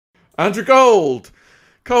Andrew Gold,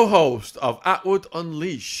 co-host of Atwood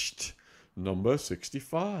Unleashed, number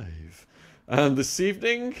 65. And this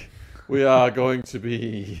evening, we are going to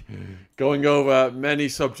be going over many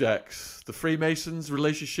subjects. The Freemasons'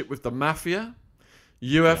 relationship with the Mafia,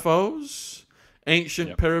 UFOs,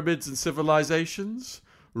 ancient pyramids and civilizations,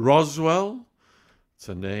 Roswell,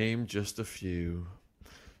 to name just a few.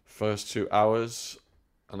 First 2 hours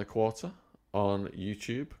and a quarter on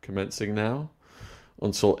YouTube, commencing now,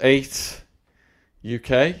 until 8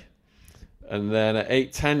 UK. And then at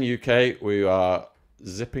 8:10 UK, we are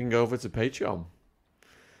zipping over to Patreon,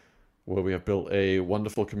 where we have built a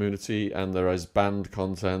wonderful community and there is banned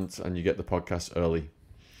content and you get the podcast early.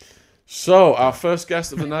 So, our first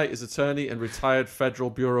guest of the night is attorney and retired Federal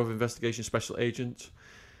Bureau of Investigation Special Agent,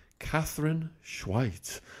 Catherine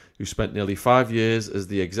Schweit, who spent nearly 5 years as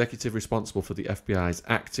the executive responsible for the FBI's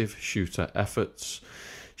active shooter efforts.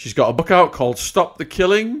 She's got a book out called Stop the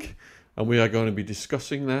Killing, and we are going to be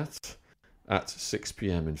discussing that at 6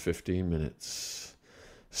 p.m. in 15 minutes.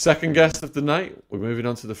 Second guest of the night, we're moving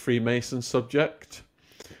on to the Freemason subject,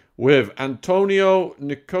 with Antonio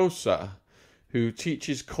Nicosa, who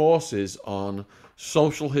teaches courses on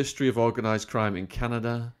social history of organized crime in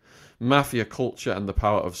Canada, mafia culture and the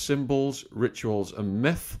power of symbols, rituals and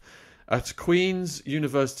myth at Queen's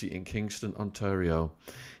University in Kingston, Ontario.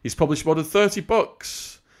 He's published more than 30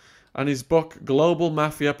 books, and his book Global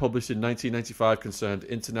Mafia, published in 1995, concerned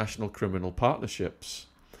international criminal partnerships.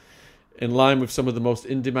 In line with some of the most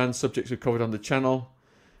in-demand subjects we've covered on the channel,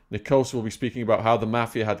 Nicosa will be speaking about how the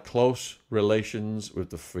Mafia had close relations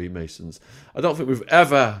with the Freemasons. I don't think we've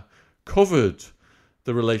ever covered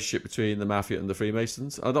the relationship between the Mafia and the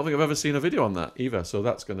Freemasons. I don't think I've ever seen a video on that either, so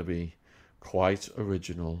that's going to be quite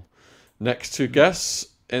original. Next two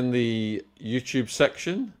guests in the YouTube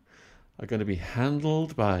section are going to be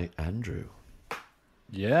handled by Andrew.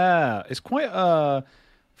 Yeah, it's quite a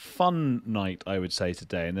fun night, I would say,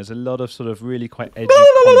 today, and there's a lot of sort of really quite edgy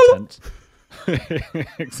content.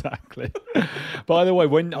 Exactly. By the way,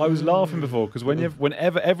 when I was laughing before, because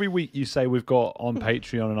whenever every week you say we've got on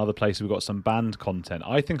Patreon and other places we've got some band content,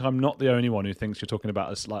 I think I'm not the only one who thinks you're talking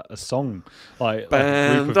about a song, like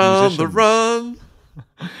Band on the run.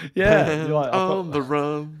 Yeah, Band you're like, on the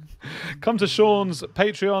run. Come to Sean's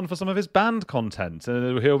Patreon for some of his band content.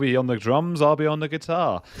 He'll be on the drums, I'll be on the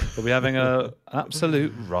guitar. We'll be having an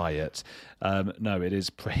absolute riot. No, it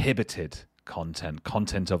is prohibited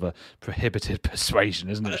content of a prohibited persuasion,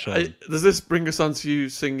 isn't it, Sean? Does this bring us on to you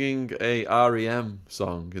singing a REM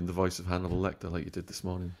song in the voice of Hannibal Lecter like you did this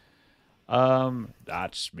morning?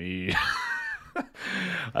 That's me.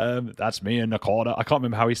 That's me in the corner. I can't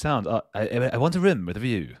remember how he sounds. I want a room with a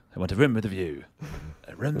view. I want a room with a view.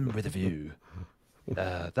 A room with a view.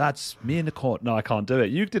 That's me in the corner. No, I can't do it.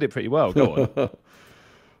 You did it pretty well. Go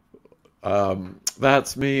on.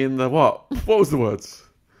 That's me in the what? What was the words?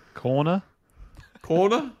 Corner?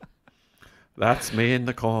 That's me in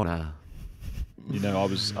the corner. You know, I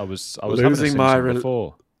was losing my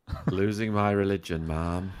before. Losing my religion,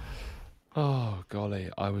 Mom. Oh golly,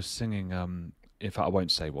 I was singing. In fact, I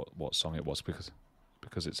won't say what song it was because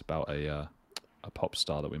it's about a pop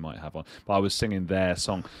star that we might have on. But I was singing their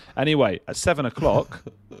song. Anyway, at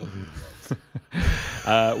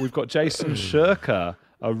 7:00, we've got Jason Shurka,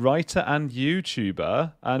 a writer and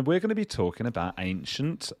YouTuber, and we're going to be talking about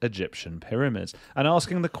ancient Egyptian pyramids and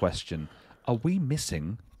asking the question, are we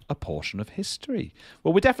missing a portion of history?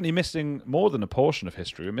 Well, we're definitely missing more than a portion of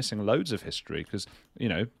history. We're missing loads of history because,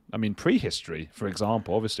 prehistory, for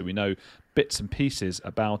example, obviously we know bits and pieces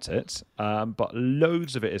about it, but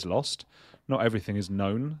loads of it is lost. Not everything is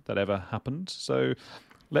known that ever happened. So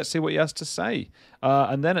let's see what he has to say.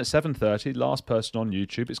 And then at 7:30, last person on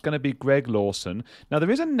YouTube, it's going to be Greg Lawson. Now,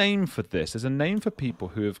 there is a name for this. There's a name for people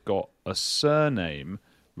who have got a surname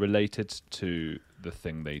related to the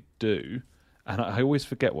thing they do. And I always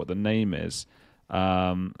forget what the name is.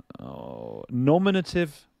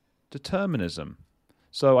 Nominative determinism.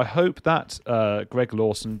 So I hope that Greg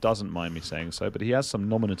Lawson doesn't mind me saying so, but he has some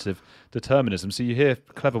nominative determinism. So you hear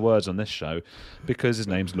clever words on this show because his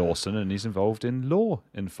name's Lawson and he's involved in law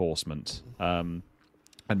enforcement. And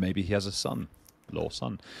maybe he has a son.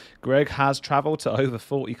 Lawson. Greg has travelled to over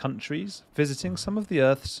 40 countries, visiting some of the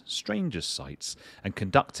Earth's strangest sites and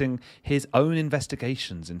conducting his own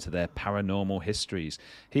investigations into their paranormal histories.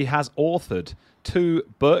 He has authored 2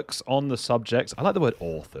 books on the subject. I like the word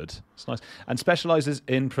authored. It's nice. And specialises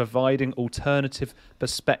in providing alternative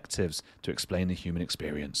perspectives to explain the human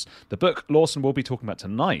experience. The book Lawson will be talking about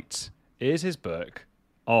tonight is his book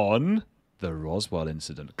on the Roswell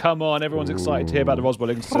incident. Come on, everyone's excited to hear about the Roswell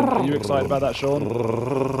incident. Are you excited about that, Sean?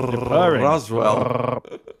 You're purring. Roswell.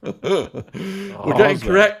 We're getting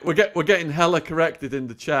correct. We're getting hella corrected in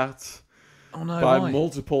the chat Oh no! by Why?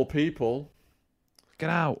 multiple people. Get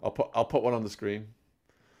out! I'll put one on the screen.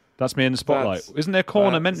 That's me in the spotlight. Isn't there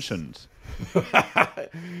corner mentioned?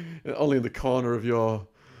 Only in the corner of your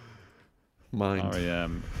mind. I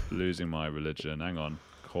am losing my religion. Hang on,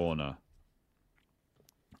 corner.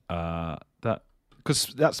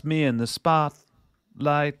 Because that's me in the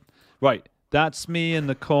spotlight. Right, that's me in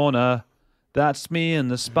the corner. That's me in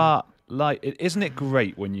the spotlight. Isn't it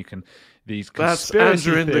great when you can these That's conspiracy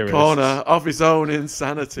Andrew in theorists, the corner of his own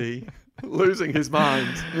insanity, losing his mind.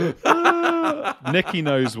 Nikki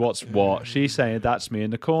knows what's what. She's saying that's me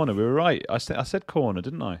in the corner. We were right. I said corner,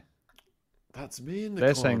 didn't I? That's me in the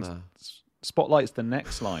They're corner. saying spotlight's the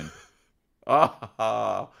next line.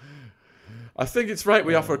 I think it's right.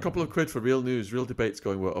 We offer a couple of quid for real news, real debates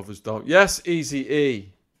going where others don't. Yes, Easy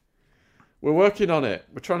E. We're working on it.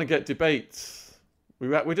 We're trying to get debates. We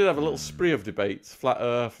did have a little spree of debates. Flat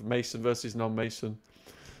Earth, Mason versus non-Mason.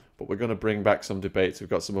 But we're going to bring back some debates. We've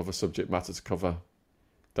got some other subject matter to cover.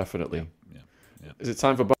 Definitely. Yeah. Is it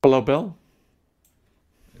time for Buffalo Bill?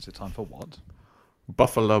 Is it time for what?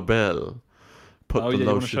 Buffalo Bill. You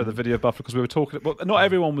want to show the video of Buffalo because we were talking. Well, not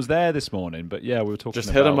everyone was there this morning, but yeah, we were talking. Just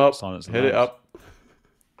about hit them up. Silence of Hit the it Lambs. up. Do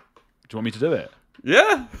you want me to do it?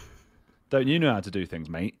 Yeah. Don't you know how to do things,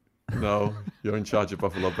 mate? No, you're in charge of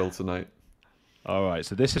Buffalo Bill tonight. All right,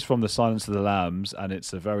 so this is from the Silence of the Lambs, and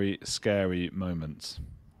it's a very scary moment.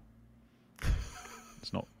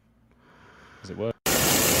 It's not. Does it work?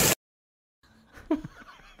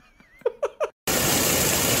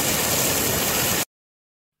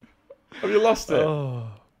 Have you lost it? Oh.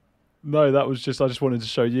 No, that was just. I just wanted to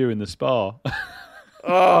show you in the spa.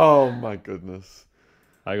 Oh my goodness.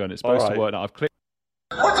 Hang on, it's supposed to work now. I've clicked.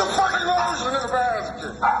 What's the fucking lotion in the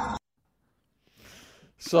basket?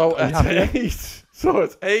 So at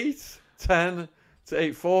 8:10 to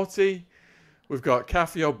 8:40, we've got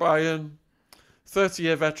Kathy O'Brien,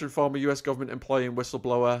 30-year veteran, former US government employee and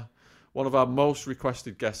whistleblower, one of our most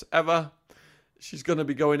requested guests ever. She's going to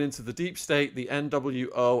be going into the deep state, the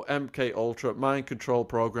NWO, MK Ultra, mind control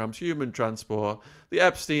programs, human transport, the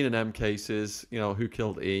Epstein and M cases, who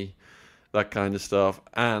killed E, that kind of stuff,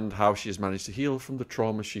 and how she has managed to heal from the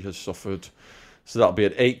trauma she has suffered. So that'll be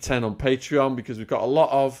at 8:10 on Patreon, because we've got a lot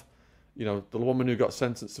of, the woman who got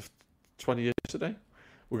sentenced to 20 years today.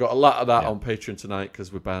 We've got a lot of that on Patreon tonight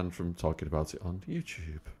because we're banned from talking about it on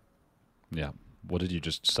YouTube. Yeah. What did you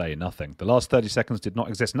just say? Nothing. The last 30 seconds did not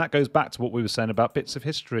exist. And that goes back to what we were saying about bits of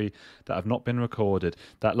history that have not been recorded.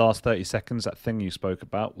 That last 30 seconds, that thing you spoke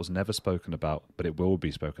about, was never spoken about, but it will be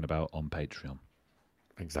spoken about on Patreon.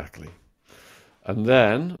 Exactly. And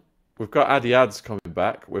then we've got Addy Ads coming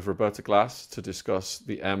back with Roberta Glass to discuss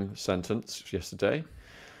the M sentence yesterday.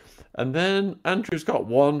 And then Andrew's got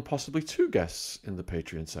one, possibly two guests in the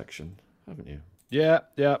Patreon section, haven't you? Yeah,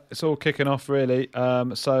 it's all kicking off really.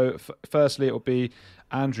 So firstly, it will be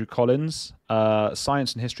Andrew Collins,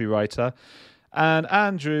 science and history writer. And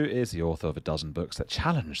Andrew is the author of a dozen books that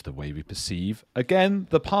challenge the way we perceive, again,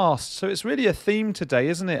 the past. So it's really a theme today,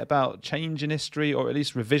 isn't it, about change in history, or at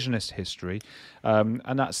least revisionist history.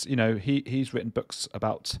 And that's, he's written books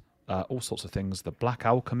about all sorts of things: The Black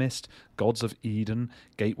Alchemist, Gods of Eden,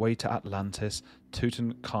 Gateway to Atlantis,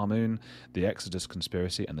 Tutankhamun, The Exodus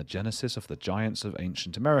Conspiracy, and The Genesis of the Giants of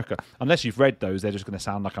Ancient America. Unless you've read those, they're just going to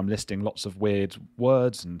sound like I'm listing lots of weird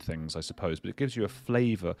words and things, I suppose, but it gives you a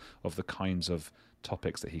flavour of the kinds of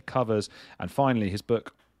topics that he covers. And finally, his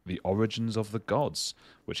book, The Origins of the Gods,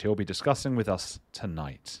 which he'll be discussing with us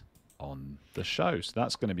tonight on the show. So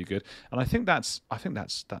that's going to be good. And I think that's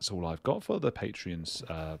all I've got for the Patreon's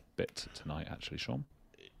bit tonight, actually, Sean.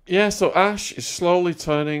 Yeah, so Ash is slowly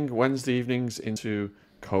turning Wednesday evenings into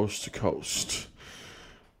Coast to Coast.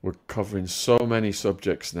 We're covering so many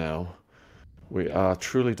subjects now. We are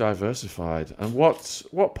truly diversified. And what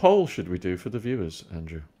poll should we do for the viewers,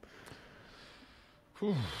 Andrew?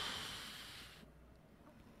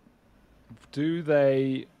 Do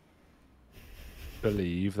they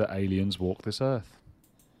believe that aliens walk this earth?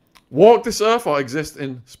 Walk this earth or exist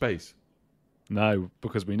in space? No,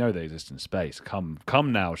 because we know they exist in space. Come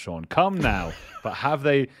now, Sean. Come now. But have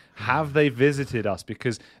they visited us?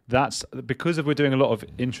 Because if we're doing a lot of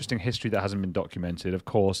interesting history that hasn't been documented. Of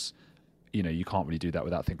course, you can't really do that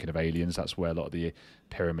without thinking of aliens. That's where a lot of the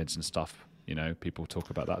pyramids and stuff. People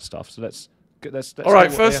talk about that stuff. So let's all right.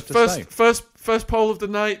 First poll of the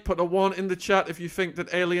night. Put a 1 in the chat if you think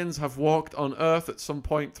that aliens have walked on Earth at some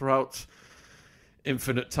point throughout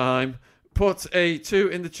infinite time. Put a 2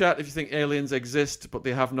 in the chat if you think aliens exist but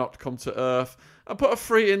they have not come to Earth. And put a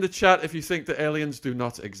 3 in the chat if you think that aliens do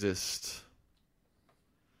not exist.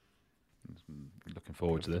 Looking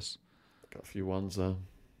forward to this. Got a few ones there. A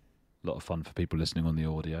lot of fun for people listening on the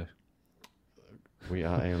audio. We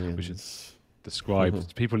are aliens. We should describe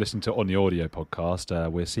to people listening to on the audio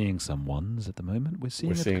podcast. We're seeing some ones at the moment. We're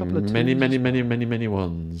seeing a couple of twos. many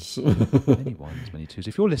ones. Many ones, many twos.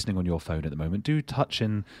 If you're listening on your phone at the moment, do touch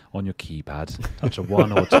in on your keypad. Touch a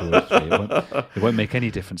 1 or 2 or 3. It won't make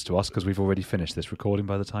any difference to us because we've already finished this recording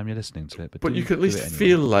by the time you're listening to it. But you can at least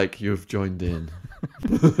feel like you've joined in.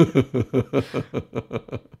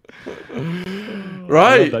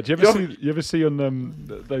 Right. Do you ever see on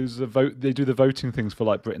those vote? They do the voting things for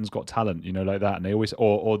like Britain's Got Talent, like that, and they always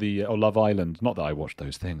or Love Island. Not that I watch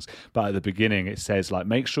those things, but at the beginning it says like,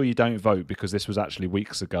 make sure you don't vote because this was actually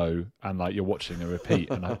weeks ago, and like you're watching a repeat.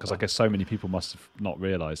 And because I guess so many people must have not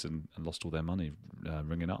realised and lost all their money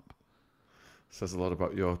ringing up. Says a lot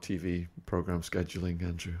about your TV program scheduling,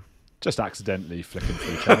 Andrew. Just accidentally flicking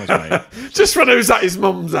through channels, mate. Just when I was at his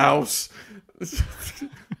mum's house.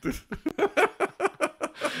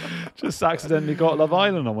 Just accidentally got Love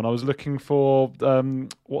Island on when I was looking for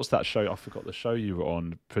what's that show? I forgot the show you were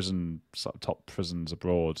on. Top prisons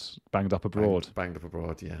abroad, Banged Up Abroad. Banged Up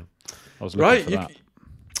Abroad, yeah. I was looking for that.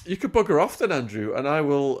 You could bugger off then, Andrew, and I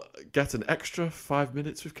will get an extra 5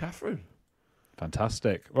 minutes with Catherine.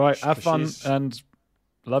 Fantastic. Right, have fun and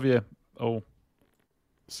love you all.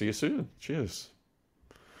 See you soon. Cheers.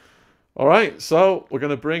 All right, so we're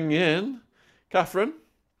going to bring in Catherine.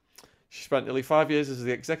 She spent nearly 5 years as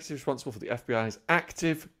the executive responsible for the FBI's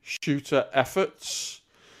active shooter efforts.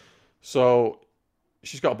 So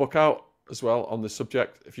she's got a book out as well on this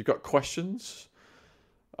subject. If you've got questions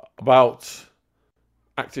about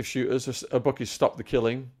active shooters, her book is Stop the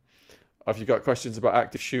Killing. Or if you've got questions about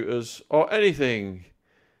active shooters or anything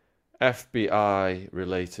FBI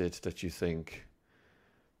related that you think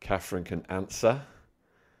Catherine can answer,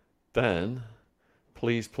 then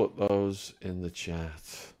please put those in the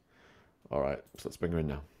chat. All right, so let's bring her in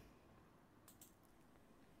now.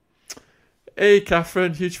 Hey,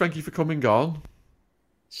 Catherine, huge thank you for coming on.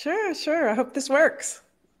 Sure. I hope this works.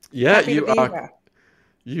 Yeah, Happy to be here.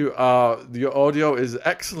 Your audio is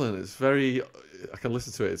excellent. It's very, I can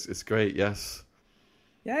listen to it. It's great, yes.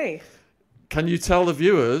 Yay. Can you tell the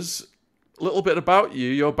viewers a little bit about you,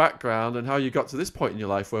 your background, and how you got to this point in your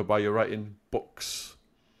life whereby you're writing books?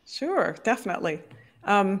 Sure, definitely.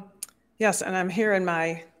 Yes, and I'm here in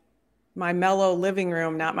my mellow living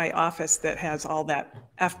room, not my office that has all that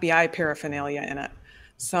FBI paraphernalia in it.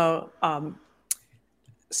 So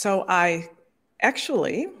I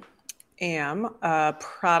actually am a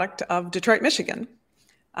product of Detroit, Michigan.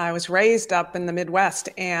 I was raised up in the Midwest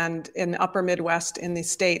and in the upper Midwest in the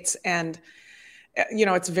States. And,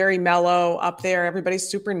 it's very mellow up there. Everybody's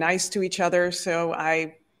super nice to each other. So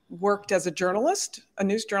I worked as a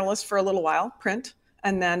news journalist for a little while, print,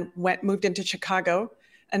 and then moved into Chicago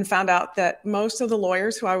and found out that most of the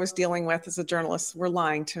lawyers who I was dealing with as a journalist were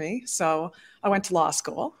lying to me. So I went to law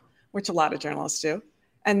school, which a lot of journalists do.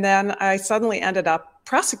 And then I suddenly ended up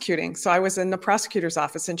prosecuting. So I was in the prosecutor's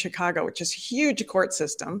office in Chicago, which is a huge court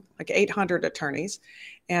system, like 800 attorneys.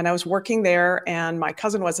 And I was working there, and my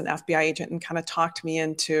cousin was an FBI agent and kind of talked me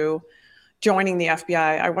into joining the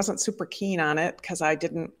FBI. I wasn't super keen on it because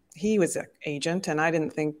he was an agent, and I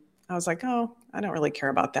was like, oh, I don't really care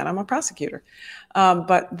about that. I'm a prosecutor.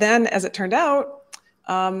 But then as it turned out,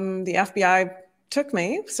 the FBI took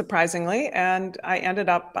me, surprisingly, and I ended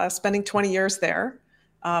up spending 20 years there.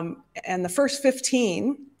 And the first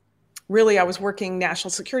 15, really, I was working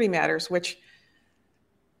national security matters, which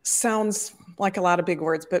sounds like a lot of big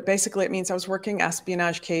words, but basically it means I was working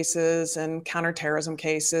espionage cases and counterterrorism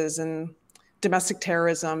cases and domestic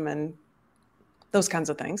terrorism and those kinds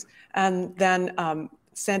of things. And then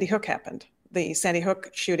Sandy Hook happened, the Sandy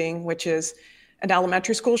Hook shooting, which is an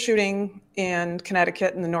elementary school shooting in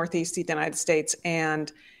Connecticut in the Northeast of the United States.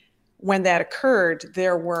 And when that occurred,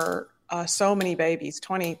 there were so many babies,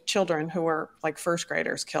 20 children who were like first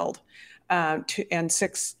graders killed, and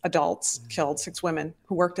 6 adults killed, 6 women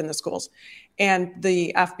who worked in the schools. And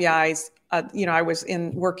the FBI's, I was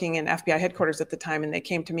working in FBI headquarters at the time, and they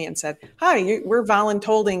came to me and said, hi, we're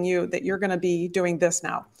voluntolding you that you're going to be doing this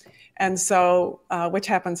now. And so, which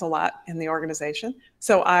happens a lot in the organization.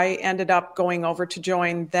 So I ended up going over to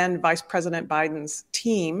join then Vice President Biden's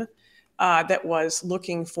team that was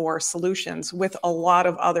looking for solutions with a lot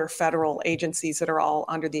of other federal agencies that are all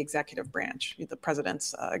under the executive branch, the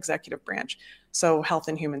president's executive branch. So Health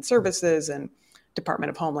and Human Services and Department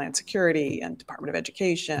of Homeland Security and Department of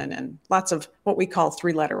Education and lots of what we call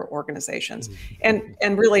 3-letter organizations. And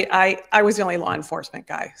really, I was the only law enforcement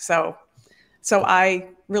guy. So I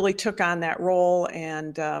really took on that role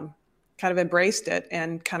and kind of embraced it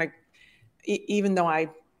and kind of even though I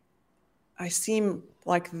seem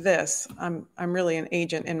like this, I'm really an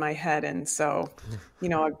agent in my head. And so,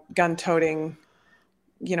 a gun-toting,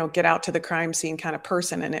 get out to the crime scene kind of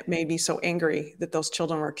person. And it made me so angry that those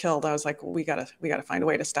children were killed. I was like, well, we gotta find a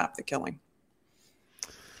way to stop the killing.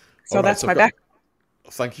 So All right, that's my back.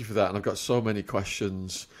 Thank you for that. And I've got so many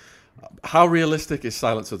questions. How realistic is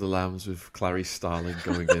Silence of the Lambs with Clarice Starling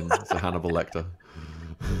going in as a Hannibal Lecter?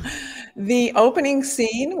 The opening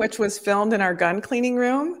scene, which was filmed in our gun cleaning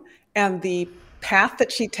room, and the path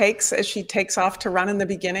that she takes as she takes off to run in the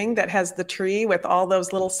beginning that has the tree with all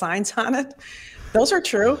those little signs on it, those are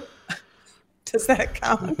true. Does that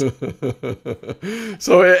count?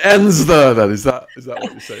 So it ends there then. Is that what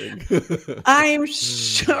you're saying? I'm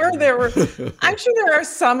sure there are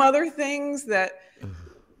some other things that,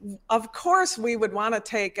 of course, we would want to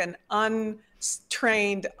take an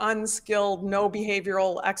untrained, unskilled, no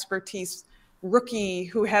behavioral expertise rookie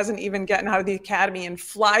who hasn't even gotten out of the academy and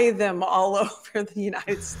fly them all over the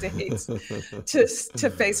United States to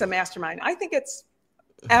face a mastermind. I think it's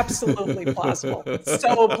absolutely plausible.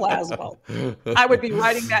 So plausible. I would be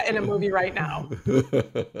writing that in a movie right now.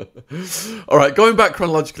 All right, going back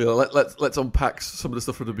chronologically, let's unpack some of the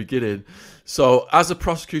stuff from the beginning. So, as a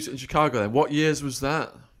prosecutor in Chicago, then, what years was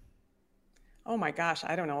that? Oh my gosh,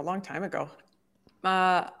 I don't know, a long time ago.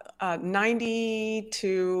 90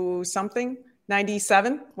 to something,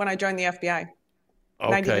 97 when I joined the FBI.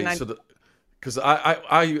 Okay, so because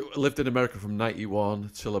I lived in America from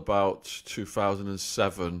 91 till about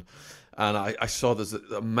 2007, and I saw there's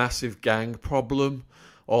a massive gang problem.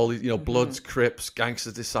 All these, Bloods, Crips,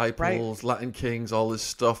 Gangster Disciples, right. Latin Kings, all this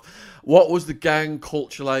stuff. What was the gang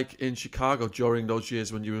culture like in Chicago during those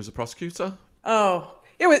years when you were a prosecutor? Oh,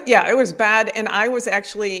 it was bad. And I was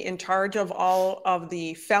actually in charge of all of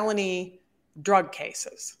the felony drug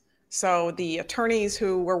cases. So the attorneys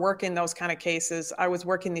who were working those kind of cases, I was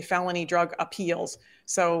working the felony drug appeals.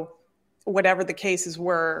 So whatever the cases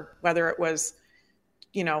were, whether it was,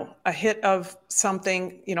 a hit of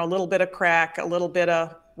something, a little bit of crack, a little bit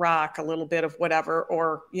of rock, a little bit of whatever,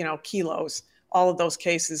 or, kilos, all of those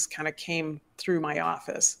cases kind of came through my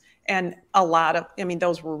office. And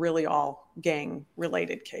those were really all gang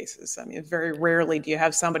related cases. I mean, very rarely do you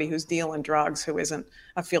have somebody who's dealing drugs who isn't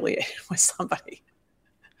affiliated with somebody.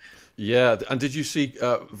 Yeah. And did you see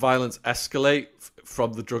violence escalate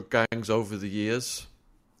from the drug gangs over the years?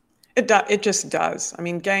 It just does. I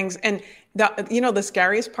mean, gangs, and the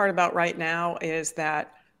scariest part about right now is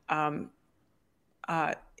that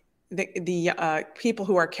the people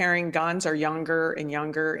who are carrying guns are younger and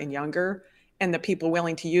younger and younger, and the people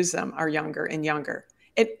willing to use them are younger and younger.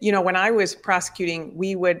 When I was prosecuting,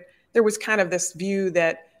 there was kind of this view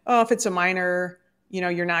that, if it's a minor,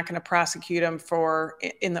 you're not going to prosecute them for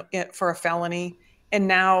a felony. And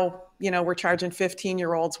now, we're charging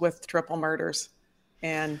 15-year-olds with triple murders.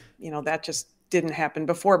 And, that just didn't happen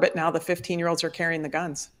before. But now the 15-year-olds are carrying the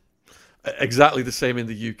guns. Exactly the same in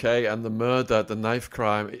the UK. And the murder, the knife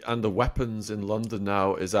crime, and the weapons in London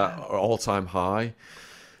now is at an all-time high.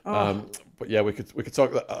 But yeah, we could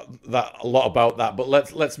talk that a lot about that. But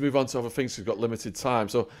let's move on to other things. We've got limited time.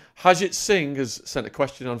 So Hajit Singh has sent a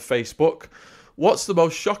question on Facebook. What's the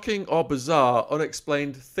most shocking or bizarre,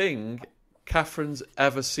 unexplained thing Catherine's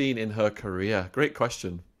ever seen in her career? Great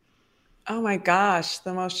question. Oh my gosh,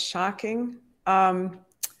 the most shocking.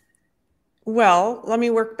 Well, let me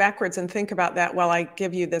work backwards and think about that while I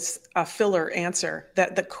give you this filler answer.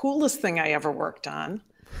 That the coolest thing I ever worked on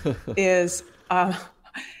is an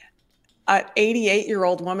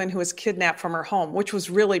 88-year-old woman who was kidnapped from her home, which was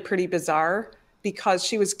really pretty bizarre because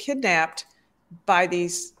she was kidnapped by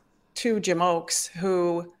these two jamokes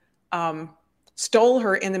who stole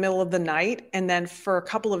her in the middle of the night. And then for a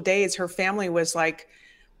couple of days, her family was like,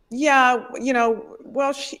 yeah,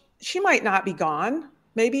 well, she might not be gone.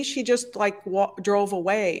 Maybe she just drove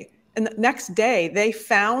away. And the next day they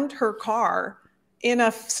found her car in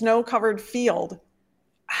a snow-covered field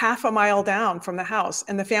half a mile down from the house.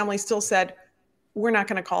 And the family still said, we're not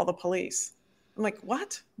going to call the police. I'm like,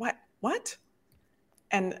 what?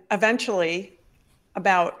 And eventually,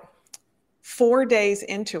 about 4 days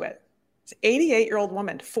into it, this 88-year-old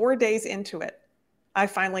woman, 4 days into it, I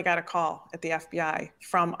finally got a call at the FBI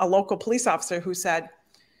from a local police officer who said,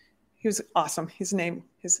 he was awesome. He's the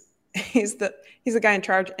guy in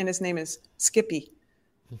charge, and his name is Skippy.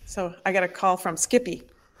 So I got a call from Skippy.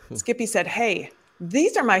 Skippy said, hey,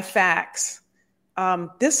 these are my facts.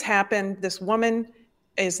 This happened. This woman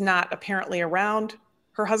is not apparently around.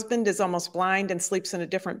 Her husband is almost blind and sleeps in a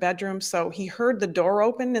different bedroom. So he heard the door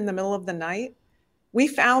open in the middle of the night. We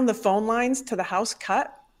found the phone lines to the house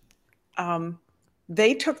cut.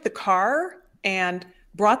 They took the car and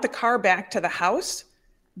brought the car back to the house,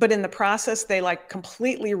 but in the process, they like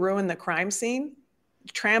completely ruined the crime scene,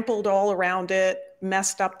 trampled all around it,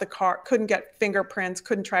 messed up the car, couldn't get fingerprints,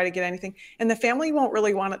 couldn't try to get anything. And the family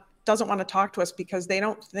doesn't want to talk to us because they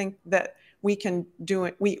don't think that we can do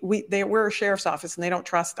it. We're a sheriff's office and they don't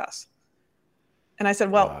trust us. And I said,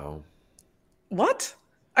 well, Wow. What?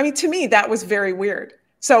 I mean, to me, that was very weird.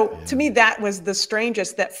 So to me, that was the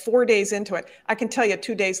strangest, that 4 days into it, I can tell you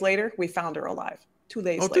 2 days later, we found her alive. 2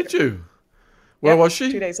 days later. Oh, did you? Where was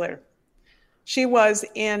she? 2 days later. She was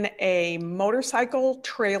in a motorcycle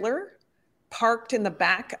trailer parked in the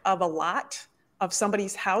back of a lot of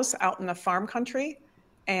somebody's house out in the farm country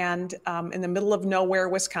and in the middle of nowhere,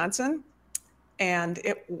 Wisconsin. And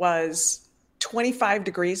it was 25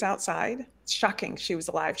 degrees outside. It's shocking. She was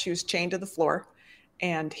alive. She was chained to the floor.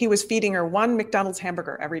 And he was feeding her one McDonald's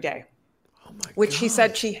hamburger every day, which he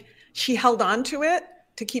said she held on to it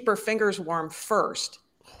to keep her fingers warm first.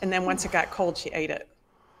 And then once it got cold, she ate it.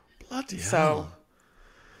 Bloody hell. So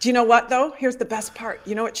do you know what, though? Here's the best part.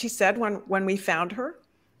 You know what she said when we found her?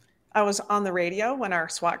 I was on the radio when our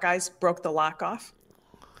SWAT guys broke the lock off.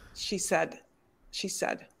 She said,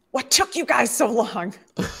 what took you guys so long?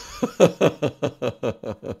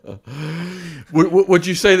 Would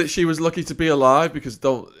you say that she was lucky to be alive? Because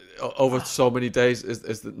over so many days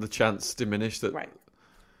is the chance diminished that. Right.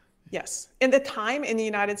 Yes. In the time in the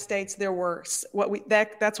United States, there were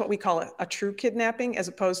that's what we call a true kidnapping, as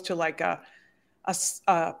opposed to like a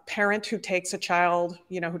parent who takes a child,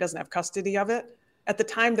 who doesn't have custody of it. At the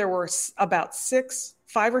time, there were about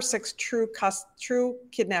 5 or 6 true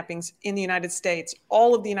kidnappings in the United States,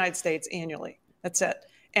 all of the United States annually. That's it.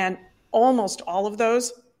 And almost all of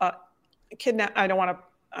those I don't want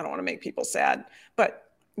to make people sad,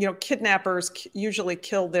 but kidnappers usually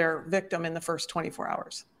kill their victim in the first 24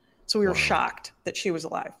 hours. So we were shocked that she was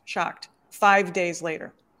alive. Shocked. 5 days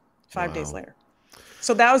later. 5 days later.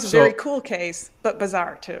 So that was a very cool case, but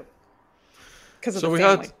bizarre too, because of the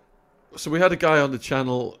family. So we had a guy on the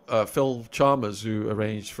channel, Phil Chalmers, who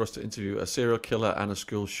arranged for us to interview a serial killer and a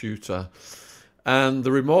school shooter. And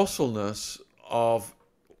the remorsefulness of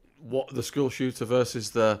what the school shooter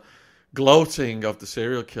versus the gloating of the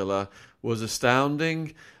serial killer was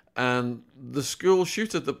astounding. And the school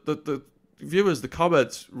shooter, the viewers, the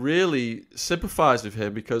comments really sympathized with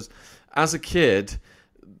him because as a kid,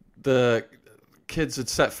 the kids had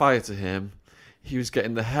set fire to him. He was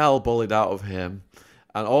getting the hell bullied out of him.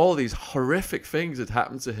 And all these horrific things had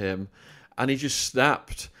happened to him. And he just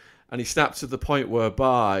snapped. And he snapped to the point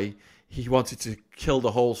whereby he wanted to kill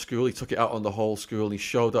the whole school. He took it out on the whole school. And he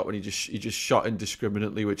showed up and he just shot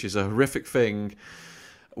indiscriminately, which is a horrific thing,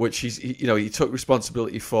 which he took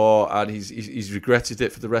responsibility for, and he's regretted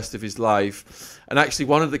it for the rest of his life. And actually,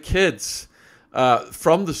 one of the kids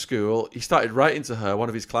from the school, he started writing to her, one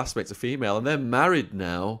of his classmates, a female, and they're married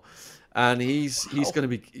now. And he's going to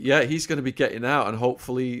be getting out and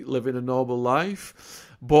hopefully living a normal life.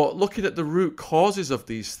 But looking at the root causes of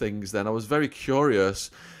these things, then I was very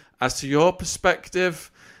curious as to your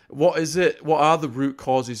perspective. What are the root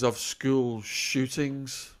causes of school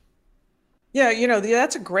shootings? Yeah,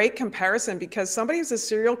 that's a great comparison because somebody who's a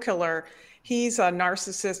serial killer, he's a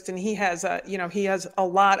narcissist and he has a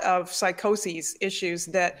lot of psychoses issues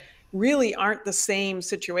that really aren't the same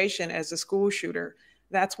situation as a school shooter.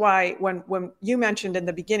 That's why when you mentioned in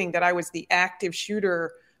the beginning that I was the active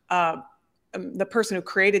shooter, the person who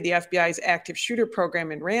created the FBI's active shooter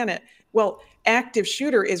program and ran it. Well, active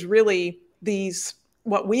shooter is really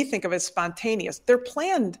what we think of as spontaneous. They're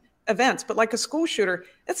planned events, but like a school shooter,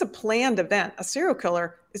 it's a planned event. A serial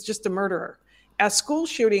killer is just a murderer. A school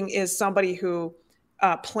shooting is somebody who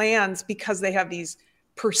plans because they have these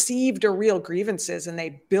perceived or real grievances and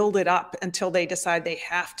they build it up until they decide they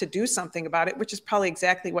have to do something about it, which is probably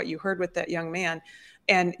exactly what you heard with that young man.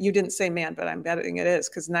 And you didn't say man, but I'm betting it is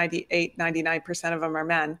because 99% of them are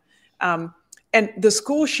men. And the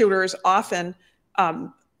school shooters often,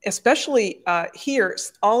 especially here,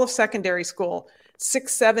 all of secondary school,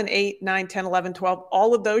 6, 7, 8, 9, 10, 11, 12,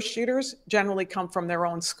 all of those shooters generally come from their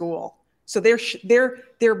own school. So they're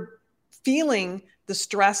feeling the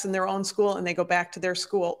stress in their own school and they go back to their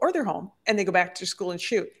school or their home and they go back to school and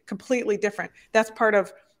shoot. Completely different. That's part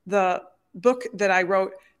of the book that I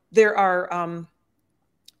wrote. There are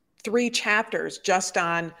 3 chapters just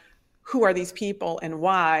on who are these people and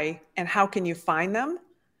why and how can you find them.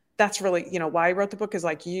 That's really, why I wrote the book is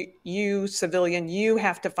like you civilian, you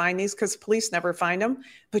have to find these because police never find them.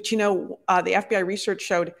 But, the FBI research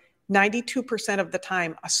showed 92% of the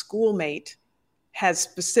time a schoolmate has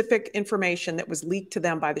specific information that was leaked to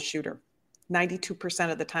them by the shooter,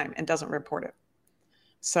 92% of the time, and doesn't report it.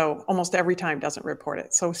 So almost every time doesn't report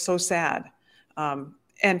it. So sad.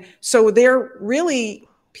 And so they're really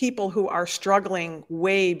people who are struggling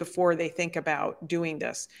way before they think about doing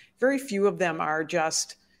this. Very few of them are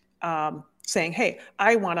just saying, "Hey,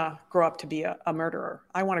 I want to grow up to be a murderer.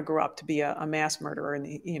 I want to grow up to be a mass murderer,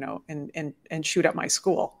 and shoot up my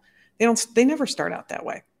school." They never start out that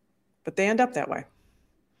way, but they end up that way.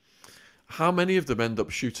 How many of them end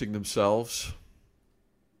up shooting themselves?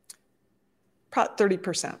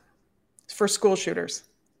 30% for school shooters.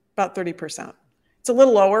 About 30%. It's a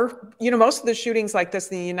little lower. Most of the shootings like this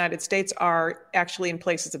in the United States are actually in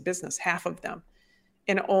places of business, half of them.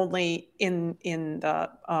 And only in the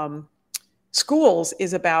schools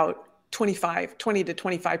is about 20 to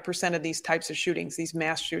 25% of these types of shootings, these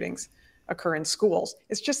mass shootings, occur in schools.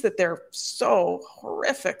 It's just that they're so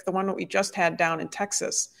horrific. The one that we just had down in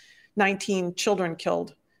Texas, 19 children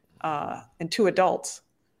killed and 2 adults.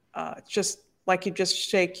 It's just like you just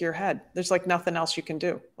shake your head. There's like nothing else you can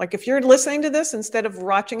do. Like if you're listening to this instead of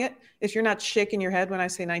watching it, if you're not shaking your head when I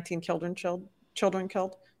say 19 children killed,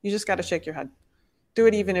 you just got to shake your head. Do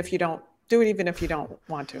it even if you don't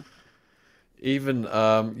want to. Even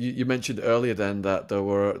you mentioned earlier then that there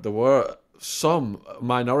were some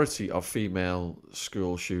minority of female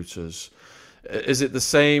school shooters. Is it the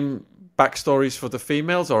same backstories for the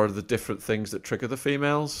females, or are there different things that trigger the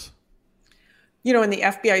females? In the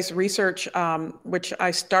FBI's research, which I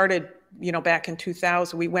started, back in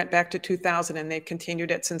 2000, we went back to 2000 and they've continued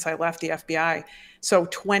it since I left the FBI. So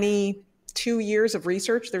 22 years of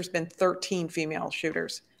research, there's been 13 female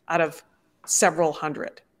shooters out of several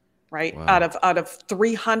hundred, right? Wow. Out of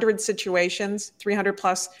 300 situations, 300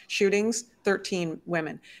 plus shootings, 13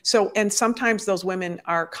 women. So, and sometimes those women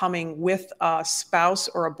are coming with a spouse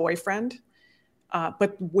or a boyfriend,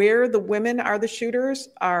 but where the women are the shooters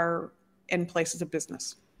are in places of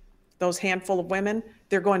business. Those handful of women,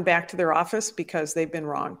 they're going back to their office because they've been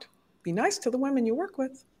wronged. Be nice to the women you work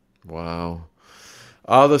with. Wow.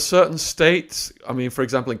 Are there certain states, for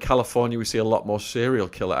example, in California, we see a lot more serial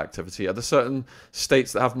killer activity. Are there certain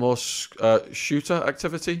states that have more shooter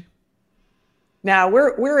activity? Now,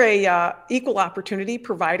 we're a equal opportunity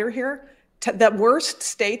provider here. The worst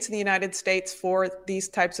states in the United States for these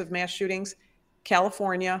types of mass shootings,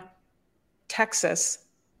 California, Texas,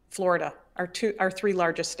 Florida are 3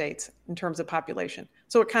 largest states in terms of population.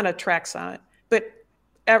 So it kind of tracks on it. But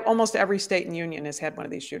almost every state in the union has had one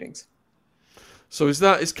of these shootings. So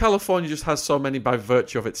is California just has so many by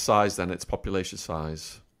virtue of its size, then, its population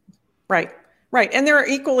size? Right. And there are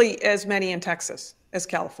equally as many in Texas as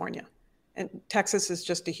California. And Texas is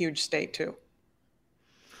just a huge state too.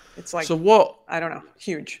 It's like, I don't know,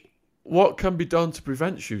 huge. What can be done to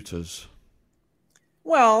prevent shooters?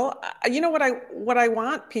 Well, what I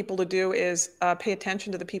want people to do is pay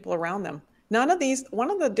attention to the people around them. One of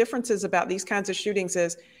the differences about these kinds of shootings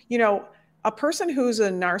is, a person who's a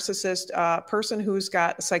narcissist, a person who's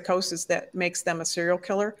got a psychosis that makes them a serial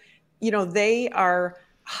killer, they are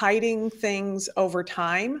hiding things over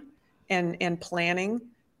time and planning.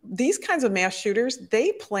 These kinds of mass shooters,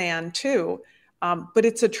 they plan too, but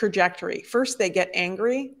it's a trajectory. First, they get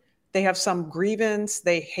angry. They have some grievance.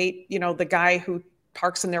 They hate, the guy who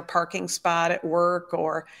parks in their parking spot at work,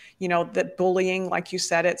 or, the bullying, like you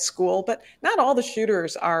said, at school. But not all the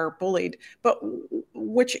shooters are bullied, but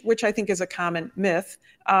which I think is a common myth.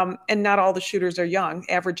 And not all the shooters are young.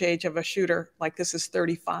 Average age of a shooter like this is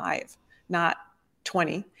 35, not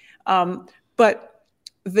 20. But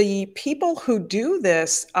the people who do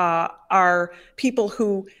this are people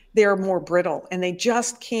who they're more brittle and they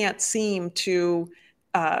just can't seem to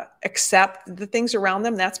accept the things around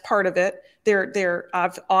them. That's part of it. They're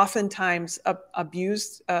oftentimes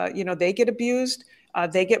abused. They get abused.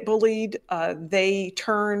 They get bullied. They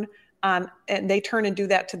turn and do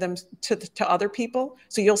that to them to other people.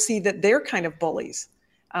 So you'll see that they're kind of bullies.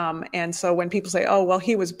 And so when people say, "Oh, well,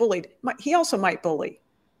 he was bullied," he also might bully,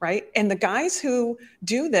 right? And the guys who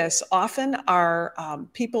do this often are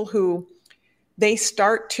people who they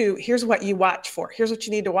start to. Here's what you watch for. Here's what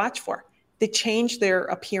you need to watch for. They change their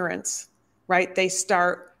appearance, right? They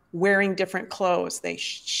start wearing different clothes. They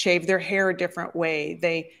shave their hair a different way.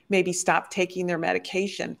 They maybe stop taking their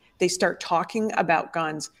medication. They start talking about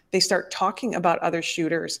guns. They start talking about other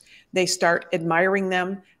shooters. They start admiring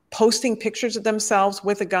them, posting pictures of themselves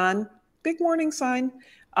with a gun. Big warning sign.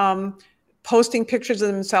 Posting pictures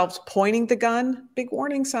of themselves pointing the gun. Big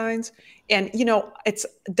warning signs. And, it's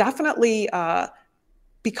definitely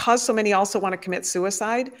because so many also want to commit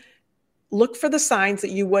suicide. Look for the signs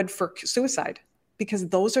that you would for suicide, because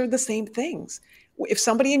those are the same things. If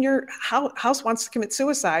somebody in your house wants to commit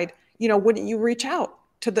suicide, wouldn't you reach out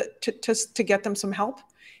to get them some help?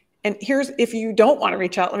 And if you don't want to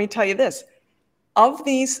reach out, let me tell you this. Of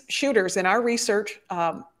these shooters in our research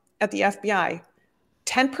at the FBI,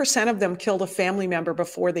 10% of them killed a family member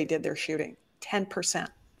before they did their shooting. 10%.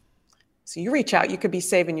 So you reach out, you could be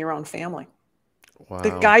saving your own family. Wow.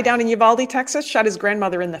 The guy down in Uvalde, Texas, shot his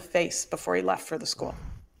grandmother in the face before he left for the school.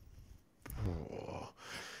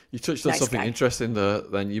 You touched on something interesting there.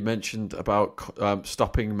 Then you mentioned about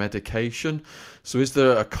stopping medication. So is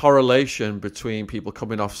there a correlation between people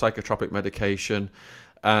coming off psychotropic medication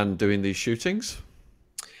and doing these shootings?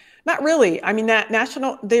 Not really. I mean,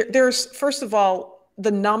 there's, first of all, the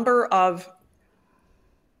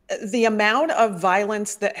amount of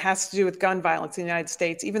violence that has to do with gun violence in the United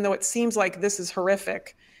States, even though it seems like this is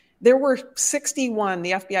horrific. There were 61,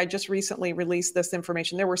 the FBI just recently released this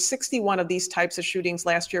information. There were 61 of these types of shootings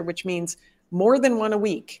last year, which means more than one a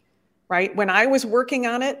week, right? When I was working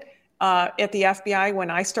on it at the FBI,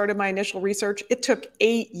 when I started my initial research, it took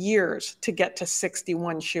 8 years to get to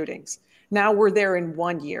 61 shootings. Now we're there in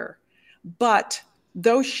 1 year. But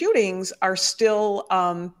those shootings are still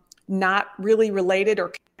not really related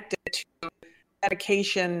or connected to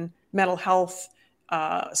medication, mental health,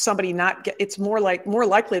 it's more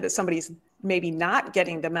likely that somebody's maybe not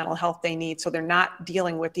getting the mental health they need, so they're not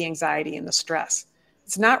dealing with the anxiety and the stress.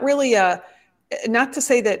 It's not really not to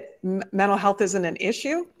say that mental health isn't an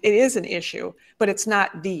issue. It is an issue, but it's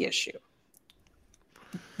not the issue.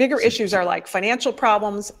 Bigger issues are like financial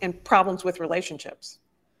problems and problems with relationships.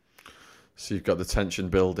 So you've got the tension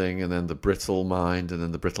building, and then the brittle mind, and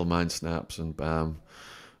then the brittle mind snaps, and bam.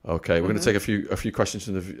 Okay, we're going to take a few questions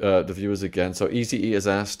from the viewers again. So Easy E has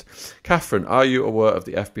asked, Catherine, are you aware of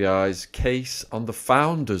the FBI's case on the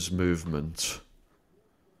Founders Movement?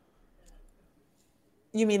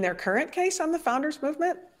 You mean their current case on the Founders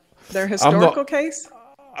Movement? Their historical case?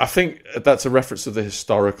 I think that's a reference to the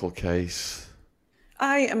historical case.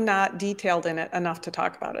 I am not detailed in it enough to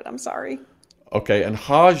talk about it. I'm sorry. Okay, and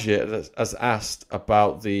Harjit has asked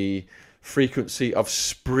about the frequency of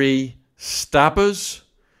spree stabbers.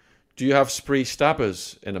 Do you have spree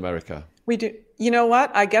stabbers in America? We do. You know what?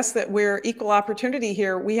 I guess that we're equal opportunity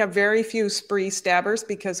here. We have very few spree stabbers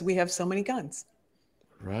because we have so many guns.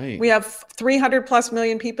 Right. We have 300 plus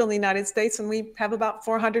million people in the United States, and we have about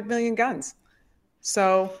 400 million guns.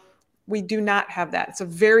 So we do not have that. It's a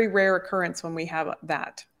very rare occurrence when we have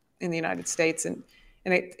that in the United States, and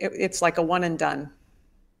it's like a one and done.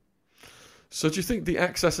 So do you think the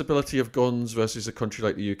accessibility of guns versus a country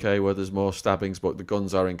like the UK where there's more stabbings but the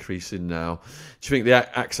guns are increasing now, do you think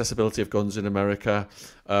the accessibility of guns in America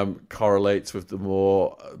correlates with the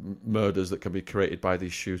more murders that can be created by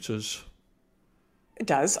these shooters? It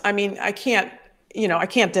does. I mean, I can't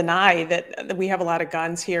deny that we have a lot of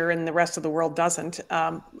guns here and the rest of the world doesn't.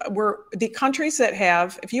 We're the countries that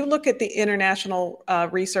have, if you look at the international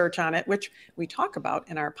research on it, which we talk about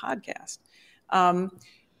in our podcast,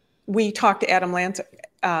 we talked to Adam Lance,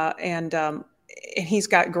 and he's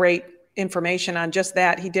got great information on just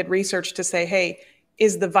that. He did research to say, hey,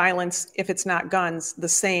 is the violence, if it's not guns, the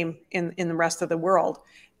same in the rest of the world?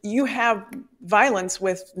 You have violence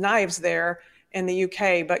with knives there in the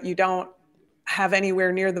UK, but you don't have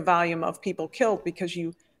anywhere near the volume of people killed because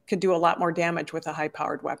you could do a lot more damage with a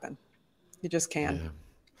high-powered weapon. You just can. Yeah.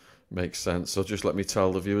 Makes sense. So just let me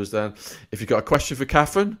tell the viewers then, if you've got a question for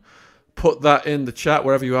Catherine, put that in the chat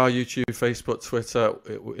wherever you are, YouTube, Facebook, Twitter.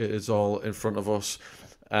 It is all in front of us.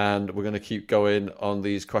 And we're going to keep going on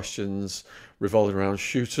these questions revolving around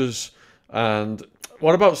shooters. And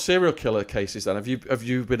what about serial killer cases then? Have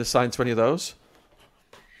you been assigned to any of those?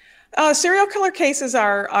 Serial killer cases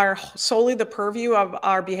are solely the purview of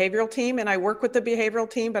our behavioral team, and I work with the behavioral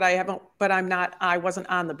team, but I wasn't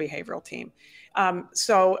on the behavioral team.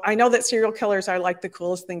 So I know that serial killers are like the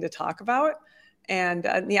coolest thing to talk about. And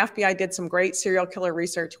the FBI did some great serial killer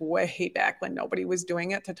research way back when nobody was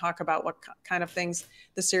doing it to talk about what kind of things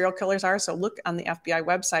the serial killers are. So look on the FBI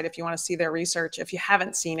website if you want to see their research, if you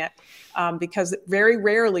haven't seen it, because very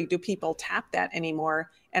rarely do people tap that anymore.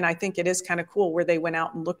 And I think it is kind of cool where they went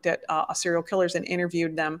out and looked at serial killers and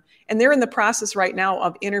interviewed them. And they're in the process right now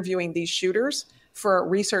of interviewing these shooters for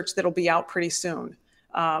research that'll be out pretty soon,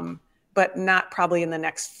 but not probably in the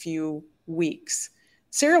next few weeks.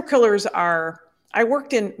 Serial killers I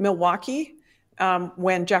worked in Milwaukee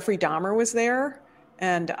when Jeffrey Dahmer was there.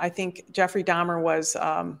 And I think Jeffrey Dahmer was,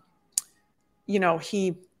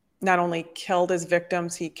 he not only killed his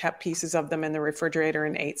victims, he kept pieces of them in the refrigerator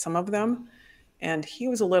and ate some of them. And he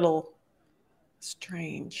was a little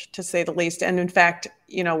strange, to say the least. And in fact,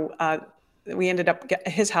 we ended up,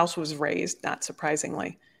 his house was razed, not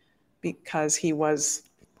surprisingly, because he was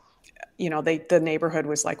the neighborhood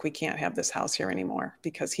was like, we can't have this house here anymore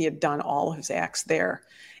because he had done all of his acts there.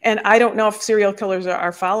 And I don't know if serial killers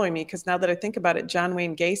are following me, because now that I think about it, John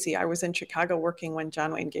Wayne Gacy, I was in Chicago working when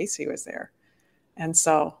John Wayne Gacy was there. And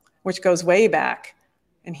so, which goes way back.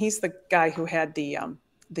 And he's the guy who had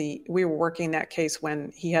we were working that case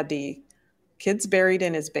when he had the kids buried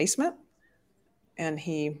in his basement, and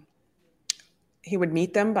he would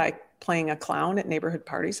meet them by playing a clown at neighborhood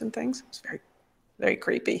parties and things. It was very, very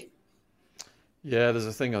creepy. Yeah, there's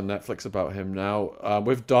a thing on Netflix about him now.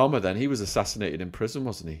 With Dahmer, then, he was assassinated in prison,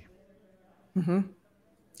 wasn't he? Mm-hmm.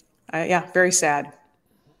 Yeah, very sad.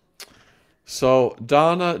 So,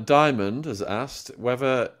 Dana Diamond has asked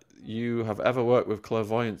whether you have ever worked with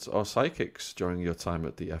clairvoyants or psychics during your time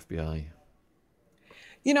at the FBI.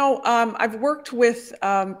 I've worked with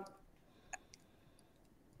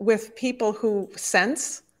people who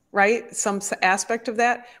sense, right? Some aspect of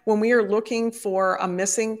that. When we are looking for a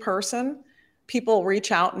missing person, people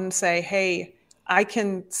reach out and say, hey, I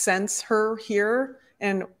can sense her here.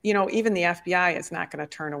 And, even the FBI is not going to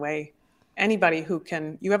turn away anybody who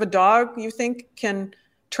can. You have a dog you think can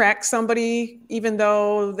track somebody even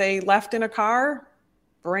though they left in a car?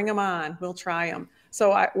 Bring them on. We'll try them.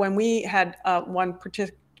 So when we had one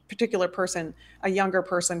particular person, a younger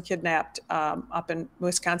person kidnapped up in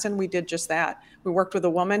Wisconsin, we did just that. We worked with a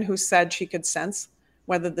woman who said she could sense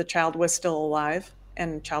whether the child was still alive,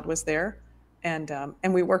 and the child was there. And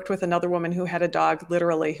we worked with another woman who had a dog,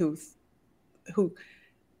 literally, who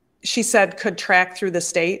she said could track through the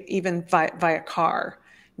state even via car.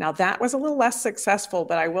 Now that was a little less successful,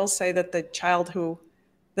 but I will say that the child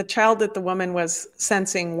that the woman was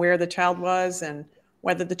sensing where the child was and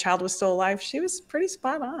whether the child was still alive, she was pretty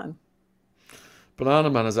spot on. Banana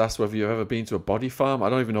Man has asked whether you've ever been to a body farm. I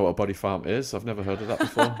don't even know what a body farm is. I've never heard of that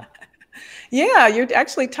before. Yeah, you're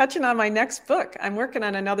actually touching on my next book. I'm working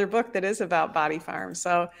on another book that is about body farms.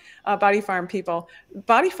 So, body farm people.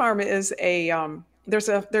 Body farm is there's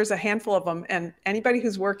a handful of them, and anybody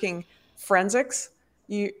who's working forensics,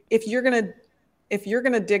 if you're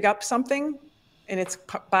gonna dig up something, and it's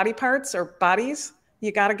body parts or bodies,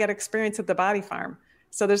 you got to get experience at the body farm.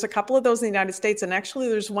 So there's a couple of those in the United States, and actually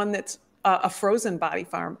there's one that's a frozen body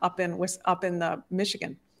farm up in the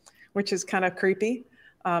Michigan, which is kind of creepy.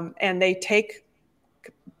 And they take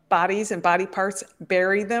bodies and body parts,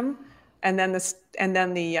 bury them, and then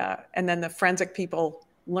the forensic people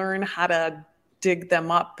learn how to dig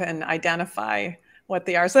them up and identify what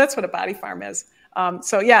they are. So that's what a body farm is.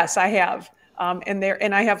 So yes, I have.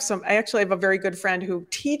 And I actually have a very good friend who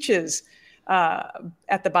teaches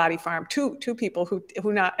at the body farm. Two people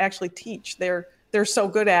who not actually teach. They're so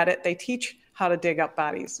good at it. They teach how to dig up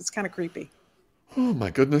bodies. It's kind of creepy. Oh my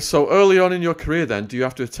goodness. So early on in your career then, do you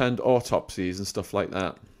have to attend autopsies and stuff like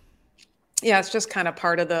that? Yeah, it's just kind of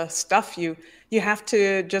part of the stuff. You have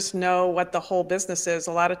to just know what the whole business is.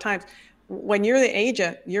 A lot of times when you're the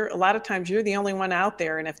agent, a lot of times you're the only one out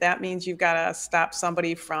there. And if that means you've got to stop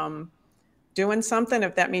somebody from doing something,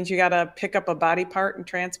 if that means you got to pick up a body part and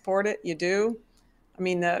transport it, you do. I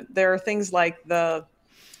mean, there are things like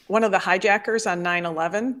one of the hijackers on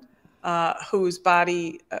 9/11, whose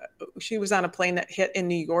body, she was on a plane that hit in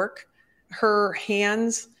New York. Her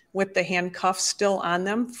hands with the handcuffs still on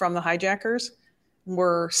them from the hijackers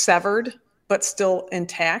were severed, but still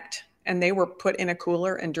intact. And they were put in a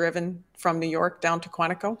cooler and driven from New York down to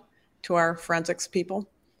Quantico to our forensics people.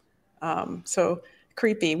 So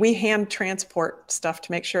creepy. We hand transport stuff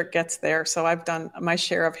to make sure it gets there. So I've done my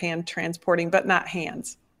share of hand transporting, but not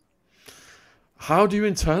hands. How do you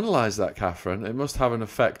internalize that, Catherine? It must have an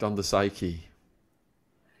effect on the psyche.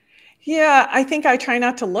 Yeah, I think I try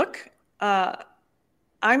not to look. I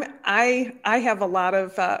have a lot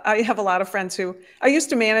of friends who I used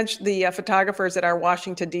to manage the photographers at our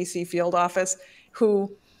Washington D.C. field office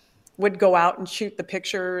who would go out and shoot the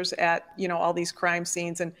pictures at all these crime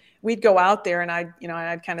scenes, and we'd go out there and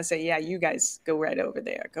I'd kind of say, yeah, you guys go right over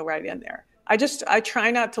there, go right in there. I try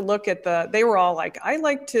not to look at they were all like, I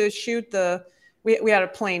like to shoot we had a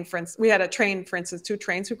plane, we had a train, for instance, 2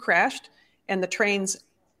 trains who crashed, and the trains,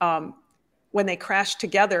 when they crashed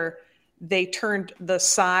together, they turned the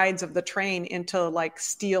sides of the train into like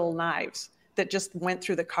steel knives that just went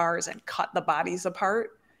through the cars and cut the bodies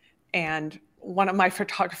apart. And one of my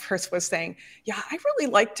photographers was saying, yeah, I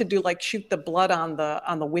really like to do shoot the blood on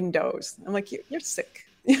the windows. I'm like, you're sick.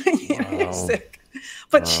 You're sick.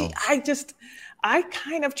 But I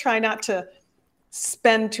kind of try not to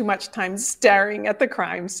spend too much time staring at the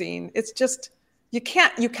crime scene. It's just, you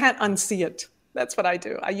can't unsee it. That's what I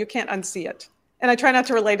do. You can't unsee it. And I try not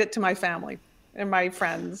to relate it to my family and my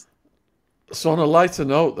friends. So on a lighter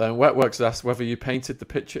note then, Wetworks asked whether you painted the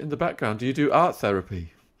picture in the background. Do you do art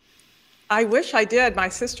therapy? I wish I did. My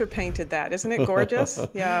sister painted that. Isn't it gorgeous?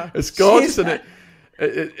 Yeah. It's gorgeous, and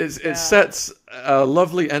it sets a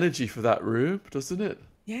lovely energy for that room, doesn't it?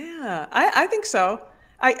 Yeah, I think so.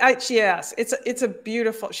 Yes, it's a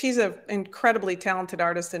beautiful. She's an incredibly talented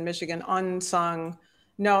artist in Michigan, unsung,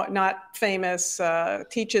 no, not famous.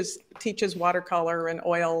 Teaches watercolor and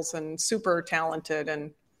oils, and super talented,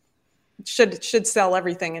 and should sell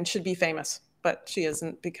everything and should be famous, but she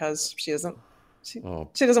isn't because she isn't. She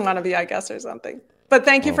doesn't want to be, I guess, or something. But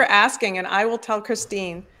thank you for asking, and I will tell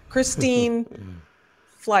Christine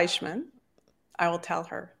Fleischman. I will tell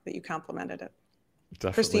her that you complimented it.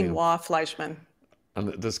 Definitely. Christine Waugh Fleischman.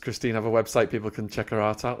 And does Christine have a website people can check her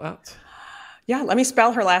art out at? Yeah, let me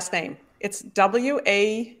spell her last name. It's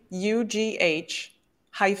WAUGH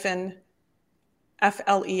FLEISCHMANN,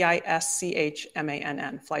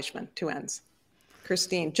 Fleischman, 2 N's.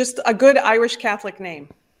 Christine, just a good Irish Catholic name.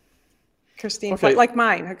 Christine, Okay. like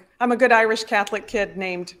mine. I'm a good Irish Catholic kid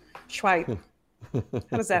named Schweip.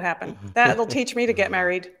 How does that happen? That'll teach me to get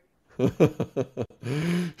married.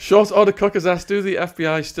 Short Order Cook has asked, do the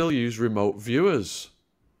FBI still use remote viewers?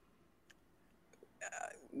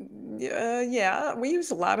 Yeah, we use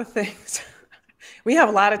a lot of things. We have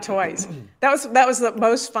a lot of toys. That was the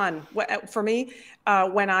most fun for me.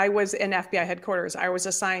 When I was in FBI headquarters, I was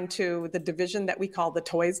assigned to the division that we call the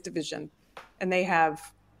Toys Division, and they have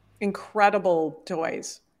incredible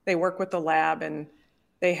toys. They work with the lab, and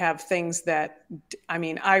they have things that, I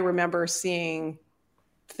mean, I remember seeing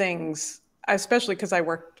things, especially because I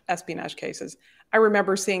worked espionage cases. I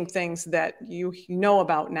remember seeing things that you know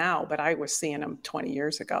about now, but I was seeing them 20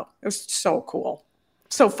 years ago. It was so cool.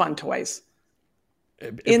 So fun toys.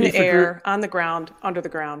 In the air, on the ground, under the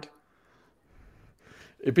ground.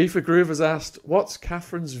 Ibiza Groove has asked, what's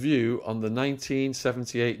Catherine's view on the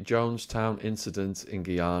 1978 Jonestown incident in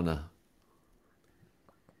Guyana?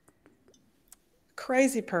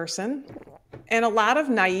 Crazy person, and a lot of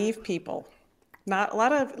naive people. Not a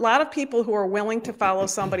lot of people who are willing to follow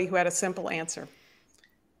somebody who had a simple answer.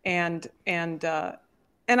 And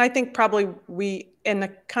I think probably we in the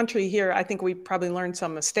country here, I think we probably learned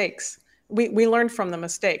some mistakes. We learned from the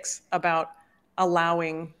mistakes about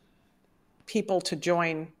allowing people to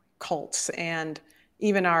join cults, and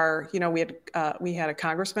even we had a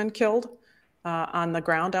congressman killed on the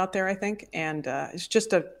ground out there, I think, and it's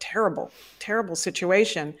just a terrible, terrible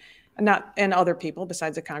situation. And other people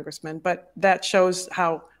besides a congressman, but that shows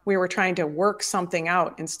how we were trying to work something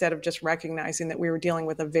out instead of just recognizing that we were dealing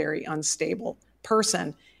with a very unstable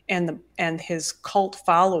person, and his cult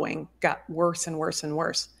following got worse and worse and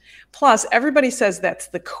worse. Plus, everybody says that's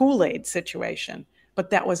the Kool-Aid situation, but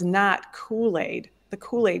that was not Kool-Aid. The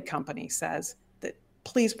Kool-Aid company says that,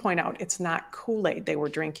 please point out, it's not Kool-Aid they were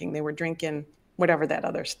drinking. They were drinking whatever that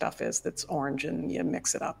other stuff is that's orange, and you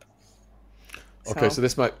mix it up. Okay, so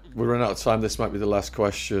we're running out of time. This might be the last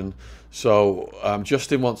question. So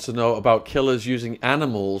Justin wants to know about killers using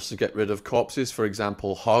animals to get rid of corpses, for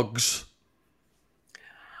example, hogs.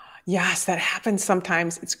 Yes, that happens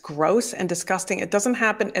sometimes. It's gross and disgusting. It doesn't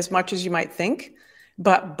happen as much as you might think,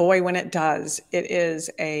 but boy, when it does, it is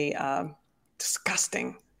a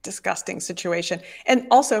disgusting, disgusting situation. And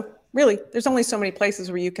also, really, there's only so many places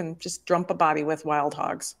where you can just dump a body with wild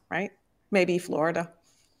hogs, right? Maybe Florida.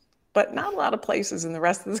 But not a lot of places in the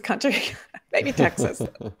rest of this country. Maybe Texas.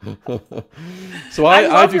 So I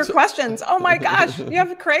love your questions. Oh my gosh, you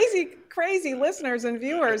have crazy listeners and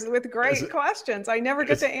viewers with great questions. I never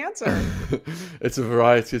get to answer. It's a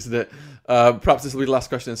variety, isn't it? Perhaps this will be the last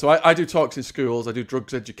question. So I do talks in schools. I do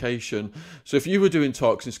drugs education. So if you were doing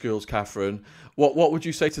talks in schools, Catherine, what would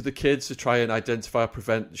you say to the kids to try and identify or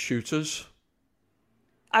prevent shooters?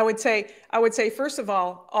 I would say, first of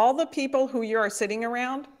all the people who you are sitting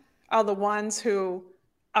around are the ones who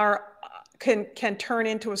can turn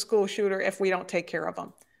into a school shooter if we don't take care of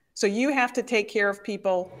them. So you have to take care of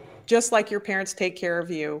people just like your parents take care of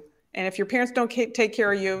you. And if your parents don't take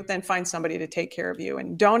care of you, then find somebody to take care of you.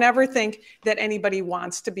 And don't ever think that anybody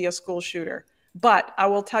wants to be a school shooter. But I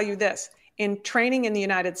will tell you this, in training in the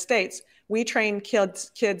United States, we train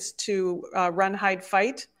kids to run, hide,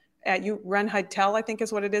 fight. Run, hide, tell, I think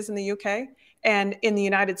is what it is in the UK. And in the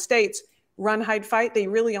United States, run, hide, fight, they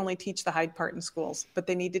really only teach the hide part in schools, but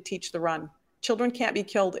they need to teach the run. Children can't be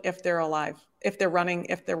killed if they're alive. If they're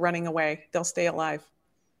running away, they'll stay alive.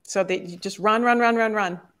 So you just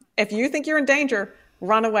run. If you think you're in danger,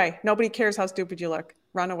 run away. Nobody cares how stupid you look.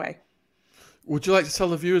 Run away. Would you like to tell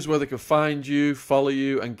the viewers where they can find you, follow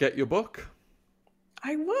you, and get your book?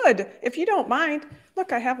 I would, if you don't mind.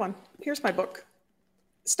 Look, I have one. Here's my book.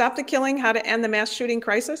 Stop the Killing, How to End the Mass Shooting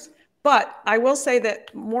Crisis. But I will say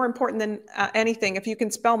that more important than anything, if you can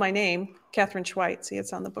spell my name, Katherine Schweit, see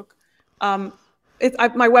it's on the book. My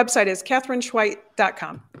website is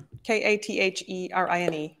katherineschweit.com,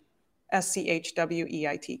 KATHERINESCHWEIT,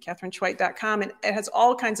 katherineschweit.com. And it has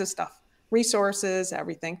all kinds of stuff, resources,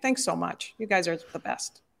 everything. Thanks so much. You guys are the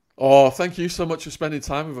best. Oh, thank you so much for spending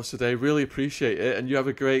time with us today. Really appreciate it. And you have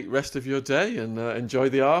a great rest of your day and enjoy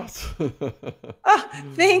the art.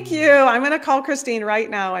 Thank you. I'm going to call Christine right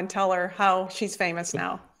now and tell her how she's famous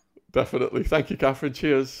now. Definitely. Thank you, Katherine.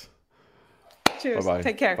 Cheers. Cheers. Bye-bye.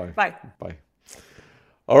 Take care. Bye. Bye.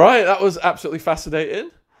 All right. That was absolutely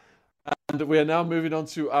fascinating. And we are now moving on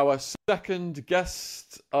to our second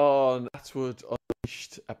guest on Atwood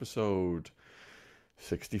Unleashed episode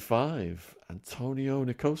 65, Antonio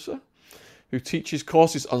Nicosa, who teaches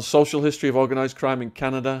courses on social history of organized crime in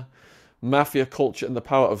Canada, mafia culture and the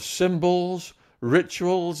power of symbols,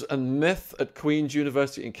 rituals and myth at Queen's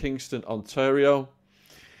University in Kingston, Ontario.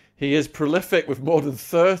 He is prolific with more than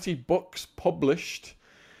 30 books published,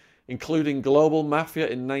 including Global Mafia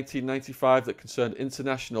in 1995 that concerned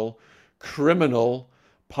international criminal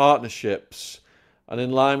partnerships. And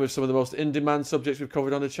in line with some of the most in-demand subjects we've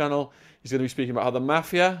covered on the channel, he's going to be speaking about how the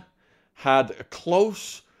mafia had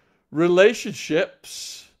close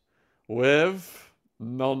relationships with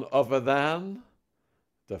none other than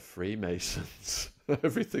the Freemasons.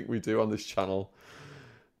 Everything we do on this channel,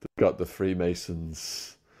 they've got the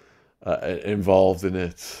Freemasons involved in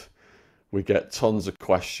it. We get tons of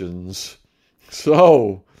questions.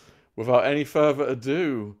 So, without any further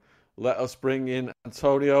ado, let us bring in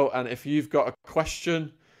Antonio. And if you've got a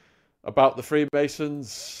question about the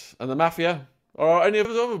Freemasons and the Mafia, or any of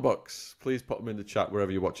his other books, please put them in the chat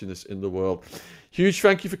wherever you're watching this in the world. Huge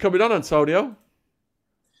thank you for coming on, Antonio.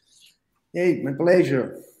 Hey, my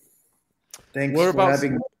pleasure. Thanks for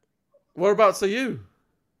having me. Whereabouts are you?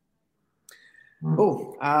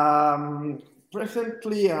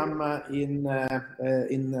 Presently I'm in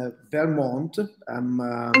Vermont. I'm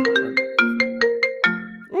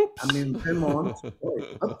in Vermont.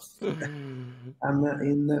 I'm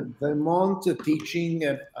in Vermont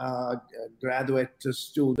teaching graduate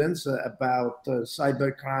students about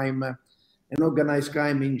cybercrime and organized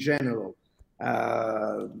crime in general.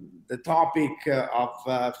 The topic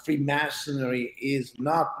of Freemasonry is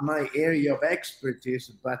not my area of expertise,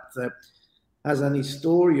 but as an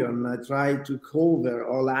historian, I try to cover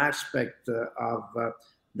all aspects of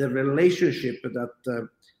the relationship that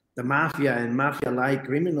the mafia and mafia-like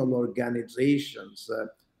criminal organizations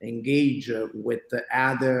engage with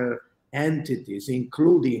other entities,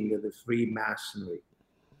 including the Freemasonry.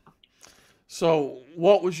 So,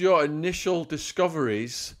 what was your initial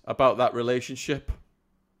discoveries about that relationship?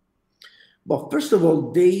 Well, first of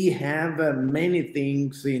all, they have many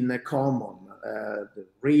things in common. The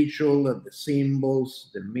ritual, the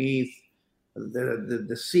symbols, the myth,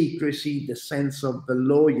 the secrecy, the sense of the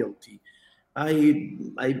loyalty. I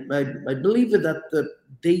believe that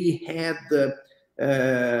they had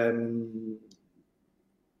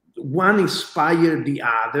one inspired the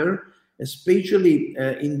other, especially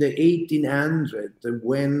in the 1800s,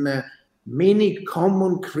 when many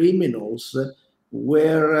common criminals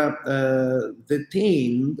were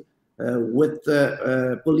detained with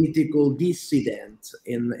political dissidents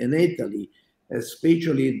in Italy,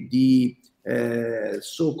 especially the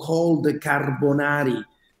so-called Carbonari,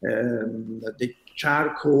 the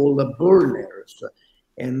charcoal burners,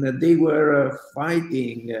 and they were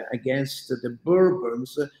fighting against the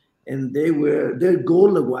Bourbons, and their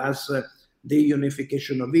goal was the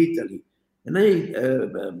unification of Italy. And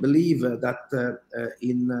I believe that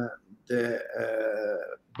in the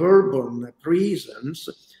Bourbon prisons,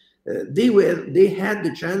 they had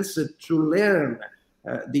the chance to learn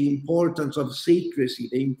the importance of secrecy,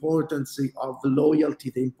 the importance of loyalty,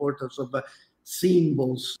 the importance of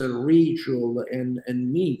symbols, ritual, and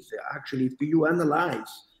myth. Actually, if you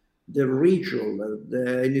analyze the ritual,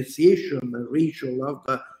 the initiation ritual of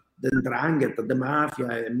the 'Ndrangheta, the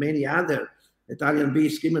Mafia, and many other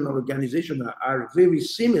Italian-based criminal organizations are very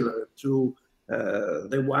similar to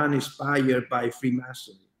the one inspired by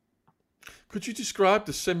Freemasonry. Could you describe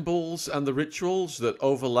the symbols and the rituals that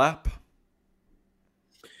overlap?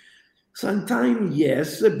 Sometimes,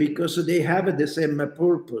 yes, because they have the same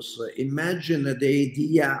purpose. Imagine the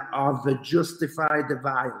idea of justified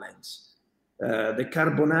violence. The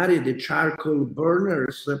Carbonari, the charcoal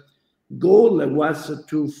burners, goal was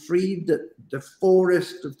to free the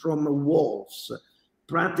forest from wolves,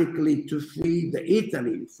 practically to free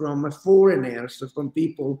Italy from foreigners, from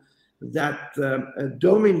people that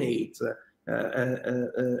dominate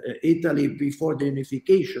Italy before the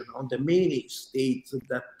unification, on the many states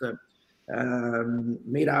that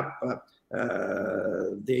made up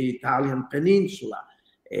the Italian peninsula.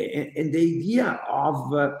 And the idea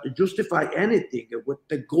of justify anything with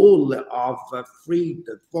the goal of free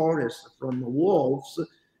the forest from wolves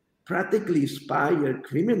practically inspired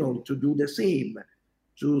criminals to do the same,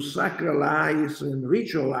 to sacralize and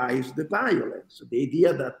ritualize the violence. The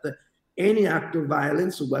idea that any act of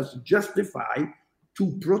violence was justified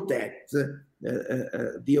to protect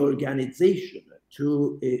the organization,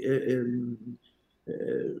 to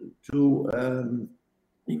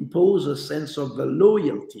impose a sense of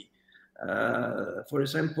loyalty. For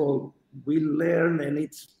example, we learn, and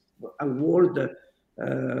it's a word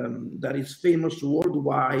that is famous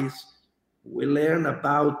worldwide, we learn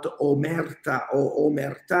about omerta or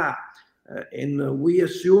omerta, and we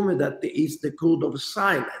assume that it's the code of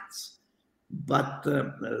silence. But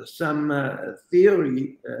some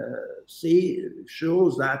theory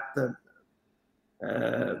shows that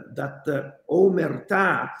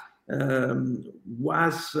omerta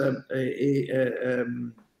was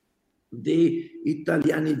the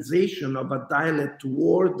Italianization of a dialect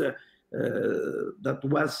word that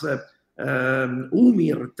was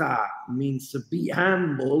umirta, means be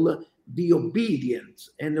humble, be obedient,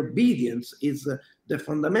 and obedience is the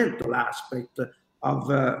fundamental aspect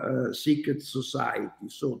of secret society.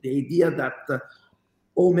 So the idea that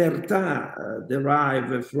omerta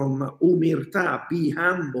derive from umirta, be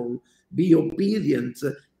humble, be obedient,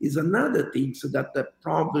 is another thing that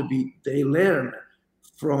probably they learn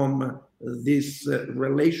from this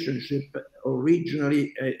relationship,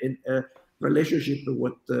 originally a relationship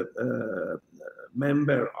with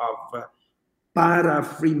member of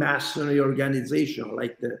para-Freemasonry organization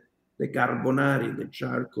like the Carbonari, the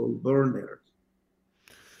charcoal burners.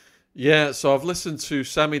 Yeah, so I've listened to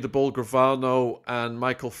Sammy the Bull Gravano and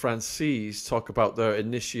Michael Franzese talk about their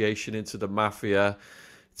initiation into the mafia,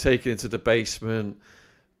 taken into the basement.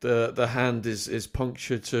 The hand is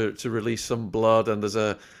punctured to release some blood, and there's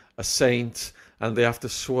a saint, and they have to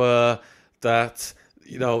swear that,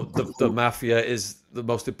 you know, the mafia is the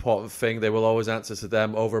most important thing. They will always answer to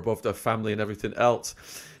them over above their family and everything else.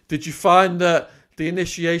 Did you find that the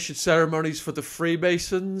initiation ceremonies for the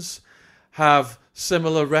Freemasons have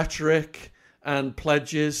similar rhetoric and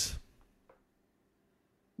pledges?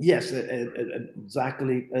 Yes,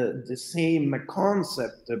 exactly the same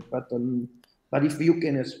concept, but if you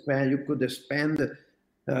can expand, you could expand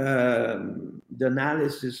the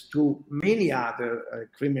analysis to many other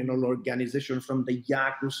criminal organizations, from the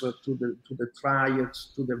Yakuza to the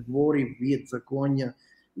Triads to the Vori Viezakonia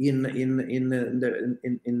in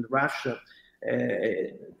Russia.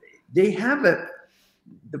 They have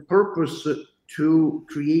the purpose to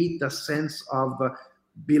create a sense of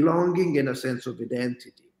belonging and a sense of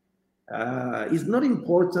identity. It's not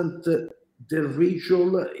important the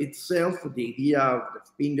ritual itself, the idea of the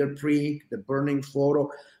fingerprint, the burning photo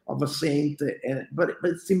of a saint, but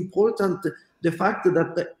it's important the fact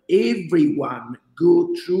that everyone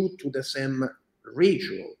go through to the same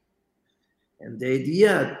ritual. And the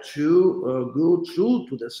idea to go through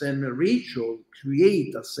to the same ritual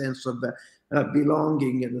create a sense of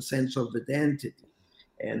belonging and a sense of identity,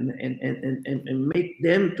 and make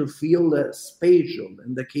them to feel special.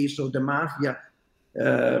 In the case of the mafia,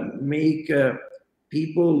 make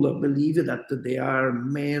people believe that they are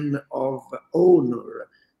men of honor,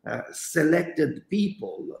 selected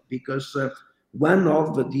people, because one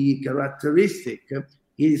of the characteristics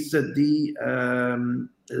is the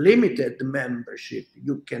limited membership.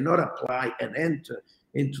 You cannot apply and enter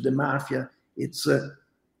into the mafia. It's a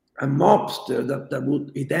mobster that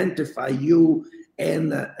would identify you,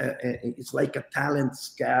 and it's like a talent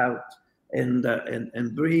scout, and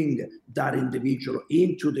bring that individual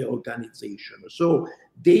into the organization. So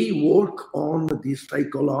they work on the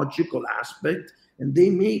psychological aspect, and they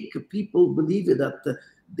make people believe that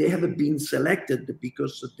they have been selected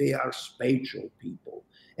because they are special people.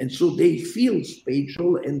 And so they feel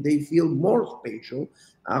special, and they feel more special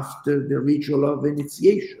after the ritual of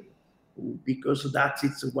initiation, because that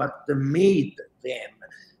is what made them,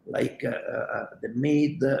 like the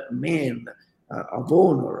made man of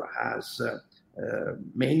honor, has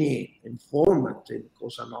many informants in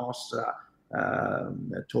Cosa Nostra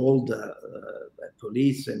told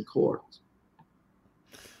police and court.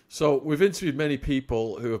 So we've interviewed many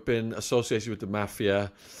people who have been associated with the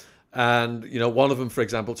mafia, and you know, one of them, for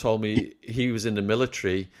example, told me he was in the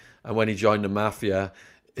military, and when he joined the mafia,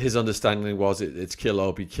 his understanding was it's kill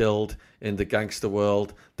or be killed in the gangster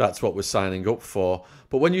world. That's what we're signing up for.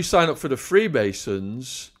 But when you sign up for the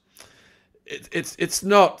Freemasons, it's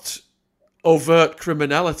not overt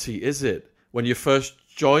criminality, is it? When you're first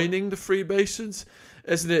joining the Freemasons,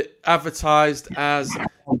 isn't it advertised as a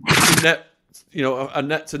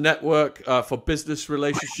net to network for business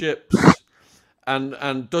relationships?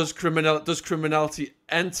 And does criminality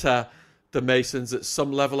enter the Masons at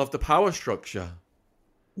some level of the power structure?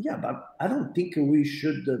 Yeah, but I don't think we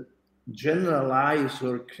should generalize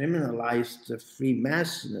or criminalize the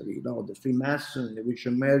Freemasonry. The Freemasonry, which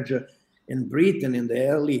emerged in Britain in the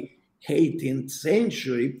early 18th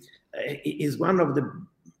century, is one of the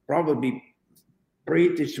probably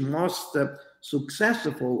British most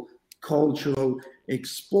successful cultural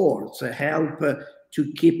exports, help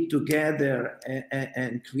to keep together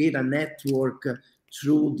and create a network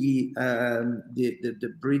through the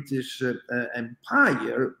British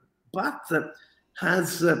Empire, but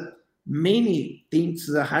has many things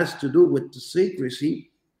that has to do with the secrecy.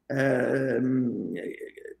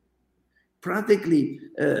 Practically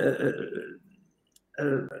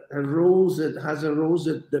arose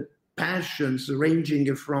the passions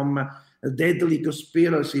ranging from a deadly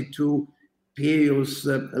conspiracy to pious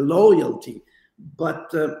loyalty. But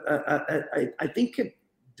I think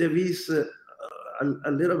there is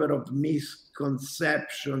a little bit of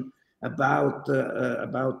misconception about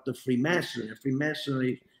the Freemasonry.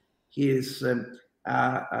 Freemasonry is an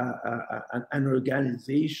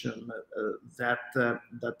organization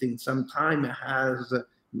that in some time has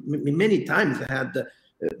many times had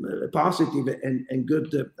positive and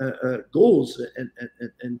good goals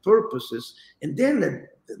and purposes, and then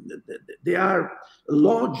there are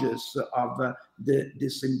lodges of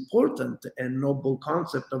this important and noble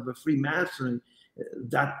concept of a Freemasonry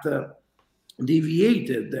that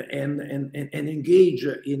deviated and engage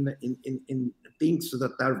in things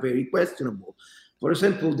that are very questionable. For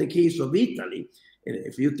example, the case of Italy.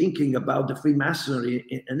 If you're thinking about the Freemasonry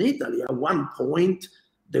in Italy, at one point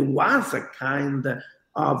there was a kind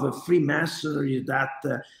of a Freemasonry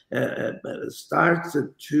that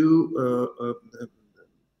started to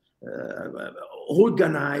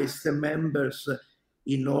organize the members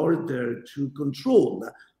in order to control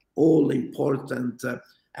all important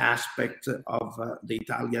aspects of the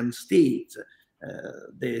Italian state,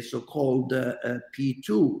 the so-called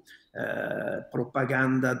P2,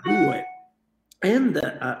 Propaganda 2. And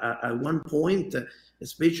at one point,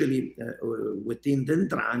 especially within the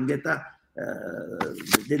 'Ndrangheta,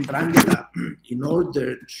 in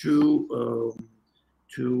order to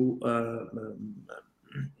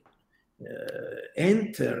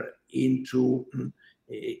enter into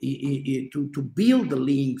to build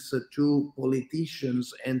links to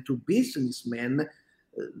politicians and to businessmen,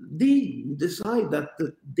 they decide that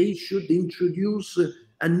they should introduce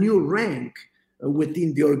a new rank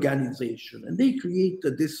within the organization, and they create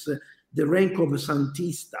the rank of a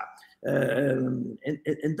Santista,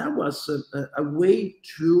 and that was a way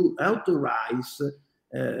to authorize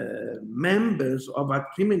members of a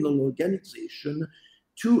criminal organization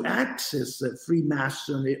to access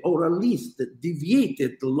Freemasonry, or at least the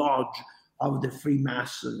deviated lodge of the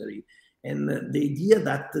Freemasonry. And the idea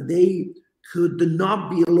that they could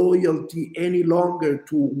not be loyal any longer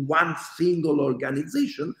to one single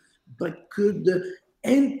organization, but could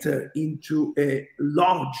enter into a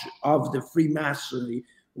lodge of the Freemasonry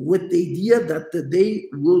with the idea that they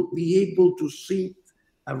will be able to sit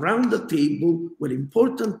around the table with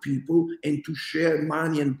important people and to share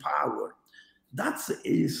money and power. That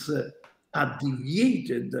is a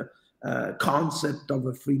deviated concept of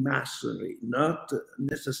a Freemasonry, not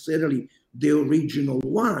necessarily the original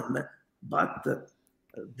one, but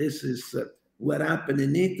this is what happened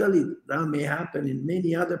in Italy. That may happen in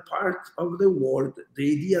many other parts of the world.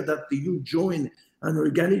 The idea that you join an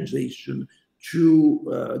organization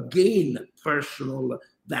to gain personal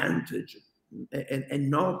advantage and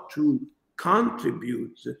not to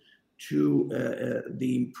contribute to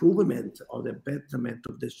the improvement or the betterment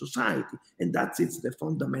of the society. And that's the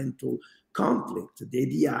fundamental conflict. The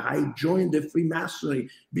idea, I joined the Freemasonry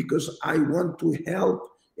because I want to help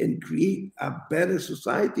and create a better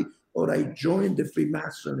society, or I joined the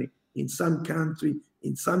Freemasonry in some country,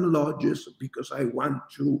 in some lodges, because I want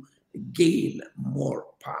to gain more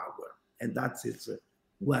power. And that's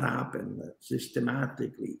what happened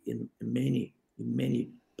systematically in many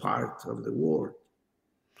parts of the world.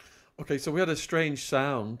 Okay, so we had a strange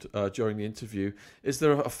sound during the interview. Is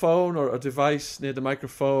there a phone or a device near the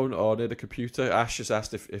microphone or near the computer? Ash has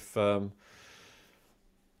asked if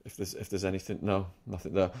there's anything. No,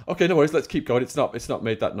 nothing there. Okay, no worries. Let's keep going. It's not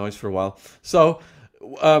made that noise for a while. So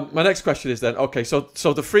my next question is then, okay, so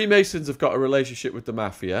the Freemasons have got a relationship with the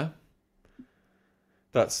mafia.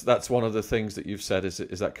 That's one of the things that you've said. Is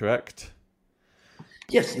that correct?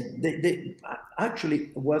 Yes,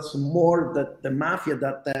 actually was more that the mafia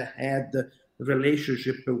that had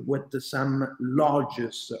relationship with some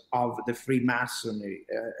lodges of the Freemasonry,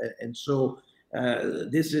 and so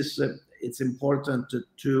this is it's important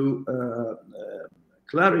to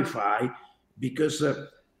clarify, because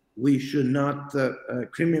we should not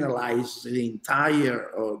criminalize the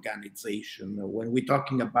entire organization. When we're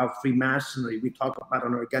talking about Freemasonry, we talk about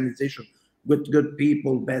an organization with good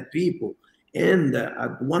people, bad people. And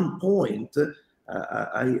at one point,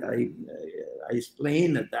 I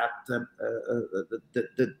explained that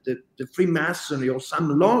the Freemasonry, or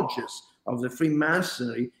some lodges of the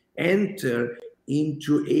Freemasonry, enter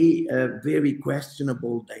into a very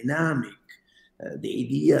questionable dynamic. The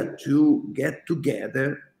idea to get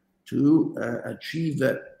together to achieve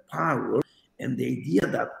power, and the idea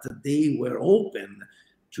that they were open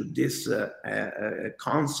to this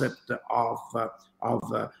concept of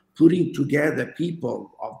putting together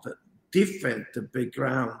people of different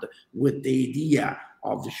background with the idea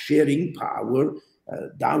of sharing power.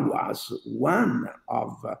 That was one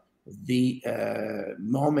of the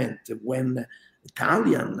moment when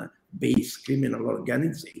Italian-based criminal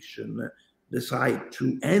organization decide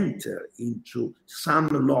to enter into some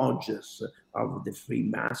lodges of the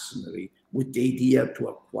Freemasonry with the idea to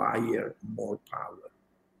acquire more power.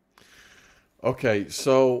 Okay,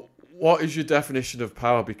 so what is your definition of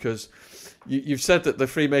power? Because you've said that the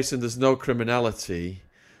Freemason, there's no criminality,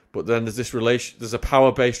 but then there's this there's a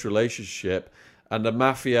power-based relationship, and the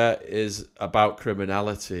mafia is about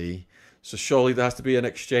criminality. So surely there has to be an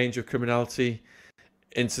exchange of criminality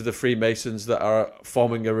into the Freemasons that are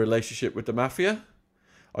forming a relationship with the mafia?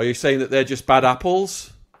 Are you saying that they're just bad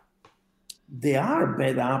apples? They are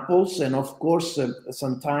bad apples, and of course,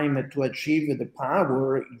 sometimes to achieve the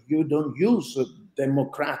power, you don't use a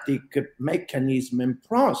democratic mechanism and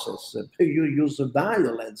process. You use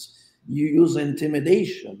violence, you use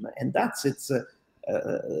intimidation, and that's the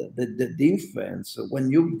difference.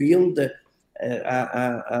 When you build a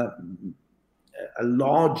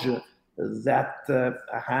lodge that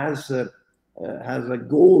has a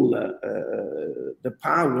goal, the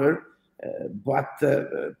power, but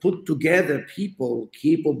put together people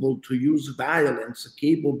capable to use violence,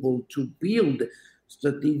 capable to build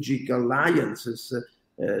strategic alliances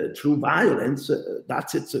through violence.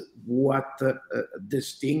 That's what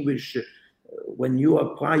distinguish when you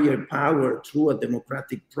acquire power through a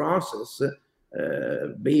democratic process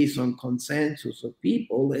based on consensus of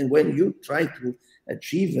people, and when you try to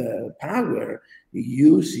achieve power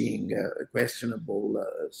using a questionable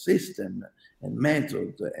system and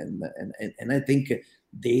method, and I think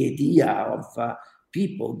the idea of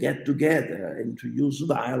people get together and to use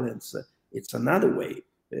violence, it's another way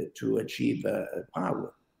to achieve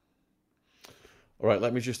power. All right,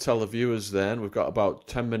 let me just tell the viewers then, we've got about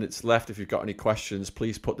 10 minutes left. If you've got any questions,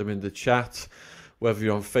 please put them in the chat. Whether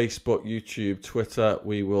you're on Facebook, YouTube, Twitter,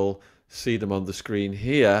 we will see them on the screen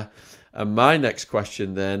here. And my next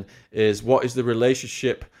question then is, what is the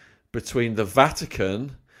relationship between the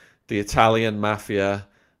Vatican, the Italian mafia,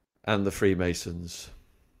 and the Freemasons?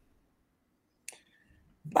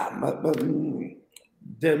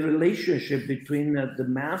 The relationship between the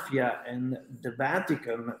mafia and the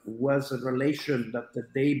Vatican was a relation that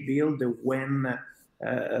they built when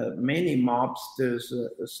many mobsters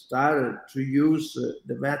started to use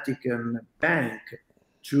the Vatican Bank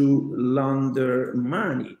to launder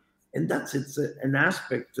money. And that's an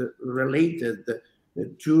aspect related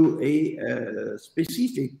to a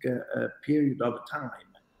specific period of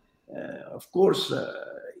time. Of course,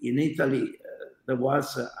 in Italy, there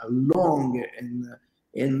was a long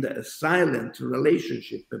and silent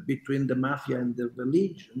relationship between the mafia and the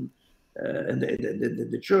religion and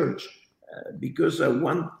the church, because at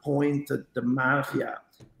one point the mafia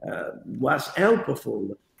was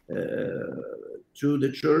helpful to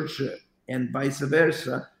the church and vice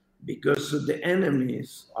versa, because the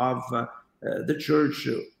enemies of the church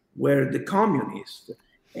were the communists,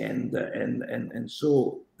 and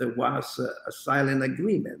so there was a silent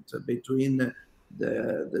agreement between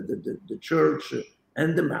the church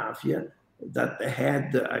and the mafia that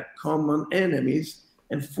had common enemies,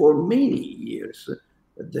 and for many years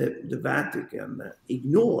the Vatican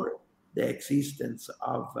ignored the existence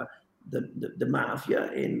of the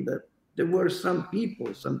mafia, and there were some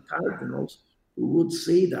people, some cardinals, who would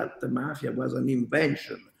say that the mafia was an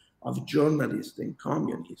invention of journalists and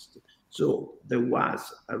communists. So there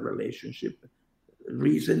was a relationship.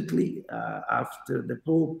 Recently, after the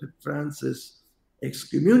Pope Francis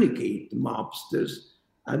excommunicate mobsters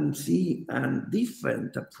and see a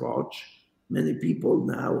different approach, many people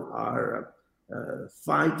now are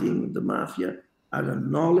fighting the mafia, are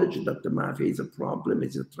acknowledged that the mafia is a problem,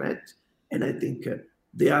 is a threat, and I think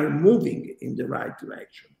they are moving in the right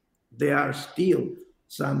direction. There are still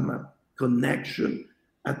some connection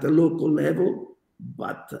at the local level,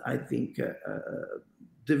 but I think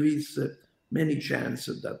there is many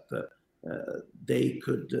chances that they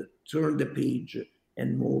could turn the page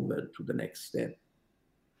and move to the next step.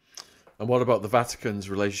 And what about the Vatican's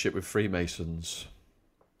relationship with Freemasons?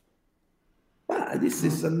 This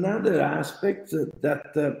is another aspect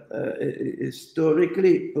that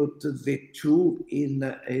historically put the two in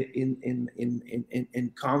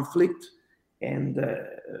conflict, and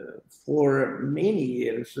for many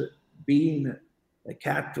years, being a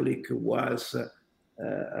Catholic was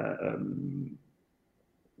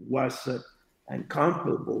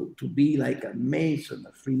incomparable to be like a Mason,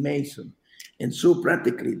 a Freemason, and so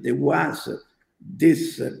practically there was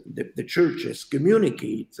this the churches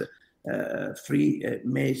communicate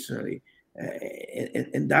Freemasonry,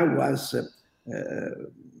 and that was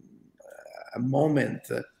a moment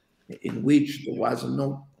in which there was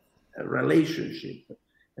no relationship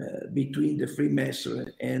between the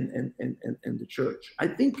Freemasonry and the church. I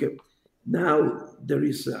think now there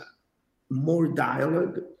is more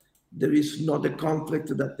dialogue. There is not the conflict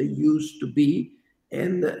that there used to be,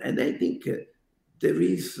 and I think there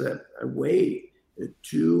is a way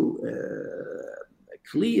to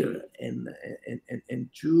clear and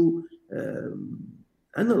to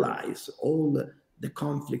analyze all the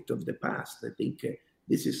conflict of the past. I think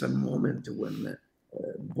this is a moment when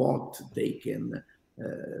both they can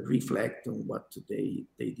reflect on what they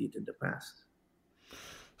did in the past.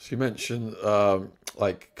 So you mentioned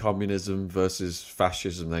like communism versus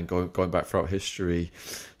fascism, then going back throughout history.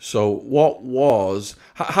 So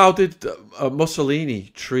how did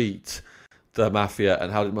Mussolini treat the mafia,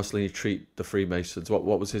 and how did Mussolini treat the Freemasons? What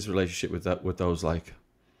was his relationship with those like?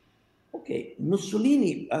 Okay,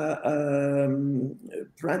 Mussolini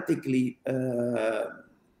practically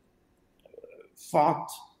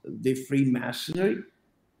fought the Freemasonry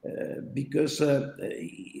because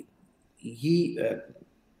he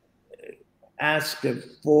asked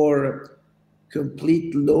for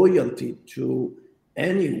complete loyalty to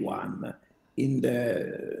anyone in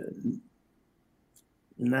the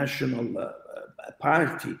National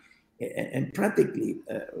Party, and practically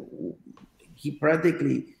he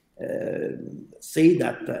say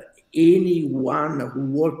that anyone who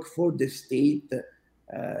worked for the state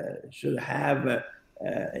should have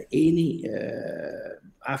any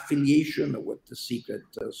affiliation with the secret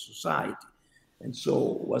society. And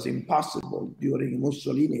so it was impossible during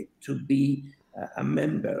Mussolini to be a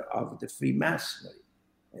member of the Freemasonry.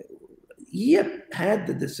 He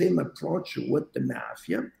had the same approach with the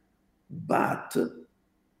mafia, but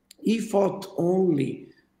he fought only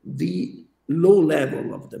the low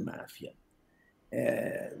level of the mafia.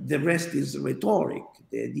 The rest is rhetoric.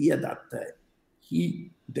 The idea that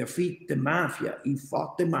he defeat the mafia, he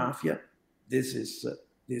fought the mafia. This is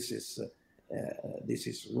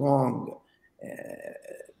wrong,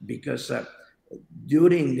 because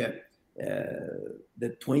during the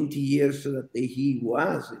 20 years that he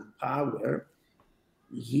was in power,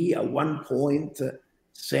 he at one point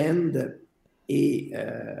sent an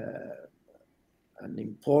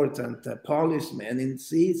important policeman in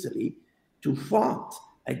Sicily to fight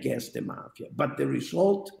against the mafia. But the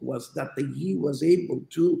result was that he was able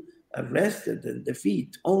to arrest and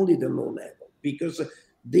defeat only the low level, because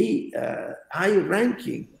the high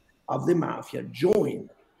ranking of the mafia joined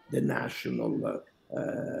the national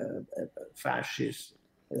fascist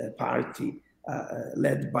party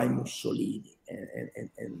led by Mussolini,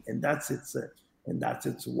 and that's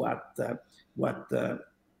what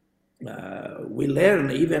we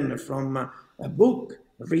learn even from a book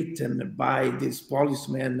written by this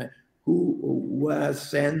policeman who was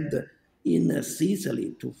sent in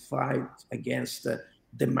Sicily to fight against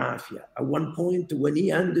the mafia. At one point, when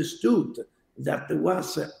he understood that there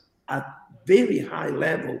was a very high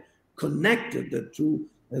level connected to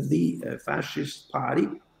the fascist party,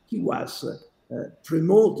 he was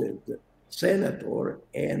promoted senator,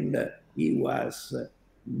 and he was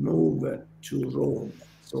moved to Rome.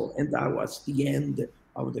 So, and that was the end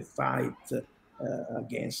of the fight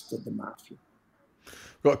against the mafia.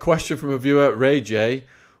 Got a question from a viewer, Ray J.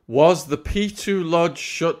 Was the P2 Lodge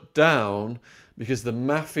shut down because the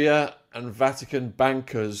mafia and Vatican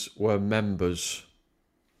bankers were members?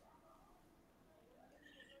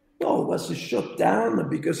 No, it was shut down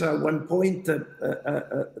because at one point the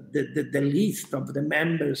list of the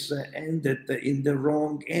members ended in the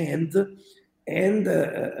wrong end, and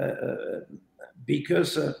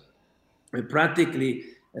because practically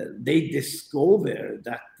they discovered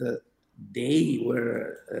that they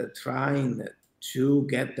were trying to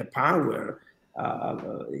get the power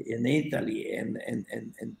in Italy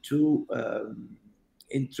and to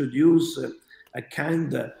introduce a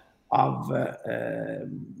kind of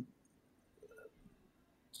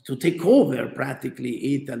to take over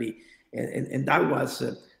practically Italy, and that was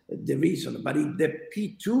the reason. But in the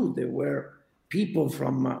P2, there were people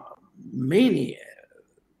from many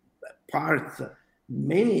parts,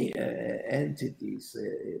 many entities,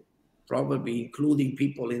 probably including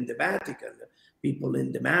people in the Vatican, people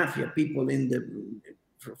in the mafia, people in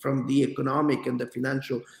from the economic and the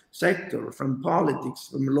financial sector, from politics,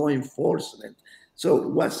 from law enforcement. So it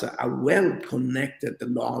was a well-connected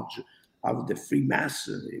lodge of the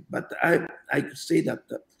Freemasonry. But I could say that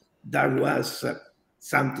that was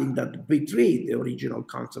something that betrayed the original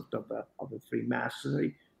concept of the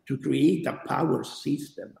Freemasonry, to create a power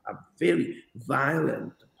system, a very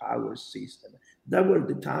violent power system. That was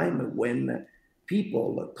the time when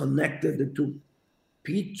people connected to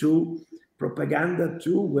P2, propaganda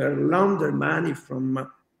 2, were launder money from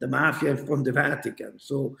the mafia and from the Vatican.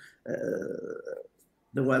 So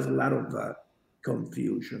there was a lot of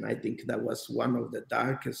confusion. I think that was one of the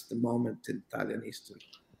darkest moments in Italian history.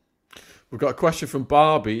 We've got a question from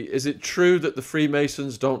Barbie. Is it true that the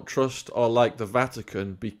Freemasons don't trust or like the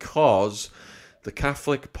Vatican because the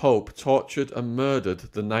Catholic Pope tortured and murdered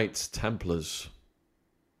the Knights Templars?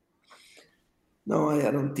 No, I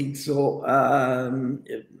don't think so.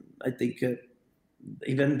 I think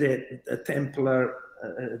even the Templar,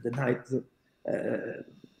 the Knights,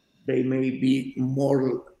 they may be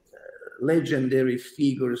more legendary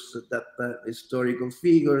figures than historical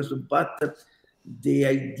figures, but the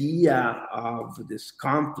idea of this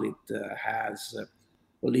conflict has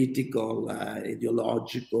political,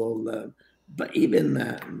 ideological, but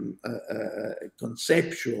even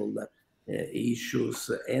conceptual issues.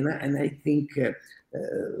 And I think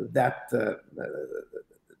that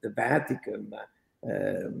the Vatican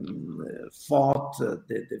fought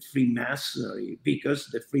the Freemasonry because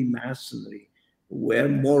the Freemasonry were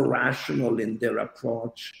more rational in their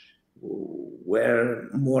approach, were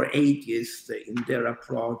more atheist in their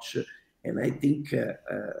approach, and I think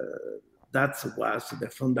that was the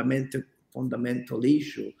fundamental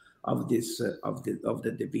issue of this of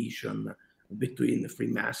the division between the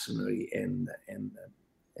Freemasonry and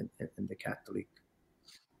the Catholic.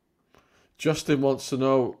 Justin wants to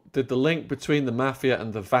know: did the link between the mafia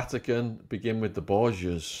and the Vatican begin with the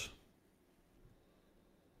Borgias?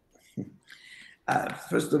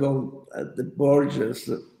 First of all, the Borgias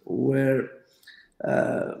were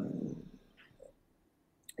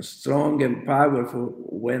strong and powerful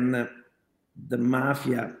when the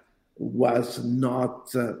mafia was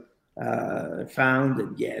not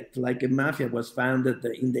founded yet. Like a mafia was founded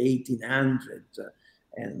in the 1800s,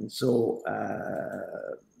 and so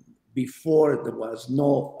before there was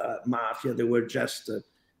no mafia, there were just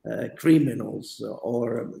criminals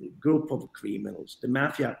or a group of criminals. The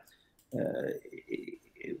mafia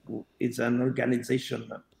is an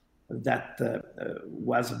organization that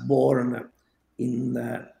was born in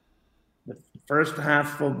the first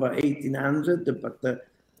half of 1800, but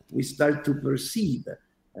we start to perceive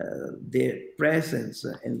the presence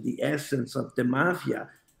and the essence of the mafia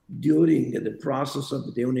during the process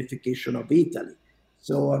of the unification of Italy.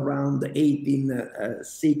 So around the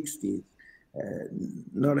 1860s,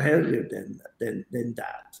 not earlier than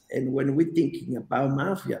that. And when we're thinking about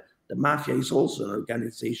mafia, the mafia is also an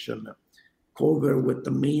organization covered with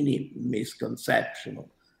many misconceptions,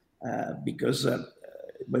 because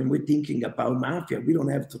when we're thinking about mafia, we don't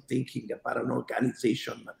have to thinking about an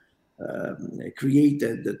organization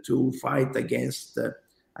created to fight against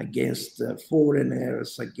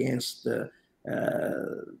foreigners, against the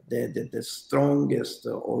strongest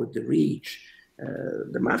or the rich.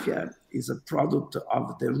 The mafia is a product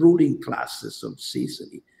of the ruling classes of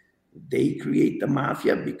Sicily. They create the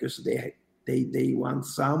mafia because they want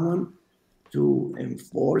someone to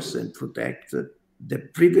enforce and protect the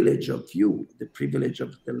privilege of you, the privilege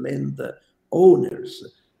of the land owners.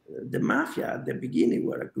 The mafia at the beginning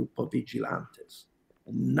were a group of vigilantes,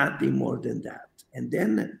 nothing more than that. And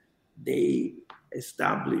then they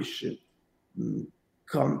establish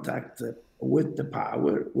contact with the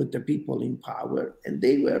power, with the people in power, and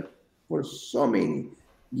they were for so many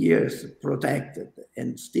years protected.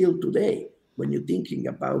 And still today, when you're thinking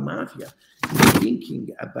about mafia, you're thinking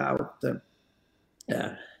about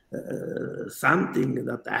something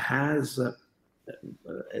that has a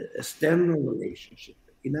external relationship.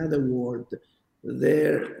 In other words,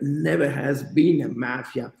 there never has been a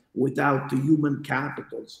mafia without human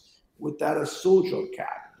capitals, without a social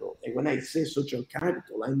capital. capital. And when I say social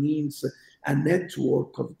capital, I mean a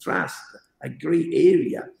network of trust, a gray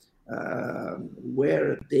area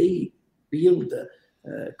where they build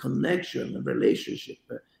a connection, a relationship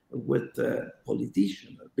with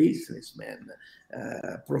politicians, businessmen,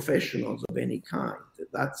 professionals of any kind.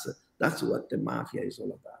 That's what the mafia is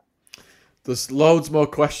all about. There's loads more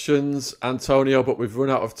questions, Antonio, but we've run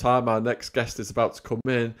out of time. Our next guest is about to come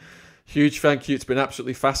in. Huge thank you. It's been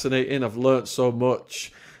absolutely fascinating. I've learnt so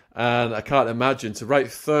much, and I can't imagine to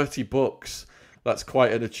write 30 books. That's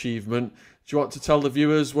quite an achievement. Do you want to tell the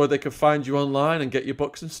viewers where they can find you online and get your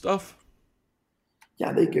books and stuff?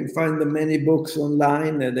 Yeah, they can find the many books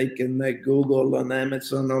online, and they can Google on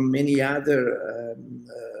Amazon or many other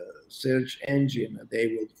search engine. They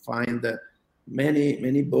will find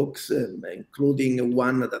many books, including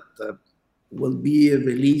one that will be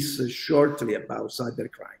released shortly about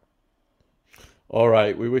cybercrime. All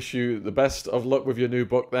right. We wish you the best of luck with your new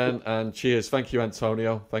book then, and cheers. Thank you,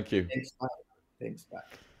 Antonio. Thank you. Thanks, bye.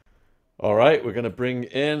 All right. We're going to bring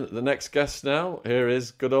in the next guest now. Here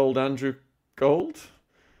is good old Andrew Gold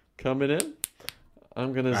coming in.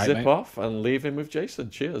 I'm going to zip off and leave him with Jason.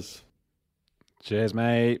 Cheers. Cheers,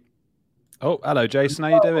 mate. Oh, hello, Jason.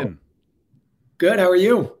 How you doing? Good. How are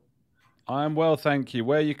you? I'm well, thank you.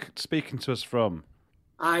 Where are you speaking to us from?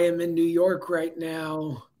 I am in New York right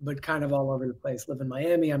now, but kind of all over the place. Live in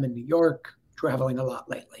Miami. I'm in New York, traveling a lot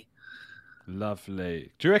lately.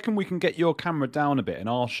 Lovely. Do you reckon we can get your camera down a bit and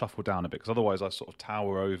I'll shuffle down a bit? Because otherwise I sort of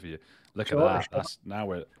tower over you. Look at that. Sure. That's now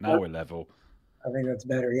we're level. I think that's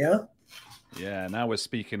better, yeah? Yeah, now we're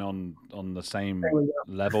speaking on the same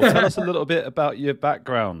level. Tell us a little bit about your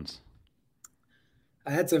background.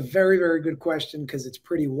 That's a very, very good question because it's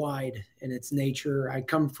pretty wide in its nature. I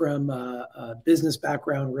come from a business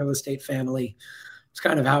background, real estate family. It's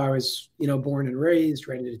kind of how I was, born and raised,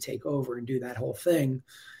 ready to take over and do that whole thing.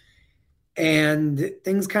 And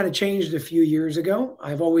things kind of changed a few years ago.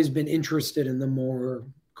 I've always been interested in the more,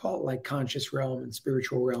 call it like conscious realm and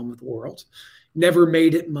spiritual realm of the world. Never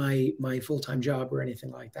made it my full-time job or anything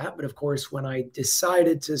like that. But of course, when I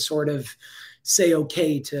decided to sort of say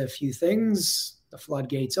okay to a few things, the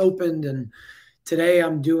floodgates opened, and today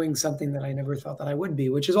I'm doing something that I never thought that I would be,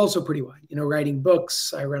 which is also pretty wide. Writing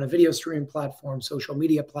books. I run a video streaming platform, social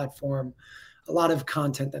media platform, a lot of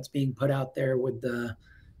content that's being put out there with the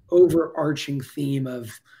overarching theme of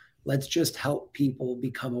let's just help people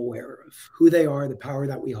become aware of who they are, the power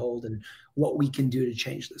that we hold, and what we can do to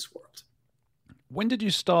change this world. When did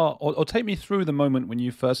you start, or take me through the moment when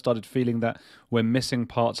you first started feeling that we're missing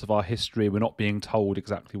parts of our history, we're not being told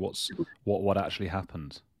exactly what actually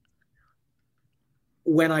happened?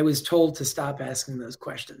 When I was told to stop asking those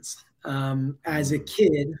questions. As a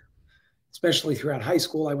kid, especially throughout high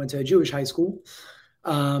school, I went to a Jewish high school.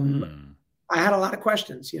 I had a lot of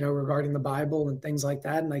questions, regarding the Bible and things like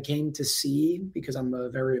that. And I came to see, because I'm a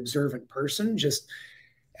very observant person, just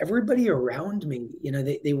everybody around me,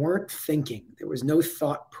 they weren't thinking. There was no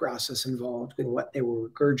thought process involved with what they were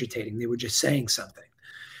regurgitating. They were just saying something.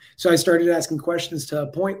 So I started asking questions to a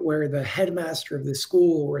point where the headmaster of the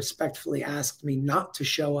school respectfully asked me not to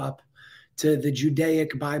show up to the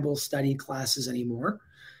Judaic Bible study classes anymore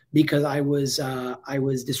because I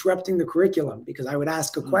was disrupting the curriculum, because I would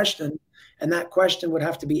ask a question and that question would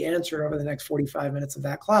have to be answered over the next 45 minutes of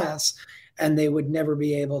that class, and they would never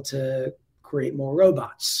be able to create more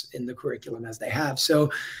robots in the curriculum as they have.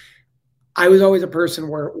 So I was always a person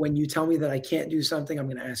where when you tell me that I can't do something, I'm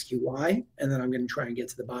going to ask you why, and then I'm going to try and get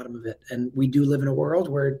to the bottom of it. And we do live in a world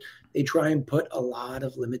where they try and put a lot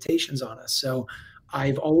of limitations on us. So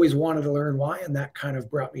I've always wanted to learn why, and that kind of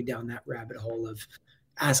brought me down that rabbit hole of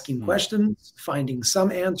asking questions, finding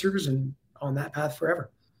some answers, and on that path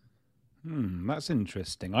forever. That's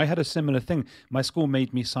interesting. I had a similar thing. My school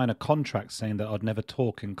made me sign a contract saying that I'd never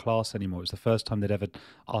talk in class anymore. It was the first time they'd ever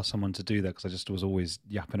asked someone to do that, because I just was always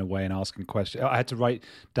yapping away and asking questions. I had to write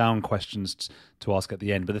down questions to ask at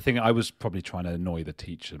the end. But the thing, I was probably trying to annoy the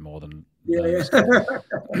teacher more than...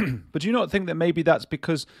 But do you not think that maybe that's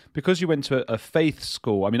because you went to a faith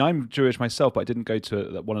school? I mean, I'm Jewish myself, but I didn't go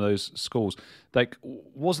to one of those schools. Like,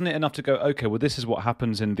 wasn't it enough to go, okay, well, this is what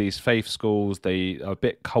happens in these faith schools. They are a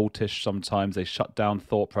bit cultish sometimes. They shut down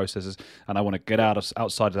thought processes, and I want to get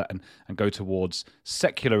outside of that and go towards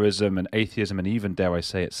secularism and atheism, and even, dare I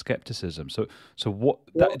say it, skepticism. So what?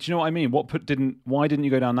 Do you know what I mean? Why didn't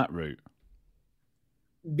you go down that route?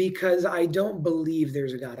 Because I don't believe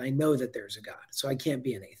there's a God. I know that there's a God, so I can't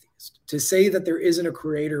be an atheist. To say that there isn't a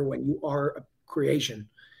creator when you are a creation,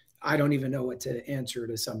 I don't even know what to answer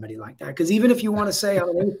to somebody like that. Because even if you want to say I'm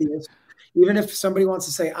an atheist, even if somebody wants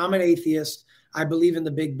to say I'm an atheist, I believe in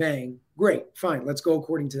the Big Bang, Great, fine. Let's go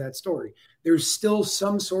according to that story. There's still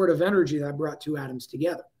some sort of energy that brought two atoms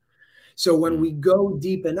together. So when we go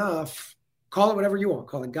deep enough, call it whatever you want,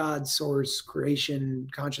 call it God, source, creation,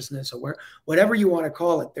 consciousness, or whatever you want to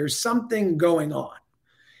call it. There's something going on.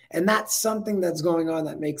 And that's something that's going on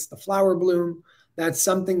that makes the flower bloom. That's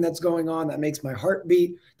something that's going on that makes my heart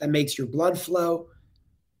beat, that makes your blood flow.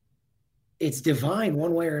 It's divine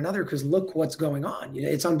one way or another, because look what's going on.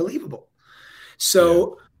 It's unbelievable.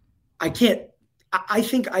 So I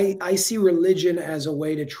think I see religion as a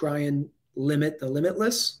way to try and limit the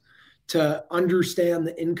limitless, to understand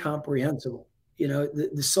the incomprehensible.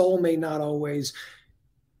 The soul may not always,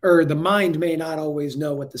 or the mind may not always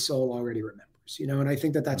know what the soul already remembers, and I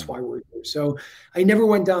think that that's why we're here. So I never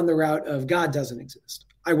went down the route of God doesn't exist.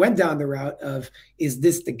 I went down the route of, is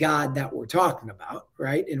this the God that we're talking about,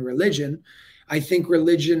 right? In religion, I think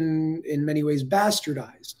religion in many ways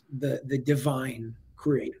bastardized the divine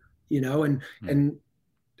creator, and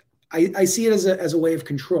I see it as a way of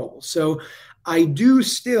control. So I do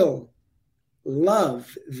still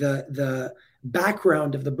love the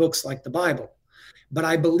background of the books like the Bible, but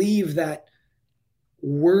I believe that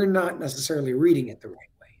we're not necessarily reading it the right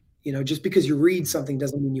way. Just because you read something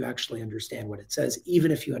doesn't mean you actually understand what it says, even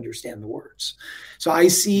if you understand the words. So I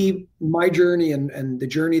see my journey and the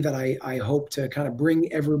journey that I hope to kind of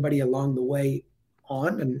bring everybody along the way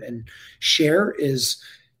on and share is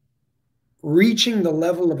reaching the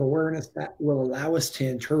level of awareness that will allow us to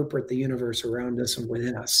interpret the universe around us and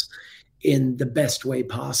within us in the best way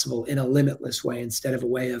possible, in a limitless way, instead of a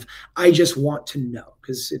way of, I just want to know.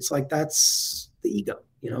 Because it's like, that's the ego.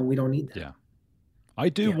 We don't need that. Yeah. I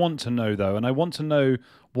do want to know, though, and I want to know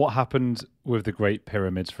what happened with the Great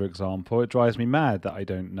Pyramids, for example. It drives me mad that I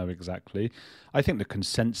don't know exactly. I think the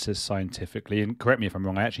consensus scientifically, and correct me if I'm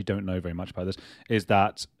wrong, I actually don't know very much about this, is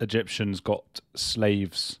that Egyptians got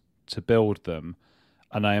slaves to build them.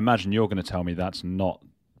 And I imagine you're going to tell me that's not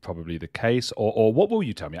probably the case, or what will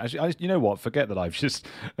you tell me? Actually, you know what? Forget that I've just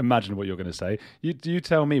imagined what you're going to say. You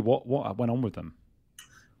tell me what went on with them.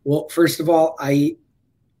 Well, first of all, I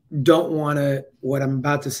don't want to, what I'm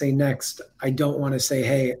about to say next, I don't want to say,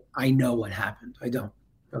 hey, I know what happened. I don't.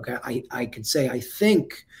 Okay. I could say, I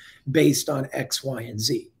think based on X, Y, and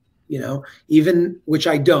Z, even, which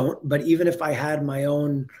I don't, but even if I had my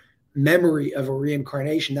own memory of a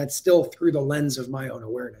reincarnation, that's still through the lens of my own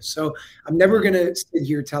awareness. So I'm never going to sit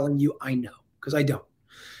here telling you I know, because I don't.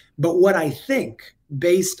 But what I think,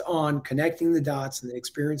 based on connecting the dots and the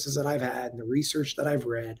experiences that I've had and the research that I've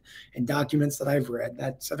read and documents that I've read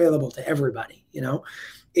that's available to everybody,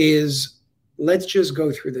 is, let's just go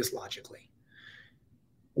through this logically.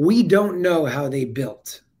 We don't know how they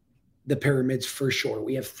built the pyramids for sure.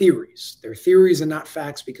 We have theories. They're theories and not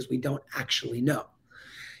facts, because we don't actually know.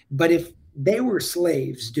 But if they were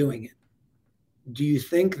slaves doing it, do you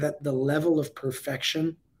think that the level of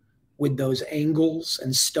perfection with those angles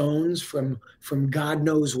and stones from God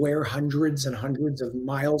knows where, hundreds and hundreds of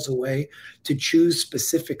miles away, to choose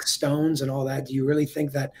specific stones and all that, do you really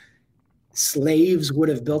think that slaves would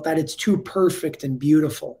have built that? It's too perfect and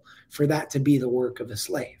beautiful for that to be the work of a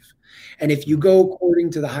slave. And if you go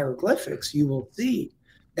according to the hieroglyphics, you will see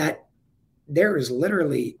that there is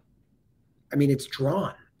literally, it's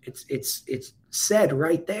drawn. It's said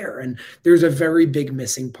right there. And there's a very big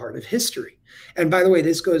missing part of history. And by the way,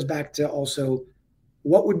 this goes back to also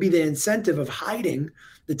what would be the incentive of hiding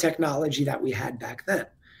the technology that we had back then.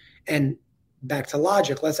 And back to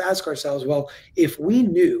logic, let's ask ourselves, well, if we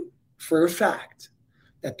knew for a fact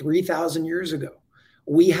that 3,000 years ago,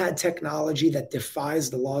 we had technology that defies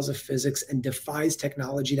the laws of physics and defies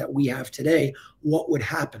technology that we have today, what would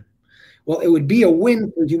happen? Well, it would be a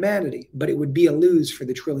win for humanity, but it would be a lose for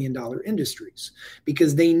the trillion-dollar industries,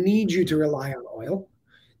 because they need you to rely on oil.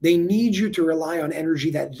 They need you to rely on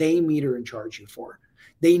energy that they meter and charge you for.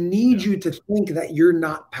 They need you to think that you're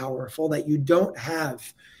not powerful, that you don't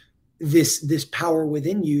have this power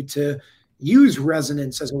within you to use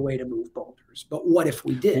resonance as a way to move boulders. But what if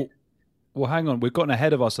we did? Well, hang on. We've gotten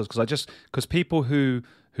ahead of ourselves, because people who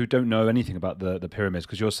don't know anything about the pyramids,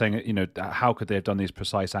 because you're saying, how could they have done these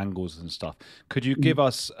precise angles and stuff? Could you give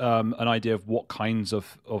us an idea of what kinds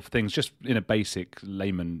of things, just in a basic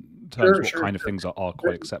layman terms, kind of things are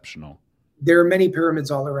quite exceptional? There are many pyramids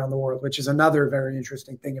all around the world, which is another very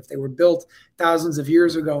interesting thing. If they were built thousands of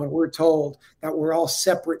years ago and we're told that we're all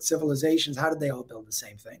separate civilizations, how did they all build the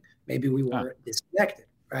same thing? Maybe we were disconnected,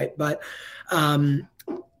 right? But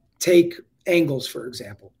take angles, for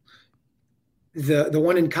example. The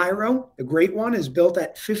one in Cairo, the Great One, is built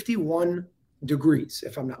at 51 degrees,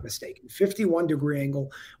 if I'm not mistaken. 51-degree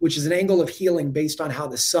angle, which is an angle of healing based on how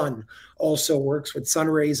the sun also works with sun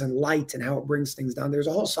rays and light and how it brings things down. There's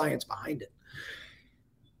a whole science behind it.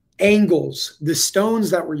 Angles, the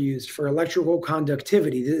stones that were used for electrical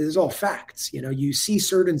conductivity, this is all facts. You see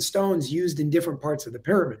certain stones used in different parts of the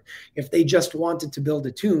pyramid. If they just wanted to build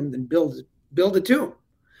a tomb, then build a tomb.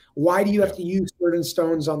 Why do you have to use certain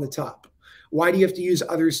stones on the top? Why do you have to use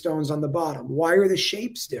other stones on the bottom? Why are the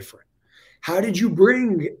shapes different? How did you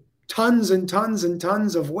bring tons and tons and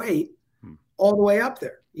tons of weight all the way up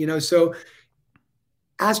there? So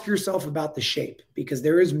ask yourself about the shape, because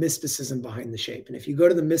there is mysticism behind the shape. And if you go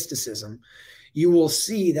to the mysticism, you will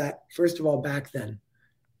see that, first of all, back then,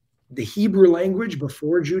 the Hebrew language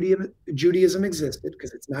before Judaism existed,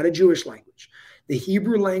 because it's not a Jewish language, the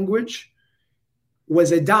Hebrew language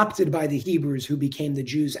was adopted by the Hebrews who became the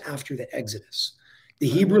Jews after the Exodus. The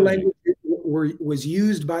Hebrew language was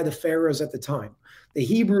used by the pharaohs at the time. The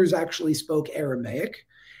Hebrews actually spoke Aramaic,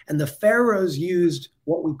 and the pharaohs used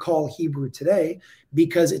what we call Hebrew today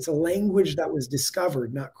because it's a language that was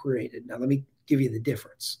discovered, not created. Now, let me give you the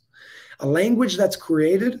difference. A language that's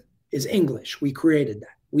created is English. We created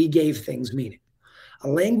that. We gave things meaning. A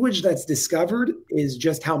language that's discovered is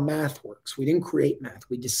just how math works. We didn't create math.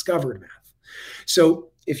 We discovered math. So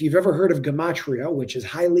if you've ever heard of gematria, which is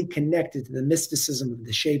highly connected to the mysticism of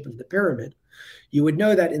the shape of the pyramid, you would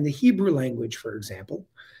know that in the Hebrew language, for example,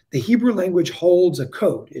 the Hebrew language holds a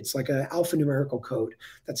code. It's like an alphanumerical code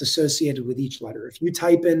that's associated with each letter. If you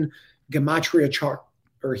type in gematria chart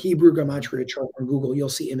or Hebrew gematria chart on Google, you'll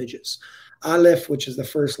see images. Aleph, which is the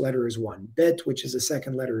first letter, is 1. Bet, which is the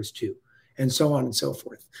second letter, is 2. And so on and so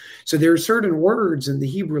forth. So there are certain words in the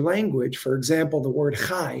Hebrew language. For example, the word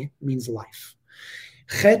chai means life.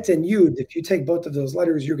 Chet and Yud, if you take both of those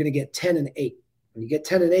letters, you're going to get 10 and 8. When you get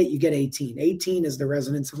 10 and 8, you get 18. 18 is the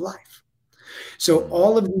resonance of life. So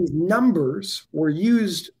all of these numbers were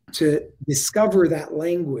used to discover that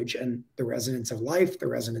language and the resonance of life, the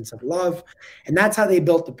resonance of love. And that's how they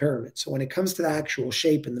built the pyramid. So when it comes to the actual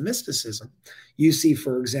shape and the mysticism, you see,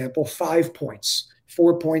 for example, 5 points.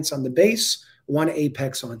 4 points on the base, 1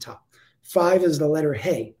 apex on top. 5 is the letter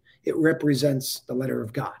He. It represents the letter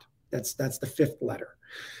of God. That's the 5th letter.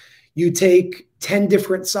 You take 10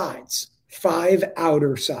 different sides, 5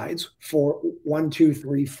 outer sides, 1, 2,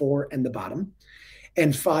 3, 4, and the bottom,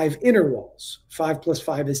 and 5 inner walls. 5 plus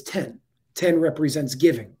 5 is 10. 10 represents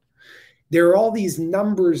giving. There are all these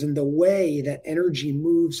numbers in the way that energy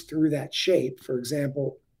moves through that shape. For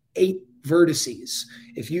example, 8 vertices.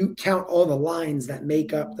 If you count all the lines that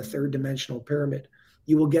make up the 3rd dimensional pyramid,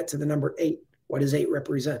 you will get to the number 8. What does 8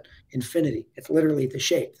 represent? Infinity. It's literally the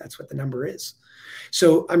shape. That's what the number is.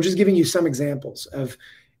 So I'm just giving you some examples of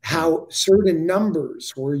how certain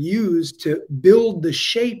numbers were used to build the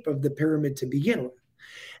shape of the pyramid to begin with.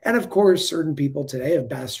 And of course, certain people today have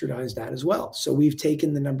bastardized that as well. So we've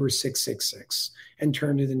taken the number 666 and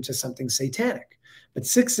turned it into something satanic. But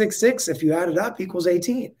 666, if you add it up, equals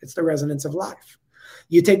 18. It's the resonance of life.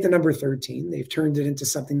 You take the number 13, they've turned it into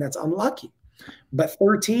something that's unlucky. But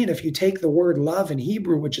 13, if you take the word love in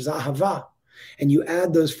Hebrew, which is ahava, and you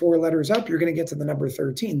add those 4 letters up, you're going to get to the number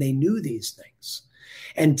 13. They knew these things.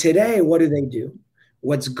 And today, what do?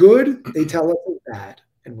 What's good, they tell us is bad.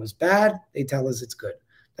 And what's bad, they tell us it's good.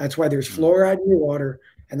 That's why there's fluoride in your water.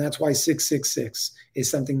 And that's why 666 is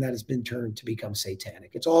something that has been turned to become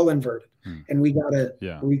satanic. It's all inverted. And we got to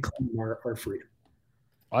reclaim our freedom.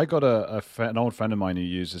 I got an old friend of mine who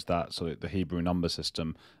uses that, so the Hebrew number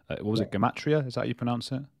system. What was it, gematria? Is that how you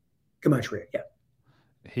pronounce it? Gematria, yeah.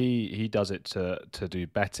 He does it to do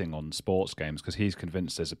betting on sports games because he's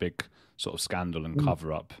convinced there's a big sort of scandal and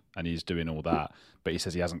cover-up, and he's doing all that. But he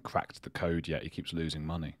says he hasn't cracked the code yet. He keeps losing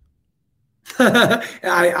money.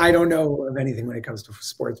 I don't know of anything when it comes to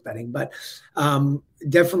sports betting, but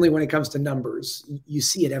definitely when it comes to numbers, you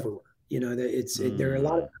see it everywhere. There are a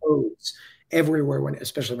lot of codes everywhere,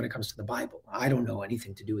 especially when it comes to the Bible. I don't know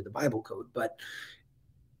anything to do with the Bible code, but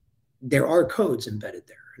there are codes embedded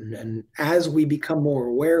there. And as we become more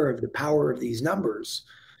aware of the power of these numbers,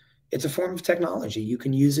 it's a form of technology. You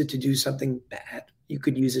can use it to do something bad. You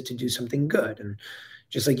could use it to do something good. And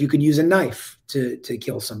just like you could use a knife to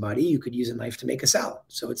kill somebody, you could use a knife to make a salad.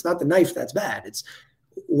 So it's not the knife that's bad. It's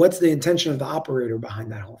what's the intention of the operator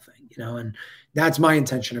behind that whole thing, and that's my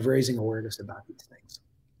intention of raising awareness about these things.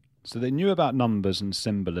 So they knew about numbers and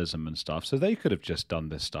symbolism and stuff. So they could have just done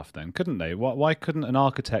this stuff then, couldn't they? Why couldn't an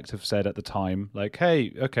architect have said at the time, like,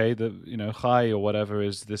 hey, okay, chai or whatever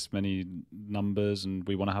is this many numbers and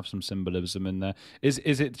we want to have some symbolism in there. Is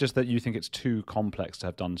it just that you think it's too complex to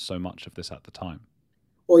have done so much of this at the time?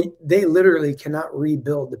 Well, they literally cannot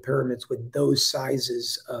rebuild the pyramids with those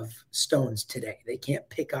sizes of stones today. They can't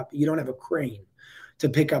pick up, you don't have a crane to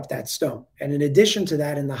pick up that stone. And in addition to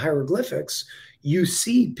that, in the hieroglyphics, you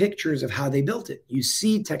see pictures of how they built it. You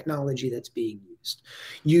see technology that's being used.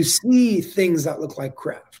 You see things that look like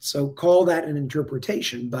craft. So call that an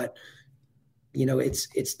interpretation, but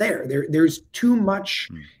it's there. There's too much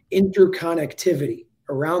interconnectivity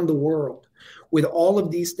around the world. With all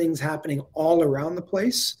of these things happening all around the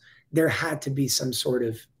place, there had to be some sort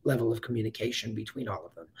of level of communication between all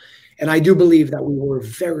of them. And I do believe that we were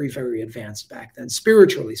very, very advanced back then,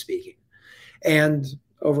 spiritually speaking. And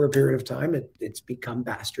over a period of time, it's become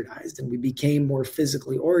bastardized and we became more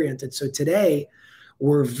physically oriented. So today,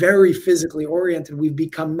 we're very physically oriented. We've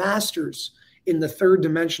become masters in the third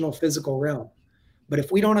dimensional physical realm. But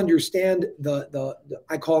if we don't understand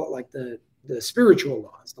I call it like the spiritual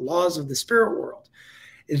laws, the laws of the spirit world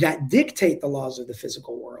that dictate the laws of the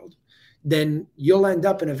physical world, then you'll end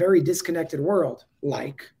up in a very disconnected world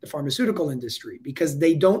like the pharmaceutical industry, because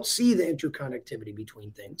they don't see the interconnectivity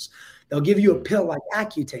between things. They'll give you a pill like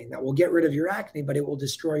Accutane that will get rid of your acne, but it will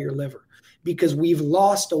destroy your liver because we've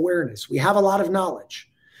lost awareness. We have a lot of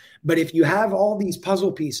knowledge, but if you have all these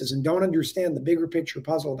puzzle pieces and don't understand the bigger picture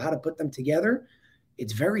puzzle of how to put them together,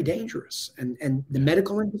 it's very dangerous. And the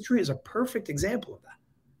medical industry is a perfect example of that.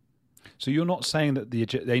 So you're not saying that the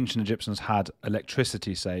ancient Egyptians had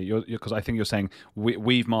electricity, say, because I think you're saying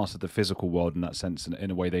we've mastered the physical world in that sense, in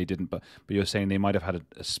a way they didn't, but you're saying they might have had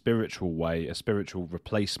a spiritual way, a spiritual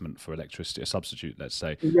replacement for electricity, a substitute, let's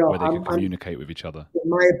say, where they could communicate with each other. In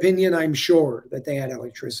my opinion, I'm sure that they had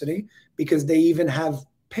electricity because they even have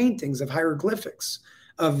paintings of hieroglyphics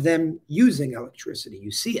of them using electricity.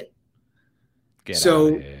 You see it. Get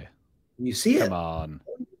out of here. You see it. Come on.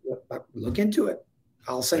 Look into it.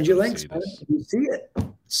 I'll send you links. You see it.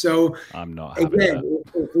 So I'm not again,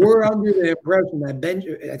 if we're under the impression that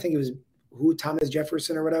I think it was Thomas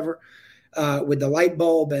Jefferson or whatever, with the light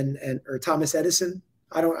bulb or Thomas Edison.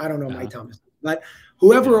 I don't know Mike Thomas, but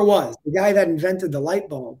whoever it was, the guy that invented the light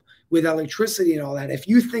bulb with electricity and all that. If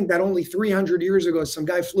you think that only 300 years ago some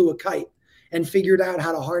guy flew a kite and figured out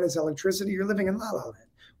how to harness electricity, you're living in La La Land.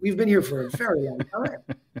 We've been here for a very long time.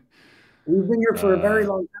 We've been here for a very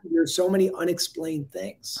long time. There's so many unexplained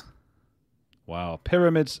things. Wow.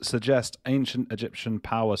 Pyramids suggest ancient Egyptian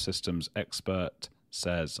power systems, expert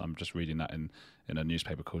says. I'm just reading that in a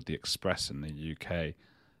newspaper called The Express in the UK.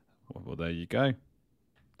 Well, there you go.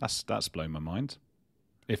 That's blown my mind.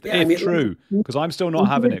 If true, because I'm still not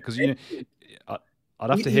having it, because I'd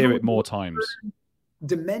have to hear it more times.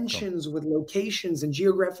 Dimensions with locations and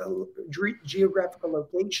geographical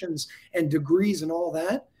locations and degrees and all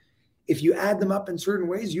that, if you add them up in certain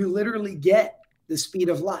ways, you literally get the speed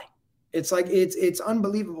of light. It's like it's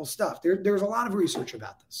unbelievable stuff. There's a lot of research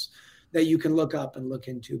about this that you can look up and look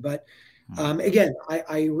into. But again,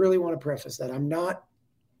 I really want to preface that I'm not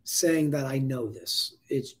saying that I know this.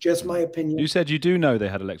 It's just my opinion. You said you do know they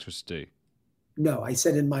had electricity. No, I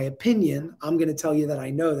said in my opinion, I'm going to tell you that I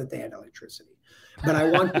know that they had electricity. But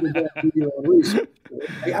I want you to do your own research.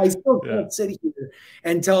 I still can't sit here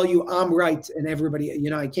and tell you I'm right and everybody,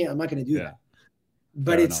 I can't. I'm not going to do that.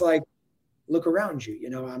 But Fair enough. Like, look around you.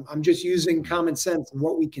 I'm just using common sense and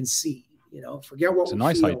what we can see. Forget what. It's a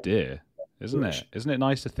nice idea, isn't it? Isn't it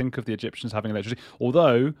nice to think of the Egyptians having electricity?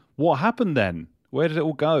 Although, what happened then? Where did it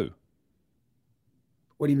all go?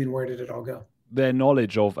 What do you mean? Where did it all go? Their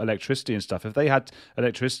knowledge of electricity and stuff. If they had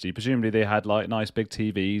electricity, presumably they had like nice big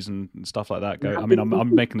TVs and stuff like that.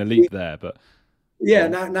 I'm making a leap there, but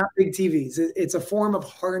not big TVs. It's a form of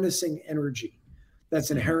harnessing energy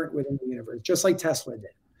that's inherent within the universe, just like Tesla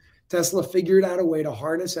did. Tesla figured out a way to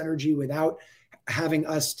harness energy without having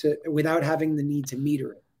the need to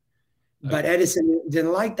meter it. But Edison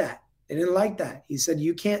didn't like that. They didn't like that. He said,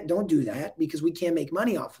 don't do that because we can't make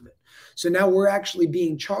money off of it. So now we're actually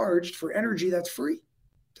being charged for energy that's free.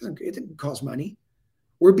 It didn't cost money.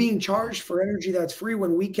 We're being charged for energy that's free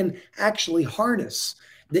when we can actually harness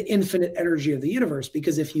the infinite energy of the universe.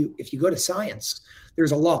 Because if you go to science,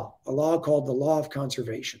 there's a law called the law of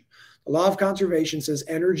conservation. The law of conservation says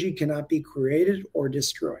energy cannot be created or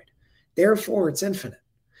destroyed. Therefore, it's infinite.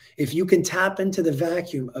 If you can tap into the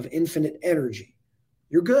vacuum of infinite energy,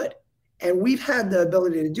 you're good. And we've had the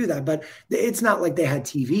ability to do that, but it's not like they had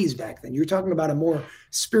TVs back then. You're talking about a more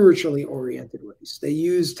spiritually oriented race. They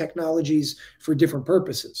use technologies for different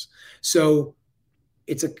purposes. So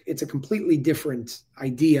it's a completely different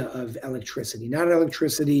idea of electricity, not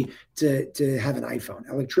electricity to have an iPhone,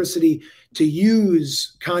 electricity to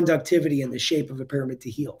use conductivity in the shape of a pyramid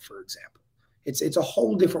to heal, for example. It's a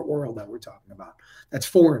whole different world that we're talking about that's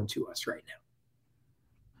foreign to us right now.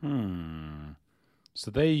 So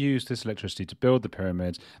they used this electricity to build the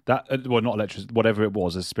pyramids. That well, not electricity, whatever it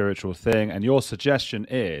was, a spiritual thing. And your suggestion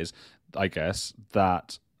is, I guess,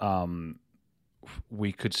 that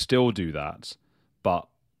we could still do that, but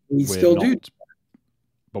We still do.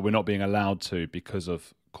 But we're not being allowed to because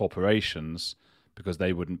of corporations, because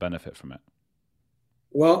they wouldn't benefit from it.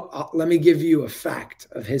 Well, let me give you a fact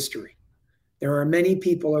of history. There are many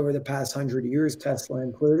people over the past 100 years, Tesla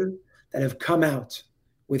included, that have come out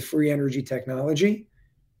with free energy technology.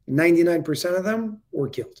 99% of them were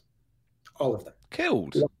killed. All of them.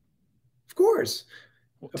 Killed? Of course.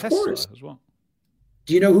 What, Of Tesla course. as well?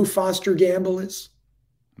 Do you know who Foster Gamble is?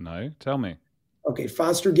 No, tell me. Okay,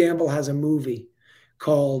 Foster Gamble has a movie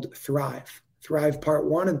called Thrive. Thrive Part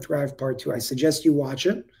 1 and Thrive Part 2. I suggest you watch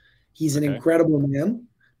it. He's an incredible man.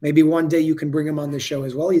 Maybe one day you can bring him on the show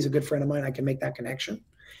as well. He's a good friend of mine. I can make that connection.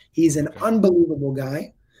 He's an unbelievable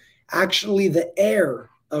guy. Actually, the heir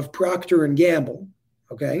of Procter and Gamble,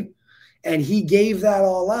 okay? And he gave that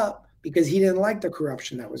all up because he didn't like the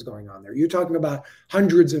corruption that was going on there. You're talking about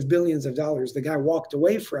hundreds of billions of dollars the guy walked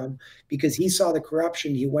away from because he saw the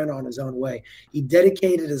corruption. He went on his own way. He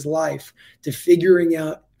dedicated his life to figuring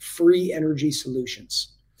out free energy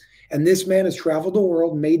solutions. And this man has traveled the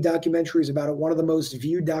world, made documentaries about it. One of the most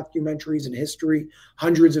viewed documentaries in history,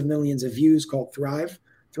 hundreds of millions of views, called Thrive.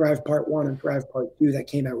 Thrive Part 1 and Thrive Part 2 that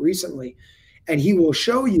came out recently. And he will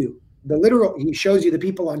show you he shows you the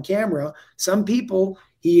people on camera. Some people,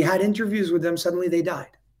 he had interviews with them, suddenly they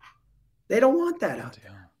died. They don't want that out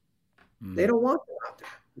there. They don't want that out there.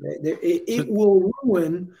 It will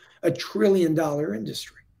ruin $1 trillion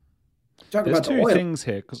industry. Talk There's about the two oil. things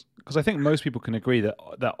here, because I think most people can agree that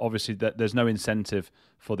obviously that there's no incentive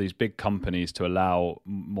for these big companies to allow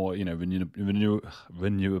more,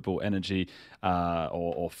 renewable energy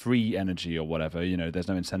or free energy or whatever. There's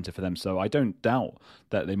no incentive for them. So I don't doubt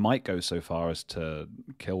that they might go so far as to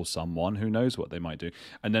kill someone. Who knows what they might do?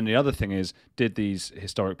 And then the other thing is, did these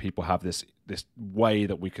historic people have this way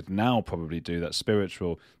that we could now probably do that's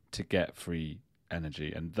spiritual to get free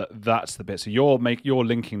energy? And that's the bit. So you're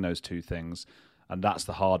linking those two things. And that's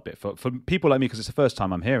the hard bit for people like me, because it's the first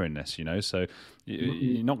time I'm hearing this, So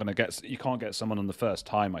you're not going to you can't get someone on the first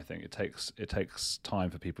time. I think it takes time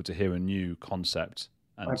for people to hear a new concept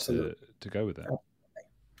and to go with it.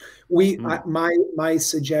 My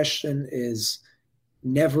suggestion is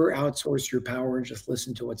never outsource your power and just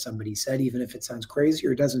listen to what somebody said, even if it sounds crazy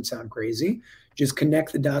or doesn't sound crazy. Just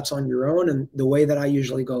connect the dots on your own. And the way that I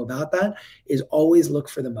usually go about that is always look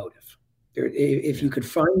for the motive. If you could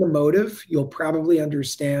find the motive, you'll probably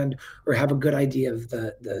understand or have a good idea of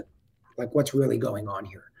the what's really going on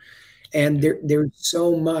here. And there's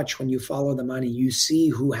so much when you follow the money, you see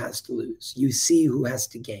who has to lose, you see who has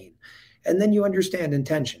to gain, and then you understand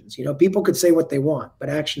intentions. People could say what they want, but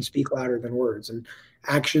actions speak louder than words, and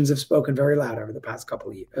actions have spoken very loud over the past couple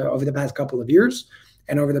of years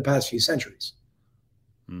and over the past few centuries.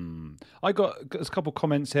 I got a couple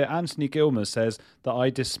comments here. Anthony Gilmer says that I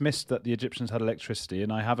dismissed that the Egyptians had electricity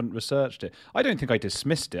and I haven't researched it. I don't think I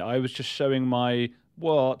dismissed it. I was just showing my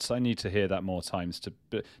what. I need to hear that more times.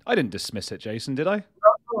 I didn't dismiss it, Jason, did I?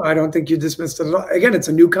 No, I don't think you dismissed it at all. Again, it's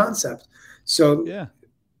a new concept. So yeah,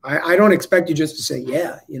 I don't expect you just to say,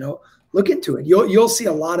 look into it. You'll see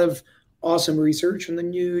a lot of awesome research, and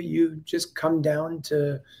then you just come down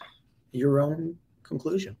to your own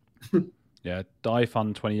conclusion. Yeah,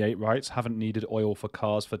 DieFund28 writes, haven't needed oil for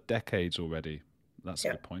cars for decades already. That's a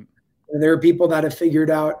good point. And there are people that have figured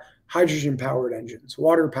out hydrogen-powered engines,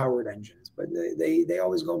 water-powered engines, but they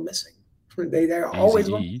always go missing. They're always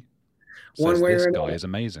one way this or guy another. is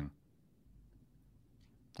amazing.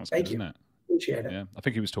 That's Thank good, you. isn't it? Appreciate it. Yeah, I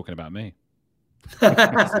think he was talking about me.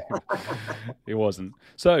 It wasn't.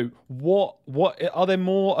 So, what are there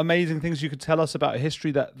more amazing things you could tell us about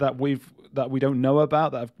history that we don't know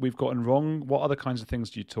about, that we've gotten wrong? What other kinds of things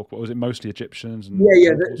do you talk about? Was it mostly Egyptians? And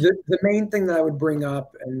The main thing that I would bring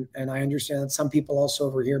up, and I understand that some people also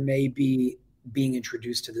over here may be being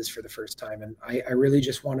introduced to this for the first time, and I really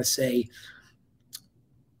just want to say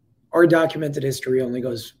our documented history only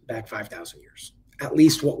goes back 5,000 years, at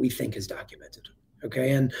least what we think is documented.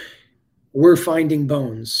 Okay, and we're finding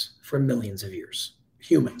bones from millions of years,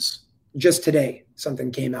 humans. Just today, something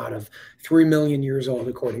came out of 3 million years old,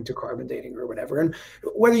 according to carbon dating or whatever. And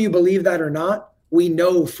whether you believe that or not, we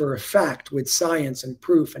know for a fact with science and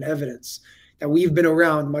proof and evidence that we've been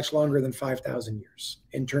around much longer than 5,000 years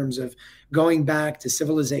in terms of going back to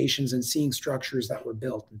civilizations and seeing structures that were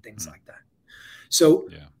built and things like that. So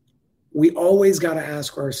we always got to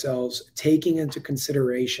ask ourselves, taking into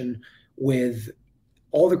consideration with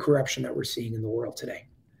all the corruption that we're seeing in the world today,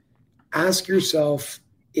 ask yourself,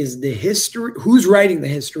 is the history, who's writing the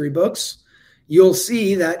history books. You'll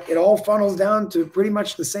see that it all funnels down to pretty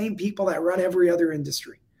much the same people that run every other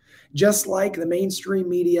industry. Just like the mainstream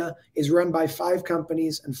media is run by 5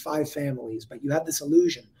 companies and 5 families, but you have this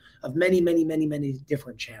illusion of many, many, many, many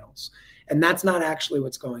different channels. And that's not actually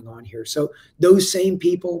what's going on here. So those same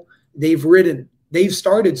people, they've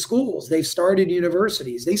started schools, they've started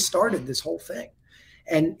universities, they started this whole thing.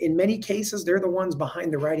 And in many cases, they're the ones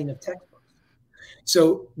behind the writing of textbooks.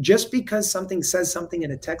 So just because something says something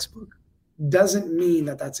in a textbook doesn't mean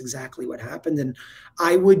that that's exactly what happened. And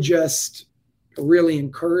I would just really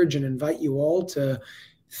encourage and invite you all to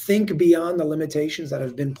think beyond the limitations that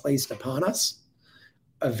have been placed upon us.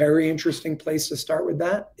 A very interesting place to start with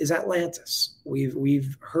that is Atlantis.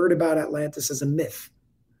 We've heard about Atlantis as a myth.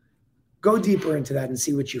 Go deeper into that and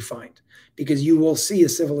see what you find, because you will see a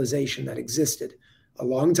civilization that existed a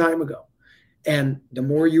long time ago. And the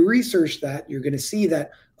more you research that, you're going to see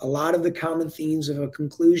that a lot of the common themes of a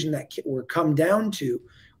conclusion that were come down to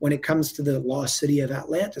when it comes to the lost city of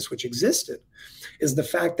Atlantis, which existed, is the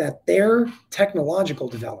fact that their technological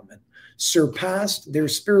development surpassed their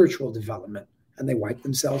spiritual development, and they wiped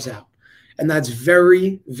themselves out. And that's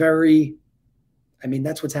very, very,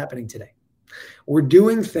 that's what's happening today. We're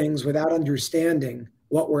doing things without understanding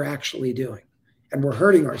what we're actually doing, and we're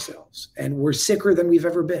hurting ourselves, and we're sicker than we've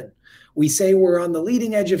ever been. We say we're on the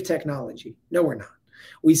leading edge of technology. No, we're not.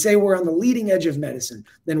 We say we're on the leading edge of medicine.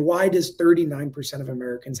 Then why does 39% of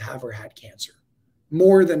Americans have or had cancer?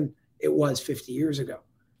 More than it was 50 years ago.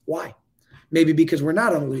 Why? Maybe because we're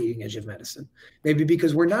not on the leading edge of medicine. Maybe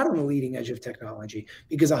because we're not on the leading edge of technology.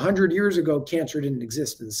 Because 100 years ago, cancer didn't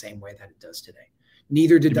exist in the same way that it does today.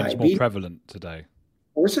 Neither did diabetes. It's more prevalent today.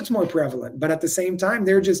 Of course it's more prevalent. But at the same time,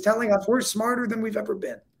 they're just telling us we're smarter than we've ever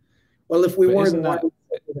been. Well, if we weren't,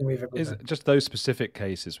 than we've ever been. Just those specific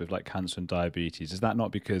cases with like cancer and diabetes, is that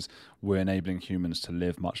not because we're enabling humans to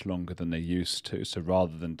live much longer than they used to? So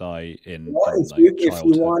rather than die in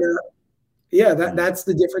childhood. That's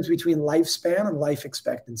the difference between lifespan and life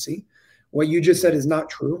expectancy. What you just said is not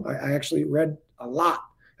true. I actually read a lot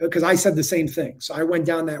because I said the same thing. So I went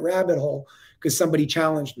down that rabbit hole because somebody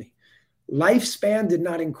challenged me. Lifespan did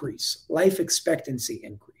not increase. Life expectancy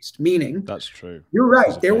increased, meaning that's true. You're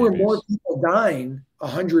right. There were more people dying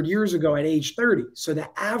 100 years ago at age 30. So the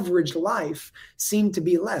average life seemed to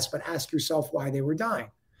be less, but ask yourself why they were dying.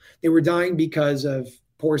 They were dying because of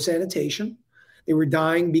poor sanitation. They were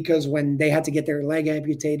dying because when they had to get their leg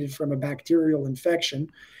amputated from a bacterial infection,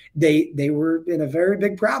 they were in a very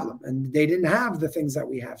big problem, and they didn't have the things that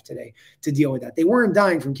we have today to deal with that. They weren't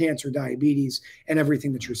dying from cancer, diabetes, and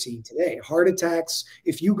everything that you're seeing today. Heart attacks,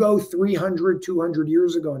 if you go 300, 200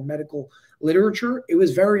 years ago in medical literature, it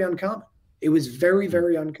was very uncommon. It was very,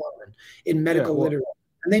 very uncommon in medical literature.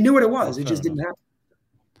 And they knew what it was. It just didn't happen.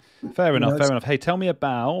 Fair enough. Hey, tell me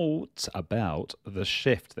about the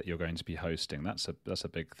shift that you're going to be hosting. That's a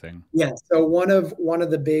big thing. Yeah. So one of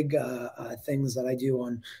the big things that I do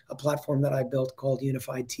on a platform that I built called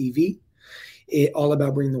Unified TV, all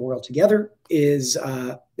about bringing the world together, is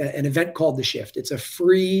an event called The Shift. It's a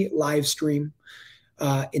free live stream.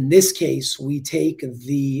 In this case, we take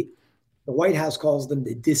the White House calls them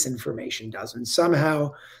the disinformation dozen.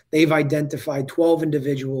 Somehow they've identified 12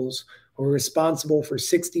 individuals who are responsible for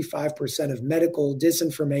 65% of medical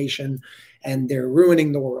disinformation, and they're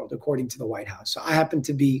ruining the world, according to the White House. So I happen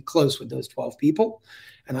to be close with those 12 people,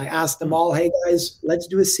 and I asked them all, hey guys, let's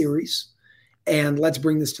do a series, and let's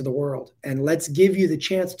bring this to the world, and let's give you the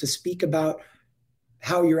chance to speak about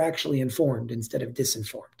how you're actually informed instead of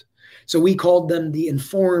disinformed. So we called them the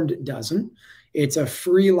Informed Dozen. It's a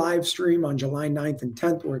free live stream on July 9th and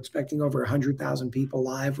 10th. We're expecting over 100,000 people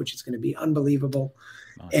live, which is going to be unbelievable.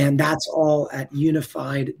 Nice. And that's all at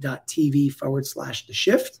unified.tv/The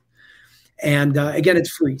Shift. And again,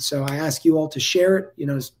 it's free. So I ask you all to share it. You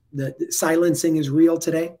know, the silencing is real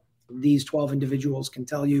today. These 12 individuals can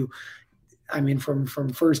tell you,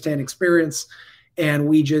 from firsthand experience. And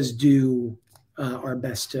we just do our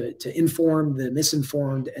best to inform the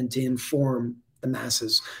misinformed and to inform the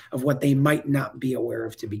masses of what they might not be aware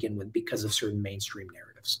of to begin with because of certain mainstream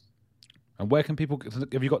narratives. And where can people,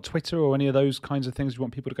 have you got Twitter or any of those kinds of things you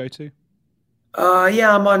want people to go to?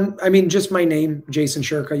 Yeah, I'm on, just my name, Jason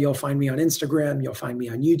Shurka. You'll find me on Instagram. You'll find me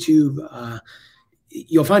on YouTube.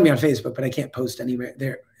 You'll find me on Facebook, but I can't post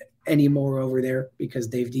anymore over there because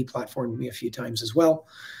they've deplatformed me a few times as well.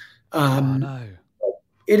 No.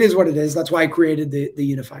 It is what it is. That's why I created the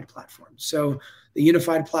Unified platform. So the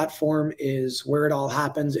Unified platform is where it all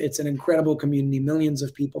happens. It's an incredible community. Millions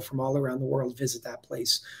of people from all around the world visit that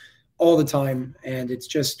place all the time, and it's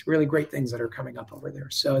just really great things that are coming up over there.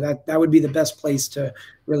 So that would be the best place to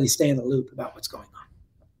really stay in the loop about what's going on.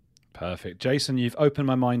 Perfect. Jason, you've opened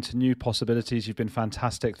my mind to new possibilities. You've been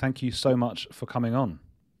fantastic. Thank you so much for coming on.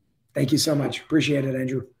 Thank you so much. Appreciate it,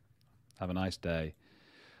 Andrew. Have a nice day.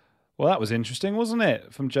 Well, that was interesting, wasn't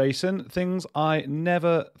it, from Jason? Things I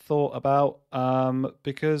never thought about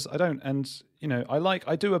because I don't. And, you know,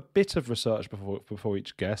 I do a bit of research before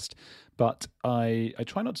each guest, but I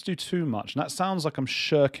try not to do too much. And that sounds like I'm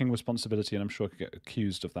shirking responsibility, and I'm sure I could get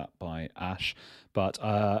accused of that by Ash. But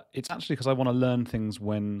it's actually because I want to learn things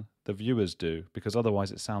when the viewers do, because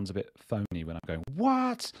otherwise it sounds a bit phony when I'm going,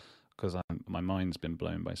 what? Because my mind's been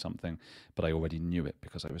blown by something, but I already knew it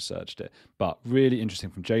because I researched it. But really interesting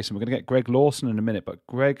from Jason. We're going to get Greg Lawson in a minute, but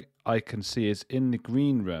Greg, I can see, is in the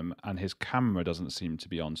green room and his camera doesn't seem to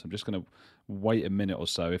be on. So I'm just going to wait a minute or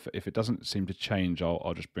so. If it doesn't seem to change,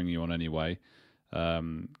 I'll just bring you on anyway.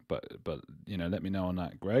 But you know, let me know on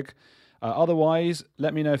that, Greg. Otherwise,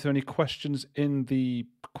 let me know if there are any questions in the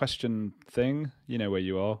question thing. You know where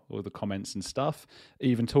you are, all the comments and stuff.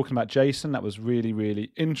 Even talking about Jason, that was really,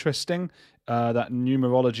 really interesting. That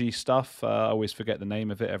numerology stuff, I always forget the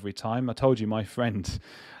name of it every time. I told you my friend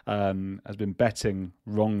has been betting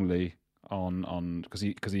wrongly on because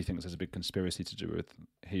he thinks there's a big conspiracy to do with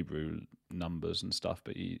Hebrew numbers and stuff,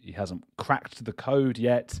 but he hasn't cracked the code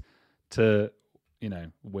yet to, you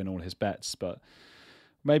know, win all his bets, but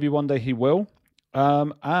maybe one day he will.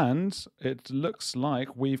 And it looks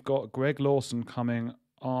like we've got Greg Lawson coming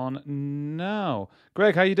on now.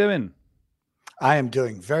 Greg, how you doing? I am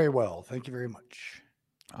doing very well. Thank you very much.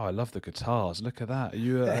 Oh, I love the guitars. Look at that. Are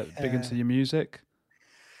you big into your music?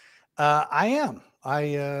 I am.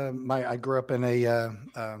 I grew up in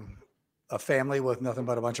a family with nothing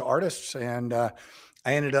but a bunch of artists, and I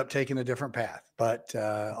ended up taking a different path, but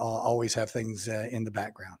I'll always have things in the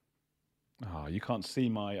background. Oh, you can't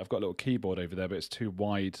see I've got a little keyboard over there, but it's too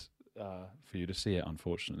wide for you to see it,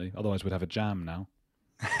 unfortunately. Otherwise, we'd have a jam now.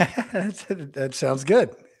 That sounds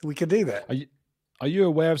good. We could do that. Are you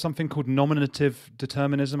aware of something called nominative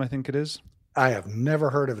determinism, I think it is? I have never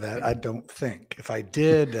heard of that, I don't think. If I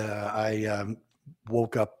did, I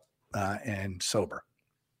woke up and sober.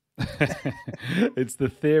 It's the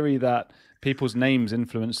theory that people's names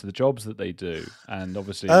influence the jobs that they do, and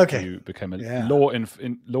obviously you become a law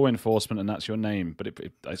enforcement, and that's your name. But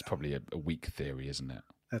it's probably a weak theory, isn't it?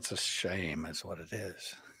 That's a shame. That's what it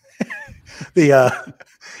is.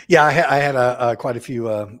 I had quite a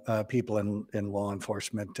few people in law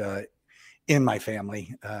enforcement in my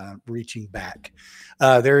family reaching back.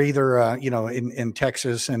 They're either in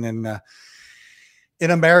Texas and in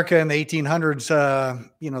America in the 1800s,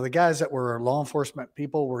 the guys that were law enforcement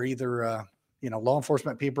people were either, law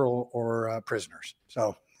enforcement people or prisoners.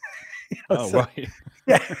 So, right.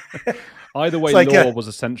 Yeah. Either way, like, law was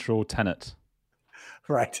a central tenet.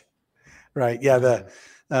 Right. Yeah.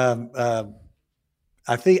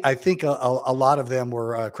 I think a lot of them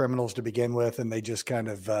were criminals to begin with, and they just kind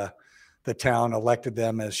of, the town elected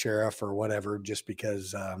them as sheriff or whatever, just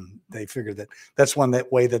because they figured that that's one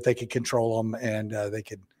way that they could control them, and they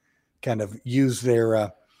could kind of use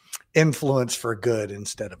their influence for good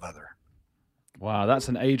instead of other. Wow, that's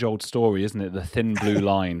an age-old story, isn't it? The thin blue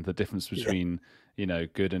line, the difference between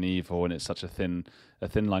good and evil, and it's such a thin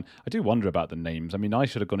line. I do wonder about the names. I mean, I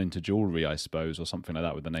should have gone into jewelry, I suppose, or something like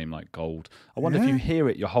that with a name like Gold. I wonder if you hear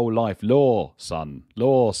it your whole life, law, son.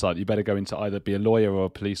 You better go into either be a lawyer or a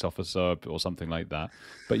police officer or something like that.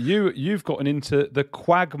 But you've gotten into the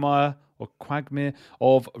quagmire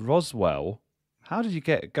of Roswell. How did you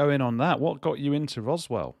get going on that? What got you into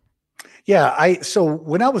Roswell? Yeah, so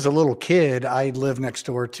when I was a little kid, I lived next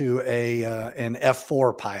door to an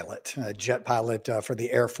F-4 pilot, a jet pilot for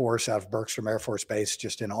the Air Force out of Bergstrom Air Force Base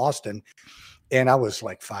just in Austin. And I was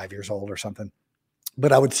like 5 years old or something.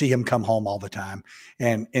 But I would see him come home all the time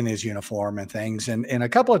and in his uniform and things. And a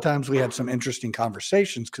couple of times we had some interesting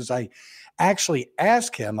conversations because I actually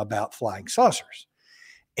asked him about flying saucers.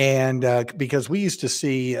 And because we used to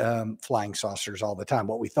see flying saucers all the time,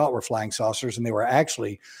 what we thought were flying saucers, and they were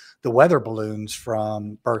actually the weather balloons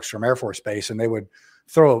from Bergstrom Air Force Base, and they would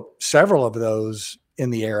throw several of those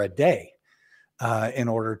in the air a day in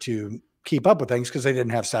order to keep up with things because they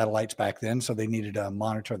didn't have satellites back then, so they needed to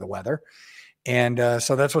monitor the weather. And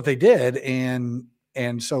so that's what they did. And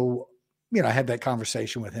so, I had that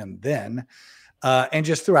conversation with him then. And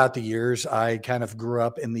just throughout the years, I kind of grew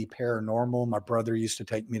up in the paranormal. My brother used to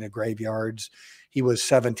take me to graveyards. He was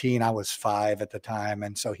 17. I was 5 at the time.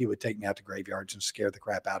 And so he would take me out to graveyards and scare the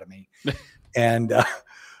crap out of me. And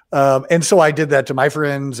so I did that to my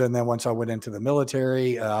friends. And then once I went into the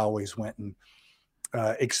military, I always went and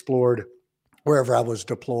explored wherever I was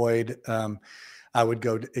deployed. I would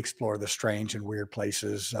go to explore the strange and weird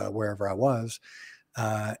places wherever I was.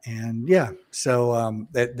 So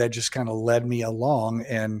that just kind of led me along.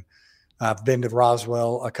 And I've been to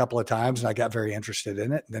Roswell a couple of times, and I got very interested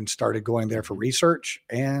in it, and then started going there for research.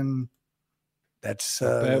 And that's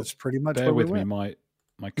pretty much bear where we with me. went.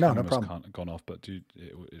 My No camera's problem. gone off, but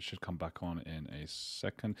it should come back on in a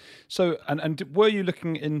second. So, and were you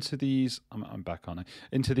looking into these? I'm back on it.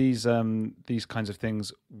 Into these kinds of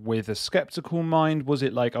things with a skeptical mind? Was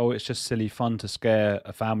it like, oh, it's just silly fun to scare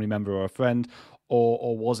a family member or a friend,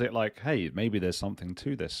 or was it like, hey, maybe there's something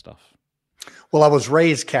to this stuff? Well, I was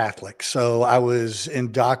raised Catholic, so I was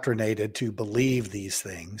indoctrinated to believe these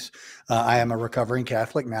things. I am a recovering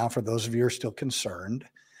Catholic now, for those of you who are still concerned.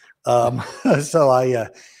 So I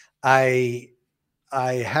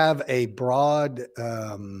have a broad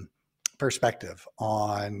perspective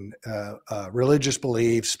on religious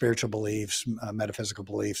beliefs, spiritual beliefs, metaphysical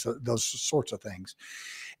beliefs, those sorts of things.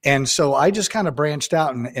 And so I just kind of branched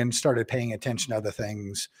out and started paying attention to other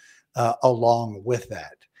things along with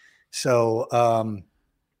that. So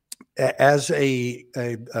as a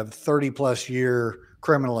 30 plus year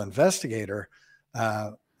criminal investigator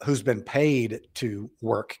who's been paid to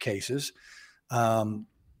work cases,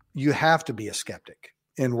 you have to be a skeptic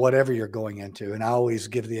in whatever you're going into. And I always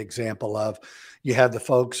give the example of, you have the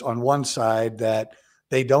folks on one side that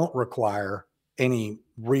they don't require any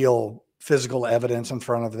real physical evidence in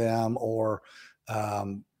front of them, or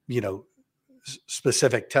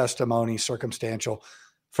specific testimony, circumstantial,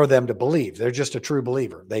 for them to believe. They're just a true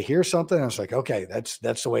believer. They hear something and it's like, okay, that's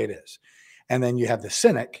the way it is. And then you have the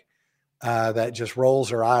cynic that just rolls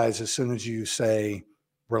their eyes as soon as you say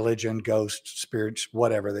religion, ghosts, spirits,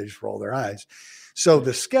 whatever. They just roll their eyes. So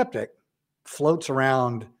the skeptic floats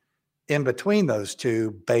around in between those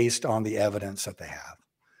two based on the evidence that they have.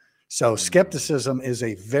 So skepticism is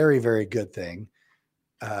a very, very good thing.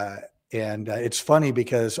 And it's funny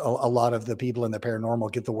because a lot of the people in the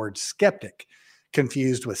paranormal get the word skeptic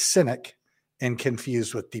confused with cynic and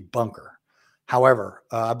confused with debunker. However,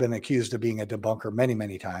 I've been accused of being a debunker many,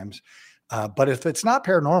 many times. But if it's not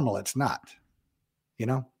paranormal, it's not,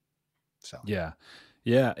 So yeah.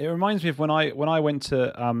 It reminds me of when I went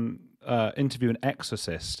to interview an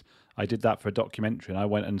exorcist. I did that for a documentary, and I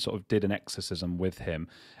went and sort of did an exorcism with him.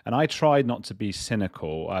 And I tried not to be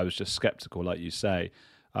cynical. I was just skeptical, like you say.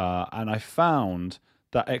 And I found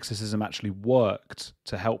that exorcism actually worked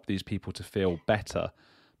to help these people to feel better.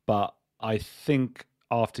 But I think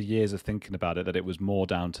after years of thinking about it, that it was more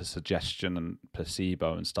down to suggestion and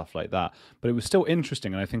placebo and stuff like that. But it was still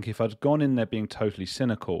interesting. And I think if I'd gone in there being totally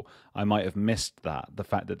cynical, I might have missed that. The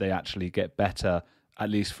fact that they actually get better, at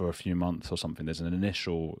least for a few months or something. There's an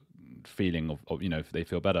initial feeling of if they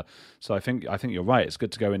feel better. So I think you're right. It's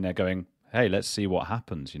good to go in there going, hey, let's see what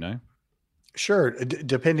happens, Sure.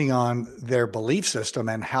 Depending on their belief system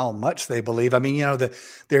and how much they believe. I mean,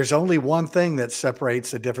 there's only one thing that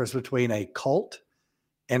separates the difference between a cult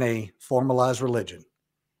and a formalized religion,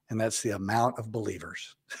 and that's the amount of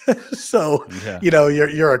believers. So,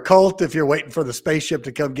 you're a cult if you're waiting for the spaceship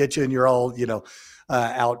to come get you, and you're all,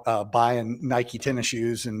 out buying Nike tennis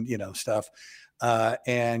shoes and, stuff.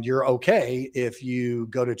 And you're okay if you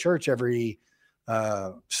go to church every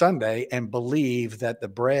Sunday and believe that the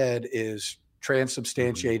bread is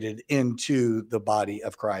transubstantiated into the body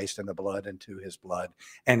of Christ and the blood into his blood,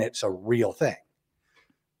 and it's a real thing.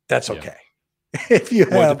 That's okay. If you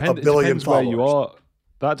have a billion followers. Where you are,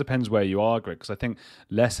 that depends where you are, Greg, because I think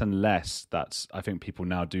less and less I think people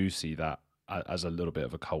now do see that as a little bit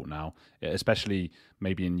of a cult now, especially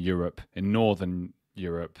maybe in Europe, in Northern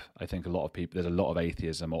Europe. I think there's a lot of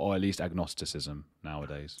atheism or at least agnosticism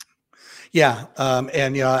nowadays. Yeah.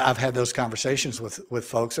 And, I've had those conversations with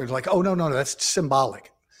folks. They're like, oh, no, that's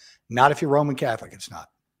symbolic. Not if you're Roman Catholic, it's not.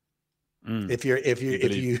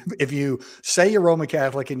 If you say you're Roman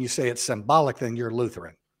Catholic and you say it's symbolic, then you're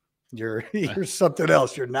Lutheran. You're something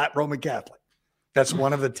else. You're not Roman Catholic. That's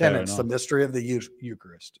one of the tenets, the mystery of the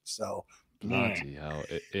Eucharist. So bloody hell,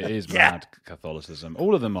 it is mad, Catholicism.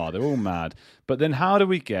 All of them are. They're all mad. But then how do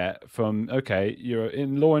we get from, okay, you're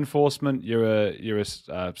in law enforcement, you're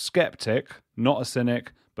a skeptic, not a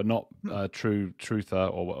cynic, but not a true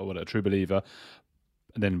truther or a true believer.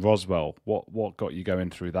 And then Roswell, what got you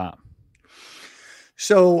going through that?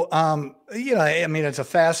 So, it's a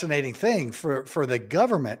fascinating thing for the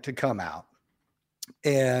government to come out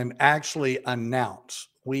and actually announce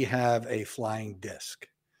we have a flying disc.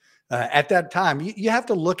 At that time, you have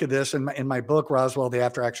to look at this, and in my book, Roswell, the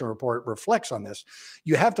After Action Report reflects on this.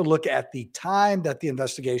 You have to look at the time that the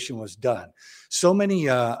investigation was done. So many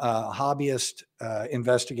hobbyist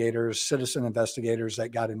investigators, citizen investigators that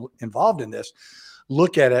got involved in this,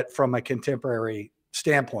 look at it from a contemporary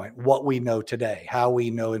standpoint, what we know today, how we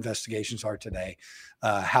know investigations are today,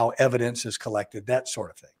 how evidence is collected, that sort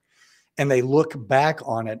of thing. And they look back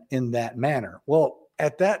on it in that manner. Well,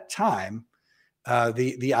 at that time,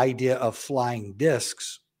 the idea of flying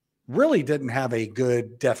discs really didn't have a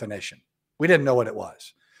good definition. We didn't know what it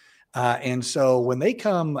was. And so when they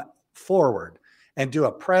come forward and do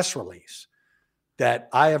a press release that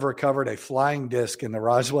I have recovered a flying disc in the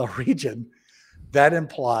Roswell region, that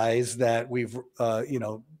implies that we've,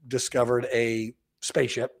 discovered a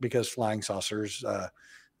spaceship, because flying saucers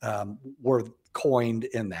were coined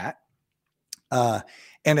in that.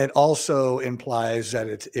 And it also implies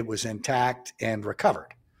that it was intact and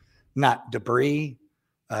recovered, not debris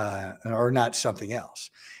or not something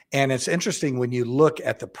else. And it's interesting when you look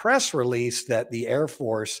at the press release that the Air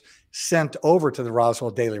Force sent over to the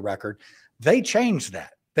Roswell Daily Record, they changed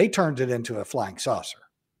that. They turned it into a flying saucer.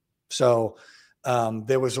 So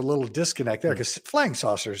there was a little disconnect there, because flying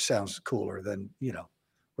saucer sounds cooler than,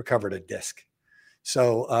 recovered a disc.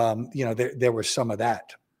 So, there was some of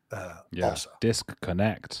that. Also. Disc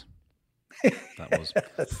Connect. That was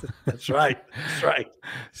that's right. That's right.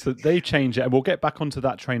 So they changed it, and we'll get back onto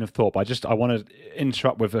that train of thought. But I want to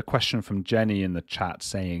interrupt with a question from Jenny in the chat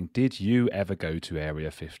saying, "Did you ever go to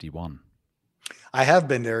Area 51?" I have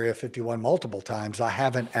been to Area 51 multiple times. I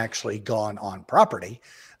haven't actually gone on property.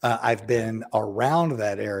 I've been around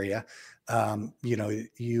that area.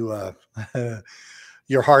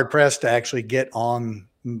 You're hard pressed to actually get on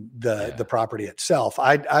the property itself.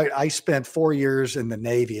 I spent 4 years in the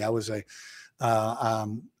Navy. I was a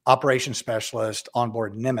operations specialist on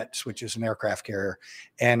board Nimitz, which is an aircraft carrier,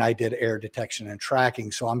 and I did air detection and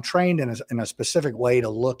tracking. So I'm trained in a specific way to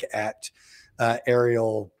look at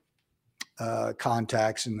aerial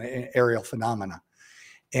contacts and aerial phenomena.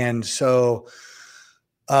 And so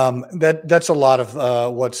that's a lot of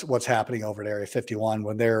what's happening over at Area 51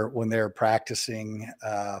 when they're practicing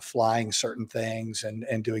flying certain things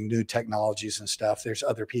and doing new technologies and stuff. There's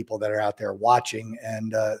other people that are out there watching,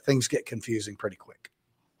 and things get confusing pretty quick.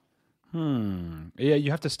 Yeah,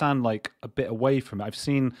 you have to stand like a bit away from it.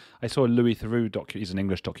 I saw a Louis Theroux he's an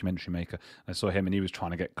English documentary maker. I saw him and he was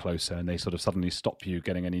trying to get closer, and they sort of suddenly stop you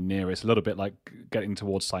getting any nearer. It's a little bit like getting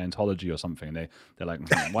towards Scientology or something. They're like,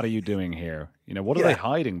 what are you doing here? What are they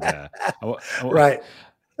hiding there? Right.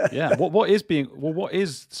 Yeah. What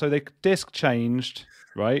is so the disc changed,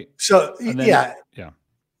 right? So Yeah. Go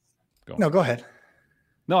on. No, go ahead.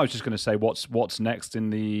 No, I was just going to say what's next in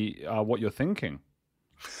the what you're thinking.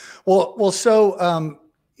 Well, so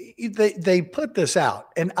they put this out,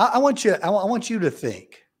 and I want you to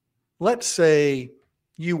think. Let's say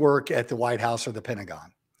you work at the White House or the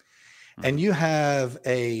Pentagon, and you have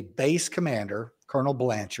a base commander, Colonel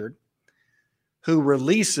Blanchard, who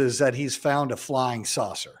releases that he's found a flying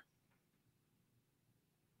saucer.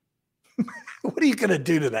 What are you going to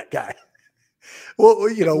do to that guy? Well,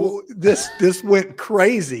 this went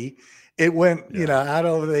crazy. It went, out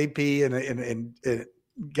over the AP and it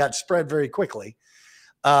got spread very quickly.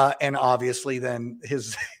 And obviously then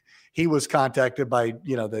he was contacted by,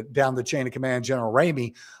 down the chain of command, General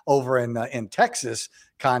Ramey over in Texas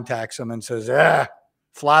contacts him and says,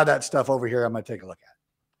 fly that stuff over here. I'm going to take a look at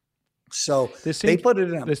it. So they put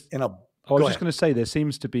it in a I was just going to say, there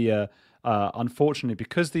seems to be unfortunately,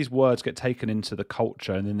 because these words get taken into the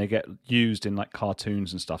culture and then they get used in like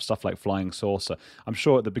cartoons and stuff like flying saucer. I'm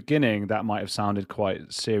sure at the beginning that might have sounded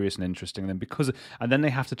quite serious and interesting. And then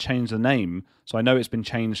they have to change the name. So I know it's been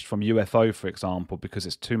changed from UFO, for example, because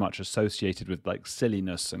it's too much associated with like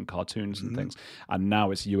silliness and cartoons and things. And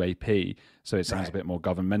now it's UAP. So it sounds a bit more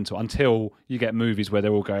governmental until you get movies where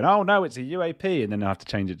they're all going, oh no, it's a UAP. And then they have to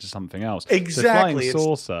change it to something else. Exactly. So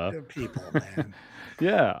flying saucer. People, man.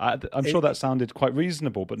 Yeah, I'm sure that sounded quite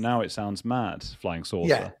reasonable, but now it sounds mad, flying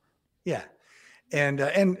saucer. Yeah. And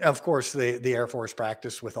of course, the Air Force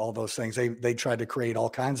practiced with all those things. They tried to create all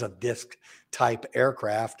kinds of disc-type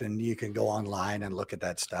aircraft, and you can go online and look at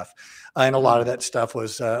that stuff. And a lot of that stuff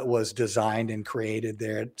was designed and created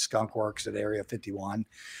there at Skunk Works at Area 51.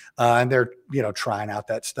 And they're, trying out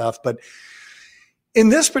that stuff. But in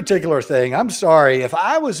this particular thing, I'm sorry, if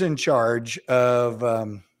I was in charge of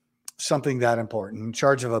something that important, in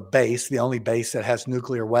charge of a base, the only base that has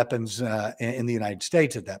nuclear weapons in the United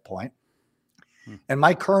States at that point. And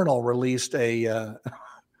my colonel released a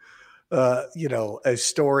a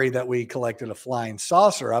story that we collected a flying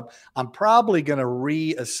saucer up, I'm probably going to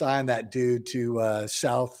reassign that dude to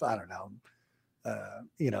South, I don't know,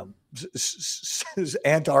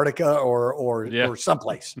 Antarctica or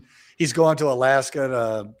someplace. He's going to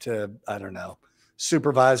Alaska to I don't know,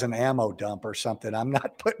 supervise an ammo dump or something. I'm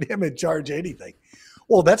not putting him in charge of anything.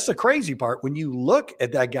 Well, that's the crazy part. When you look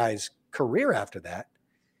at that guy's career after that,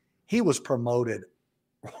 he was promoted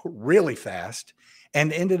really fast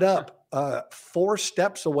and ended up 4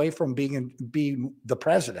 steps away from being the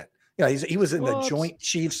president. Yeah, he was in the Joint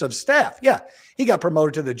Chiefs of Staff. Yeah, he got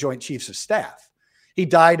promoted to the Joint Chiefs of Staff. He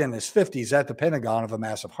died in his 50s at the Pentagon of a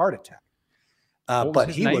massive heart attack. But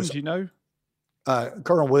his name, do you know?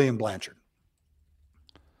 Colonel William Blanchard.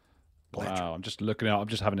 Wow, I'm just looking out. I'm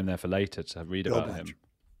just having him there for later to read about Blanchard. him.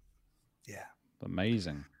 Yeah,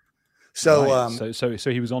 amazing. So,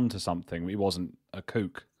 so he was on to something. He wasn't a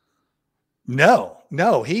kook. No.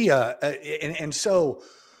 He and so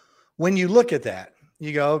when you look at that,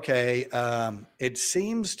 you go, okay. It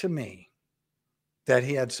seems to me that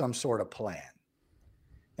he had some sort of plan,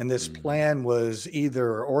 and this plan was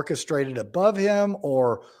either orchestrated above him,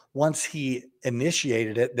 or once he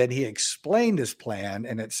initiated it, then he explained his plan,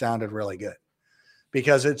 and it sounded really good,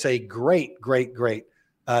 because it's a great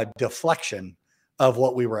deflection of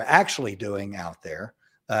what we were actually doing out there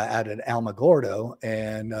out at Alamogordo.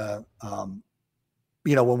 And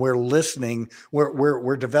when we're listening,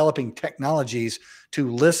 we're developing technologies to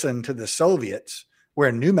listen to the Soviets. We're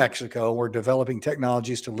in New Mexico. We're developing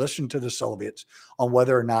technologies to listen to the Soviets on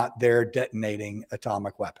whether or not they're detonating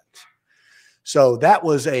atomic weapons. So that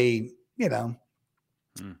was the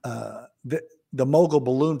Mogul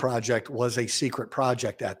Balloon Project was a secret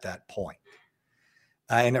project at that point.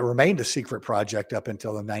 And it remained a secret project up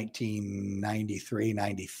until 1993,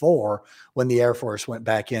 94, when the Air Force went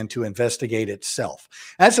back in to investigate itself.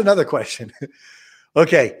 That's another question.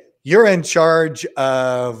 Okay, you're in charge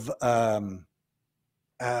of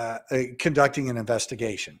conducting an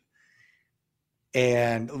investigation.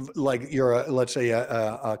 And like you're let's say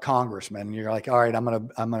a congressman, and you're like, all right, I'm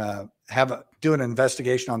gonna do an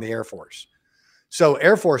investigation on the Air Force. So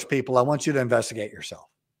Air Force people, I want you to investigate yourself.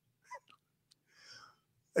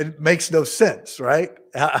 It makes no sense, right?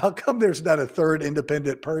 How come there's not a third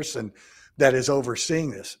independent person that is overseeing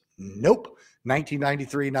this? Nope.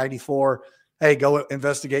 1993, 94. Hey, go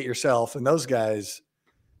investigate yourself. And those guys,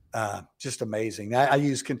 just amazing. I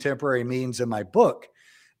use contemporary means in my book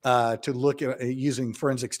to look at using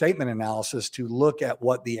forensic statement analysis to look at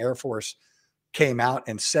what the Air Force came out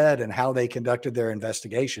and said and how they conducted their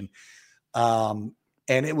investigation. And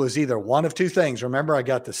it was either one of two things. Remember, I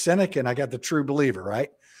got the cynic and I got the true believer, right?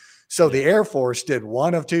 So the Air Force did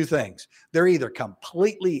one of two things. They're either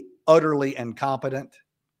completely, utterly incompetent,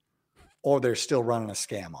 or they're still running a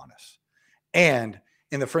scam on us. And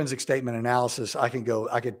in the forensic statement analysis, I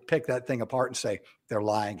could pick that thing apart and say, they're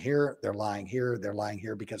lying here, they're lying here, they're lying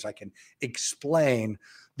here, because I can explain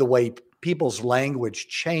the way people's language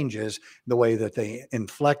changes, the way that they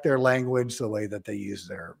inflect their language, the way that they use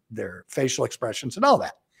their facial expressions and all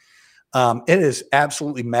that. It is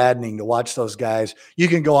absolutely maddening to watch those guys. You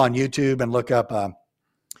can go on YouTube and look up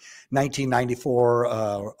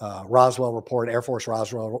 1994 Roswell report, Air Force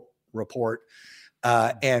Roswell report,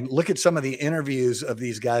 and look at some of the interviews of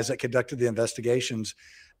these guys that conducted the investigations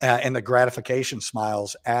and the gratification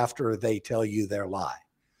smiles after they tell you their lie.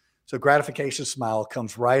 So gratification smile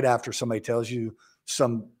comes right after somebody tells you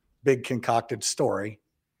some big concocted story.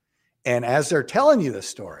 And as they're telling you the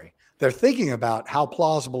story, they're thinking about how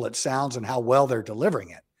plausible it sounds and how well they're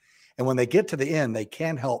delivering it. And when they get to the end, they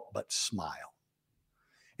can't help but smile.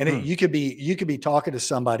 And you could be talking to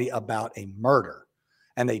somebody about a murder,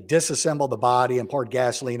 and they disassembled the body and poured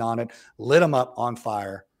gasoline on it, lit them up on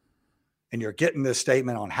fire. And you're getting this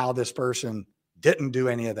statement on how this person didn't do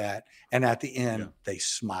any of that. And at the end, they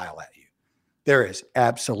smile at you. There is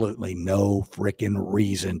absolutely no freaking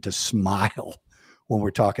reason to smile when we're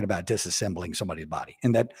talking about disassembling somebody's body.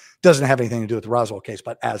 And that doesn't have anything to do with the Roswell case,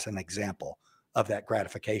 but as an example of that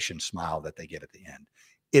gratification smile that they give at the end.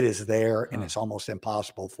 It is there, and it's almost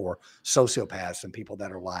impossible for sociopaths and people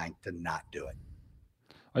that are lying to not do it.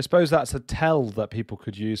 I suppose that's a tell that people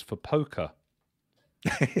could use for poker.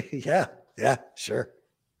 Yeah, sure.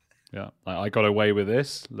 Yeah, I got away with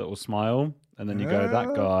this little smile, and then you go,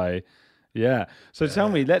 that guy. Yeah. So tell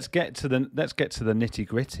me, let's get to the nitty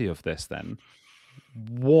gritty of this then.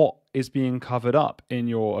 What is being covered up, in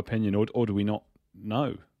your opinion, or do we not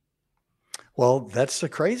know? Well, that's the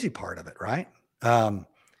crazy part of it, right?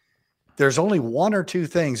 There's only one or two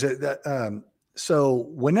things so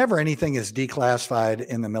whenever anything is declassified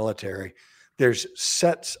in the military, there's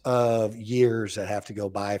sets of years that have to go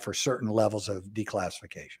by for certain levels of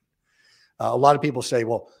declassification. A lot of people say,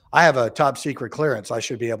 well, I have a top secret clearance. I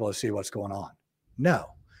should be able to see what's going on. No,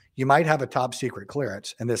 you might have a top secret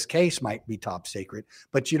clearance, and this case might be top secret,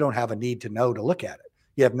 but you don't have a need to know to look at it.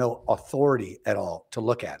 You have no authority at all to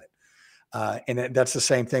look at it. And that's the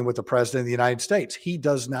same thing with the president of the United States. He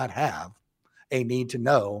does not have a need to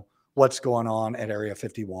know what's going on at Area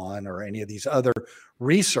 51 or any of these other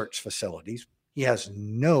research facilities. He has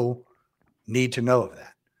no need to know of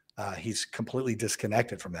that. He's completely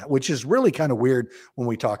disconnected from that, which is really kind of weird when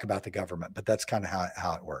we talk about the government, but that's kind of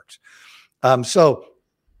how it works. So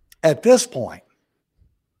at this point,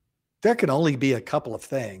 there can only be a couple of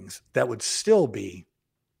things that would still be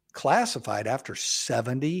classified after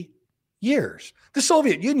 70 years. The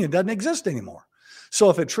Soviet Union doesn't exist anymore.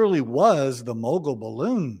 So if it truly was the mogul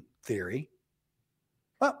balloon theory,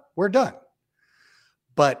 well, we're done.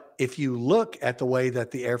 But if you look at the way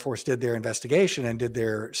that the Air Force did their investigation and did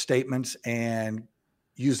their statements and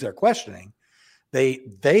used their questioning, they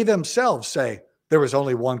themselves say there was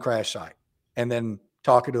only one crash site. And then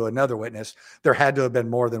talking to another witness, there had to have been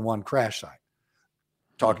more than one crash site.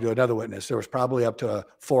 Talking to another witness, there was probably up to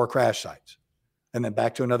 4 crash sites. And then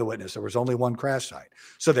back to another witness, there was only one crash site.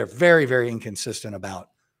 So they're very, very inconsistent about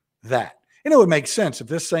that. And it would make sense if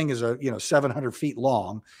this thing is 700 feet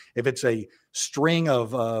long, if it's a string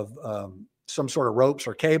of some sort of ropes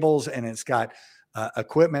or cables, and it's got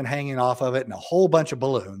equipment hanging off of it and a whole bunch of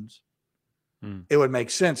balloons, it would make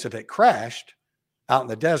sense if it crashed out in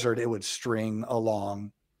the desert, it would string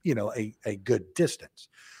along, a good distance.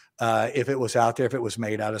 If it was out there, if it was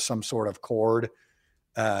made out of some sort of cord,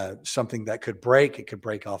 something that could break, it could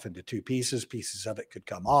break off into 2 pieces. Pieces of it could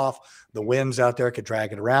come off. The winds out there could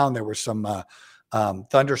drag it around. There were some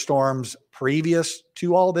thunderstorms previous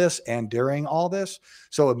to all this and during all this.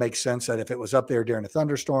 So it makes sense that if it was up there during a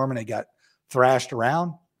thunderstorm and it got thrashed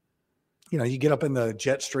around, you get up in the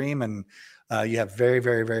jet stream and you have very,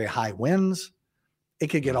 very, very high winds, it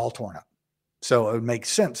could get all torn up. So it would make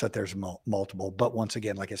sense that there's multiple. But once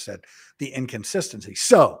again, like I said, the inconsistency.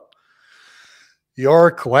 So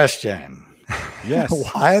your question, yes,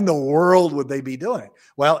 why in the world would they be doing it?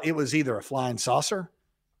 Well, it was either a flying saucer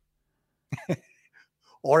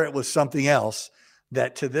or it was something else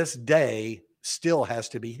that to this day still has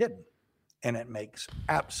to be hidden. And it makes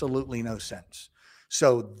absolutely no sense.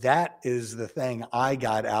 So that is the thing I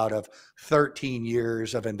got out of 13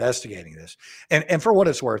 years of investigating this. And for what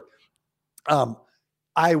it's worth,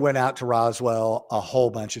 I went out to Roswell a whole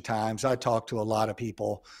bunch of times. I talked to a lot of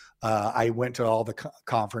people. I went to all the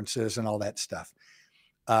conferences and all that stuff.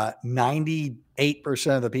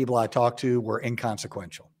 98% of the people I talked to were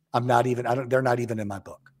inconsequential. They're not even in my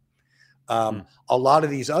book. A lot of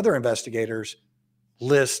these other investigators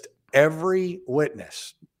list every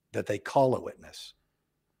witness that they call a witness.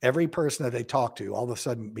 Every person that they talk to all of a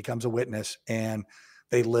sudden becomes a witness, and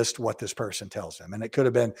they list what this person tells them. And it could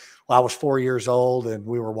have been, I was 4 years old and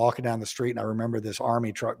we were walking down the street and I remember this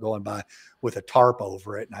army truck going by with a tarp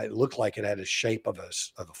over it. And it looked like it had a shape of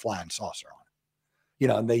a flying saucer on it,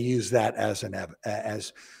 and they use that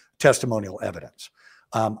as testimonial evidence.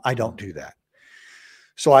 I don't do that.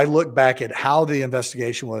 So I look back at how the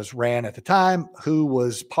investigation was ran at the time, who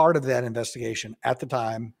was part of that investigation at the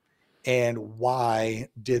time, and why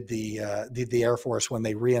did the Air Force, when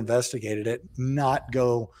they reinvestigated it, not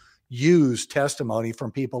go use testimony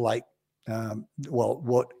from people like,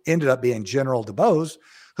 what ended up being General DuBose,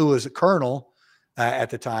 who was a colonel at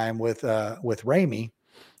the time with Ramey.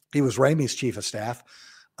 He was Ramey's chief of staff,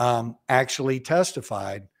 actually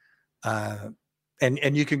testified.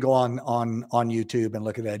 And you can go on YouTube and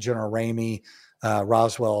look at that General Ramey,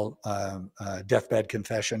 Roswell deathbed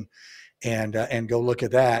confession, and go look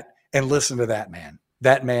at that. And listen to that man.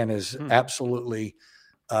 That man is absolutely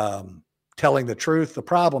telling the truth. The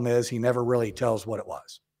problem is he never really tells what it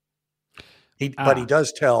was. But he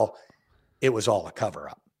does tell it was all a cover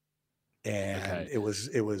up, and it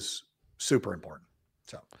was super important.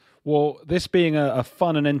 So, well, this being a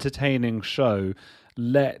fun and entertaining show,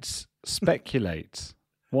 let's speculate.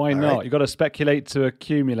 Why not? Right. You got to speculate to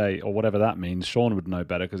accumulate, or whatever that means. Sean would know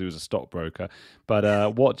better because he was a stockbroker.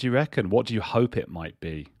 But what do you reckon? What do you hope it might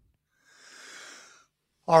be?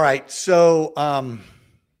 All right. So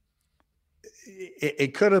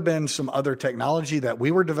it could have been some other technology that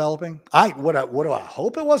we were developing. What do I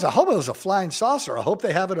hope it was? I hope it was a flying saucer. I hope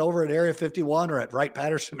they have it over at Area 51 or at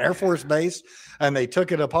Wright-Patterson Air Force Base, and they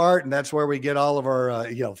took it apart, and that's where we get all of our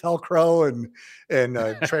Velcro and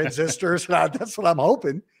transistors. That's what I'm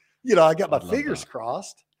hoping. I got my fingers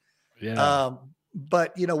crossed. Yeah.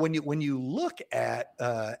 but when you look at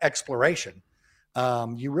exploration,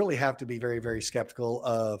 you really have to be very, very skeptical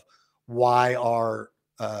of why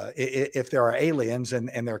if there are aliens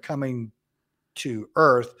and they're coming to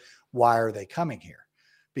Earth, why are they coming here?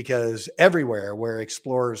 Because everywhere where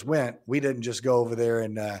explorers went, we didn't just go over there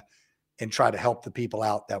and try to help the people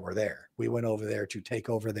out that were there. We went over there to take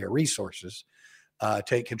over their resources,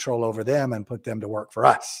 take control over them, and put them to work for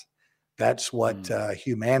us. That's what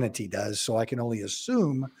humanity does. So I can only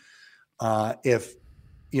assume if,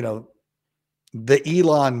 the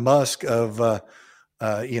Elon Musk of,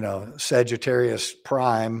 Sagittarius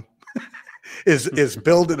Prime is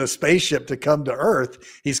building a spaceship to come to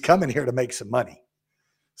Earth, he's coming here to make some money.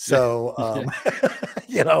 So,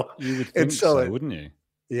 you would think so, wouldn't you?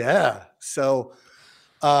 Yeah. So,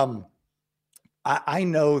 I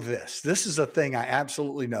know this is a thing I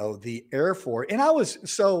absolutely know. The Air Force, and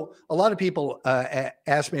a lot of people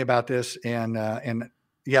ask me about this, and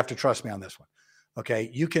you have to trust me on this one. Okay.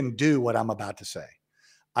 You can do what I'm about to say.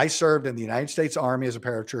 I served in the United States Army as a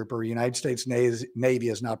paratrooper, United States Navy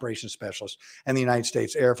as an operations specialist, and the United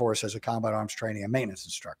States Air Force as a combat arms training and maintenance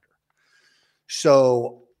instructor.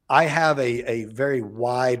 So I have a very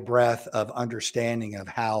wide breadth of understanding of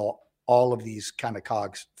how all of these kind of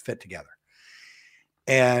cogs fit together.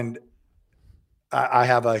 And I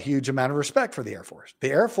have a huge amount of respect for the Air Force.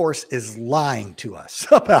 The Air Force is lying to us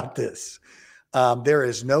about this. There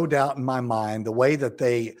is no doubt in my mind the way that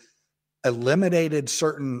they eliminated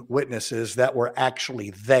certain witnesses that were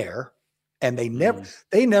actually there, and they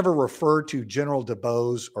never referred to General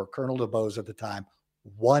DuBose or Colonel DuBose at the time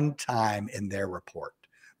one time in their report.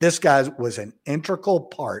 This guy was an integral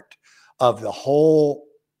part of the whole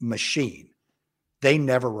machine. They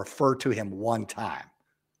never referred to him one time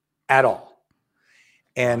at all.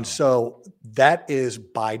 And so that is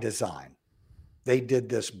by design. They did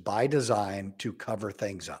this by design to cover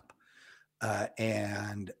things up.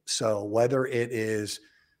 And so whether it is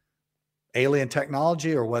alien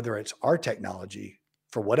technology or whether it's our technology,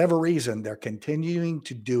 for whatever reason, they're continuing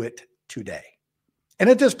to do it today. And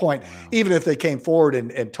at this point, even if they came forward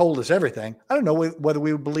and told us everything, I don't know whether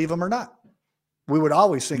we would believe them or not. We would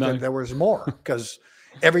always think that there was more, because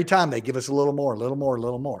every time they give us a little more, a little more, a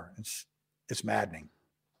little more. It's maddening.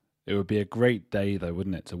 It would be a great day, though,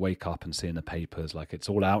 wouldn't it, to wake up and see in the papers, like, it's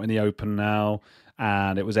all out in the open now,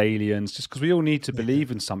 and it was aliens, just because we all need to believe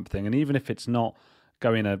in something. And even if it's not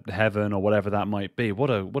going to heaven or whatever that might be, what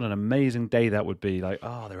an amazing day that would be. Like,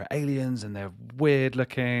 oh, there are aliens and they're weird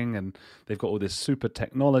looking and they've got all this super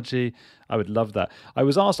technology. I would love that. I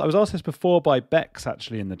was asked this before by Bex,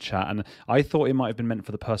 actually, in the chat, and I thought it might have been meant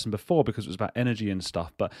for the person before because it was about energy and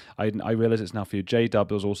stuff, but I realize it's now for you.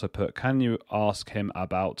 J-Dub was also put, can you ask him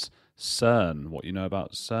about CERN, what you know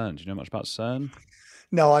about CERN? Do you know much about CERN?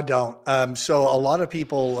 No, I don't. So a lot of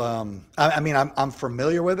people, I'm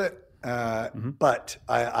familiar with it. But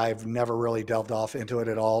I've never really delved off into it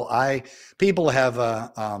at all. People have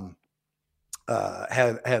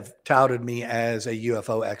touted me as a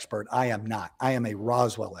UFO expert. I am not. I am a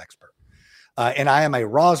Roswell expert, and I am a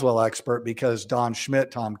Roswell expert because Don Schmitt,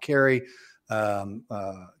 Tom Carey,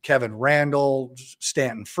 Kevin Randall,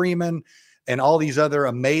 Stanton Freeman, and all these other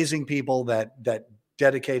amazing people that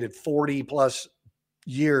dedicated 40 plus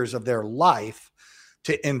years of their life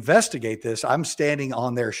to investigate this. I'm standing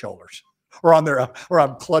on their shoulders or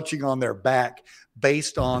I'm clutching on their back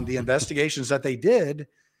based on the investigations that they did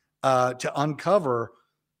to uncover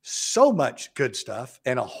so much good stuff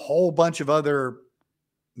and a whole bunch of other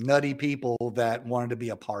nutty people that wanted to be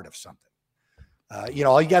a part of something.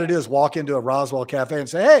 All you got to do is walk into a Roswell cafe and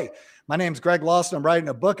say, "Hey, my name's Greg Lawson. I'm writing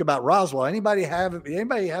a book about Roswell. Anybody have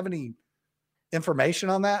any information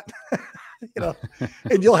on that?"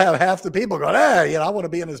 And you'll have half the people going, "Hey, I want to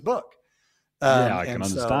be in this book." I can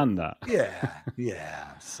understand that.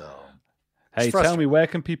 Yeah. So, hey, tell me, where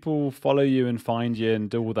can people follow you and find you and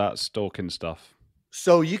do all that stalking stuff?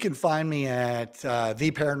 So you can find me at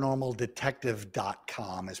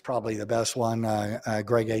theparanormaldetective.com is probably the best one.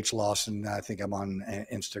 Greg H. Lawson. I think I'm on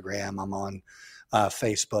Instagram. I'm on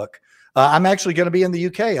Facebook. I'm actually going to be in the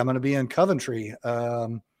UK. I'm going to be in Coventry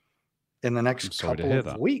in the next couple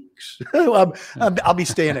of weeks. I'll be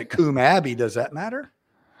staying at Coombe Abbey. Does that matter?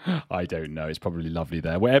 I don't know. It's probably lovely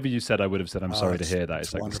there. Whatever you said, I would have said, I'm sorry to hear that.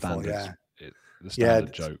 It's like the standard, the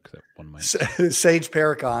standard joke that one might say. Sage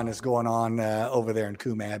Paracon is going on over there in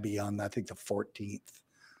Coombe Abbey on, I think, the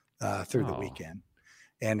 14th through the weekend.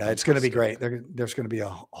 And it's going to be great. There's going to be a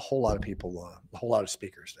whole lot of people, a whole lot of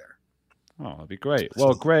speakers there. Oh, that'd be great.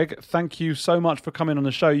 Well, Greg, thank you so much for coming on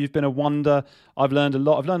the show. You've been a wonder. I've learned a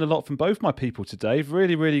lot. I've learned a lot from both my people today.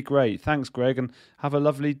 Really, really great. Thanks, Greg, and have a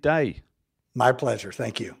lovely day. My pleasure.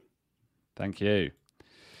 Thank you. Thank you.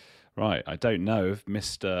 Right, I don't know if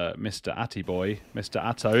Mr. Atty Boy, Mr.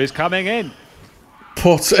 Atto, is coming in.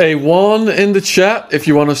 Put a 1 in the chat if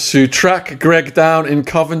you want us to track Greg down in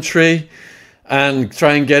Coventry and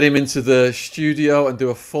try and get him into the studio and do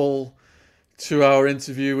a full 2-hour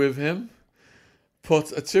interview with him.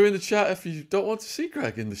 Put a 2 in the chat if you don't want to see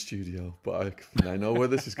Greg in the studio, but I know where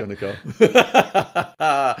this is going to go.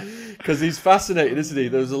 Because he's fascinating, isn't he?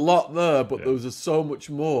 There's a lot there, but there was so much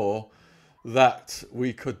more that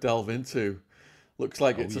we could delve into. Looks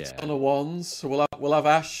like it's a ton of 1s. So we'll have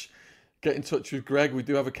Ash get in touch with Greg. We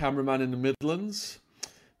do have a cameraman in the Midlands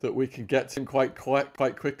that we can get to him quite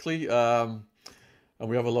quickly. And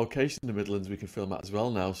we have a location in the Midlands we can film at as well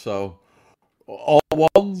now. So all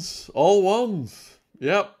 1s.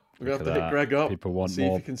 Yep. We're going to have to hit Greg up. People want see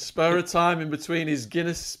more. if he can spare a time in between his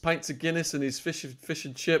pints of Guinness and his fish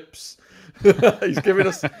and chips. He's giving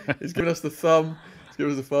us the thumb. Give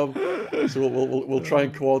us a thumb. So we'll try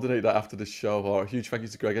and coordinate that after the show. Or a huge thank you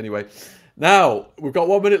to Greg anyway. Now, we've got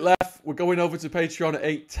 1 minute left. We're going over to Patreon at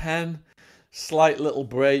 8:10. Slight little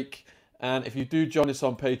break. And if you do join us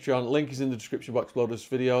on Patreon, link is in the description box below this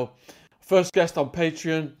video. First guest on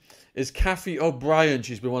Patreon is Kathy O'Brien.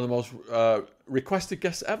 She's been one of the most requested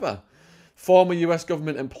guests ever. Former US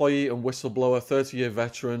government employee and whistleblower, 30-year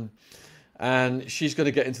veteran. And she's going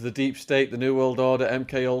to get into the deep state, the New World Order,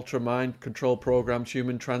 MK Ultra, mind control programs,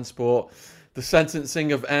 human transport, the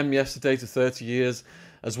sentencing of M yesterday to 30 years,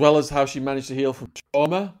 as well as how she managed to heal from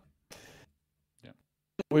trauma. Yeah.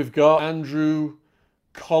 We've got Andrew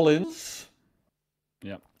Collins.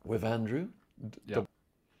 Yeah. With Andrew. Yeah.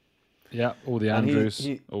 Yeah, all the Andrews,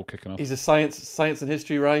 all kicking off. He's a science and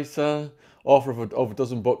history writer, author of over a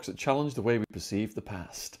dozen books that challenge the way we perceive the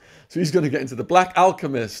past. So he's going to get into The Black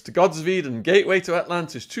Alchemist, Gods of Eden, Gateway to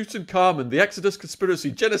Atlantis, Tutankhamun, The Exodus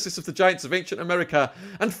Conspiracy, Genesis of the Giants of Ancient America,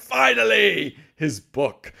 and finally, his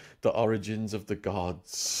book, The Origins of the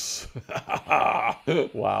Gods.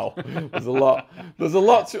 Wow. There's a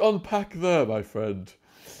lot to unpack there, my friend.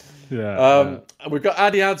 Yeah. And we've got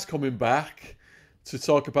Addy Ads coming back to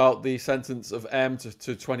talk about the sentence of M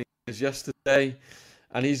to 20 years yesterday.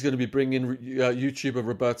 And he's going to be bringing YouTuber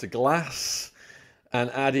Roberta Glass.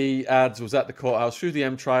 And Addy Ads was at the courthouse through the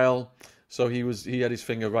M trial. So he had his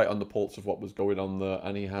finger right on the pulse of what was going on there.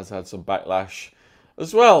 And he has had some backlash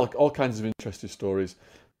as well. All kinds of interesting stories.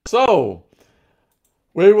 So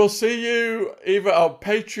we will see you either on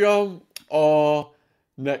Patreon or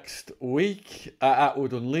next week at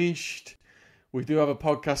Atwood Unleashed. We do have a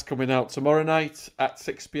podcast coming out tomorrow night at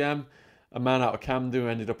 6 p.m. A man out of Camden who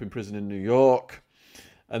ended up in prison in New York.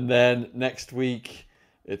 And then next week,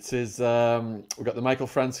 we've got the Michael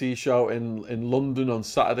Francis show in London on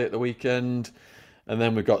Saturday at the weekend. And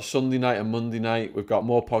then we've got Sunday night and Monday night. We've got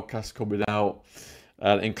more podcasts coming out,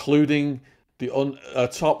 including the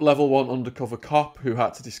top level 1 undercover cop who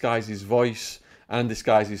had to disguise his voice and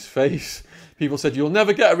disguise his face. People said, you'll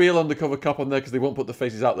never get a real undercover cop on there because they won't put the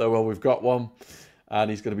faces out there. Well, we've got one. And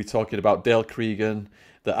he's going to be talking about Dale Cregan,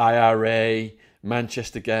 the IRA,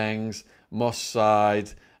 Manchester gangs,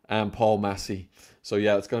 Mossad, and Paul Massey. So,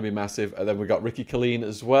 yeah, it's going to be massive. And then we've got Ricky Colleen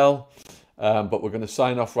as well. But we're going to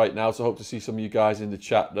sign off right now. So I hope to see some of you guys in the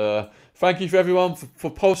chat there. Thank you for everyone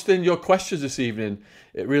for posting your questions this evening.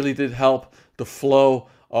 It really did help the flow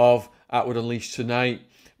of Atwood Unleashed tonight.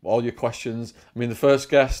 All your questions. I mean, the first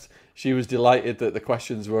guest, she was delighted that the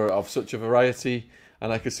questions were of such a variety.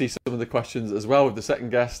 And I could see some of the questions as well with the second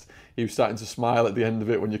guest. He was starting to smile at the end of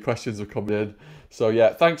it when your questions were coming in. So,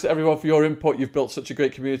 yeah, thanks to everyone for your input. You've built such a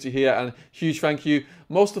great community here. And huge thank you,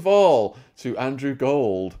 most of all, to Andrew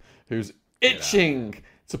Gold, who's itching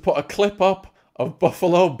to put a clip up of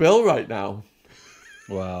Buffalo Bill right now.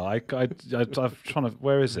 Well, I'm trying to...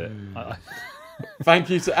 Where is it? Thank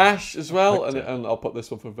you to Ash as well. And I'll put this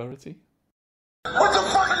one for Verity. Put the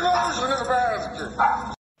fucking lotion in the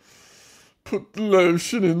basket. Put the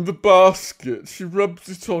lotion in the basket. She rubs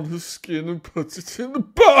it on her skin and puts it in the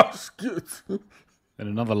basket. In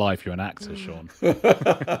another life, you're an actor, Sean.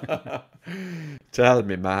 Tell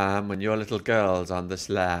me, Mum, when your little girl's on the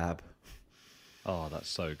slab. Oh, that's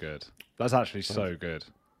so good. That's actually so good.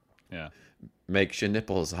 Yeah. Makes your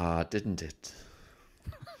nipples hard, didn't it?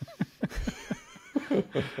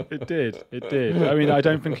 It did. I mean, I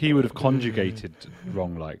don't think he would have conjugated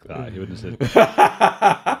wrong like that. He wouldn't have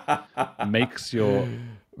said, makes your...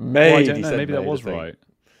 Made, well, I don't know. Maybe that was right.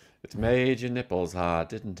 It made your nipples hard,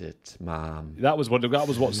 didn't it, Mom? That was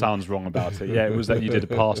what sounds wrong about it. Yeah, it was that you did a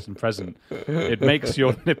past and present. It makes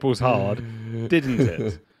your nipples hard, didn't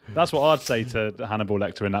it? That's what I'd say to Hannibal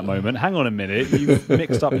Lecter in that moment. Hang on a minute, you've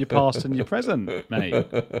mixed up your past and your present, mate.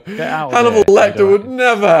 Get out of Hannibal there. Lecter would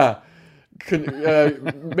never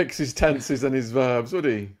mix his tenses and his verbs, would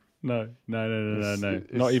he? No.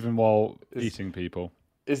 Not even while eating people.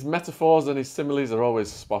 His metaphors and his similes are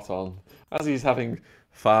always spot on. As he's having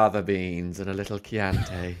fava beans and a little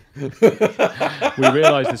Chianti. We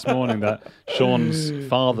realised this morning that Sean's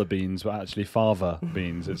father beans were actually fava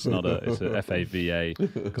beans. It's not it's a F-A-V-A.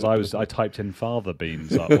 Because I typed in father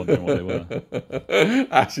beans, like, wondering what they were.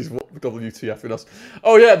 Ash is WTF with us.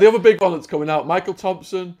 Oh yeah, the other big one that's coming out, Michael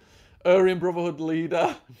Thompson, Aryan Brotherhood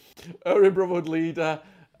leader,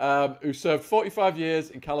 who served 45 years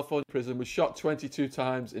in California prison, was shot 22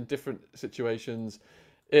 times in different situations.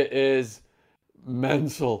 It is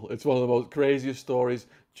mental. It's one of the most craziest stories.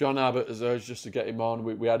 John Abbott has urged us to get him on.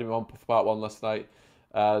 We had him on for part one last night.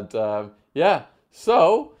 And yeah,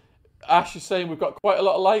 so Ash is saying we've got quite a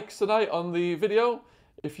lot of likes tonight on the video.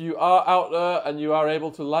 If you are out there and you are able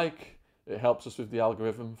to like, it helps us with the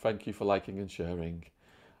algorithm. Thank you for liking and sharing.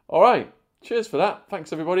 All right. Cheers for that.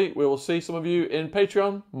 Thanks, everybody. We will see some of you in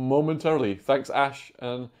Patreon momentarily. Thanks, Ash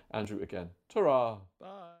and Andrew again. Ta-ra. Bye.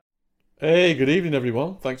 Hey, good evening,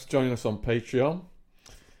 everyone. Thanks for joining us on Patreon.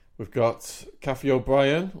 We've got Kathy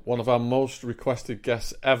O'Brien, one of our most requested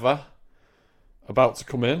guests ever, about to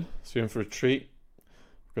come in. So you're in for a treat.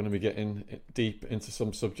 We're going to be getting deep into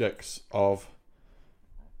some subjects of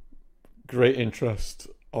great interest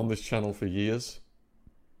on this channel for years.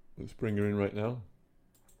 Let's bring her in right now.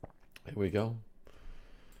 Here we go.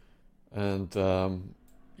 And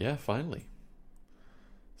yeah, finally.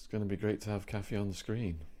 It's going to be great to have Kathy on the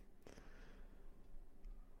screen.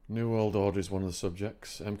 New World Order is one of the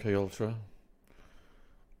subjects. MK Ultra.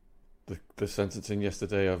 The sentencing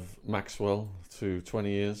yesterday of Maxwell to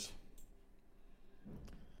 20 years.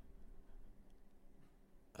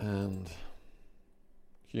 And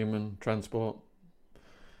human transport.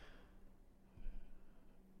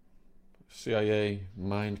 CIA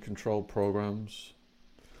mind control programs.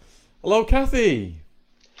 Hello, Kathy.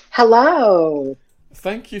 Hello.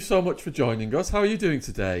 Thank you so much for joining us. How are you doing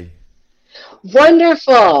today?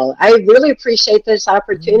 Wonderful. I really appreciate this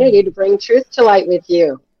opportunity to bring truth to light with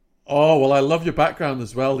you. Oh, well, I love your background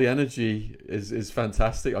as well. The energy is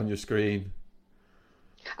fantastic on your screen.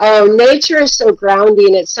 Oh, nature is so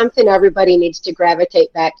grounding. It's something everybody needs to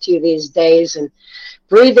gravitate back to these days and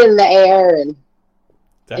breathe in the air and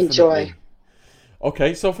Definitely. Enjoy.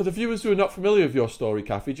 Okay, so for the viewers who are not familiar with your story,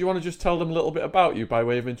 Kathy, do you want to just tell them a little bit about you by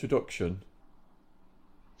way of introduction?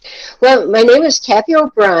 Well, my name is Kathy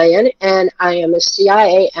O'Brien, and I am a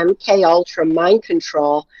CIA MK Ultra mind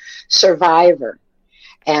control survivor.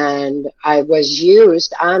 And I was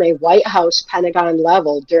used on a White House Pentagon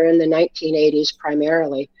level during the 1980s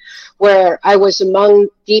primarily, where I was among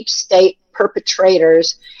deep state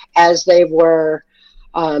perpetrators as they were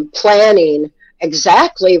planning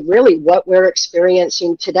exactly really what we're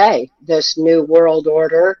experiencing today, this new world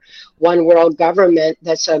order, one world government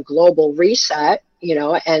that's a global reset, you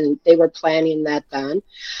know, and they were planning that then.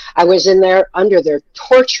 I was in there under their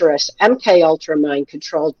torturous MK Ultra mind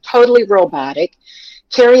control, totally robotic,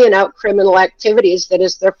 carrying out criminal activities that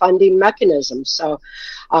is their funding mechanism. So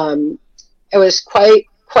it was quite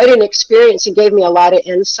an experience. It gave me a lot of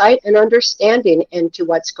insight and understanding into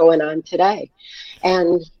what's going on today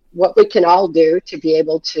and what we can all do to be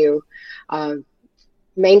able to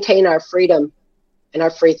maintain our freedom and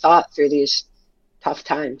our free thought through these tough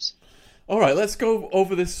times. All right, let's go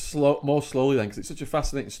over this more slowly then, because it's such a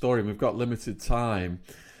fascinating story and we've got limited time.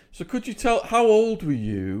 So could you tell, how old were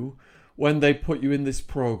you when they put you in this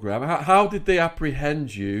program? How did they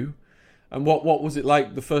apprehend you? And what was it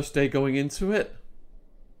like the first day going into it?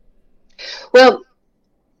 Well,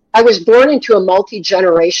 I was born into a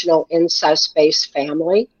multi-generational incest-based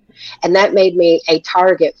family, and that made me a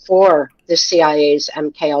target for the CIA's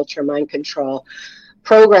MK Ultra mind control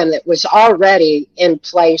program that was already in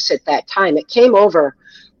place at that time. It came over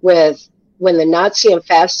with when the Nazi and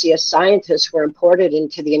fascist scientists were imported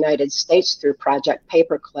into the United States through Project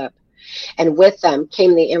Paperclip. And with them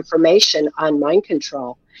came the information on mind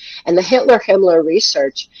control. And the Hitler-Himmler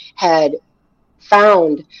research had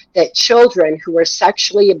found that children who were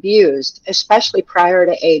sexually abused, especially prior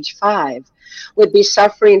to age 5, would be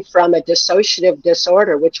suffering from a dissociative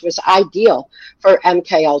disorder, which was ideal for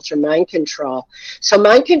MK Ultra mind control. So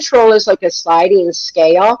mind control is like a sliding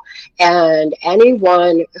scale, and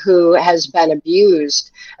anyone who has been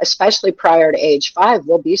abused, especially prior to age 5,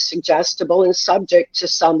 will be suggestible and subject to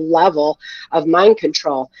some level of mind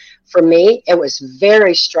control. For me, it was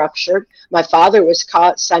very structured. My father was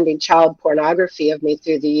caught sending child pornography of me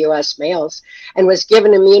through the U.S. mails and was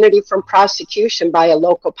given immunity from prosecution by a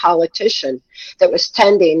local politician that was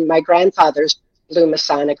tending my grandfather's Blue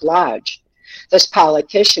Masonic Lodge. This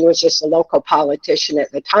politician was just a local politician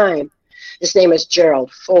at the time. His name is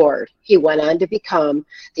Gerald Ford. He went on to become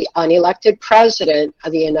the unelected president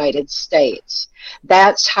of the United States.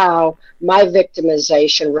 That's how my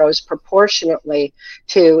victimization rose proportionately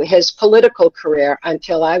to his political career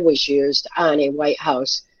until I was used on a White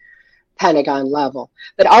House Pentagon level.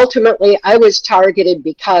 But ultimately, I was targeted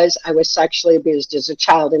because I was sexually abused as a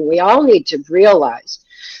child. And we all need to realize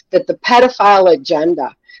that the pedophile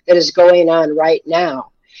agenda that is going on right now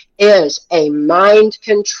is a mind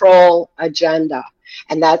control agenda,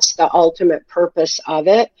 and that's the ultimate purpose of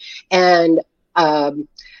it. And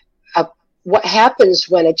what happens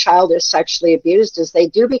when a child is sexually abused is they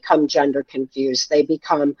do become gender confused. They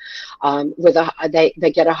become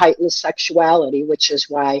they get a heightened sexuality, which is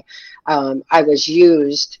why I was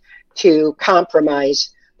used to compromise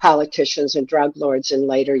politicians and drug lords in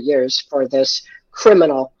later years for this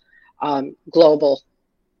criminal global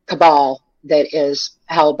cabal that is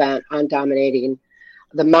hell-bent on dominating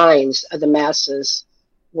the minds of the masses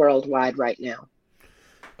worldwide right now.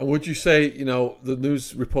 And would you say, the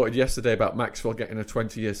news reported yesterday about Maxwell getting a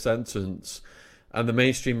 20-year sentence, and the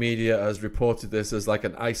mainstream media has reported this as like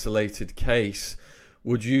an isolated case.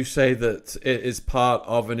 Would you say that it is part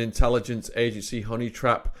of an intelligence agency honey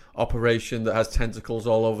trap operation that has tentacles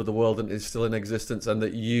all over the world and is still in existence, and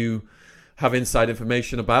that you have inside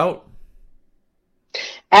information about?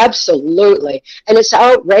 Absolutely. And it's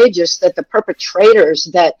outrageous that the perpetrators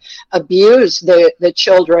that abuse the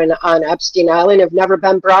children on Epstein Island have never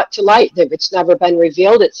been brought to light. It's never been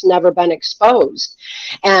revealed. It's never been exposed.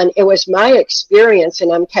 And it was my experience in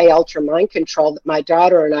MK Ultra Mind Control that my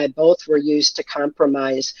daughter and I both were used to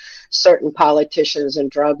compromise certain politicians and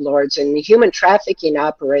drug lords. And the human trafficking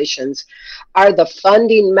operations are the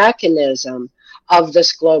funding mechanism of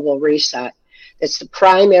this global reset. It's the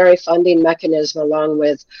primary funding mechanism, along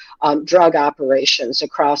with drug operations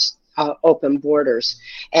across open borders.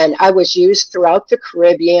 And I was used throughout the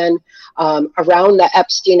Caribbean, around the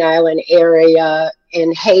Epstein Island area,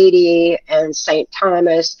 in Haiti and St.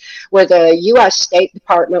 Thomas, where the U.S. State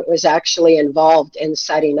Department was actually involved in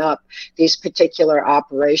setting up these particular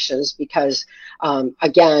operations because,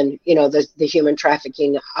 again, the human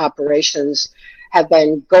trafficking operations have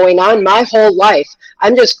been going on my whole life.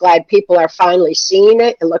 I'm just glad people are finally seeing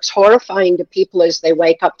it. It looks horrifying to people as they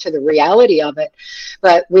wake up to the reality of it.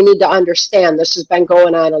 But we need to understand this has been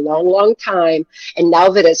going on a long, long time. And now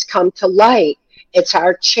that it's come to light, it's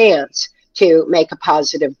our chance to make a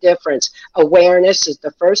positive difference. Awareness is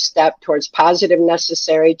the first step towards positive,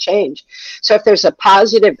 necessary change. So if there's a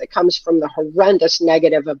positive that comes from the horrendous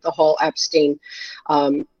negative of the whole Epstein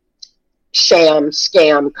sham,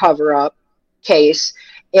 scam, cover-up case,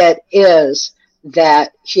 it is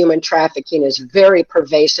that human trafficking is very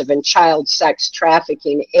pervasive, and child sex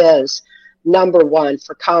trafficking is number one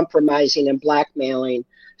for compromising and blackmailing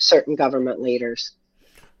certain government leaders.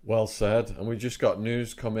 Well said. And we just got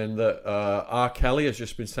news come in that R. Kelly has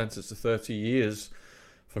just been sentenced to 30 years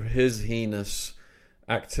for his heinous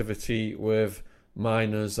activity with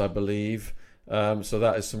minors, I believe. So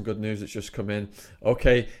that is some good news that's just come in.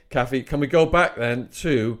 Okay, Kathy, can we go back then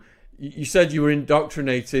to, you said you were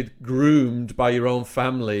indoctrinated, groomed by your own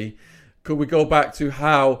family. Could we go back to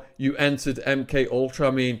how you entered MK Ultra?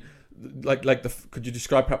 I mean, could you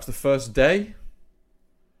describe perhaps the first day?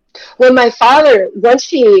 Well, my father, once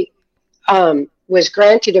he was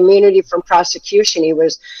granted immunity from prosecution, he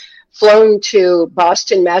was flown to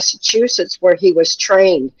Boston, Massachusetts, where he was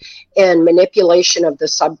trained in manipulation of the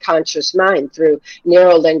subconscious mind through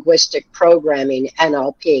neuro-linguistic programming,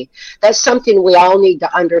 NLP. That's something we all need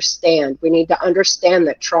to understand. We need to understand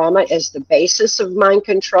that trauma is the basis of mind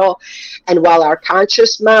control. And while our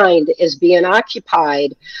conscious mind is being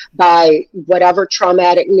occupied by whatever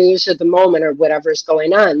traumatic news of the moment or whatever is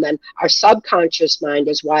going on, then our subconscious mind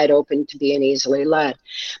is wide open to being easily led.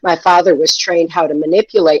 My father was trained how to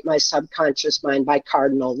manipulate my subconscious mind by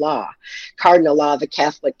Cardinal Law. Cardinal Law, the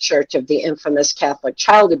Catholic Church of the infamous Catholic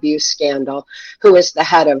child abuse scandal, who is the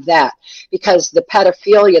head of that, because the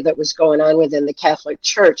pedophilia that was going on within the Catholic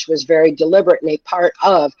Church was very deliberate and a part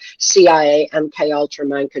of CIA, MK Ultra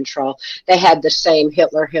Mind Control. They had the same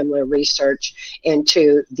Hitler-Himmler research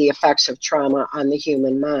into the effects of trauma on the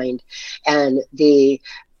human mind. And the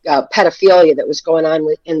pedophilia that was going on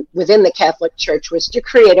within the Catholic Church was to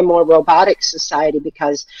create a more robotic society,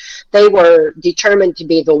 because they were determined to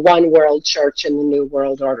be the one world church in the New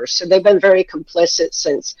World Order. So they've been very complicit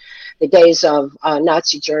since the days of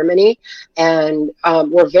Nazi Germany, and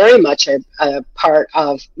were very much a part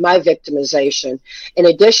of my victimization. In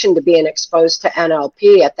addition to being exposed to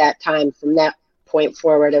NLP at that time, from that point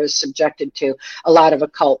forward, I was subjected to a lot of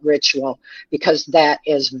occult ritual, because that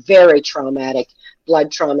is very traumatic.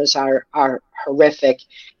 Blood traumas are horrific,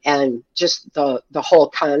 and just the whole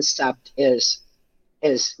concept is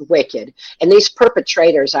wicked. And these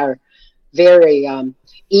perpetrators are very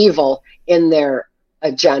evil in their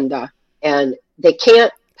agenda, and they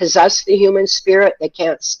can't possess the human spirit. They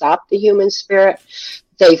can't stop the human spirit.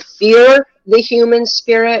 They fear the human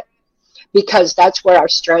spirit, because that's where our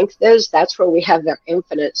strength is. That's where we have the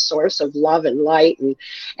infinite source of love and light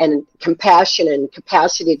and compassion and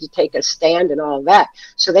capacity to take a stand and all that.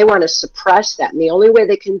 So they want to suppress that. And the only way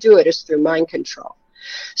they can do it is through mind control.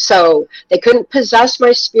 So they couldn't possess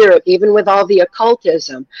my spirit, even with all the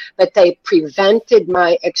occultism, but they prevented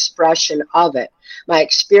my expression of it. My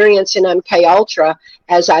experience in MK Ultra,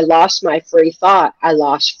 as I lost my free thought, I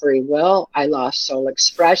lost free will, I lost soul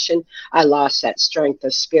expression, I lost that strength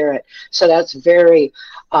of spirit. So that's very,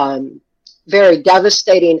 very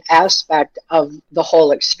devastating aspect of the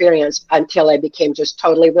whole experience, until I became just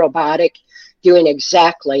totally robotic, doing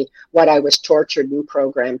exactly what I was tortured and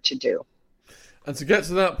programmed to do. And to get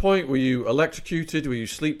to that point, were you electrocuted? Were you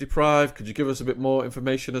sleep deprived? Could you give us a bit more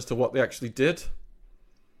information as to what they actually did?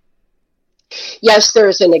 Yes,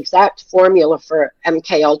 there's an exact formula for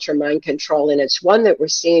MK Ultra mind control, and it's one that we're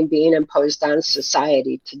seeing being imposed on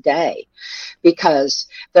society today, because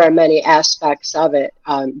there are many aspects of it.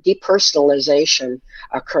 Depersonalization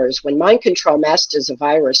occurs. When mind control masked as a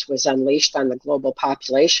virus was unleashed on the global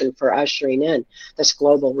population for ushering in this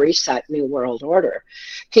global reset, New World Order,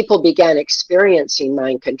 people began experiencing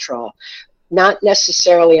mind control. Not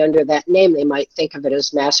necessarily under that name. They might think of it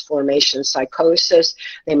as mass formation psychosis.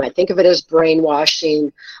 They might think of it as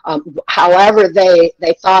brainwashing. However they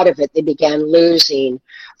thought of it, they began losing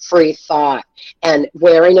free thought. And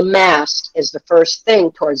wearing a mask is the first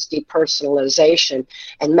thing towards depersonalization.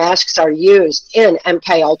 And masks are used in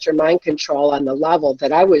MK Ultra mind control on the level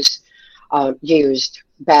that I was used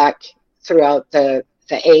back throughout the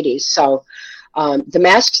 80s. So the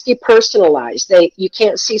masks depersonalize. You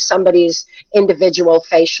can't see somebody's individual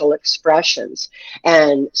facial expressions.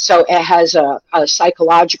 And so it has a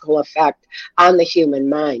psychological effect on the human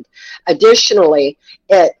mind. Additionally,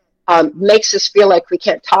 it makes us feel like we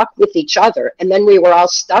can't talk with each other. And then we were all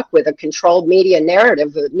stuck with a controlled media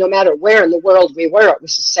narrative. No matter where in the world we were, it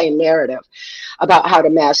was the same narrative about how to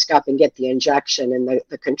mask up and get the injection, and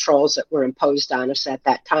the controls that were imposed on us at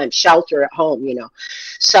that time. Shelter at home, you know.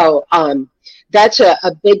 So that's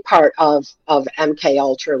a big part of MK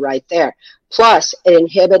Ultra right there. Plus, it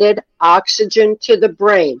inhibited oxygen to the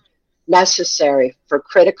brain necessary for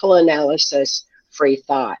critical analysis, free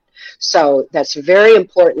thought. So that's a very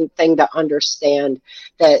important thing to understand,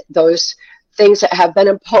 that those things that have been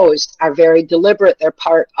imposed are very deliberate. They're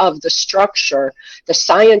part of the structure, the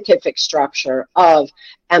scientific structure of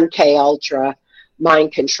MK Ultra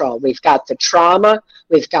mind control. We've got the trauma,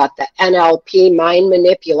 we've got the NLP, mind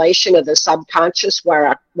manipulation of the subconscious,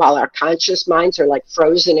 while our conscious minds are like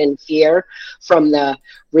frozen in fear from the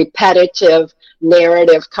repetitive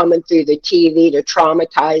narrative coming through the TV to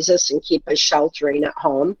traumatize us and keep us sheltering at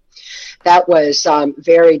home. That was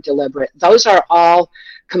very deliberate. Those are all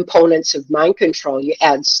components of mind control. You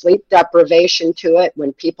add sleep deprivation to it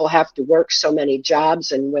when people have to work so many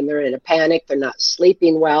jobs, and when they're in a panic, they're not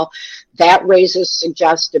sleeping well. That raises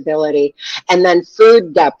suggestibility. And then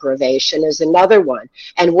food deprivation is another one.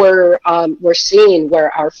 And we're seeing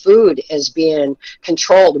where our food is being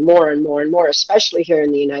controlled more and more and more, especially here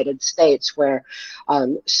in the United States, where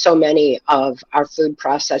so many of our food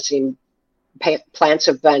processing plants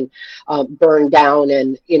have been burned down,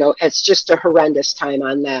 and it's just a horrendous time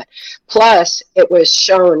on that. Plus, it was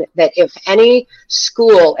shown that if any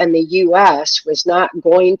school in the U.S. was not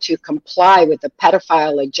going to comply with the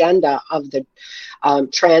pedophile agenda of the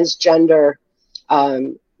transgender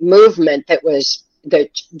movement, that was the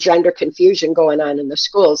gender confusion going on in the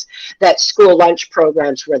schools, that school lunch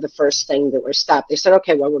programs were the first thing that were stopped. They said,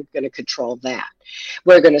 okay, well, we're going to control that.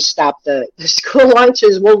 We're going to stop the school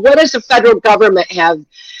lunches. Well, what does the federal government have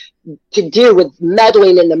to do with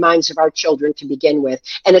meddling in the minds of our children to begin with.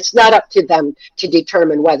 And it's not up to them to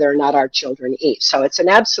determine whether or not our children eat. So it's an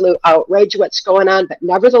absolute outrage what's going on. But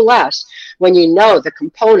nevertheless, when you know the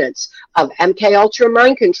components of MK Ultra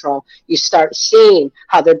mind control, you start seeing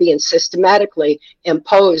how they're being systematically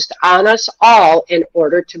imposed on us all in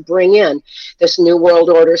order to bring in this New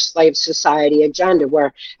World Order slave society agenda,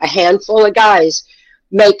 where a handful of guys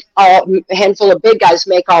a handful of big guys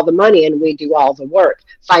make all the money and we do all the work.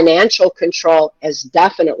 Financial control is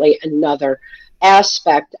definitely another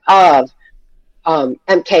aspect of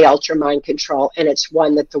MK Ultra mind control, and it's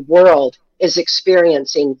one that the world is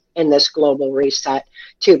experiencing in this global reset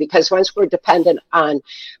too, because once we're dependent on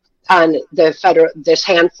this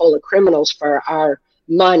handful of criminals for our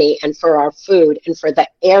money and for our food and for the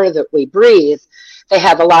air that we breathe, they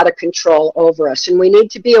have a lot of control over us, and we need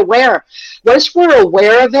to be aware. Once we're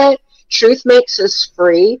aware of it, truth makes us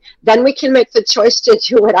free, then we can make the choice to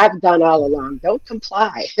do what I've done all along. Don't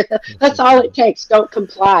comply. That's all it takes. Don't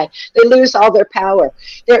comply. They lose all their power.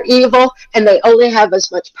 They're evil, and they only have as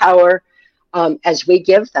much power as we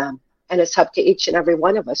give them, and it's up to each and every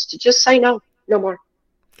one of us to just say no more.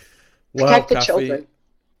 Protect the children.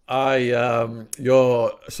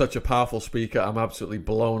 You're such a powerful speaker. I'm absolutely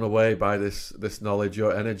blown away by this knowledge.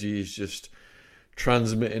 Your energy is just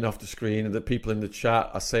transmitting off the screen, and the people in the chat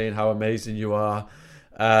are saying how amazing you are.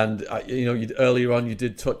 And earlier on you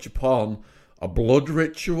did touch upon a blood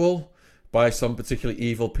ritual by some particularly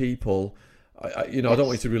evil people. I don't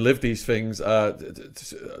want you to relive these things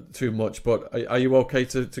too much, but are you okay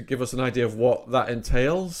to give us an idea of what that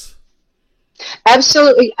entails?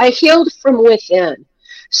 Absolutely. I healed from within.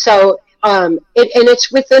 So,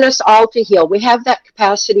 it's within us all to heal. We have that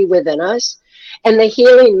capacity within us, and the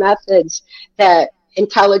healing methods that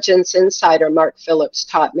Intelligence Insider Mark Phillips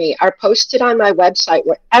taught me are posted on my website,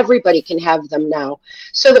 where everybody can have them now,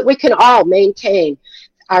 so that we can all maintain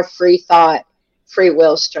our free thought, free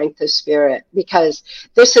will, strength of spirit, because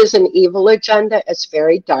this is an evil agenda. It's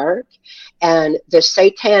very dark, and the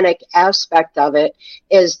satanic aspect of it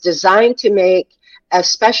is designed to make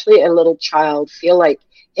especially a little child feel like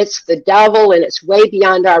it's the devil and it's way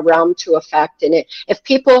beyond our realm to affect. And if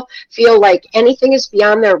people feel like anything is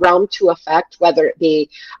beyond their realm to affect, whether it be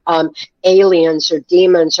aliens or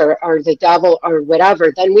demons or the devil or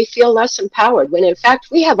whatever, then we feel less empowered, when in fact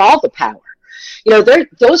we have all the power.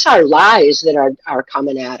 Those are lies that are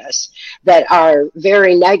coming at us that are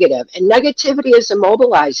very negative, and negativity is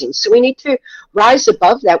immobilizing. So we need to rise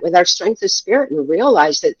above that with our strength of spirit and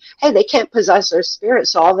realize that, hey, they can't possess our spirit,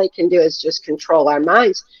 so all they can do is just control our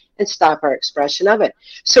minds and stop our expression of it.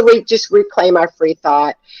 So we just reclaim our free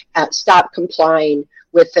thought, stop complying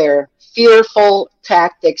with their fearful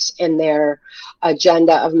tactics and their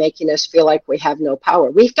agenda of making us feel like we have no power.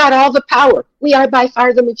 We've got all the power. We are by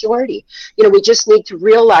far the majority. We just need to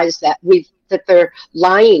realize that they're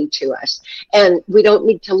lying to us, and we don't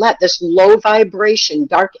need to let this low vibration,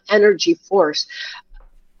 dark energy force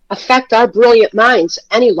affect our brilliant minds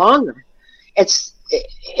any longer.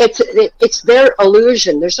 It's their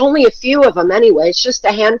illusion. There's only a few of them anyway. It's just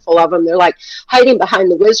a handful of them. They're like hiding behind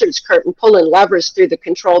the wizard's curtain, pulling levers through the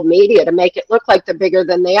controlled media to make it look like they're bigger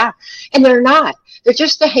than they are. And they're not. They're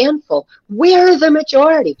just a handful. We're the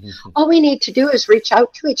majority. Mm-hmm. All we need to do is reach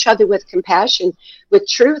out to each other with compassion, with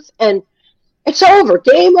truth, and it's over.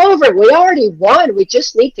 Game over. We already won. We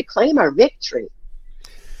just need to claim our victory.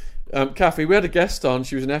 Kathy, we had a guest on.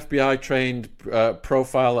 She was an FBI-trained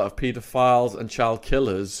profiler of pedophiles and child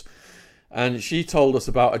killers, and she told us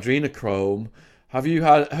about adrenochrome. Have you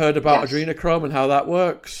heard about adrenochrome and how that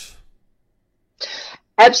works?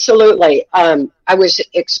 Absolutely. I was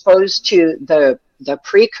exposed to the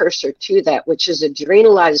precursor to that, which is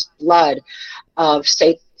adrenalized blood of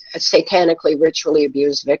satanically ritually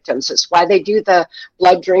abused victims. It's why they do the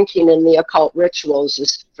blood drinking in the occult rituals.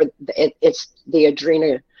 It's the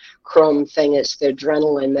adrenochrome thing. It's the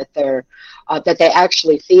adrenaline that they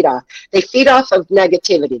actually feed off. They feed off of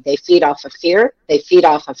negativity. They feed off of fear. They feed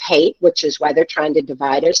off of hate, which is why they're trying to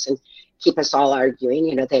divide us and keep us all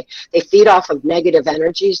arguing. They feed off of negative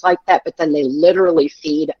energies like that, but then they literally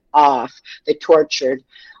feed off the tortured,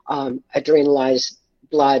 adrenalized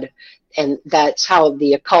blood. And that's how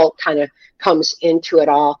the occult kind of comes into it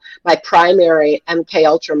all. My primary MK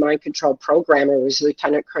Ultra mind control programmer was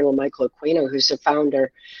Lieutenant Colonel Michael Aquino, who's the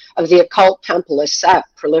founder of the occult temple of Set,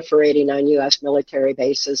 proliferating on U.S. military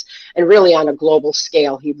bases. And really on a global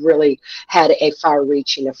scale, he really had a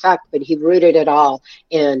far-reaching effect, but he rooted it all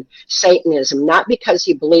in Satanism, not because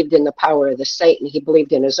he believed in the power of the Satan. He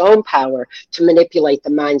believed in his own power to manipulate the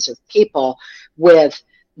minds of people with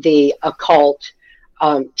the occult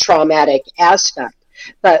traumatic aspect.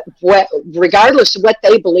 But regardless of what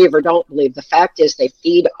they believe or don't believe, the fact is they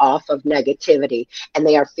feed off of negativity, and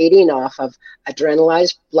they are feeding off of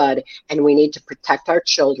adrenalized blood, and we need to protect our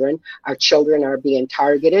children. Our children are being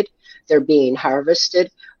targeted. They're being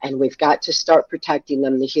harvested, and we've got to start protecting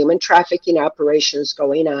them. The human trafficking operations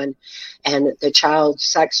going on, and the child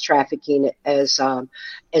sex trafficking is an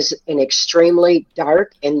extremely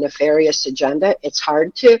dark and nefarious agenda. It's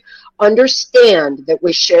hard to understand that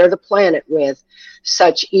we share the planet with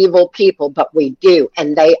such evil people, but we do,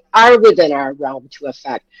 and they are within our realm to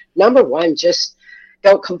affect. Number one, just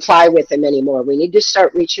don't comply with them anymore. We need to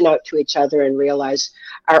start reaching out to each other and realize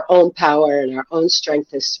our own power and our own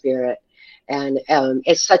strength of spirit. And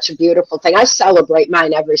it's such a beautiful thing. I celebrate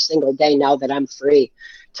mine every single day now that I'm free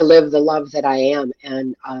to live the love that I am,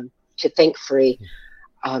 and to think free.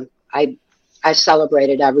 I celebrate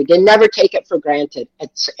it every day. Never take it for granted.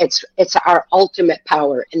 It's our ultimate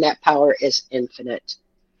power, and that power is infinite.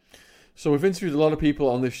 So we've interviewed a lot of people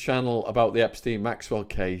on this channel about the Epstein-Maxwell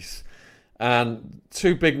case, and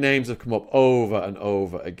two big names have come up over and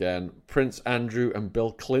over again: Prince Andrew and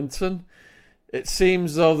Bill Clinton. It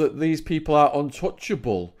seems, though, that these people are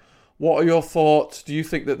untouchable. What are your thoughts? Do you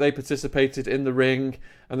think that they participated in the ring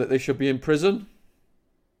and that they should be in prison?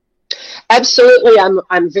 Absolutely.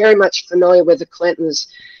 I'm very much familiar with the Clintons,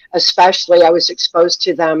 especially. I was exposed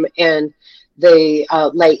to them in the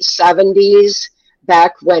late 70s,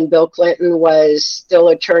 back when Bill Clinton was still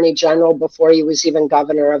Attorney General, before he was even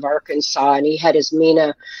governor of Arkansas, and he had his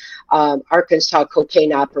MENA Arkansas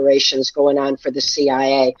cocaine operations going on for the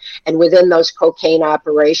CIA. And within those cocaine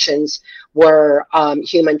operations were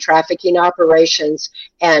human trafficking operations,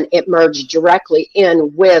 and it merged directly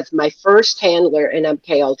in with my first handler in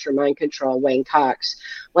MK Ultra Mind Control, Wayne Cox.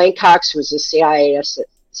 Wayne Cox was a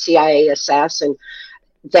CIA assassin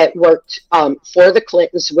that worked for the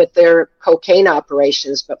Clintons with their cocaine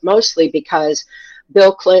operations, but mostly because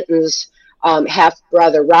Bill Clinton's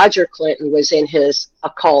half-brother Roger Clinton was in his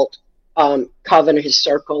occult coven, his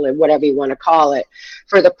circle, and whatever you want to call it,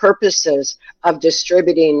 for the purposes of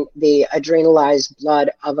distributing the adrenalized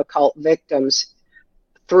blood of occult victims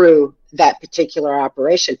through that particular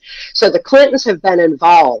operation. So the Clintons have been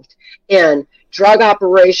involved in drug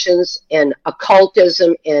operations, in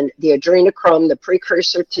occultism, in the adrenochrome, the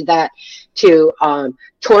precursor to that, to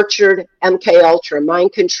tortured MK Ultra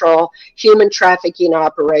mind control, human trafficking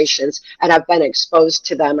operations, and I've been exposed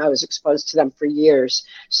to them. I was exposed to them for years.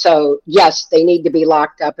 So yes, they need to be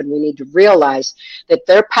locked up, and we need to realize that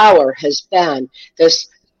their power has been this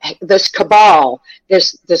cabal,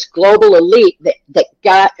 this global elite that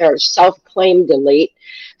got, or self-claimed elite,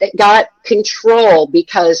 that got control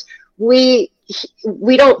because we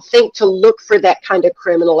don't think to look for that kind of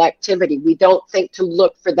criminal activity. We don't think to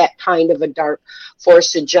look for that kind of a dark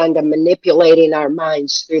force agenda manipulating our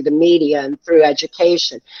minds through the media and through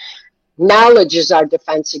education. Knowledge is our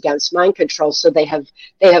defense against mind control, so they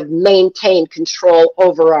have maintained control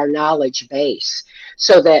over our knowledge base,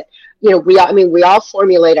 so that we all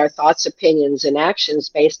formulate our thoughts, opinions, and actions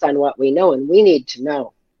based on what we know, and we need to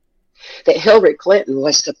know that Hillary Clinton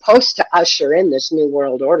was supposed to usher in this New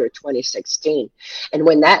World Order 2016. And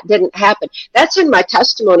when that didn't happen, that's in my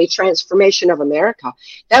testimony, Transformation of America.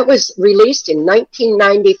 That was released in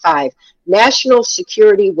 1995. National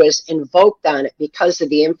security was invoked on it because of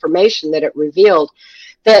the information that it revealed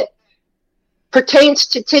that pertains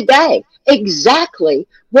to today. Exactly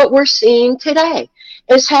what we're seeing today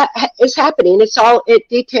is happening. It's all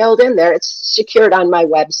detailed in there. It's secured on my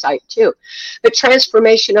website too. The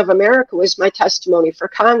Transformation of America was my testimony for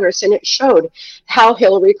Congress, and it showed how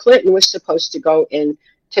Hillary Clinton was supposed to go into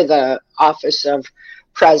the office of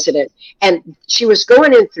president, and she was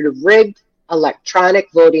going in through rigged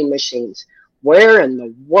electronic voting machines. Where in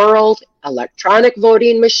the world electronic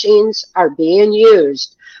voting machines are being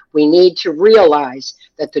used, we need to realize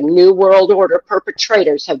that the New World Order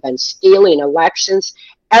perpetrators have been stealing elections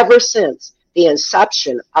ever since the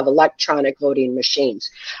inception of electronic voting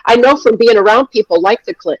machines. I know from being around people like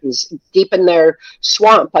the Clintons, deep in their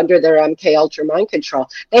swamp under their MK Ultra mind control,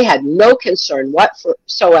 they had no concern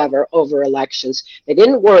whatsoever over elections. They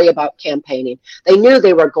didn't worry about campaigning. They knew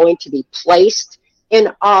they were going to be placed in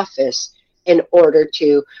office in order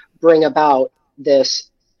to bring about this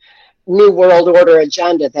New World Order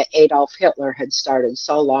agenda that Adolf Hitler had started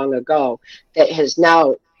so long ago, that has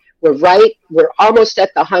now, we're almost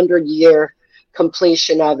at the 100-year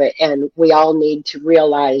completion of it, and we all need to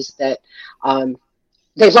realize that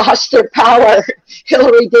they lost their power.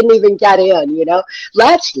 Hillary didn't even get in,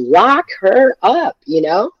 Let's lock her up,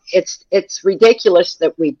 It's ridiculous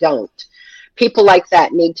that we don't. People like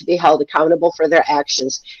that need to be held accountable for their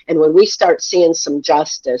actions. And when we start seeing some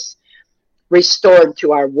justice restored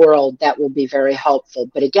to our world, that will be very helpful.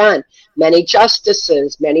 But again, many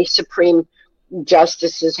Supreme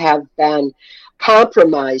justices have been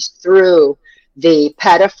compromised through the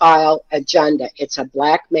pedophile agenda. It's a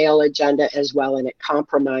blackmail agenda as well, and it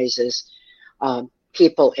compromises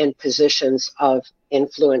people in positions of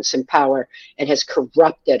influence and power and has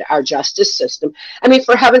corrupted our justice system. I mean,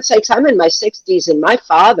 for heaven's sakes, I'm in my 60s, and my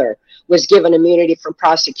father was given immunity from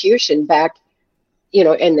prosecution back,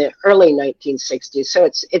 in the early 1960s. So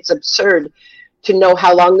it's absurd to know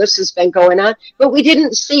how long this has been going on, but we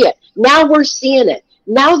didn't see it. Now we're seeing it.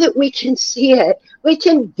 Now that we can see it, we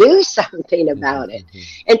can do something about it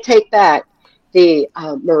and take back the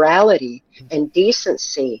morality and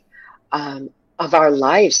decency of our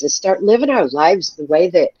lives and start living our lives the way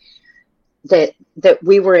that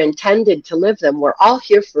we were intended to live them. We're all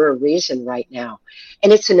here for a reason right now.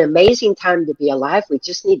 And it's an amazing time to be alive. We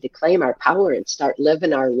just need to claim our power and start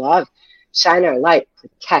living our love, shine our light,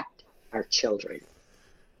 protect our children.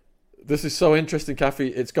 This is so interesting, Kathy.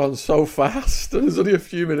 It's gone so fast. There's only a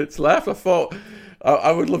few minutes left. I thought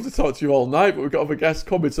I would love to talk to you all night, but we've got other guests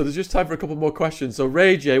coming, so there's just time for a couple more questions. So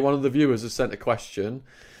Ray J, one of the viewers, has sent a question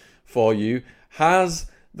for you. Has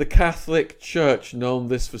the Catholic Church known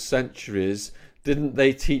this for centuries? Didn't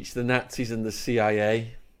they teach the Nazis and the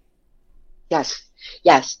CIA? Yes.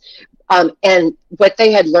 And what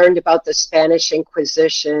they had learned about the Spanish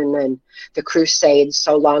Inquisition and the Crusades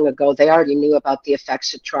so long ago, they already knew about the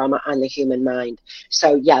effects of trauma on the human mind.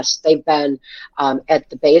 So yes, they've been at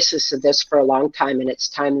the basis of this for a long time, and it's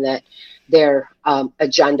time that their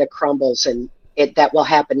agenda crumbles, and that will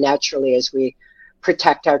happen naturally as we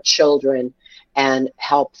protect our children and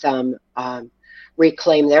help them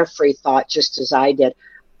reclaim their free thought, just as I did.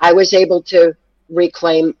 I was able to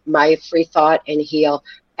reclaim my free thought and heal.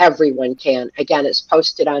 Everyone can. Again, it's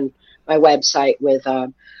posted on my website with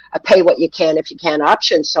a pay what you can if you can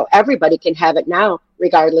option, so everybody can have it now,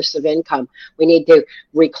 regardless of income. We need to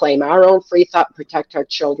reclaim our own free thought, protect our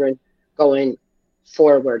children going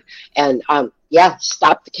forward. And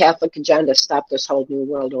stop the Catholic agenda, stop this whole New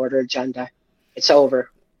World Order agenda. It's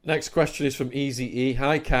over. Next question is from Easy E.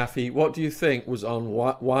 Hi, Kathy. What do you think was on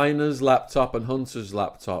Weiner's laptop and Hunter's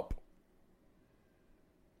laptop?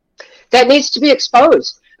 That needs to be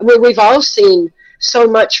exposed. I mean, we've all seen so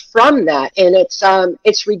much from that, and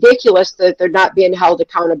it's ridiculous that they're not being held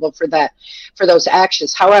accountable for those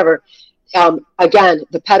actions. However, again,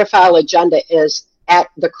 the pedophile agenda is at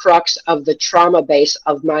the crux of the trauma base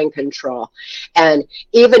of mind control. And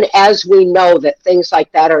even as we know that things like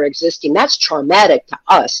that are existing, that's traumatic to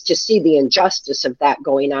us to see the injustice of that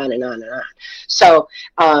going on and on and on. So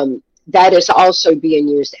that is also being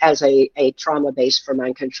used as a trauma base for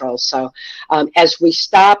mind control. So as we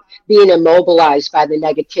stop being immobilized by the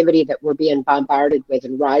negativity that we're being bombarded with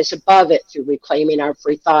and rise above it through reclaiming our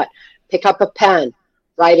free thought, pick up a pen,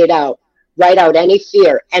 write it out. Write out any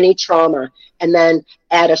fear, any trauma, and then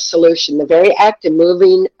add a solution. The very act of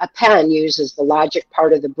moving a pen uses the logic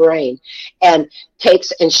part of the brain and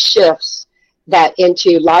takes and shifts that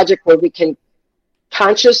into logic where we can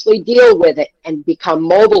consciously deal with it and become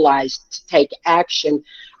mobilized to take action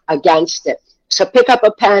against it. So pick up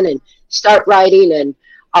a pen and start writing,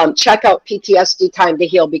 and check out PTSD Time to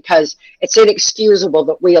Heal, because it's inexcusable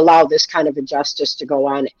that we allow this kind of injustice to go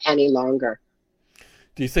on any longer.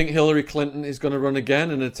 Do you think Hillary Clinton is going to run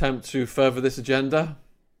again in an attempt to further this agenda?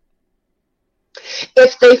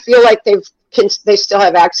 If they feel like they still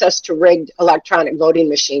have access to rigged electronic voting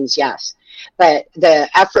machines, yes. But the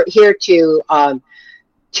effort here to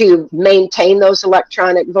maintain those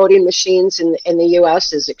electronic voting machines in the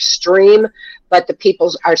U.S. is extreme, but the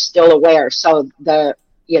people are still aware. So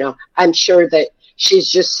I'm sure that she's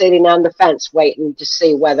just sitting on the fence waiting to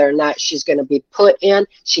see whether or not she's going to be put in.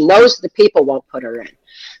 She knows the people won't put her in.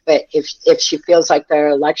 But if she feels like their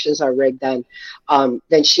elections are rigged,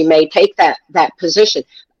 then she may take that position.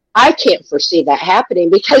 I can't foresee that happening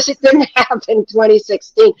because it didn't happen in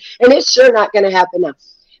 2016, and it's sure not going to happen now.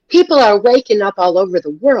 People are waking up all over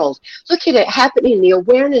the world. Look at it happening. The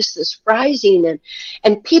awareness is rising,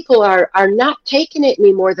 and people are not taking it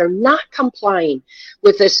anymore. They're not complying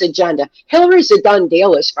with this agenda. Hillary's a done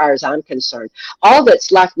deal as far as I'm concerned. All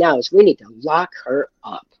that's left now is we need to lock her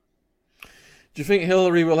up. Do you think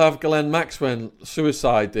Hillary will have Ghislaine Maxwell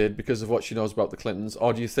suicided because of what she knows about the Clintons?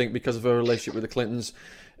 Or do you think because of her relationship with the Clintons,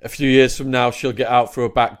 a few years from now, she'll get out through a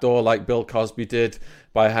back door like Bill Cosby did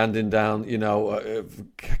by handing down,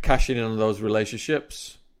 cashing in on those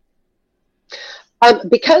relationships?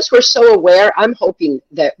 Because we're so aware, I'm hoping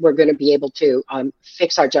that we're going to be able to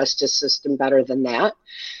fix our justice system better than that.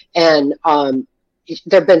 And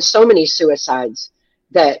there have been so many suicides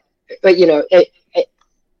that, but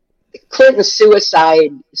Clinton's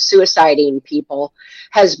suiciding people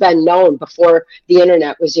has been known before the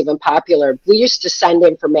internet was even popular. We used to send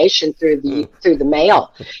information through the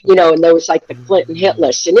mail, and there was like the Clinton hit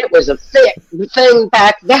list, and it was a thick thing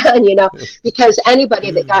back then, because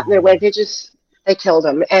anybody that got in their way, they killed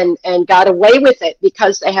them and got away with it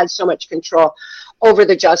because they had so much control over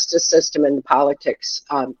the justice system and the politics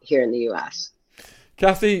here in the U.S.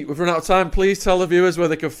 Kathy, we've run out of time. Please tell the viewers where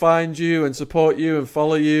they can find you and support you and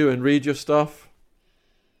follow you and read your stuff.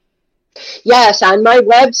 Yes, on my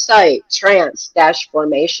website,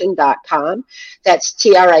 trance-formation.com. That's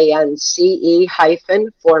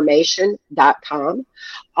trance-formation.com.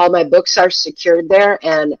 All my books are secured there,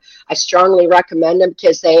 and I strongly recommend them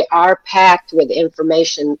because they are packed with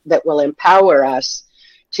information that will empower us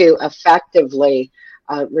to effectively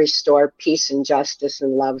restore peace and justice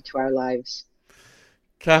and love to our lives.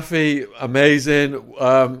 Kathy, amazing.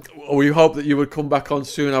 We hope that you would come back on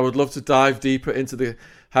soon. I would love to dive deeper into the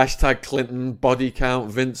hashtag Clinton, body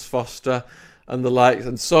count, Vince Foster, and the likes,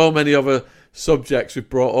 and so many other subjects we've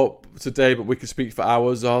brought up today, but we could speak for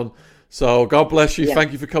hours on. So God bless you. Yeah.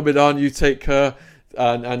 Thank you for coming on. You take care,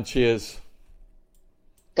 and cheers.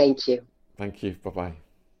 Thank you. Thank you. Bye-bye.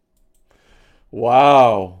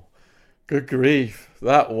 Wow. Good grief.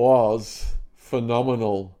 That was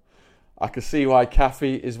phenomenal. I can see why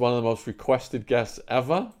Kathy is one of the most requested guests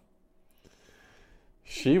ever.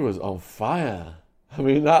 She was on fire. I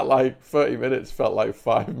mean, that 30 minutes felt like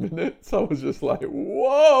 5 minutes. I was just like,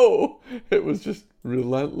 whoa! It was just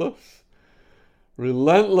relentless.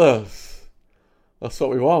 Relentless. That's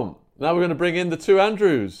what we want. Now we're going to bring in the two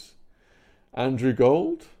Andrews. Andrew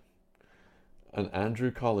Gold and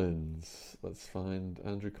Andrew Collins. Let's find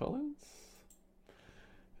Andrew Collins.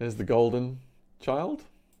 Here's the golden child.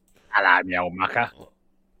 Hello, me old mucker.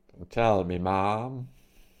 Tell me, Mom.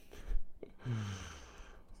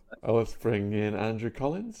 Let's bring in Andrew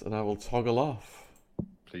Collins, and I will toggle off.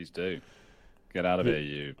 Please do. Get out of here,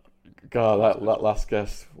 you. God, that last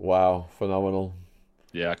guest, wow, phenomenal.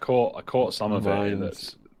 Yeah, I caught some of it.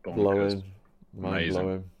 That's blowing. Mind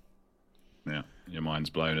blowing. Yeah, your mind's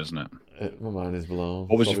blown, isn't it? My mind is blown.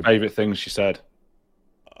 What was your favourite thing she said?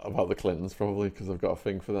 About the Clintons, probably, because I've got a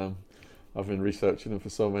thing for them. I've been researching them for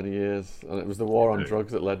so many years, and it was the war on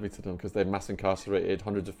drugs that led me to them, because they mass incarcerated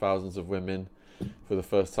hundreds of thousands of women for the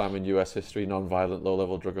first time in US history, non-violent,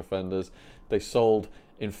 low-level drug offenders. They sold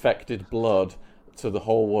infected blood to the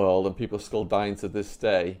whole world, and people are still dying to this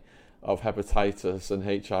day of hepatitis and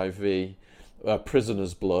HIV,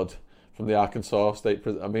 prisoners' blood from the Arkansas State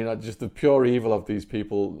Prison. I mean, just the pure evil of these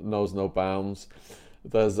people knows no bounds.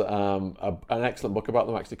 There's an excellent book about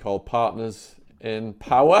them actually called Partners in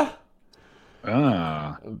Power.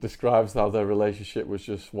 It describes how their relationship was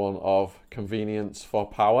just one of convenience for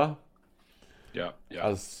power. Yeah.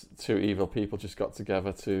 As two evil people just got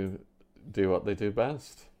together to do what they do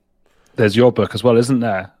best. There's your book as well, isn't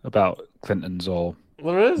there, about Clintons or...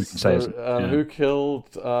 There is. Who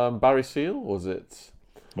killed Barry Seal, was it?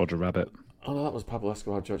 Roger Rabbit. Oh, no, that was Pablo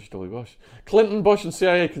Escobar, George W. Bush. Clinton, Bush, and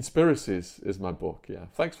CIA Conspiracies is my book, yeah.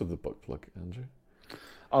 Thanks for the book plug, Andrew.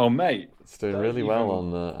 Oh, mate. It's doing really well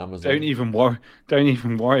on Amazon. Don't even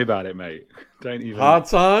worry about it, mate. Don't even... Hard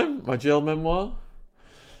Time, my jail memoir.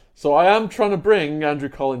 So I am trying to bring Andrew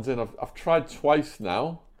Collins in. I've tried twice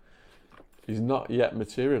now. He's not yet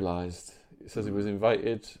materialised. He says he was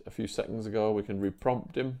invited a few seconds ago. We can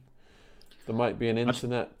reprompt him. There might be an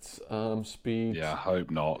internet speed. Yeah, I hope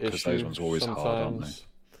not, because those ones are always hard, aren't they?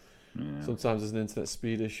 Yeah. Sometimes there's an internet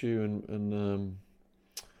speed issue, and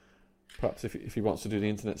perhaps if he wants to do the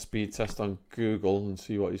internet speed test on Google and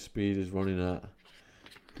see what his speed is running at,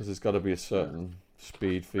 because there's got to be a certain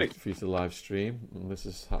speed for you to live stream, and this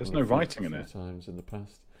has happened. There's no writing in it. Times in the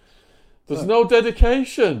past. There's no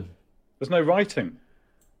dedication. There's no writing.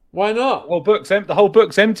 Why not? Well, the whole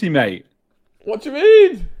book's empty, mate. What do you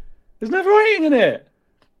mean? There's no writing in it.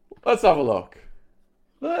 Let's have a look.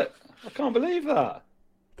 Look, I can't believe that.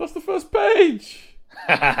 That's the first page.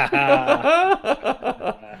 I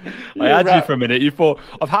had you for a minute. You thought,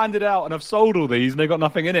 I've handed out and I've sold all these and they've got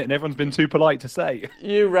nothing in it and everyone's been too polite to say.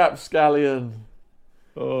 You rapscallion.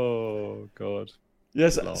 Oh, God.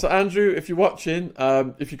 Yes, so Andrew, if you're watching,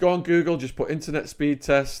 if you go on Google, just put internet speed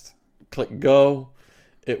test, click go.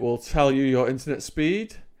 It will tell you your internet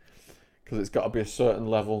speed, because it's got to be a certain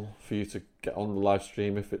level for you to get on the live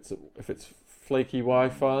stream. If it's flaky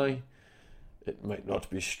Wi-Fi, it might not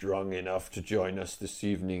be strong enough to join us this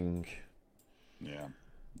evening. Yeah.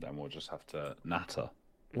 Then we'll just have to natter.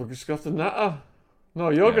 We'll just have to natter. No,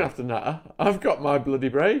 you're going to have to natter. I've got my bloody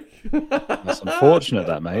break. That's unfortunate,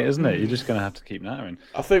 that, mate, isn't it? You're just going to have to keep nattering.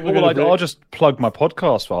 I think we're going to. I'll just plug my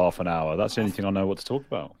podcast for half an hour. That's the only thing I know what to talk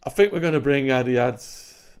about. I think we're going to bring Addy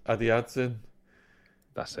Ads in.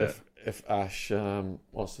 That's it. If Ash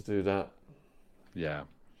wants to do that. Yeah.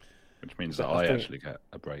 Which means that I actually get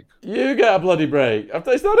a break. You get a bloody break.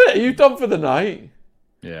 Is that it? Are you done for the night?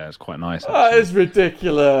 Yeah, it's quite nice. That is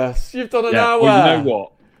ridiculous. You've done an hour. Well, you know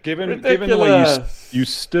what? Given the way you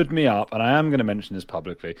stood me up, and I am going to mention this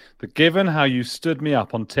publicly, but given how you stood me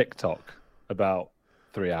up on TikTok about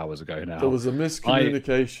 3 hours ago now, there was a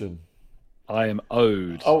miscommunication. I am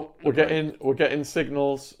owed. Oh, we're getting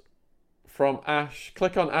signals from Ash.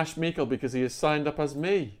 Click on Ash Meikle because he is signed up as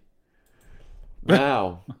me.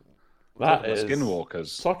 Now, that is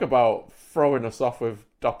Skinwalkers. Talk about throwing us off with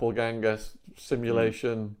doppelganger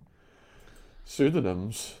simulation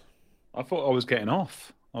pseudonyms. I thought I was getting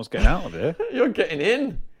off. I was getting out of here. You're getting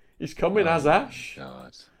in. He's coming as Ash. God.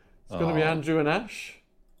 It's going to be Andrew and Ash.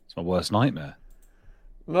 It's my worst nightmare.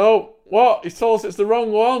 No, what? He told us it's the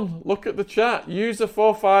wrong one. Look at the chat. User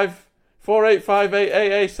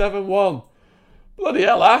 4854858AA71. Bloody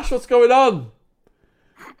hell, Ash, what's going on?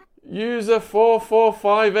 User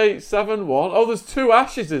 445871. Oh, there's 2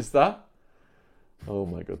 Ashes, is there? Oh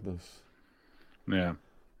my goodness. Yeah.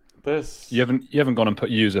 This. You haven't gone and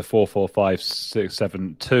put user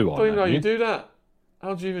 445672 on. I don't even know how you do that.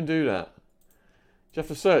 How do you even do that? Do you have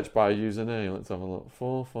to search by username? Let's have a look.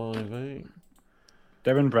 458.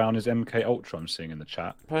 Darren Brown is MK Ultra. I'm seeing in the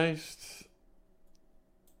chat. Paste.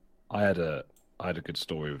 I had a good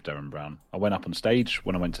story with Darren Brown. I went up on stage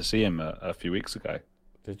when I went to see him a few weeks ago.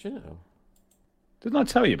 Did you know? Didn't I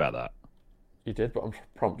tell you about that? You did, but I'm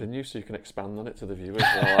prompting you so you can expand on it to the viewers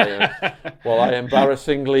while I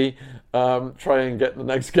embarrassingly try and get the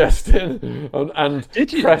next guest in and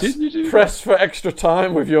press for extra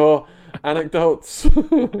time with your anecdotes.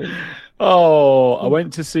 I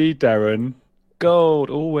went to see Darren.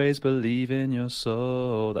 Gold, always believe in your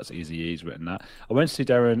soul. That's Eazy-E's written that. I went to see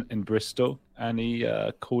Darren in Bristol, and he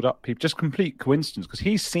called up people. Just complete coincidence, because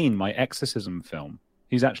he's seen my Exorcism film.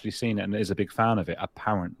 He's actually seen it and is a big fan of it,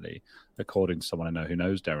 apparently, according to someone I know who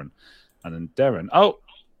knows Darren. And then Darren,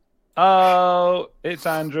 it's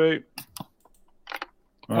Andrew.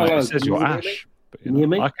 Right, hello, it says you're Ash. But, can you hear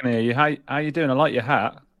me? I can hear you. How you doing? I like your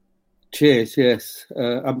hat. Cheers, yes.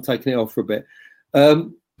 I'm taking it off for a bit.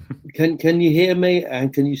 Can you hear me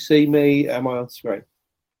and can you see me? Am I on screen?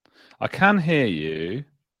 I can hear you.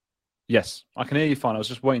 Yes, I can hear you fine. I was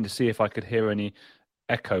just waiting to see if I could hear any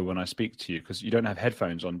echo when I speak to you, because you don't have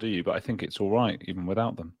headphones on, do you? But I think it's all right even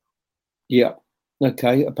without them. Yeah.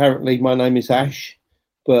 Okay. Apparently my name is Ash,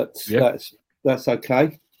 but that's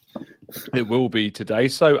okay. It will be today.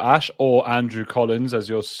 So Ash, or Andrew Collins as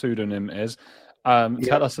your pseudonym is,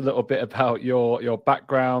 tell us a little bit about your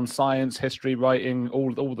background, science, history, writing,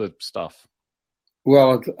 all the stuff.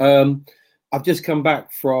 Well, I've just come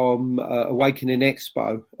back from Awakening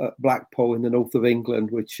Expo at Blackpool in the north of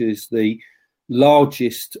England, which is the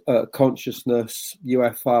largest consciousness,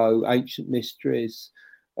 UFO, ancient mysteries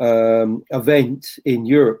event in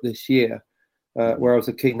Europe this year, where I was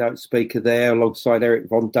a keynote speaker there alongside Eric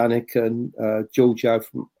von Daniken, Giorgio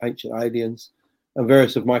from Ancient Aliens, and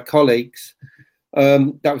various of my colleagues.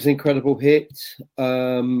 That was an incredible hit.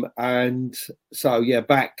 And so,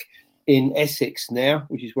 back in Essex now,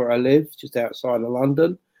 which is where I live, just outside of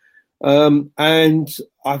London. And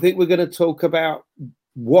I think we're going to talk about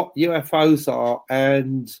what UFOs are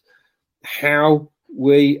and how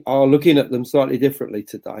we are looking at them slightly differently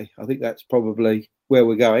today. I think that's probably where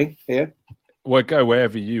we're going here. Well, go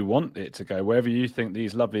wherever you want it to go, wherever you think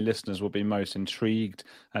these lovely listeners will be most intrigued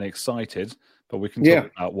and excited. But we can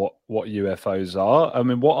talk about what UFOs are. I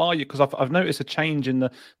mean, what are you? Because I've noticed a change in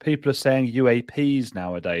the people are saying UAPs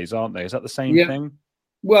nowadays, aren't they? Is that the same thing?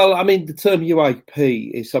 Well, I mean, the term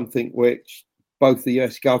UAP is something which both the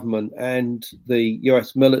US government and the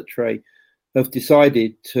US military have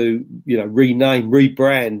decided to,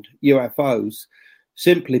 rebrand UFOs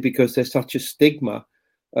simply because there's such a stigma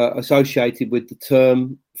associated with the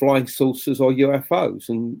term flying saucers or UFOs.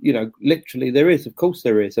 And, literally there is. Of course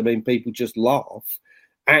there is. I mean, people just laugh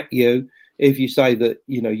at you if you say that,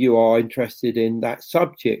 you are interested in that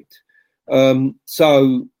subject.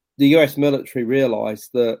 So the US military realized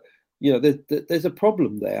that, there's a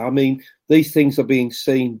problem there. I mean, these things are being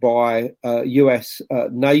seen by US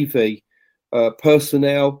Navy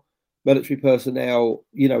personnel, military personnel,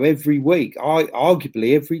 every week,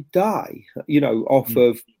 arguably every day, off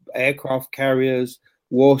of aircraft carriers,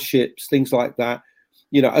 warships, things like that.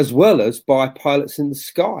 as well as by pilots in the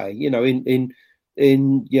sky,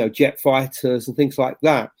 in jet fighters and things like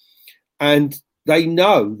that. And they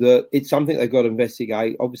know that it's something they've got to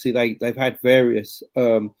investigate. Obviously, they've had various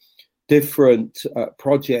different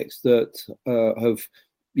projects that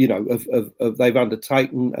they've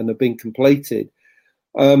undertaken and have been completed.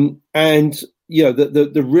 The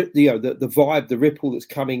vibe, the ripple that's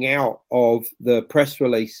coming out of the press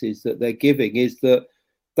releases that they're giving is that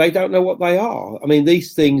they don't know what they are. I mean,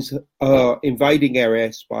 these things are invading our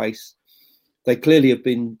airspace. They clearly have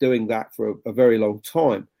been doing that for a very long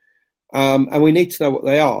time. And we need to know what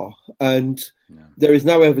they are. And there is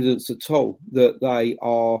no evidence at all that they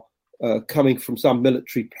are coming from some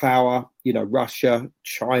military power, Russia,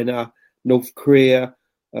 China, North Korea,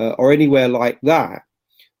 or anywhere like that.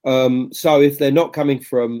 So if they're not coming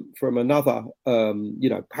from another,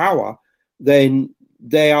 power, then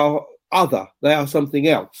they are other. They are something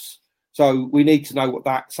else. So we need to know what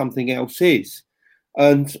that something else is.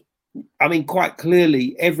 And I mean, quite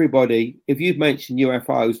clearly, everybody, if you've mentioned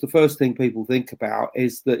UFOs, the first thing people think about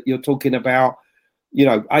is that you're talking about,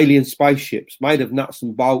 alien spaceships made of nuts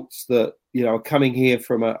and bolts that, are coming here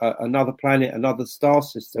from another planet, another star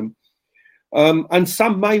system. And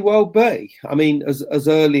some may well be. I mean, as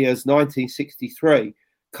early as 1963,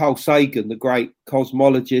 Carl Sagan, the great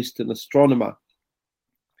cosmologist and astronomer,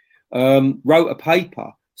 wrote a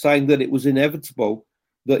paper saying that it was inevitable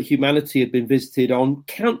that humanity had been visited on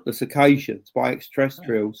countless occasions by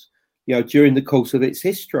extraterrestrials, during the course of its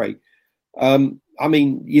history. I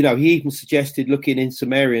mean, he even suggested looking in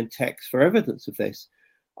Sumerian texts for evidence of this.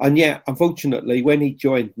 And yet, unfortunately, when he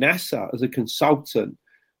joined NASA as a consultant,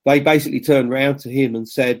 they basically turned around to him and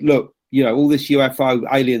said, look, all this UFO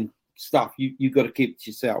alien stuff, you've got to keep it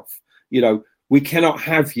to yourself. We cannot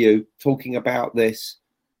have you talking about this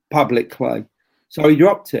publicly. So he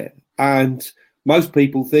dropped it. And most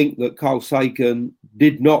people think that Carl Sagan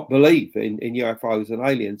did not believe in UFOs and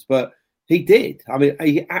aliens, but he did. I mean,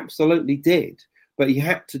 he absolutely did. But he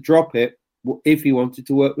had to drop it if he wanted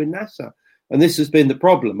to work with NASA. And this has been the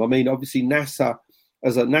problem. I mean, obviously, NASA,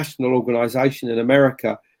 as a national organization in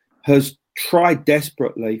America, has tried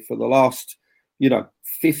desperately for the last,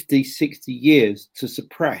 50, 60 years to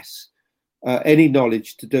suppress any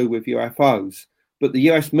knowledge to do with UFOs. But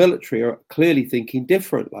the US military are clearly thinking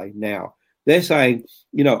differently now. They're saying,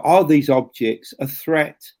 are these objects a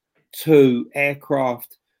threat to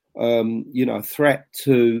aircraft, a threat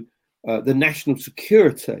to the national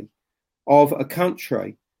security of a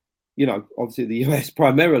country, obviously the US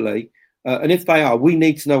primarily. And if they are, we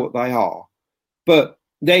need to know what they are. But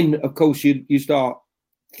then, of course, you start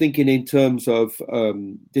thinking in terms of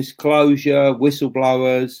disclosure,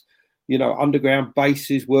 whistleblowers, underground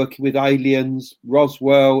bases working with aliens,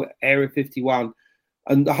 Roswell, Area 51.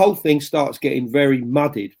 And the whole thing starts getting very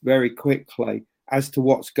muddied very quickly as to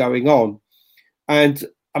what's going on. And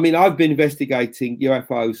I mean, I've been investigating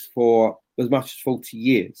UFOs for as much as 40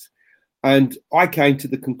 years. And I came to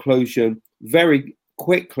the conclusion very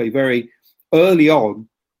quickly, very early on,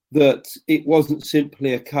 that it wasn't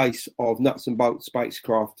simply a case of nuts and bolts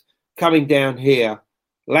spacecraft coming down here,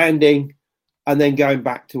 landing, and then going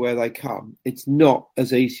back to where they come. It's not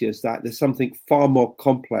as easy as that. There's something far more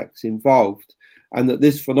complex involved. And that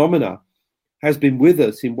this phenomena has been with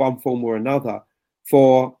us in one form or another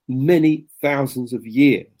for many thousands of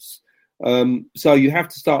years. So you have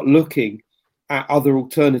to start looking at other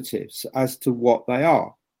alternatives as to what they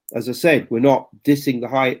are. As I said, we're not dissing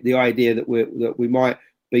the idea that we might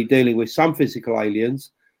be dealing with some physical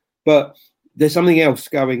aliens, but there's something else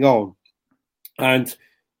going on. And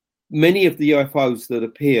many of the UFOs that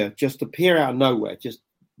appear out of nowhere, just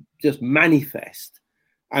manifest.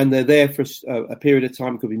 And they're there for a period of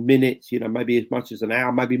time. It could be minutes, maybe as much as an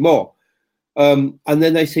hour, maybe more. And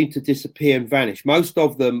then they seem to disappear and vanish. Most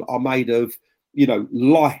of them are made of,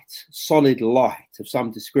 light, solid light of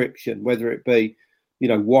some description, whether it be,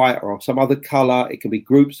 white or some other color. It can be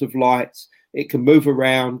groups of lights. It can move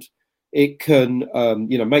around. It can,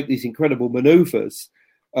 make these incredible maneuvers.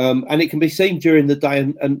 And it can be seen during the day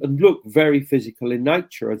and look very physical in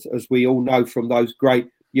nature, as we all know from those great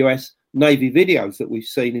US Navy videos that we've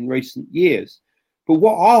seen in recent years. But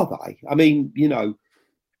what are they? I mean,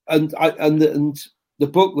 and the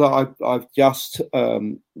book that I've just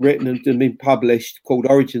written and been published, called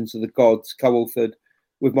Origins of the Gods, co-authored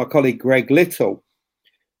with my colleague Greg Little,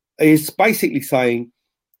 is basically saying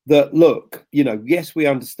that, look, yes, we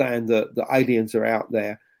understand that the aliens are out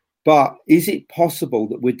there, but is it possible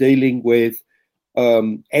that we're dealing with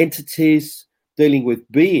entities, dealing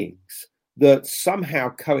with beings that somehow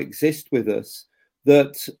coexist with us,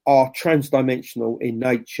 that are transdimensional in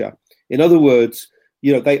nature? In other words,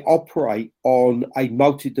 they operate on a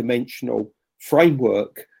multidimensional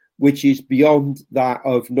framework, which is beyond that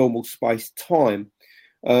of normal space-time.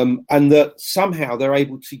 And that somehow they're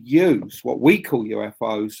able to use what we call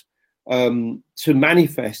UFOs to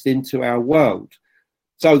manifest into our world.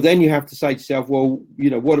 So then you have to say to yourself, well,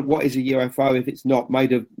 what is a UFO if it's not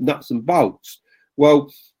made of nuts and bolts?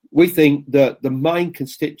 Well, we think that the main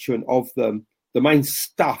constituent of them, the main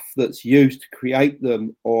stuff that's used to create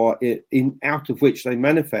them or out of which they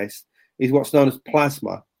manifest, is what's known as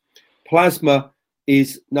plasma. Plasma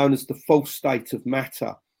is known as the full state of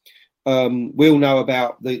matter. We all know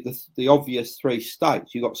about the obvious three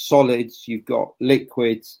states. You've got solids, you've got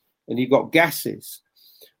liquids, and you've got gases.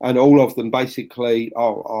 And all of them basically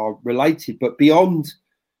are related. But beyond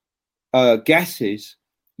gases,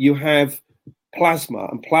 you have plasma.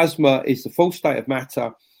 And plasma is the full state of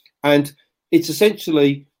matter. And it's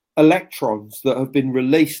essentially electrons that have been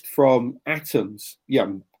released from atoms,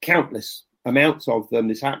 countless amounts of them.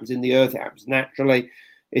 This happens in the Earth, it happens naturally.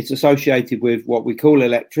 It's associated with what we call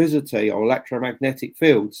electricity or electromagnetic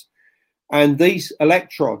fields. And these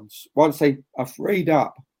electrons, once they are freed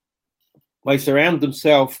up, they surround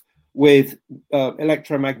themselves with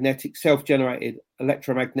self-generated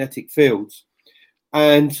electromagnetic fields.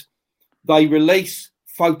 And they release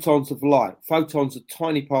photons of light. Photons are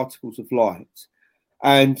tiny particles of light.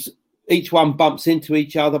 And each one bumps into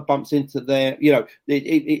each other, bumps into their,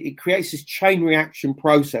 it creates this chain reaction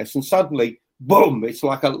process. And suddenly, boom, it's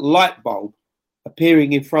like a light bulb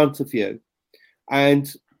appearing in front of you.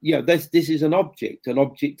 And, this is an object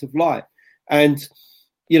of light. And,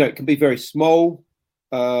 it can be very small.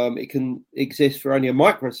 It can exist for only a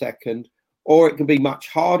microsecond, or it can be much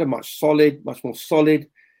harder, much more solid.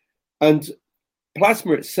 And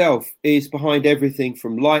plasma itself is behind everything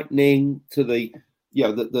from lightning to the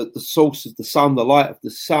source of the sun, the light of the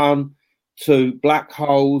sun, to black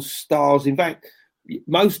holes, stars. In fact,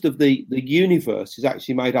 most of the universe is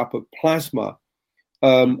actually made up of plasma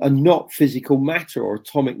and not physical matter or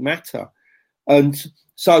atomic matter. And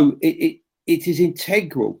so it is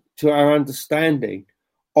integral to our understanding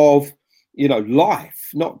of, life,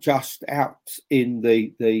 not just out in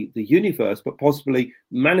the universe, but possibly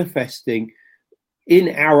manifesting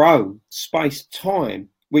in our own space-time,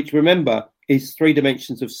 which, remember, is 3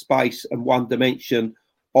 dimensions of space and 1 dimension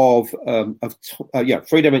of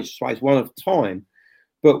 3 dimensions of space, 1 of time.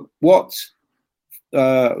 But what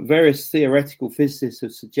various theoretical physicists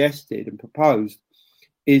have suggested and proposed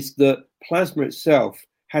is that plasma itself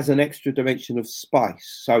has an extra dimension of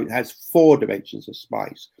space. So it has 4 dimensions of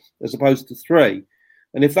space as opposed to 3.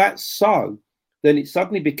 And if that's so, then it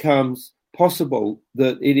suddenly becomes possible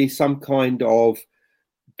that it is some kind of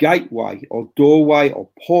gateway or doorway or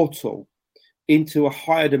portal into a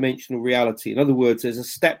higher dimensional reality. In other words, there's a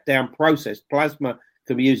step-down process. Plasma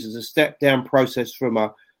can be used as a step-down process from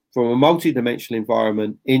a multi-dimensional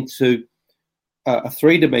environment into a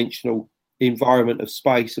 3-dimensional environment of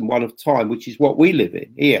space and 1 of time, which is what we live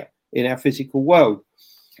in here in our physical world.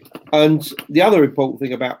 And the other important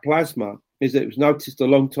thing about plasma is that it was noticed a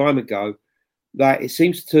long time ago that it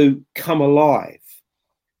seems to come alive.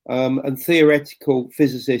 And theoretical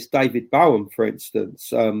physicist David Bohm, for instance,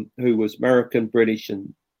 who was American, British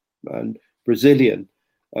and Brazilian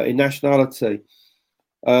in nationality,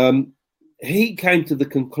 he came to the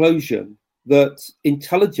conclusion that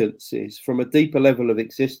intelligences from a deeper level of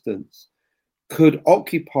existence could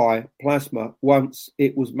occupy plasma once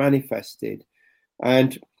it was manifested.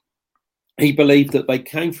 And he believed that they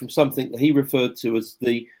came from something that he referred to as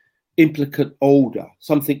the implicate order,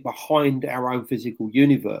 something behind our own physical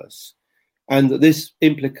universe. And that this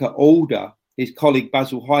implicate order, his colleague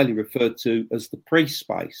Basil Hiley referred to as the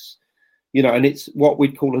pre-space. And it's what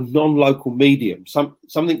we'd call a non-local medium,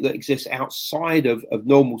 something that exists outside of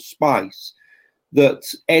normal space, that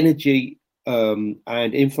energy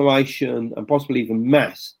and information and possibly even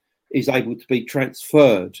mass is able to be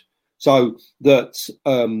transferred, so that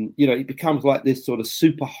it becomes like this sort of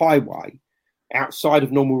super highway outside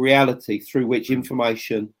of normal reality through which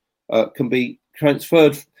information can be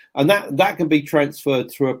transferred, and that can be transferred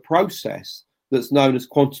through a process that's known as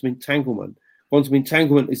quantum entanglement. Quantum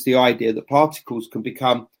entanglement is the idea that particles can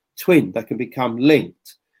become twinned, they can become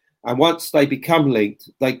linked. And once they become linked,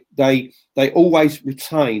 they always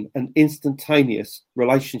retain an instantaneous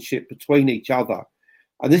relationship between each other.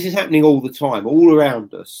 And this is happening all the time, all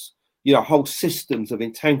around us. Whole systems of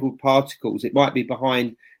entangled particles. It might be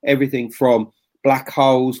behind everything from black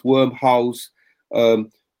holes, wormholes,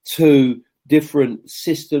 to different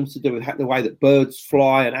systems to do with the way that birds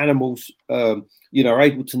fly and animals, are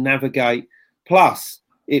able to navigate. Plus,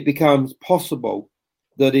 it becomes possible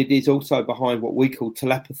that it is also behind what we call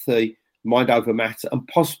telepathy, mind over matter, and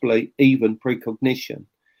possibly even precognition.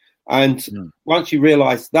 And once you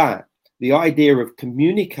realize that, the idea of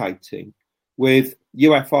communicating with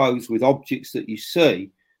UFOs, with objects that you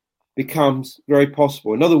see, becomes very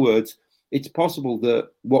possible. In other words, it's possible that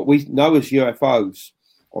what we know as UFOs,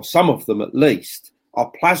 or some of them at least,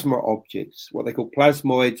 are plasma objects, what they call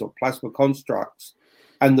plasmoids or plasma constructs,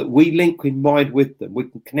 and that we link in mind with them. We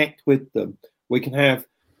can connect with them. We can have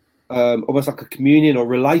almost like a communion or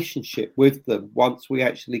relationship with them once we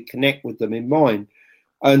actually connect with them in mind.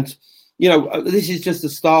 And, you know, this is just the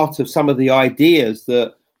start of some of the ideas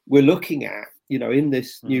that we're looking at, you know, in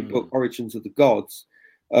this new book, Origins of the Gods.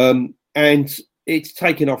 And it's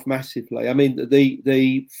taken off massively. I mean,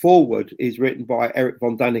 the foreword is written by Eric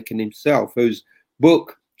von Daniken himself, whose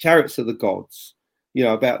book, Chariots of the Gods, you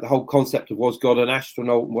know, about the whole concept of was God an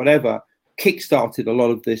astronaut and whatever, kickstarted a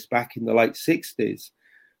lot of this back in the late 60s.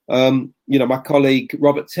 You know, my colleague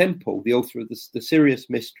Robert Temple, the author of the Sirius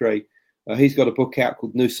Mystery, he's got a book out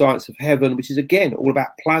called New Science of Heaven, which is, again, all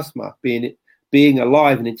about plasma being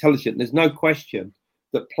alive and intelligent. There's no question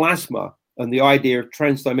that plasma and the idea of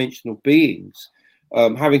transdimensional beings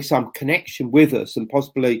having some connection with us and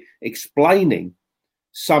possibly explaining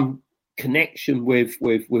some connection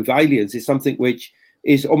with aliens is something which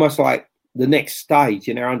is almost like the next stage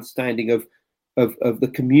in our understanding of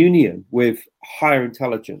the communion with higher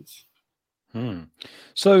intelligence.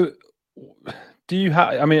 So do you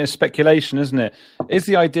have, I mean, it's speculation, isn't it? Is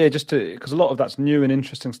the idea just to, because a lot of that's new and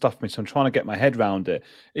interesting stuff for me, so I'm trying to get my head around it.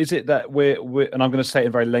 Is it that we're and I'm going to say it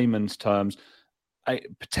in very layman's terms,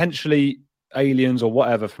 potentially aliens or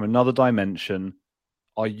whatever from another dimension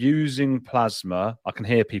are using plasma? I can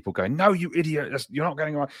hear people going, "No, you idiot! You're not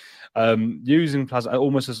getting it right." Using plasma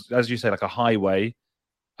almost as you say, like a highway,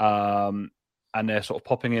 and they're sort of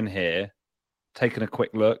popping in here, taking a quick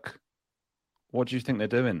look. What do you think they're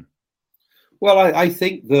doing? Well, I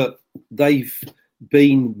think that they've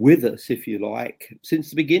been with us, if you like,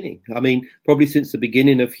 since the beginning. I mean, probably since the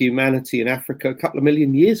beginning of humanity in Africa a couple of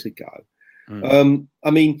million years ago.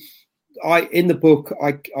 I mean, in the book,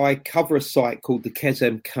 I cover a site called the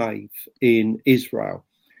Kezem Cave in Israel.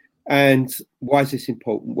 And why is this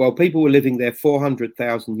important? Well, people were living there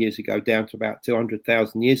 400,000 years ago, down to about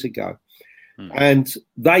 200,000 years ago. And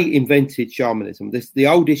they invented shamanism. The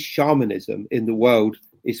oldest shamanism in the world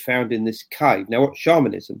is found in this cave. Now, what's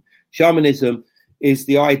shamanism? Shamanism is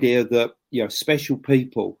the idea that, you know, special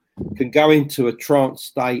people can go into a trance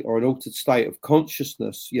state or an altered state of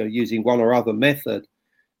consciousness, you know, using one or other method,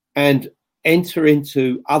 and enter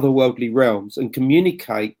into otherworldly realms and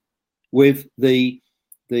communicate with the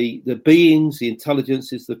beings, the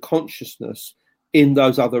intelligences, the consciousness in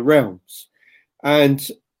those other realms, and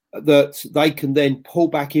that they can then pull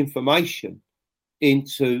back information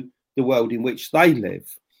into the world in which they live.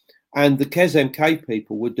 And the Kezem Cave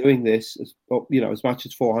people were doing this, as much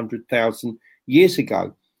as 400,000 years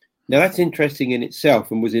ago. Now, that's interesting in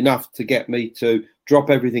itself and was enough to get me to drop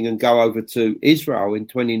everything and go over to Israel in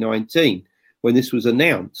 2019 when this was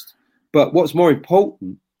announced. But what's more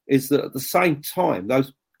important is that at the same time,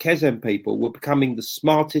 those Kezem people were becoming the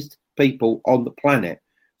smartest people on the planet.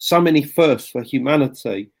 So many firsts for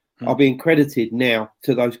humanity are being credited now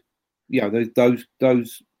to those, you know,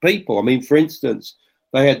 those people. I mean, for instance,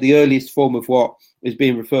 they had the earliest form of what is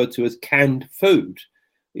being referred to as canned food,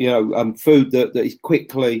 you know, food that is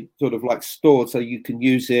quickly sort of like stored so you can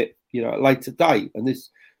use it, you know, at a later date. And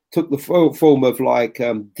this took the form of like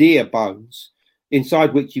deer bones,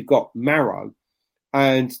 inside which you've got marrow,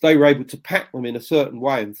 and they were able to pack them in a certain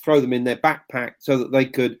way and throw them in their backpack so that they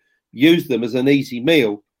could use them as an easy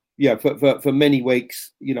meal, you know, for many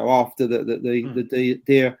weeks, you know, after the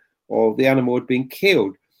deer or the animal had been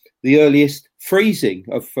killed. The earliest freezing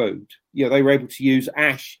of food, you know, they were able to use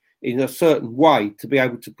ash in a certain way to be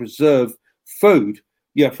able to preserve food,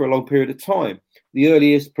 you know, for a long period of time. The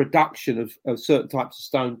earliest production of certain types of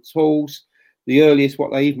stone tools, the earliest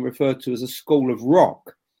what they even referred to as a school of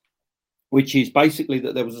rock, which is basically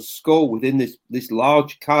that there was a school within this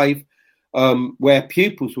large cave where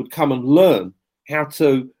pupils would come and learn how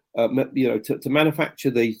to, to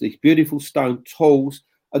manufacture these beautiful stone tools,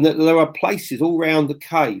 and that there are places all around the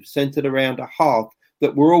cave centered around a hearth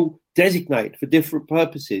that were all designated for different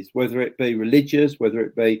purposes, whether it be religious, whether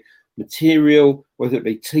it be material, whether it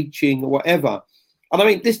be teaching or whatever. And I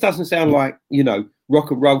mean, this doesn't sound like, you know, rock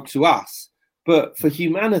and roll to us, but for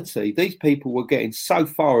humanity, these people were getting so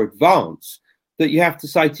far advanced that you have to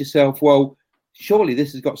say to yourself, well, surely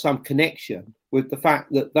this has got some connection with the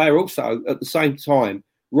fact that they're also at the same time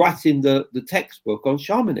writing the textbook on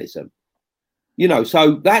shamanism.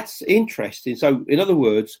 So that's interesting. So in other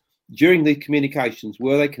words, during the communications,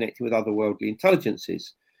 were they connecting with otherworldly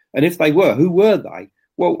intelligences? And if they were, who were they?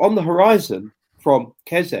 Well, on the horizon from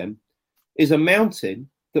Kesem is a mountain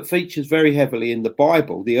that features very heavily in the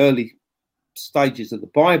Bible, the early stages of the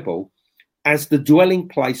Bible, as the dwelling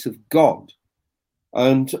place of God.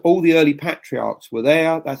 And all the early patriarchs were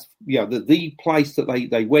there. That's the place that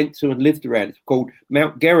they went to and lived around. It's called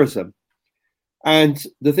Mount Gerizim. And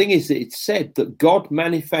the thing is that it's said that God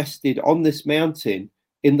manifested on this mountain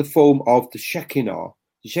in the form of the Shekinah.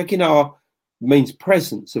 The Shekinah means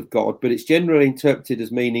presence of God, but it's generally interpreted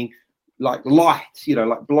as meaning like light,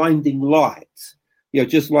 like blinding light,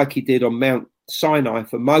 just like he did on Mount Sinai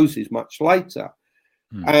for Moses much later.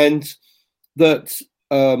 And that,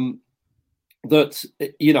 and I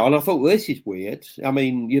thought, well, this is weird. I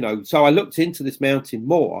mean, so I looked into this mountain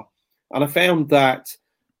more, and I found that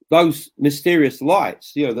those mysterious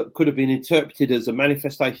lights, that could have been interpreted as a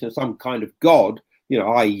manifestation of some kind of God,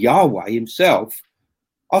 i.e. Yahweh himself,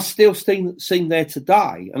 are still seen there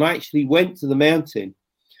today. And I actually went to the mountain.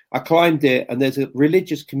 I climbed it, and there's a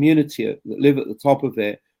religious community that live at the top of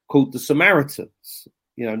it called the Samaritans.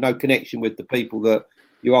 No connection with the people that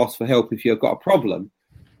you ask for help if you've got a problem.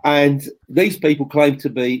 And these people claim to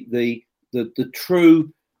be the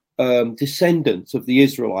true descendants of the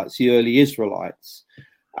Israelites, the early Israelites.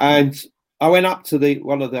 And I went up to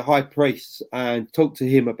one of the high priests and talked to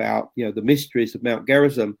him about, the mysteries of Mount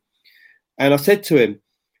Gerizim. And I said to him,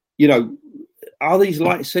 are these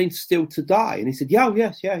lights seen still today? And he said,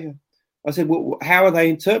 yes. I said, well, how are they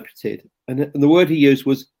interpreted? And the word he used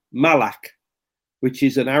was malak, which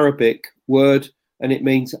is an Arabic word, and it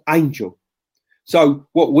means angel. So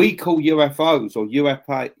what we call UFOs or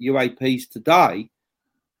UAPs today,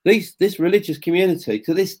 this religious community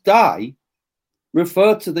to this day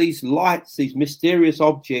refer to these lights, these mysterious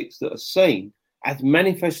objects that are seen, as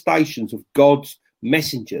manifestations of God's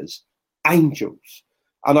messengers, angels.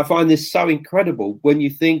 And I find this so incredible when you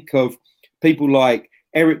think of people like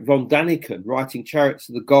Eric von Daniken writing Chariots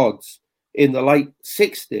of the Gods in the late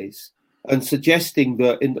 60s and suggesting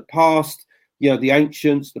that in the past, the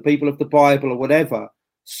ancients, the people of the Bible or whatever,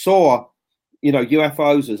 saw,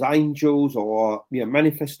 UFOs as angels or,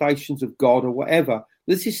 manifestations of God or whatever.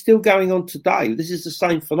 This is still going on today. This is the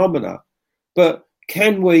same phenomena. But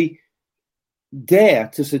can we dare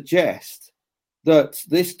to suggest that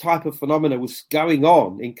this type of phenomena was going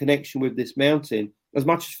on in connection with this mountain as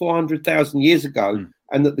much as 400,000 years ago,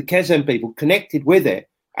 and that the Kesem people connected with it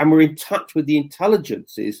and were in touch with the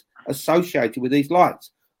intelligences associated with these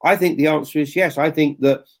lights? I think the answer is yes. I think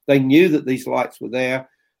that they knew that these lights were there.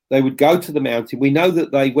 They would go to the mountain. We know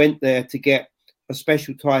that they went there to get a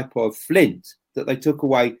special type of flint that they took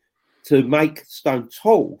away to make stone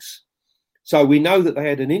tools. So we know that they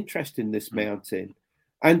had an interest in this mountain.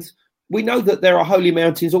 And we know that there are holy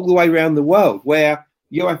mountains all the way around the world where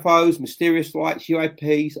UFOs, mysterious lights,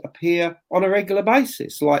 UAPs appear on a regular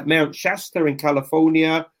basis, like Mount Shasta in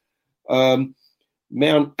California,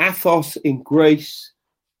 Mount Athos in Greece,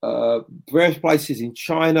 various places in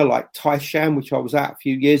China like Taishan, which I was at a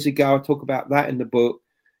few years ago. I talk about that in the book.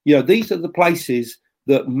 These are the places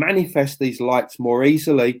that manifest these lights more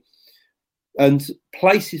easily. And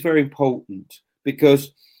place is very important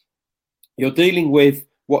because you're dealing with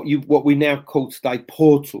what we now call today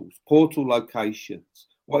portal locations.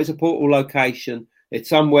 What is a portal location? It's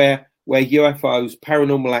somewhere where UFOs,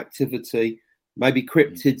 paranormal activity, maybe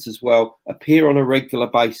cryptids as well, appear on a regular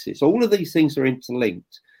basis. All of these things are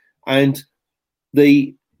interlinked. And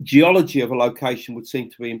the geology of a location would seem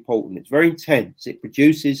to be important. It's very intense. It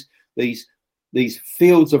produces these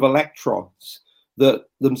fields of electrons that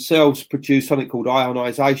themselves produce something called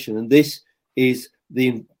ionization. And this is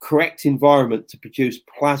the correct environment to produce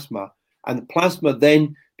plasma. And the plasma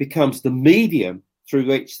then becomes the medium through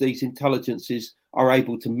which these intelligences are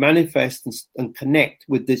able to manifest and connect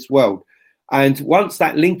with this world. And once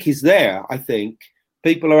that link is there, I think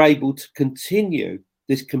people are able to continue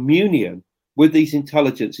this communion with these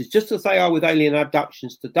intelligences, just as they are with alien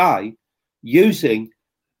abductions today, using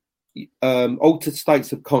altered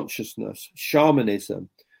states of consciousness, shamanism,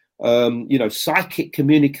 psychic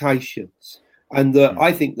communications. And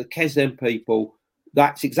I think the Kesem people,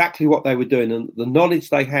 that's exactly what they were doing. And the knowledge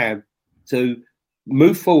they have to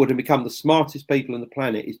move forward and become the smartest people on the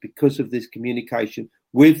planet is because of this communication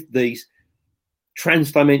with these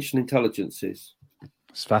transdimensional intelligences.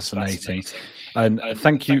 It's fascinating. And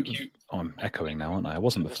thank you. Oh, I'm echoing now, aren't I? I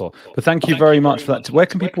wasn't before. But thank you very much for that. Where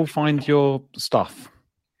can people find your stuff?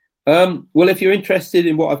 Well, if you're interested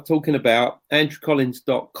in what I'm talking about,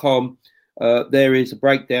 andrewcollins.com. There is a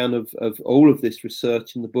breakdown of all of this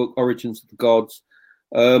research in the book, Origins of the Gods,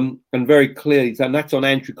 and very clearly, and that's on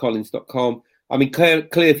andrewcollins.com. I mean, clear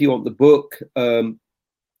if you want the book,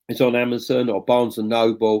 it's on Amazon or Barnes &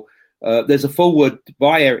 Noble. There's a foreword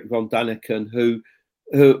by Eric von Daniken who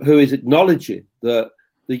is acknowledging that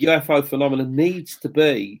the UFO phenomenon needs to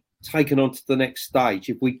be taken on to the next stage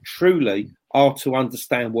if we truly are to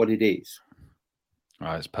understand what it is. All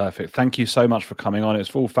right, it's perfect. Thank you so much for coming on.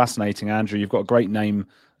 It's all fascinating, Andrew. You've got a great name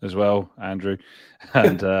as well, Andrew.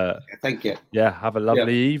 And thank you. Yeah, have a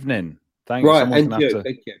lovely evening. Thanks. Right, and you.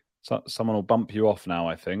 Thank you. Someone will bump you off now,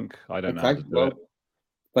 I think. I don't know how to do it.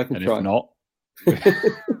 I can and try.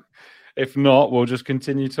 If not, we'll just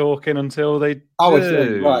continue talking until they do. Oh, I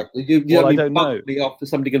see. Right. I don't know. After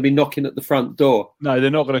somebody going to be knocking at the front door. No,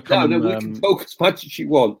 they're not going to come. No, we can talk as much as you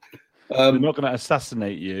want. They're not going to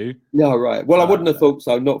assassinate you. No, right. Well, I wouldn't have thought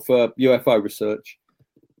so. Not for UFO research.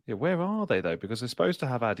 Yeah, where are they though? Because they're supposed to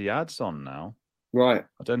have Adi ads on now. Right.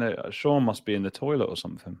 I don't know. Sean must be in the toilet or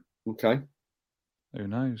something. Okay. Who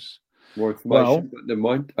knows? More information, but never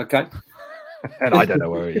mind. Okay. And I don't know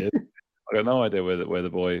where he is. I got no idea where the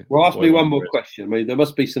boy. Well, ask me one more question. I mean, there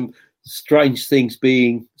must be some strange things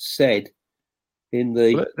being said in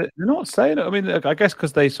the. Well, they're not saying it. I mean, I guess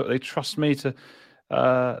because they trust me to.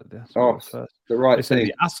 The right they thing.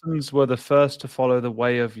 The Asans were the first to follow the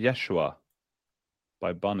way of Yeshua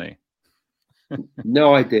by Bunny.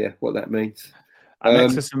 No idea what that means.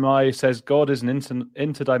 Alexis Amai says God is an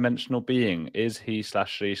interdimensional being. Is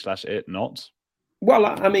he/she/it not? Well,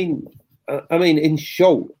 I mean, in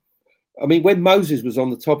short, I mean, when Moses was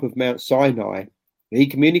on the top of Mount Sinai, he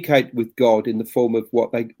communicated with God in the form of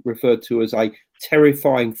what they referred to as a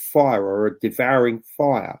terrifying fire or a devouring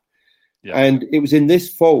fire. Yeah. And it was in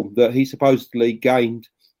this form that he supposedly gained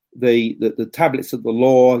the tablets of the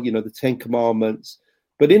law, the 10 Commandments.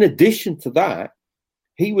 But in addition to that,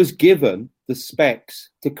 he was given the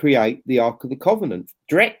specs to create the Ark of the Covenant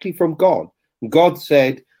directly from God. And God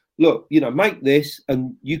said, look, make this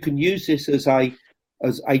and you can use this as a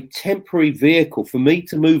temporary vehicle for me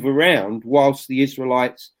to move around whilst the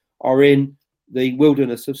Israelites are in the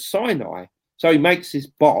wilderness of Sinai. So he makes this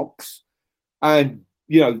box and,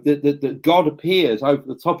 that God appears over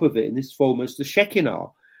the top of it in this form as the Shekinah.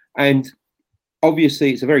 And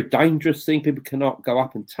obviously it's a very dangerous thing. People cannot go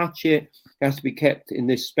up and touch it. It has to be kept in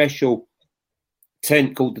this special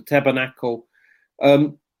tent called the tabernacle.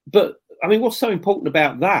 But I mean, what's so important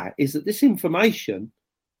about that is that this information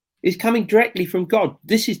is coming directly from God.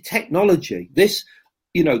 This is technology. This,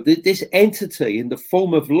 this entity in the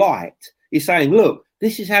form of light is saying, look,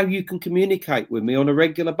 this is how you can communicate with me on a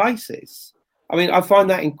regular basis. I mean, I find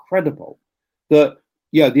that incredible that,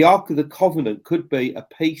 the Ark of the Covenant could be a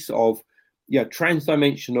piece of,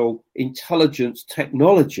 transdimensional intelligence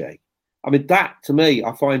technology. I mean, that to me,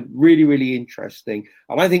 I find really, really interesting.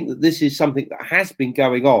 And I think that this is something that has been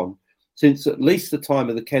going on since at least the time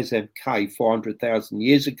of the Kesem K 400,000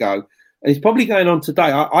 years ago. And it's probably going on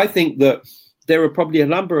today. I think that there are probably a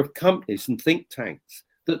number of companies and think tanks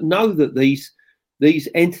that know that these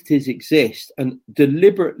entities exist and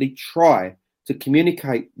deliberately try to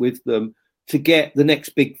communicate with them to get the next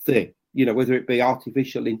big thing, whether it be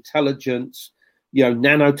artificial intelligence,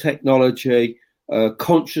 nanotechnology,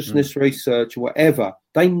 consciousness research, or whatever.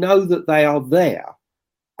 They know that they are there.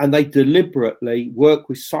 And they deliberately work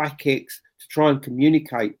with psychics to try and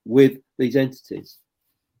communicate with these entities.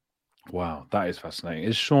 Wow, that is fascinating.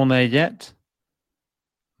 Is Sean there yet?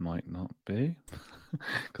 Might not be.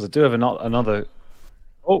 Because I do have another...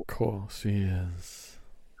 Oh, of course he is.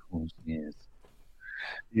 Of course he is.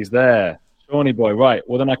 He's there. Shawnee boy. Right.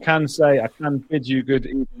 Well, then I can bid you good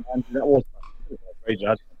evening, Andrew. That was great.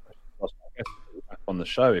 I guess back on the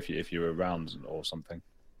show if you were around or something.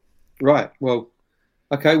 Right. Well,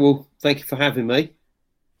 okay, well, thank you for having me.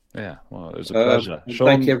 Yeah, well, it was a pleasure. Sean,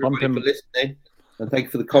 thank you, everybody, for listening. And thank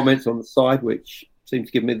you for the comments on the side, which seem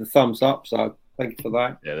to give me the thumbs up. So thank you for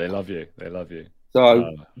that. Yeah, they love you. They love you.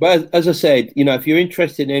 So, but as I said, if you're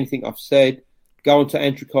interested in anything I've said, go on to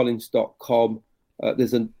andrewcollins.com.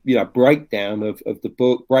 There's a breakdown of the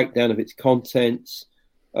book, breakdown of its contents,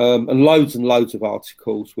 and loads of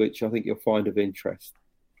articles, which I think you'll find of interest.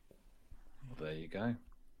 Well, there you go.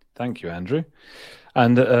 Thank you, Andrew.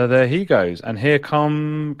 And there he goes. And here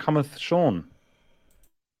cometh Sean,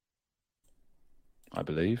 I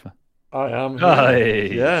believe. I am.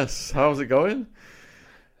 Hey. Yes. How's it going?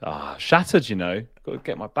 Shattered, Got to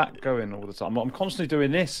get my back going all the time. I'm constantly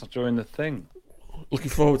doing this during the thing. Looking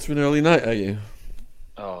forward to an early night, are you?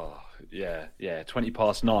 Oh, yeah.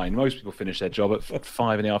 9:20. Most people finish their job at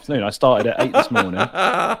 5 in the afternoon. I started at 8 this morning.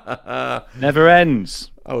 Never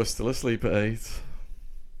ends. I was still asleep at 8.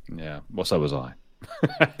 Yeah, well, so was I.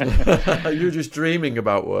 You were just dreaming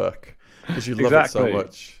about work because you love Exactly. it so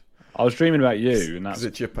much. I was dreaming about you, and that's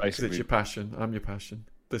Because it's your passion. I'm your passion.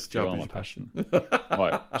 This you job are is my your passion.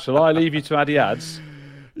 Right, shall I leave you to Addy Ads?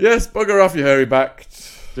 Yes, bugger off, you hairy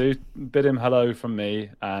backed. Do bid him hello from me,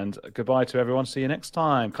 and goodbye to everyone. See you next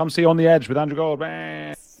time. Come see On the Edge with Andrew Gold.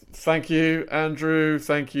 Thank you, Andrew.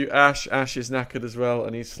 Thank you, Ash. Ash is knackered as well,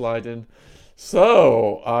 and he's sliding.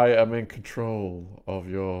 So, I am in control of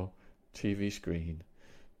your TV screen.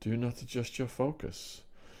 Do not adjust your focus.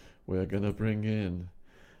 We're going to bring in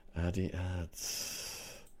Addy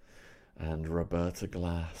Ads and Roberta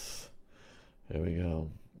Glass. Here we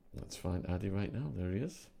go. Let's find Addy right now. There he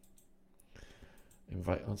is.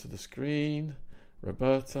 Invite onto the screen.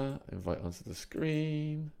 Roberta, invite onto the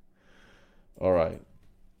screen. All right.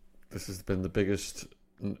 This has been the biggest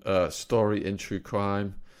story in true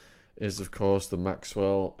crime. Is, of course, the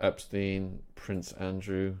Maxwell, Epstein, Prince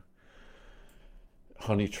Andrew,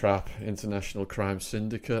 Honey Trap, International Crime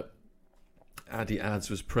Syndicate. Addy Ads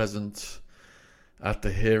was present at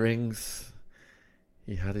the hearings.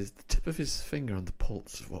 He had the tip of his finger on the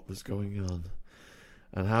pulse of what was going on.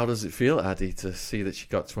 And how does it feel, Addy, to see that she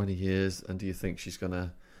got 20 years? And do you think she's going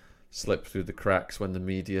to slip through the cracks when the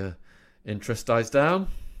media interest dies down?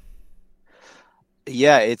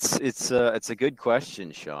 Yeah, it's a good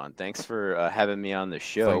question, Sean. Thanks for having me on the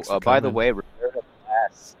show. By the way, Roberta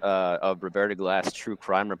Glass of Roberta Glass True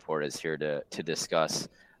Crime Report is here to discuss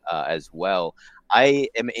as well. I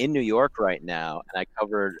am in New York right now, and I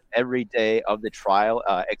covered every day of the trial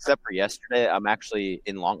except for yesterday. I'm actually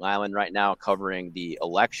in Long Island right now covering the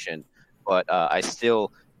election, but I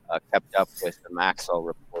still kept up with the Maxwell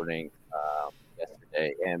reporting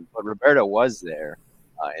yesterday. But Roberta was there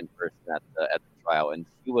in person at the trial, and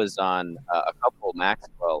she was on a couple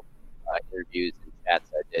Maxwell interviews and chats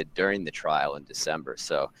I did during the trial in December.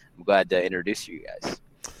 So I'm glad to introduce you guys.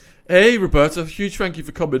 Hey, Roberta! Huge thank you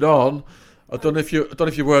for coming on. I don't know if you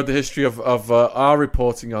heard the history of our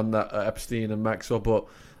reporting on that Epstein and Maxwell, but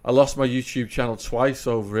I lost my YouTube channel twice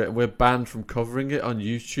over it, and we're banned from covering it on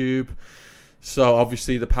YouTube. So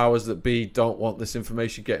obviously the powers that be don't want this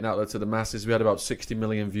information getting out there to the masses. We had about 60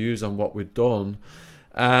 million views on what we'd done.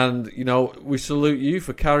 And, you know, we salute you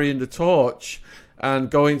for carrying the torch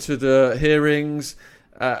and going to the hearings,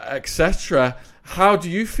 etc. How do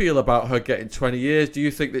you feel about her getting 20 years? Do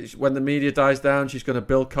you think that when the media dies down, she's going to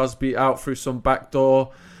Bill Cosby out through some back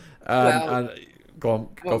door? And go on,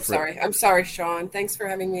 go for it. I'm sorry, Sean. Thanks for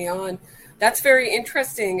having me on. That's very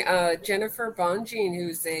interesting. Jennifer Bonjean,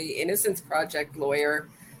 who's a Innocence Project lawyer,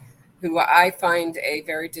 who I find a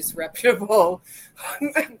very disreputable,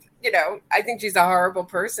 I think she's a horrible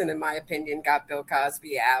person, in my opinion, got Bill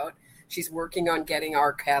Cosby out. She's working on getting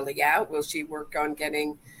R. Kelly out. Will she work on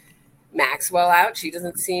getting Maxwell out? She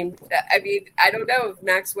doesn't seem, I don't know if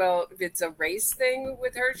Maxwell, if it's a race thing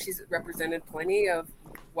with her. She's represented plenty of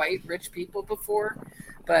white, rich people before,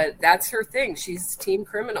 but that's her thing. She's team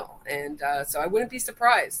criminal. And so I wouldn't be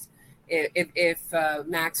surprised if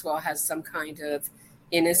Maxwell has some kind of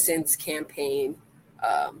innocence campaign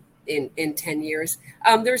in 10 years.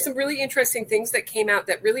 There are some really interesting things that came out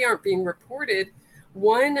that really aren't being reported.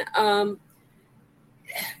 One, and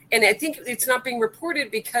I think it's not being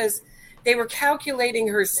reported because they were calculating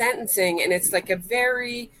her sentencing, and it's like a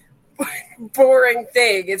very boring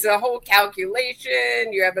thing. It's a whole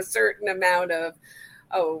calculation. You have a certain amount of,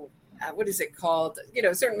 what is it called?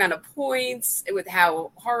 A certain amount of points with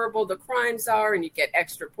how horrible the crimes are, and you get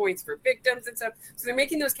extra points for victims and stuff. So they're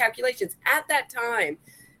making those calculations at that time.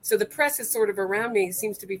 So the press is sort of around me,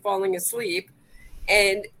 seems to be falling asleep.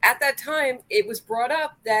 And at that time, it was brought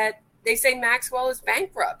up that they say Maxwell is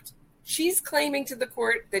bankrupt. She's claiming to the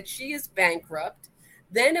court that she is bankrupt.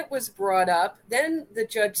 Then it was brought up. Then the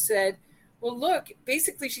judge said, well, look,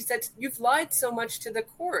 basically she said, you've lied so much to the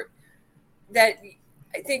court that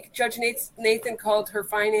I think Judge Nathan called her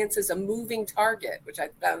finances a moving target, which I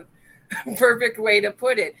found a perfect way to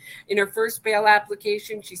put it. In her first bail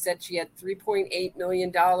application, she said she had $3.8 million.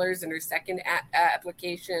 In her second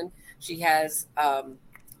application, she has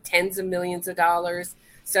tens of millions of dollars.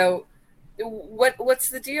 So what's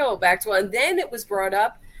the deal, Maxwell? And then it was brought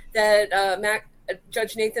up that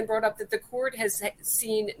Judge Nathan brought up that the court has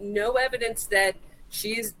seen no evidence that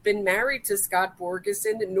she's been married to Scott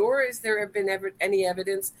Borgeson, nor is there been any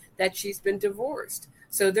evidence that she's been divorced.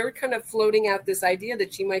 So they're kind of floating out this idea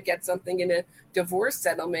that she might get something in a divorce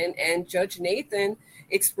settlement. And Judge Nathan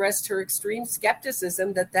expressed her extreme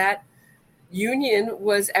skepticism that union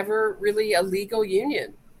was ever really a legal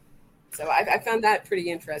union. So I found that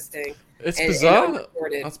pretty interesting. It's and bizarre.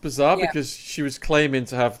 unreported. That's bizarre Yeah. because she was claiming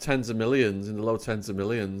to have tens of millions, in the low tens of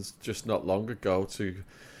millions, just not long ago,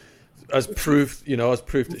 as proof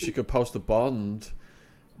that she could post a bond.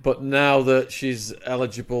 But now that she's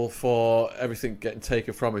eligible for everything getting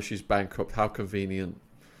taken from her, she's bankrupt. How convenient.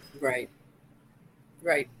 Right.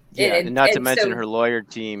 Yeah, and not to mention her lawyer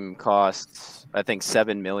team costs, I think,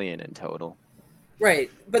 $7 million in total. Right,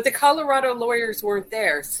 but the Colorado lawyers weren't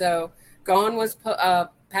there, so gone was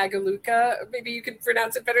Pagaluka. Maybe you can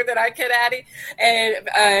pronounce it better than I can, Addie.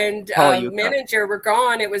 And manager were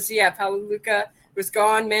gone. It was Pagaluka was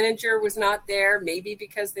gone. Manager was not there. Maybe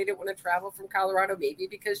because they didn't want to travel from Colorado. Maybe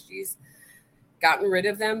because she's gotten rid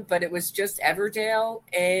of them. But it was just Everdale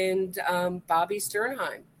and Bobby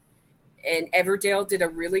Sternheim. And Everdale did a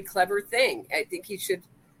really clever thing. I think he should.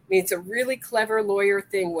 I mean, it's a really clever lawyer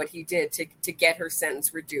thing what he did to get her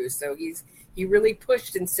sentence reduced. So he really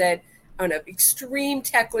pushed and said on an extreme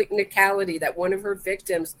technicality that one of her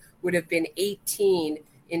victims would have been 18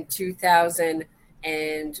 in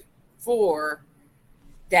 2004,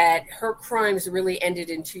 that her crimes really ended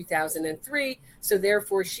in 2003. So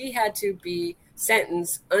therefore, she had to be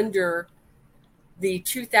sentenced under the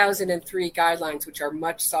 2003 guidelines, which are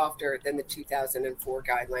much softer than the 2004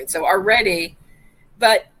 guidelines. So already,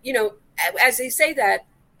 but, as they say that,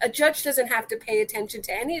 a judge doesn't have to pay attention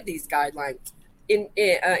to any of these guidelines. In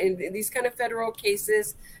these kind of federal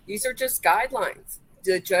cases, these are just guidelines.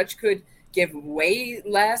 The judge could give way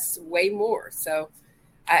less, way more. So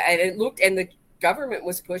I looked, and the government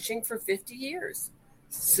was pushing for 50 years.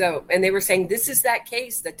 So, and they were saying, this is that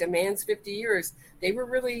case that demands 50 years. They were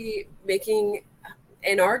really making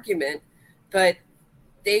an argument, but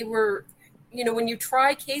they were, when you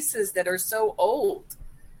try cases that are so old,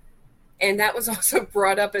 and that was also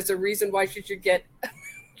brought up as a reason why she should get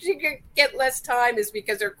less time, is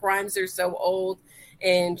because her crimes are so old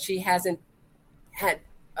and she hasn't had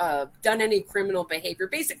done any criminal behavior.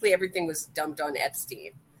 Basically, everything was dumped on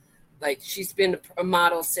Epstein. Like, she's been a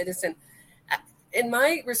model citizen. And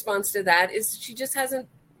my response to that is she just hasn't,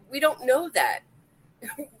 we don't know that.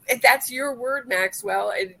 That's your word,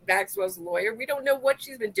 Maxwell, and Maxwell's lawyer. We don't know what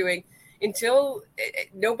she's been doing until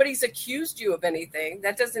nobody's accused you of anything.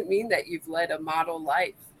 That doesn't mean that you've led a model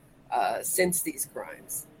life since these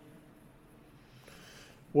crimes.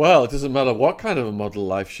 Well, it doesn't matter what kind of a model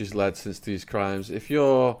life she's led since these crimes. If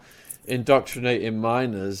you're indoctrinating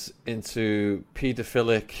minors into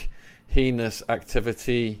paedophilic, heinous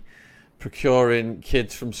activity, procuring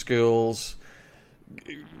kids from schools,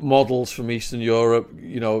 models from Eastern Europe,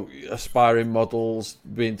 aspiring models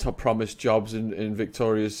being promised jobs in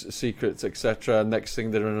Victoria's Secrets, etc. Next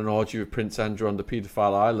thing, they're in an orgy with Prince Andrew on the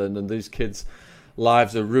paedophile island, and these kids'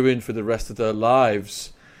 lives are ruined for the rest of their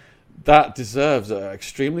lives. That deserves an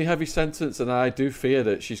extremely heavy sentence, and I do fear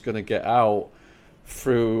that she's going to get out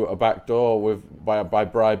through a back door by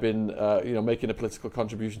bribing, making a political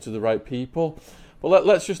contribution to the right people. But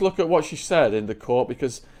let's just look at what she said in the court,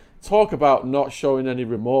 because talk about not showing any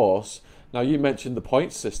remorse. Now, you mentioned the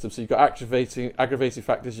point system, so you've got aggravating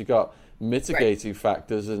factors, you've got mitigating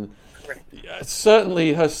factors, and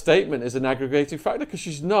certainly her statement is an aggravating factor because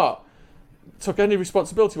she's not took any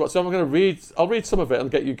responsibility whatsoever. I'll read some of it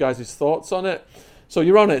and get you guys' thoughts on it. So,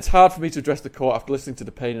 Your Honour, it's hard for me to address the court after listening to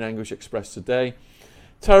the pain and anguish expressed today.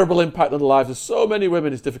 Terrible impact on the lives of so many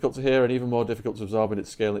women is difficult to hear and even more difficult to absorb in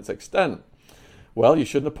its scale and its extent. Well, you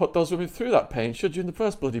shouldn't have put those women through that pain, should you, in the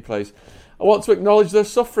first bloody place? I want to acknowledge their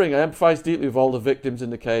suffering. I empathise deeply with all the victims in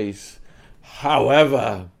the case.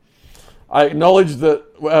 However, I acknowledge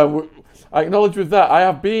with that I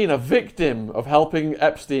have been a victim of helping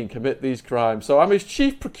Epstein commit these crimes. So I'm his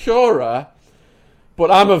chief procurer,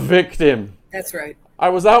 but I'm a victim. That's right. I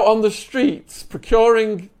was out on the streets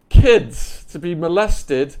procuring kids to be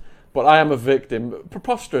molested, but I am a victim.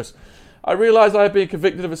 Preposterous. I realise I have been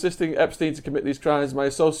convicted of assisting Epstein to commit these crimes. My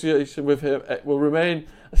association with him will remain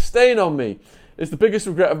a stain on me. It's the biggest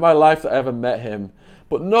regret of my life that I ever met him.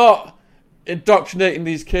 But not indoctrinating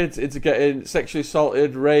these kids into getting sexually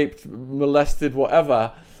assaulted, raped, molested,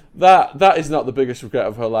 whatever. That is not the biggest regret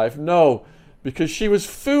of her life. No, because she was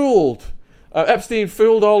fooled. Epstein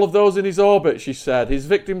fooled all of those in his orbit, she said. His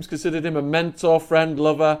victims considered him a mentor, friend,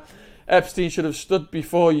 lover. Epstein should have stood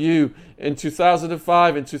before you in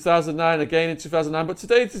 2005, in 2009, again in 2009. But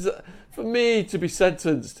today it is for me to be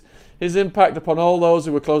sentenced. His impact upon all those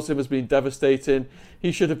who were close to him has been devastating.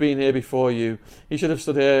 He should have been here before you. He should have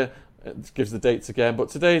stood here. It gives the dates again. But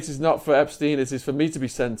today it is not for Epstein. It is for me to be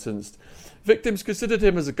sentenced. Victims considered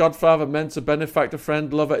him as a godfather, mentor, benefactor,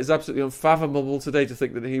 friend, lover. It is absolutely unfathomable today to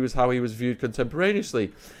think that he was how he was viewed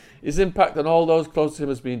contemporaneously. His impact on all those close to him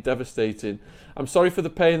has been devastating. I'm sorry for the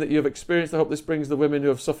pain that you have experienced. I hope this brings the women who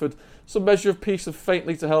have suffered some measure of peace and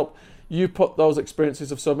faintly to help you put those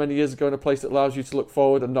experiences of so many years ago in a place that allows you to look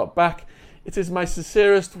forward and not back. It is my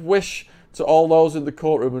sincerest wish to all those in the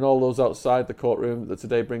courtroom and all those outside the courtroom that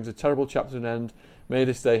today brings a terrible chapter to an end. May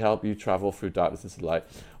this day help you travel through darkness into light.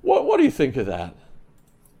 What do you think of that?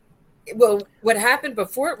 Well, what happened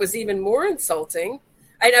before it was even more insulting.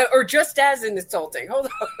 Or just as insulting. Hold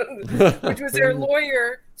on. Which was their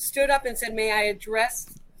lawyer stood up and said, "May I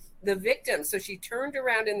address the victim?" So she turned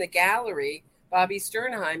around in the gallery, Bobby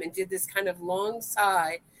Sternheim, and did this kind of long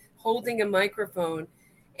sigh, holding a microphone,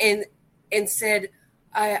 and said,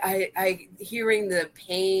 I hearing the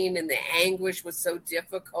pain and the anguish was so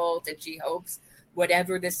difficult, and she hopes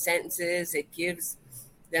whatever the sentence is, it gives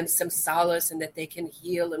them some solace and that they can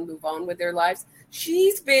heal and move on with their lives.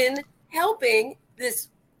 She's been helping this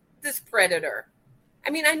predator.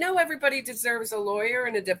 I mean, I know everybody deserves a lawyer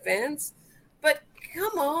and a defense, but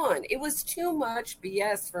come on. It was too much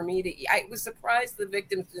BS for me to eat. I was surprised the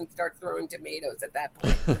victims didn't start throwing tomatoes at that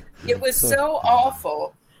point. It was so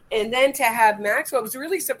awful. And then to have Maxwell was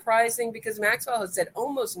really surprising because Maxwell has said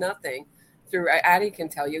almost nothing through, Addie can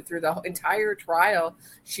tell you, through the entire trial.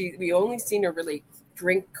 We only seen her really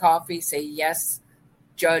drink coffee, say yes,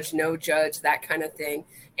 judge, no judge, that kind of thing.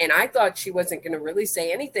 And I thought she wasn't going to really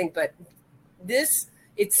say anything, but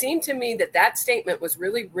it seemed to me that statement was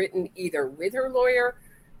really written either with her lawyer,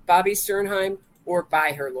 Bobby Sternheim, or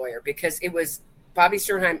by her lawyer, because it was Bobby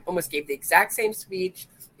Sternheim almost gave the exact same speech,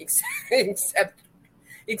 except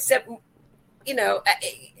except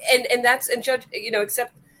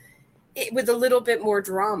with a little bit more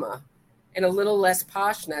drama and a little less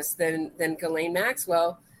poshness than Ghislaine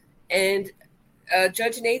Maxwell. And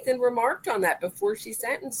Judge Nathan remarked on that before she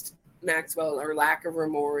sentenced Maxwell, her lack of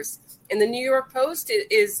remorse. And the New York Post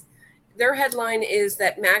their headline is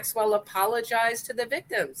that Maxwell apologized to the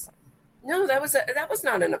victims. No, that was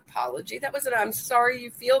not an apology. That was I'm sorry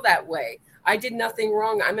you feel that way. I did nothing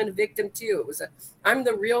wrong. I'm a victim too. I'm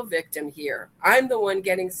the real victim here. I'm the one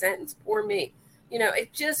getting sentenced. Poor me.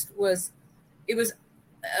 It was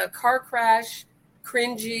a car crash,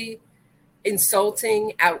 cringy,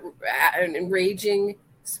 insulting, enraging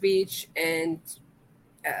speech, and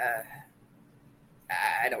I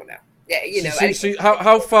don't know. Yeah, So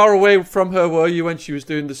how far away from her were you when she was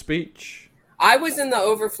doing the speech? I was in the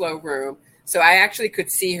overflow room, so I actually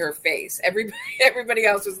could see her face. Everybody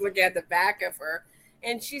else was looking at the back of her,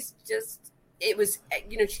 and she's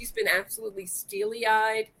been absolutely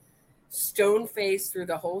steely-eyed, stone-faced through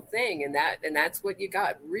the whole thing, and that's what you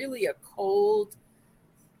got. Really a cold,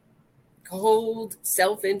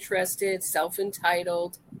 self-interested,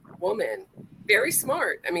 self-entitled woman. Very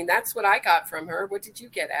smart. I mean, that's what I got from her. What did you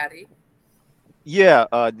get, Addie? Yeah,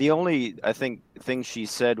 the only, I think, thing she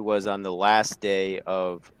said was on the last day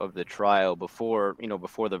of the trial before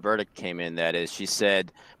the verdict came in, that is, she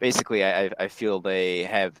said, basically, I feel they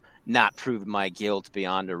have not proved my guilt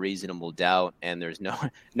beyond a reasonable doubt, and there's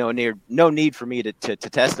no need for me to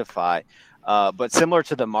testify. But similar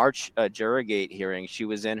to the March Juragate hearing, she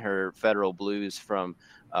was in her federal blues from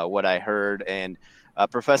what I heard, and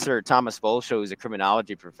Professor Thomas Bolshow, who's a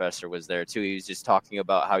criminology professor, was there too. He was just talking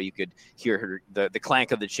about how you could hear the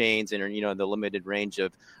clank of the chains and the limited range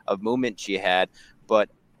of movement she had. But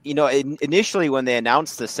initially when they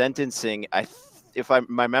announced the sentencing,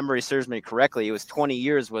 my memory serves me correctly, it was 20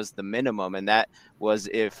 years was the minimum, and that was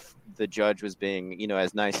if the judge was being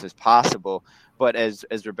as nice as possible. But as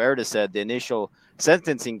Roberta said, the initial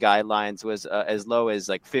sentencing guidelines was as low as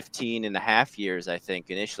like 15 and a half years, I think,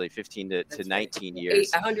 initially 15 to 19 years.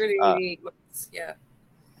 188 months, yeah.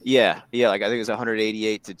 Yeah, like I think it was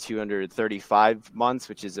 188 to 235 months,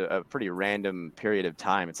 which is a pretty random period of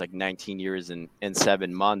time. It's like 19 years and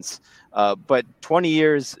 7 months. But 20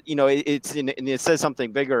 years, it says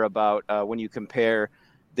something bigger about when you compare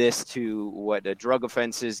this to what drug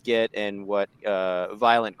offenses get and what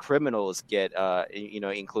violent criminals get,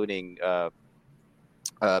 including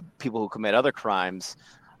people who commit other crimes.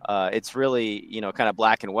 It's really, kind of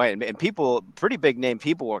black and white. And people, pretty big name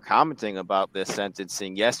people were commenting about this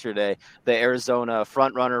sentencing yesterday. The Arizona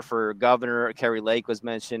frontrunner for governor, Kerry Lake, was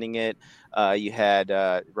mentioning it. You had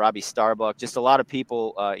Robbie Starbuck, just a lot of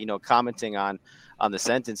people, commenting on the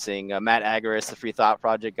sentencing. Matt Agaris, the Free Thought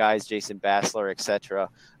Project guys, Jason Bassler, etc.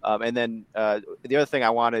 And then the other thing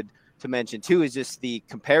I wanted to mention, too, is just the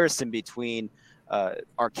comparison between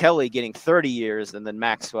R. Kelly getting 30 years and then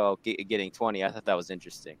Maxwell getting 20. I thought that was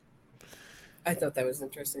interesting. I thought that was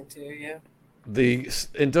interesting too, yeah. The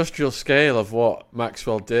industrial scale of what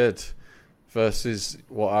Maxwell did versus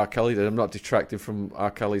what R. Kelly did. I'm not detracting from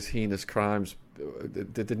R. Kelly's heinous crimes.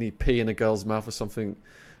 Didn't he pee in a girl's mouth or something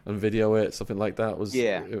and video it? Something like that was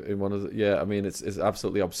in one of the... Yeah, I mean, it's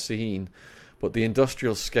absolutely obscene. But the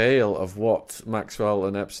industrial scale of what Maxwell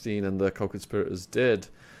and Epstein and the co-conspirators did,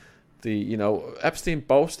 Epstein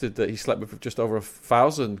boasted that he slept with just over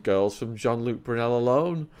 1,000 girls from Jean-Luc Brunel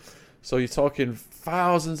alone. So you're talking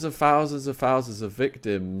thousands and thousands and thousands of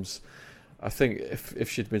victims. I think if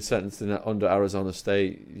she'd been sentenced under Arizona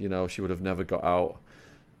State, she would have never got out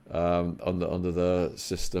under the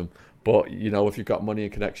system. But if you've got money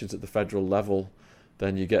and connections at the federal level,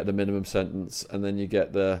 then you get the minimum sentence, and then you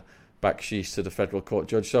get the backsheesh to the federal court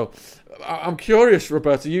judge. So I'm curious,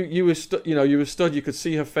 Roberta. You were stood. You could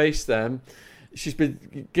see her face then. She's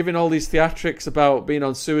been giving all these theatrics about being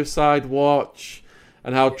on suicide watch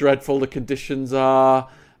and how dreadful the conditions are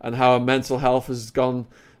and how her mental health has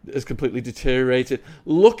completely deteriorated.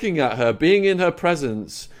 Looking at her, being in her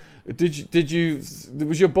presence,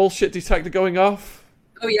 was your bullshit detector going off?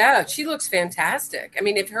 Oh yeah, she looks fantastic. I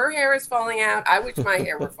mean, if her hair is falling out, I wish my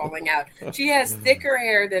hair were falling out. She has thicker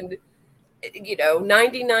hair than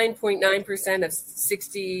 99.9% of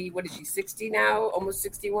 60. What is she? 60 now? Almost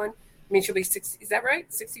 61. I mean, she'll be 60. Is that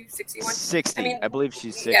right? 60, 61? 60. I believe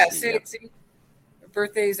she's 60. Yeah, 60. Yeah.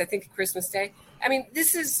 Birthdays, I think Christmas Day. I mean,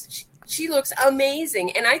 she looks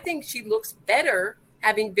amazing, and I think she looks better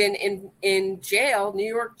having been in jail, New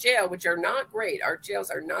York jail, which are not great. Our jails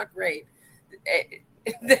are not great.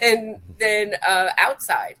 Than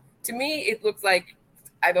outside. To me, it looks like,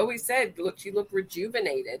 I've always said, she looked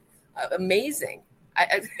rejuvenated, amazing.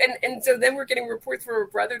 And so then we're getting reports from her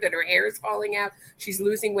brother that her hair is falling out, she's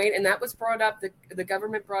losing weight, and that was brought up. The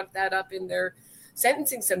government brought that up in their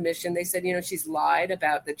sentencing submission. They said, she's lied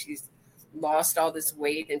about that she's lost all this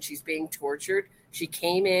weight and she's being tortured. She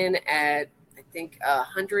came in at, I think,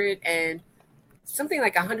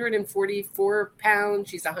 144 pounds.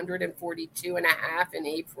 She's 142 and a half in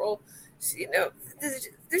April. So,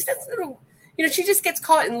 there's that little, she just gets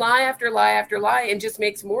caught in lie after lie after lie and just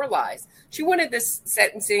makes more lies. She wanted this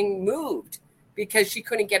sentencing moved because she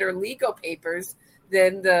couldn't get her legal papers.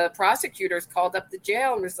 Then the prosecutors called up the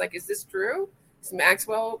jail and was like, is this true? Is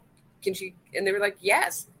Maxwell, can she? And they were like,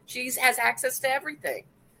 yes, she has access to everything.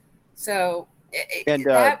 So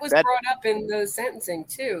that was brought up in the sentencing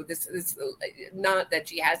too. This is not that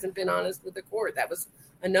she hasn't been honest with the court. That was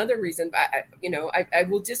another reason. But I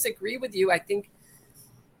will disagree with you. I think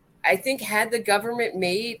had the government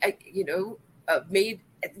made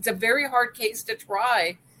it's a very hard case to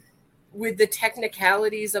try with the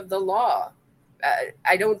technicalities of the law.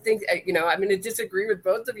 I don't think I'm going to disagree with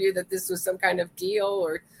both of you that this was some kind of deal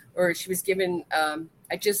or she was given.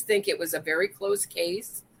 I just think it was a very close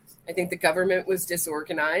case. I think the government was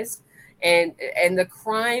disorganized, and the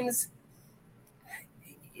crimes.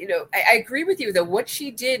 I agree with you that what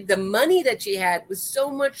she did, the money that she had was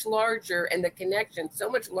so much larger, and the connection so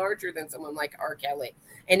much larger than someone like R. Kelly,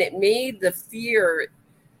 and it made the fear,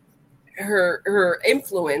 her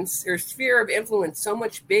influence, her sphere of influence, so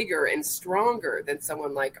much bigger and stronger than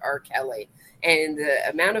someone like R. Kelly, and the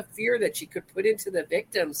amount of fear that she could put into the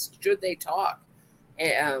victims should they talk,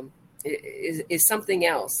 is something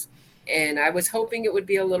else. And I was hoping it would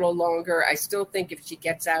be a little longer. I still think if she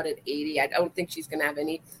gets out at 80, I don't think she's going to have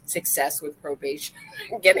any success with probation,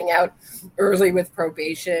 getting out early with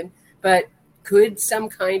probation. But could some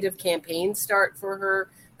kind of campaign start for her?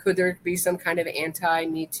 Could there be some kind of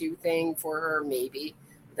anti-Me Too thing for her? Maybe.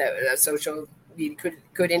 The social media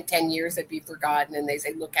could in 10 years it be forgotten and they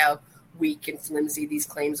say, look how weak and flimsy these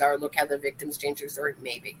claims are. Look how the victims change their story.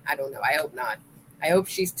 Maybe. I don't know. I hope not. I hope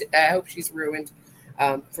she's ruined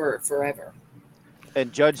for forever.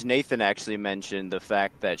 And Judge Nathan actually mentioned the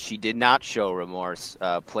fact that she did not show remorse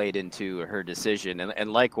played into her decision.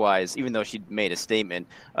 And likewise, even though she made a statement,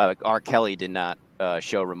 R. Kelly did not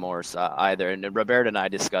show remorse either. And Roberta and I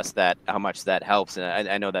discussed that, how much that helps. And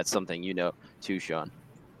I know that's something you know too, Sean.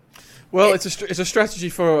 Well, it's a strategy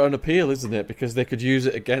for an appeal, isn't it? Because they could use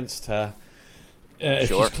it against her if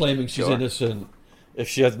she's claiming she's innocent. If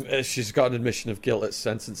she's got an admission of guilt at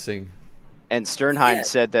sentencing. And Sternheim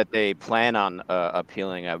said that they plan on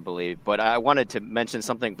appealing, I believe. But I wanted to mention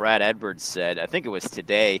something Brad Edwards said. I think it was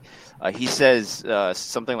today. He says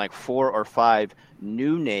something like 4 or 5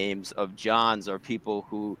 new names of Johns or people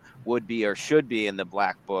who would be or should be in the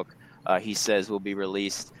Black Book. He says will be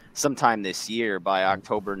released sometime this year by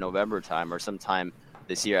October, November time or sometime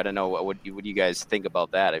this year. I don't know. What do you guys think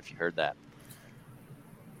about that if you heard that?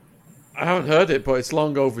 I haven't heard it, but it's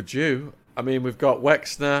long overdue. I mean, we've got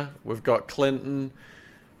Wexner, we've got Clinton,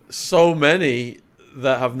 so many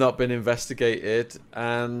that have not been investigated.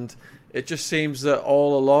 And it just seems that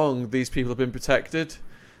all along these people have been protected.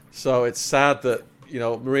 So it's sad that,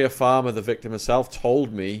 Maria Farmer, the victim herself,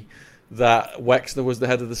 told me that Wexner was the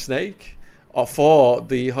head of the snake for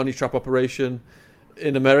the honey trap operation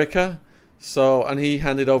in America. So, and he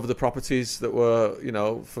handed over the properties that were,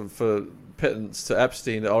 for pittance to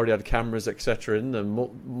Epstein that already had cameras, etc. in them,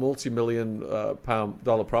 multi-million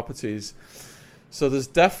dollar properties. So there's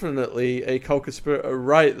definitely a co-conspirator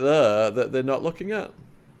right there that they're not looking at.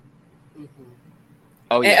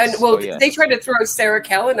 Oh, yes. They tried to throw Sarah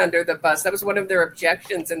Kellen under the bus. That was one of their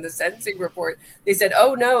objections in the sentencing report. They said,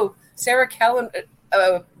 "Oh no, Sarah Kellen,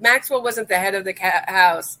 Maxwell wasn't the head of the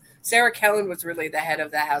house. Sarah Kellen was really the head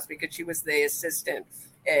of the house because she was the assistant."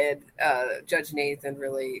 And Judge Nathan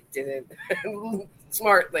really didn't,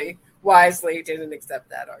 wisely didn't accept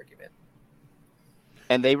that argument.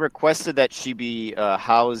 And they requested that she be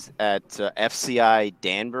housed at FCI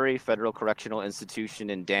Danbury, Federal Correctional Institution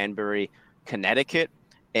in Danbury, Connecticut,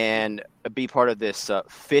 and be part of this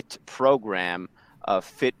FIT program,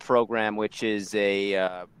 which is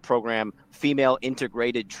a program, female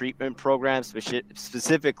integrated treatment program,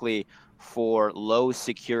 specifically for low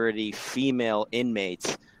security female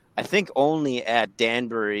inmates. I think only at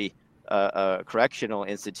Danbury Correctional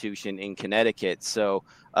Institution in Connecticut. So,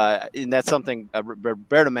 and that's something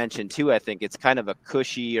Roberta mentioned too. I think it's kind of a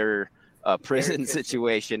cushier prison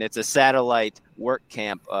situation. It's a satellite work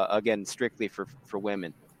camp, again, strictly for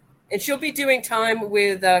women. And she'll be doing time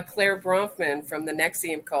with Claire Bronfman from the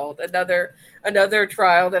NXIVM cult, another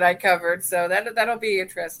trial that I covered. So that'll be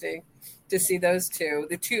interesting to see those two.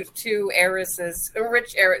 The two heiresses,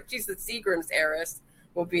 rich heiress, the Seagram's heiress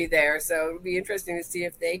will be there. So it'll be interesting to see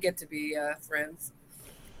if they get to be friends.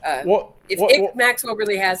 If Maxwell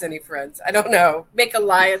really has any friends, I don't know. Make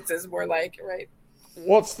alliances more like, right?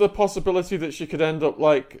 What's the possibility that she could end up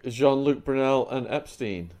like Jean-Luc Brunel and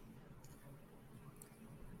Epstein?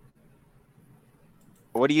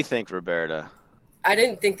 What do you think, Roberta? I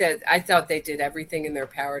didn't think that. I thought they did everything in their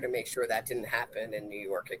power to make sure that didn't happen in New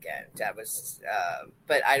York again. That was,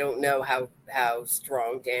 but I don't know how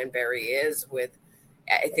strong Danbury is with.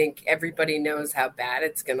 I think everybody knows how bad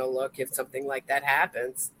it's going to look if something like that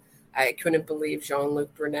happens. I couldn't believe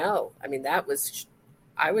Jean-Luc Brunel. I mean, I was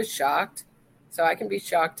shocked. So I can be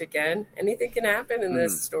shocked again. Anything can happen in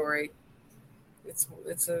this story. It's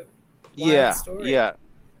a wild story. Yeah.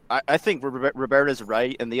 I think Roberta's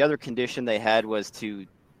right, and the other condition they had was to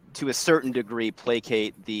a certain degree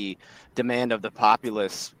placate the demand of the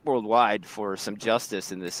populace worldwide for some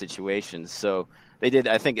justice in this situation. So they did,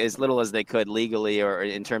 I think, as little as they could legally or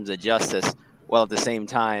in terms of justice, while at the same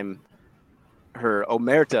time her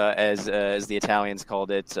omerta, as the Italians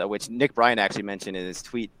called it, which Nick Bryan actually mentioned in his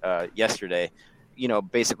tweet yesterday,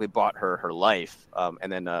 basically bought her life,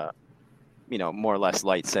 and then more or less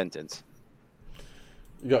light sentence.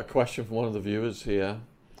 You got a question from one of the viewers here.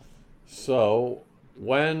 So,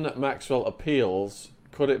 when Maxwell appeals,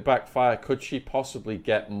 could it backfire? Could she possibly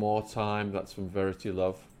get more time? That's from Verity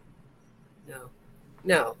Love.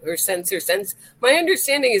 No. Her sense. My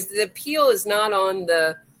understanding is the appeal is not on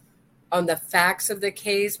the facts of the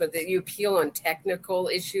case, but that you appeal on technical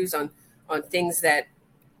issues, on things that,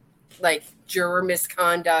 like juror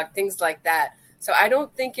misconduct, things like that. So I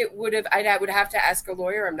don't think it would have. I would have to ask a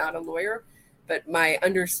lawyer. I'm not a lawyer. But my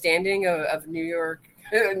understanding of New York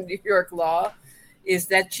law is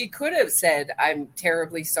that she could have said, "I'm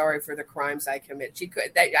terribly sorry for the crimes I commit." She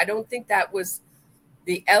could. I don't think that was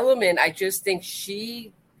the element. I just think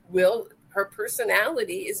her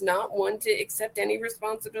personality is not one to accept any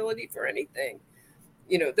responsibility for anything.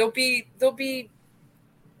 They'll be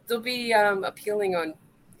appealing on,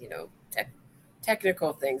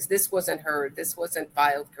 technical things. This wasn't heard. This wasn't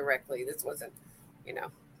filed correctly. This wasn't,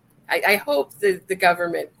 I hope the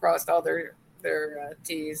government crossed all their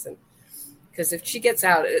T's, and because if she gets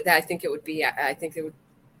out, I think people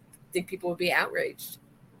would be outraged.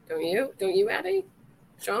 Don't you, Addie?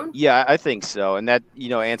 Sean? Yeah, I think so. And that,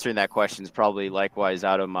 answering that question is probably likewise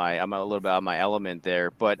I'm a little bit out of my element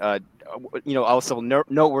there. But, also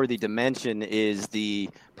noteworthy to mention is the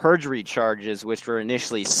perjury charges, which were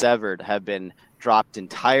initially severed, have been dropped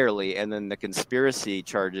entirely. And then the conspiracy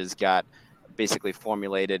charges got basically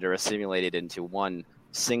formulated or assimilated into one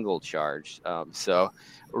single charge. So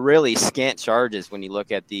really scant charges when you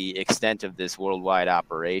look at the extent of this worldwide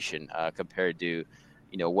operation compared to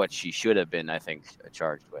what she should have been, I think,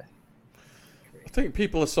 charged with. I think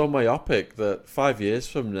people are so myopic that 5 years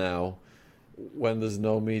from now, when there's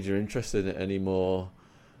no media interest in it anymore,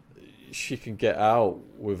 she can get out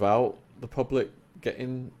without the public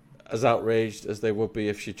getting as outraged as they would be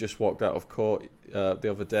if she just walked out of court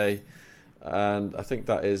the other day. And I think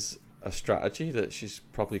that is a strategy that she's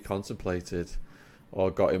probably contemplated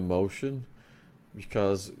or got in motion,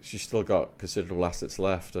 because she's still got considerable assets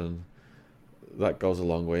left, and that goes a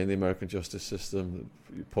long way in the American justice system.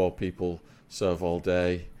 Poor people serve all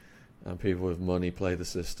day, and people with money play the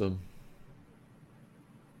system.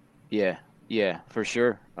 Yeah, for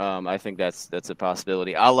sure. I think that's a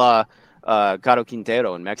possibility. A la Caro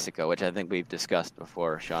Quintero in Mexico, which I think we've discussed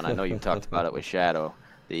before, Sean. I know you talked about it with Shadow,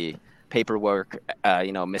 the paperwork,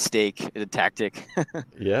 mistake, the tactic.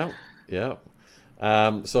 Yeah.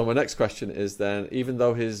 So my next question is then, even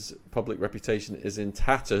though his public reputation is in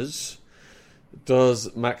tatters,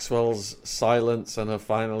 does Maxwell's silence and her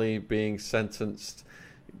finally being sentenced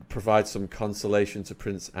provide some consolation to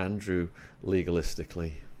Prince Andrew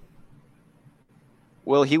legalistically?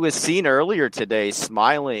 Well, he was seen earlier today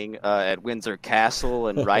smiling at Windsor Castle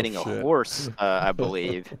and riding a horse, I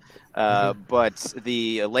believe. But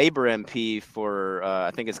the Labour MP for, I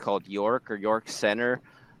think it's called York Centre,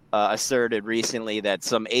 asserted recently that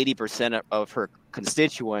some 80% of her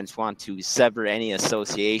constituents want to sever any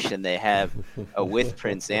association they have with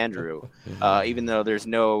Prince Andrew, even though there's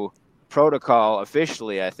no protocol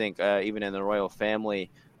officially, I think, even in the royal family,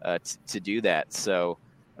 to do that. So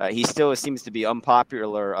he still seems to be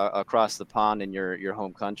unpopular across the pond in your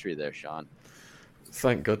home country there, Sean.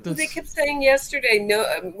 Thank goodness. They kept saying yesterday,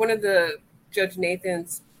 one of the Judge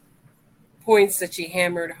Nathan's points that she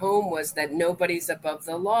hammered home was that nobody's above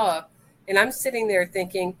the law. And I'm sitting there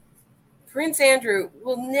thinking, Prince Andrew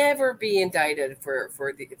will never be indicted for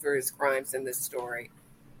his crimes in this story.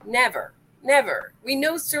 Never. We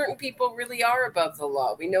know certain people really are above the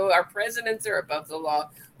law. We know our presidents are above the law.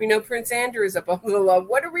 We know Prince Andrew is above the law.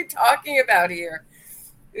 What are we talking about here?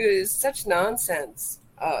 It is such nonsense.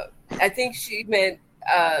 I think she meant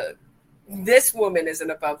this woman isn't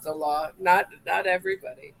above the law. Not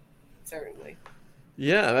everybody, certainly.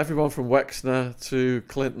 Yeah, everyone from Wexner to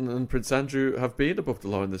Clinton and Prince Andrew have been above the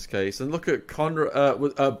law in this case. And look at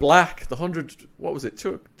Black, the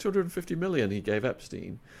 250 million he gave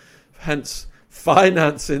Epstein, hence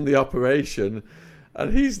financing the operation.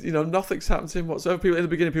 And he's, nothing's happened to him whatsoever. People in the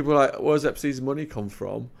beginning, people were like, "Where's Epstein's money come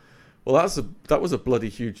from?" Well, that was a bloody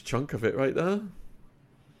huge chunk of it right there.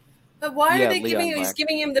 But why are they giving him? He's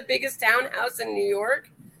giving him the biggest townhouse in New York.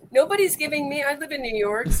 Nobody's giving me. I live in New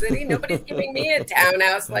York City. Nobody's giving me a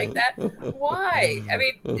townhouse like that. Why? I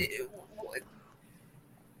mean.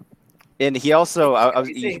 And he also, I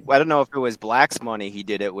don't know if it was Black's money he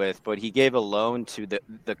did it with, but he gave a loan to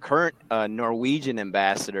the current Norwegian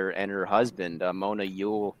ambassador and her husband, Mona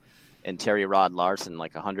Juul and Terry Rod Larson,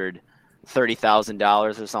 like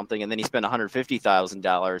 $130,000 or something. And then he spent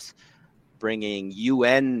 $150,000 bringing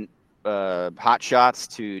UN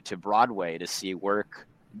hotshots to Broadway to see work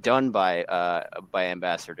done by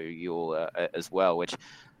Ambassador Juul as well, which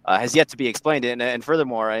has yet to be explained. And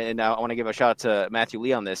furthermore, and I want to give a shout out to Matthew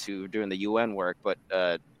Lee on this, who doing the UN work, but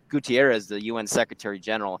Gutierrez, the UN Secretary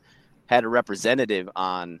General, had a representative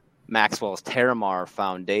on Maxwell's Terramar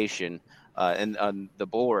Foundation and on the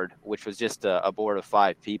board, which was just a board of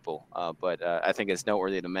 5 people. But I think it's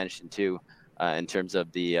noteworthy to mention, too, in terms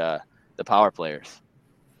of the power players.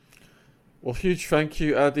 Well, huge thank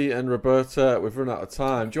you, Adi and Roberta. We've run out of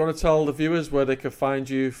time. Do you want to tell the viewers where they can find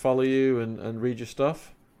you, follow you, and read your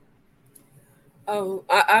stuff? Oh,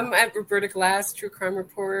 I'm at Roberta Glass, True Crime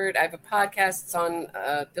Report. I have a podcast. It's on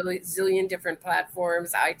a zillion different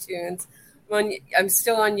platforms, iTunes. I'm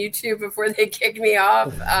still on YouTube before they kick me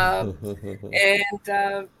off. I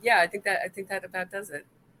think that about does it.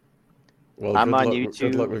 Well, I'm on YouTube.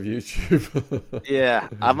 Good luck with YouTube. Yeah,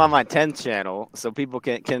 I'm on my 10th channel, so people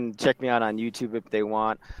can check me out on YouTube if they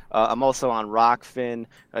want. I'm also on Rockfin.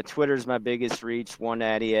 Twitter's my biggest reach, One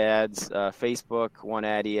Addy Ads. Facebook, One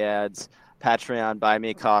Addy Ads. Patreon, Buy Me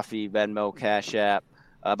a Coffee, Venmo, Cash App.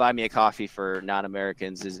 Buy Me a Coffee for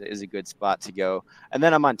non-Americans is a good spot to go. And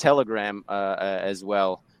then I'm on Telegram as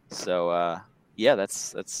well. So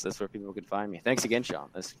that's where people can find me. Thanks again, Sean.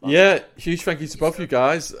 Yeah, huge thank you to both you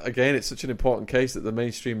guys. Again, it's such an important case that the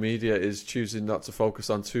mainstream media is choosing not to focus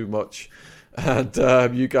on too much. And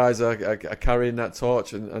you guys are carrying that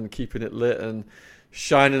torch and keeping it lit and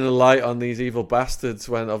shining a light on these evil bastards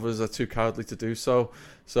when others are too cowardly to do so.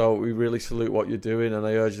 So we really salute what you're doing, and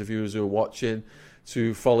I urge the viewers who are watching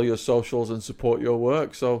to follow your socials and support your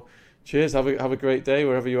work. So cheers, have a great day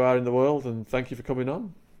wherever you are in the world, and thank you for coming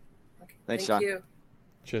on. Thanks, Sean. Thank you.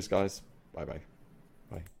 Cheers, guys. Bye.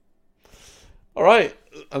 All right,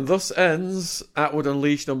 and thus ends Atwood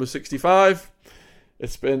Unleashed number 65.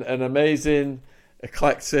 It's been an amazing,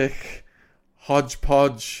 eclectic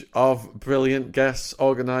hodgepodge of brilliant guests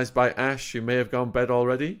organised by Ash, who may have gone bed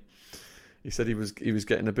already. He said he was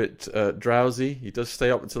getting a bit drowsy. He does stay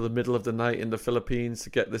up until the middle of the night in the Philippines to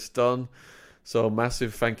get this done. So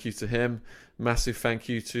massive thank you to him. Massive thank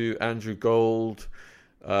you to Andrew Gold,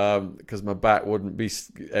 because my back wouldn't be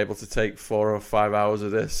able to take 4 or 5 hours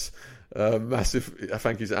of this. Massive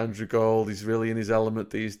thank you to Andrew Gold. He's really in his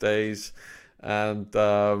element these days, and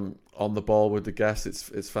on the ball with the guests.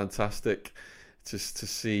 It's fantastic just to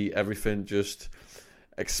see everything just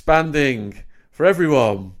expanding for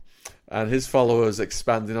everyone, and his followers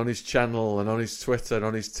expanding on his channel and on his Twitter and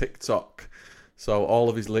on his TikTok. So all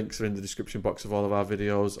of his links are in the description box of all of our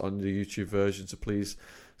videos on the YouTube version. So please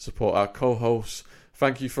support our co-hosts.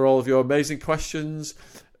 Thank you for all of your amazing questions,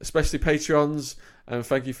 especially Patreons. And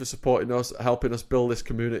thank you for supporting us, helping us build this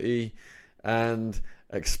community and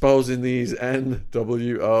exposing these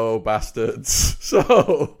NWO bastards.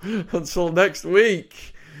 So until next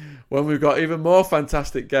week, when we've got even more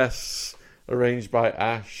fantastic guests arranged by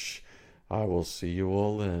Ash, I will see you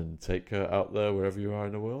all then. Take care out there wherever you are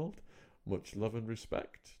in the world. Much love and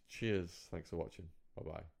respect. Cheers. Thanks for watching.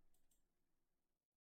 Bye-bye.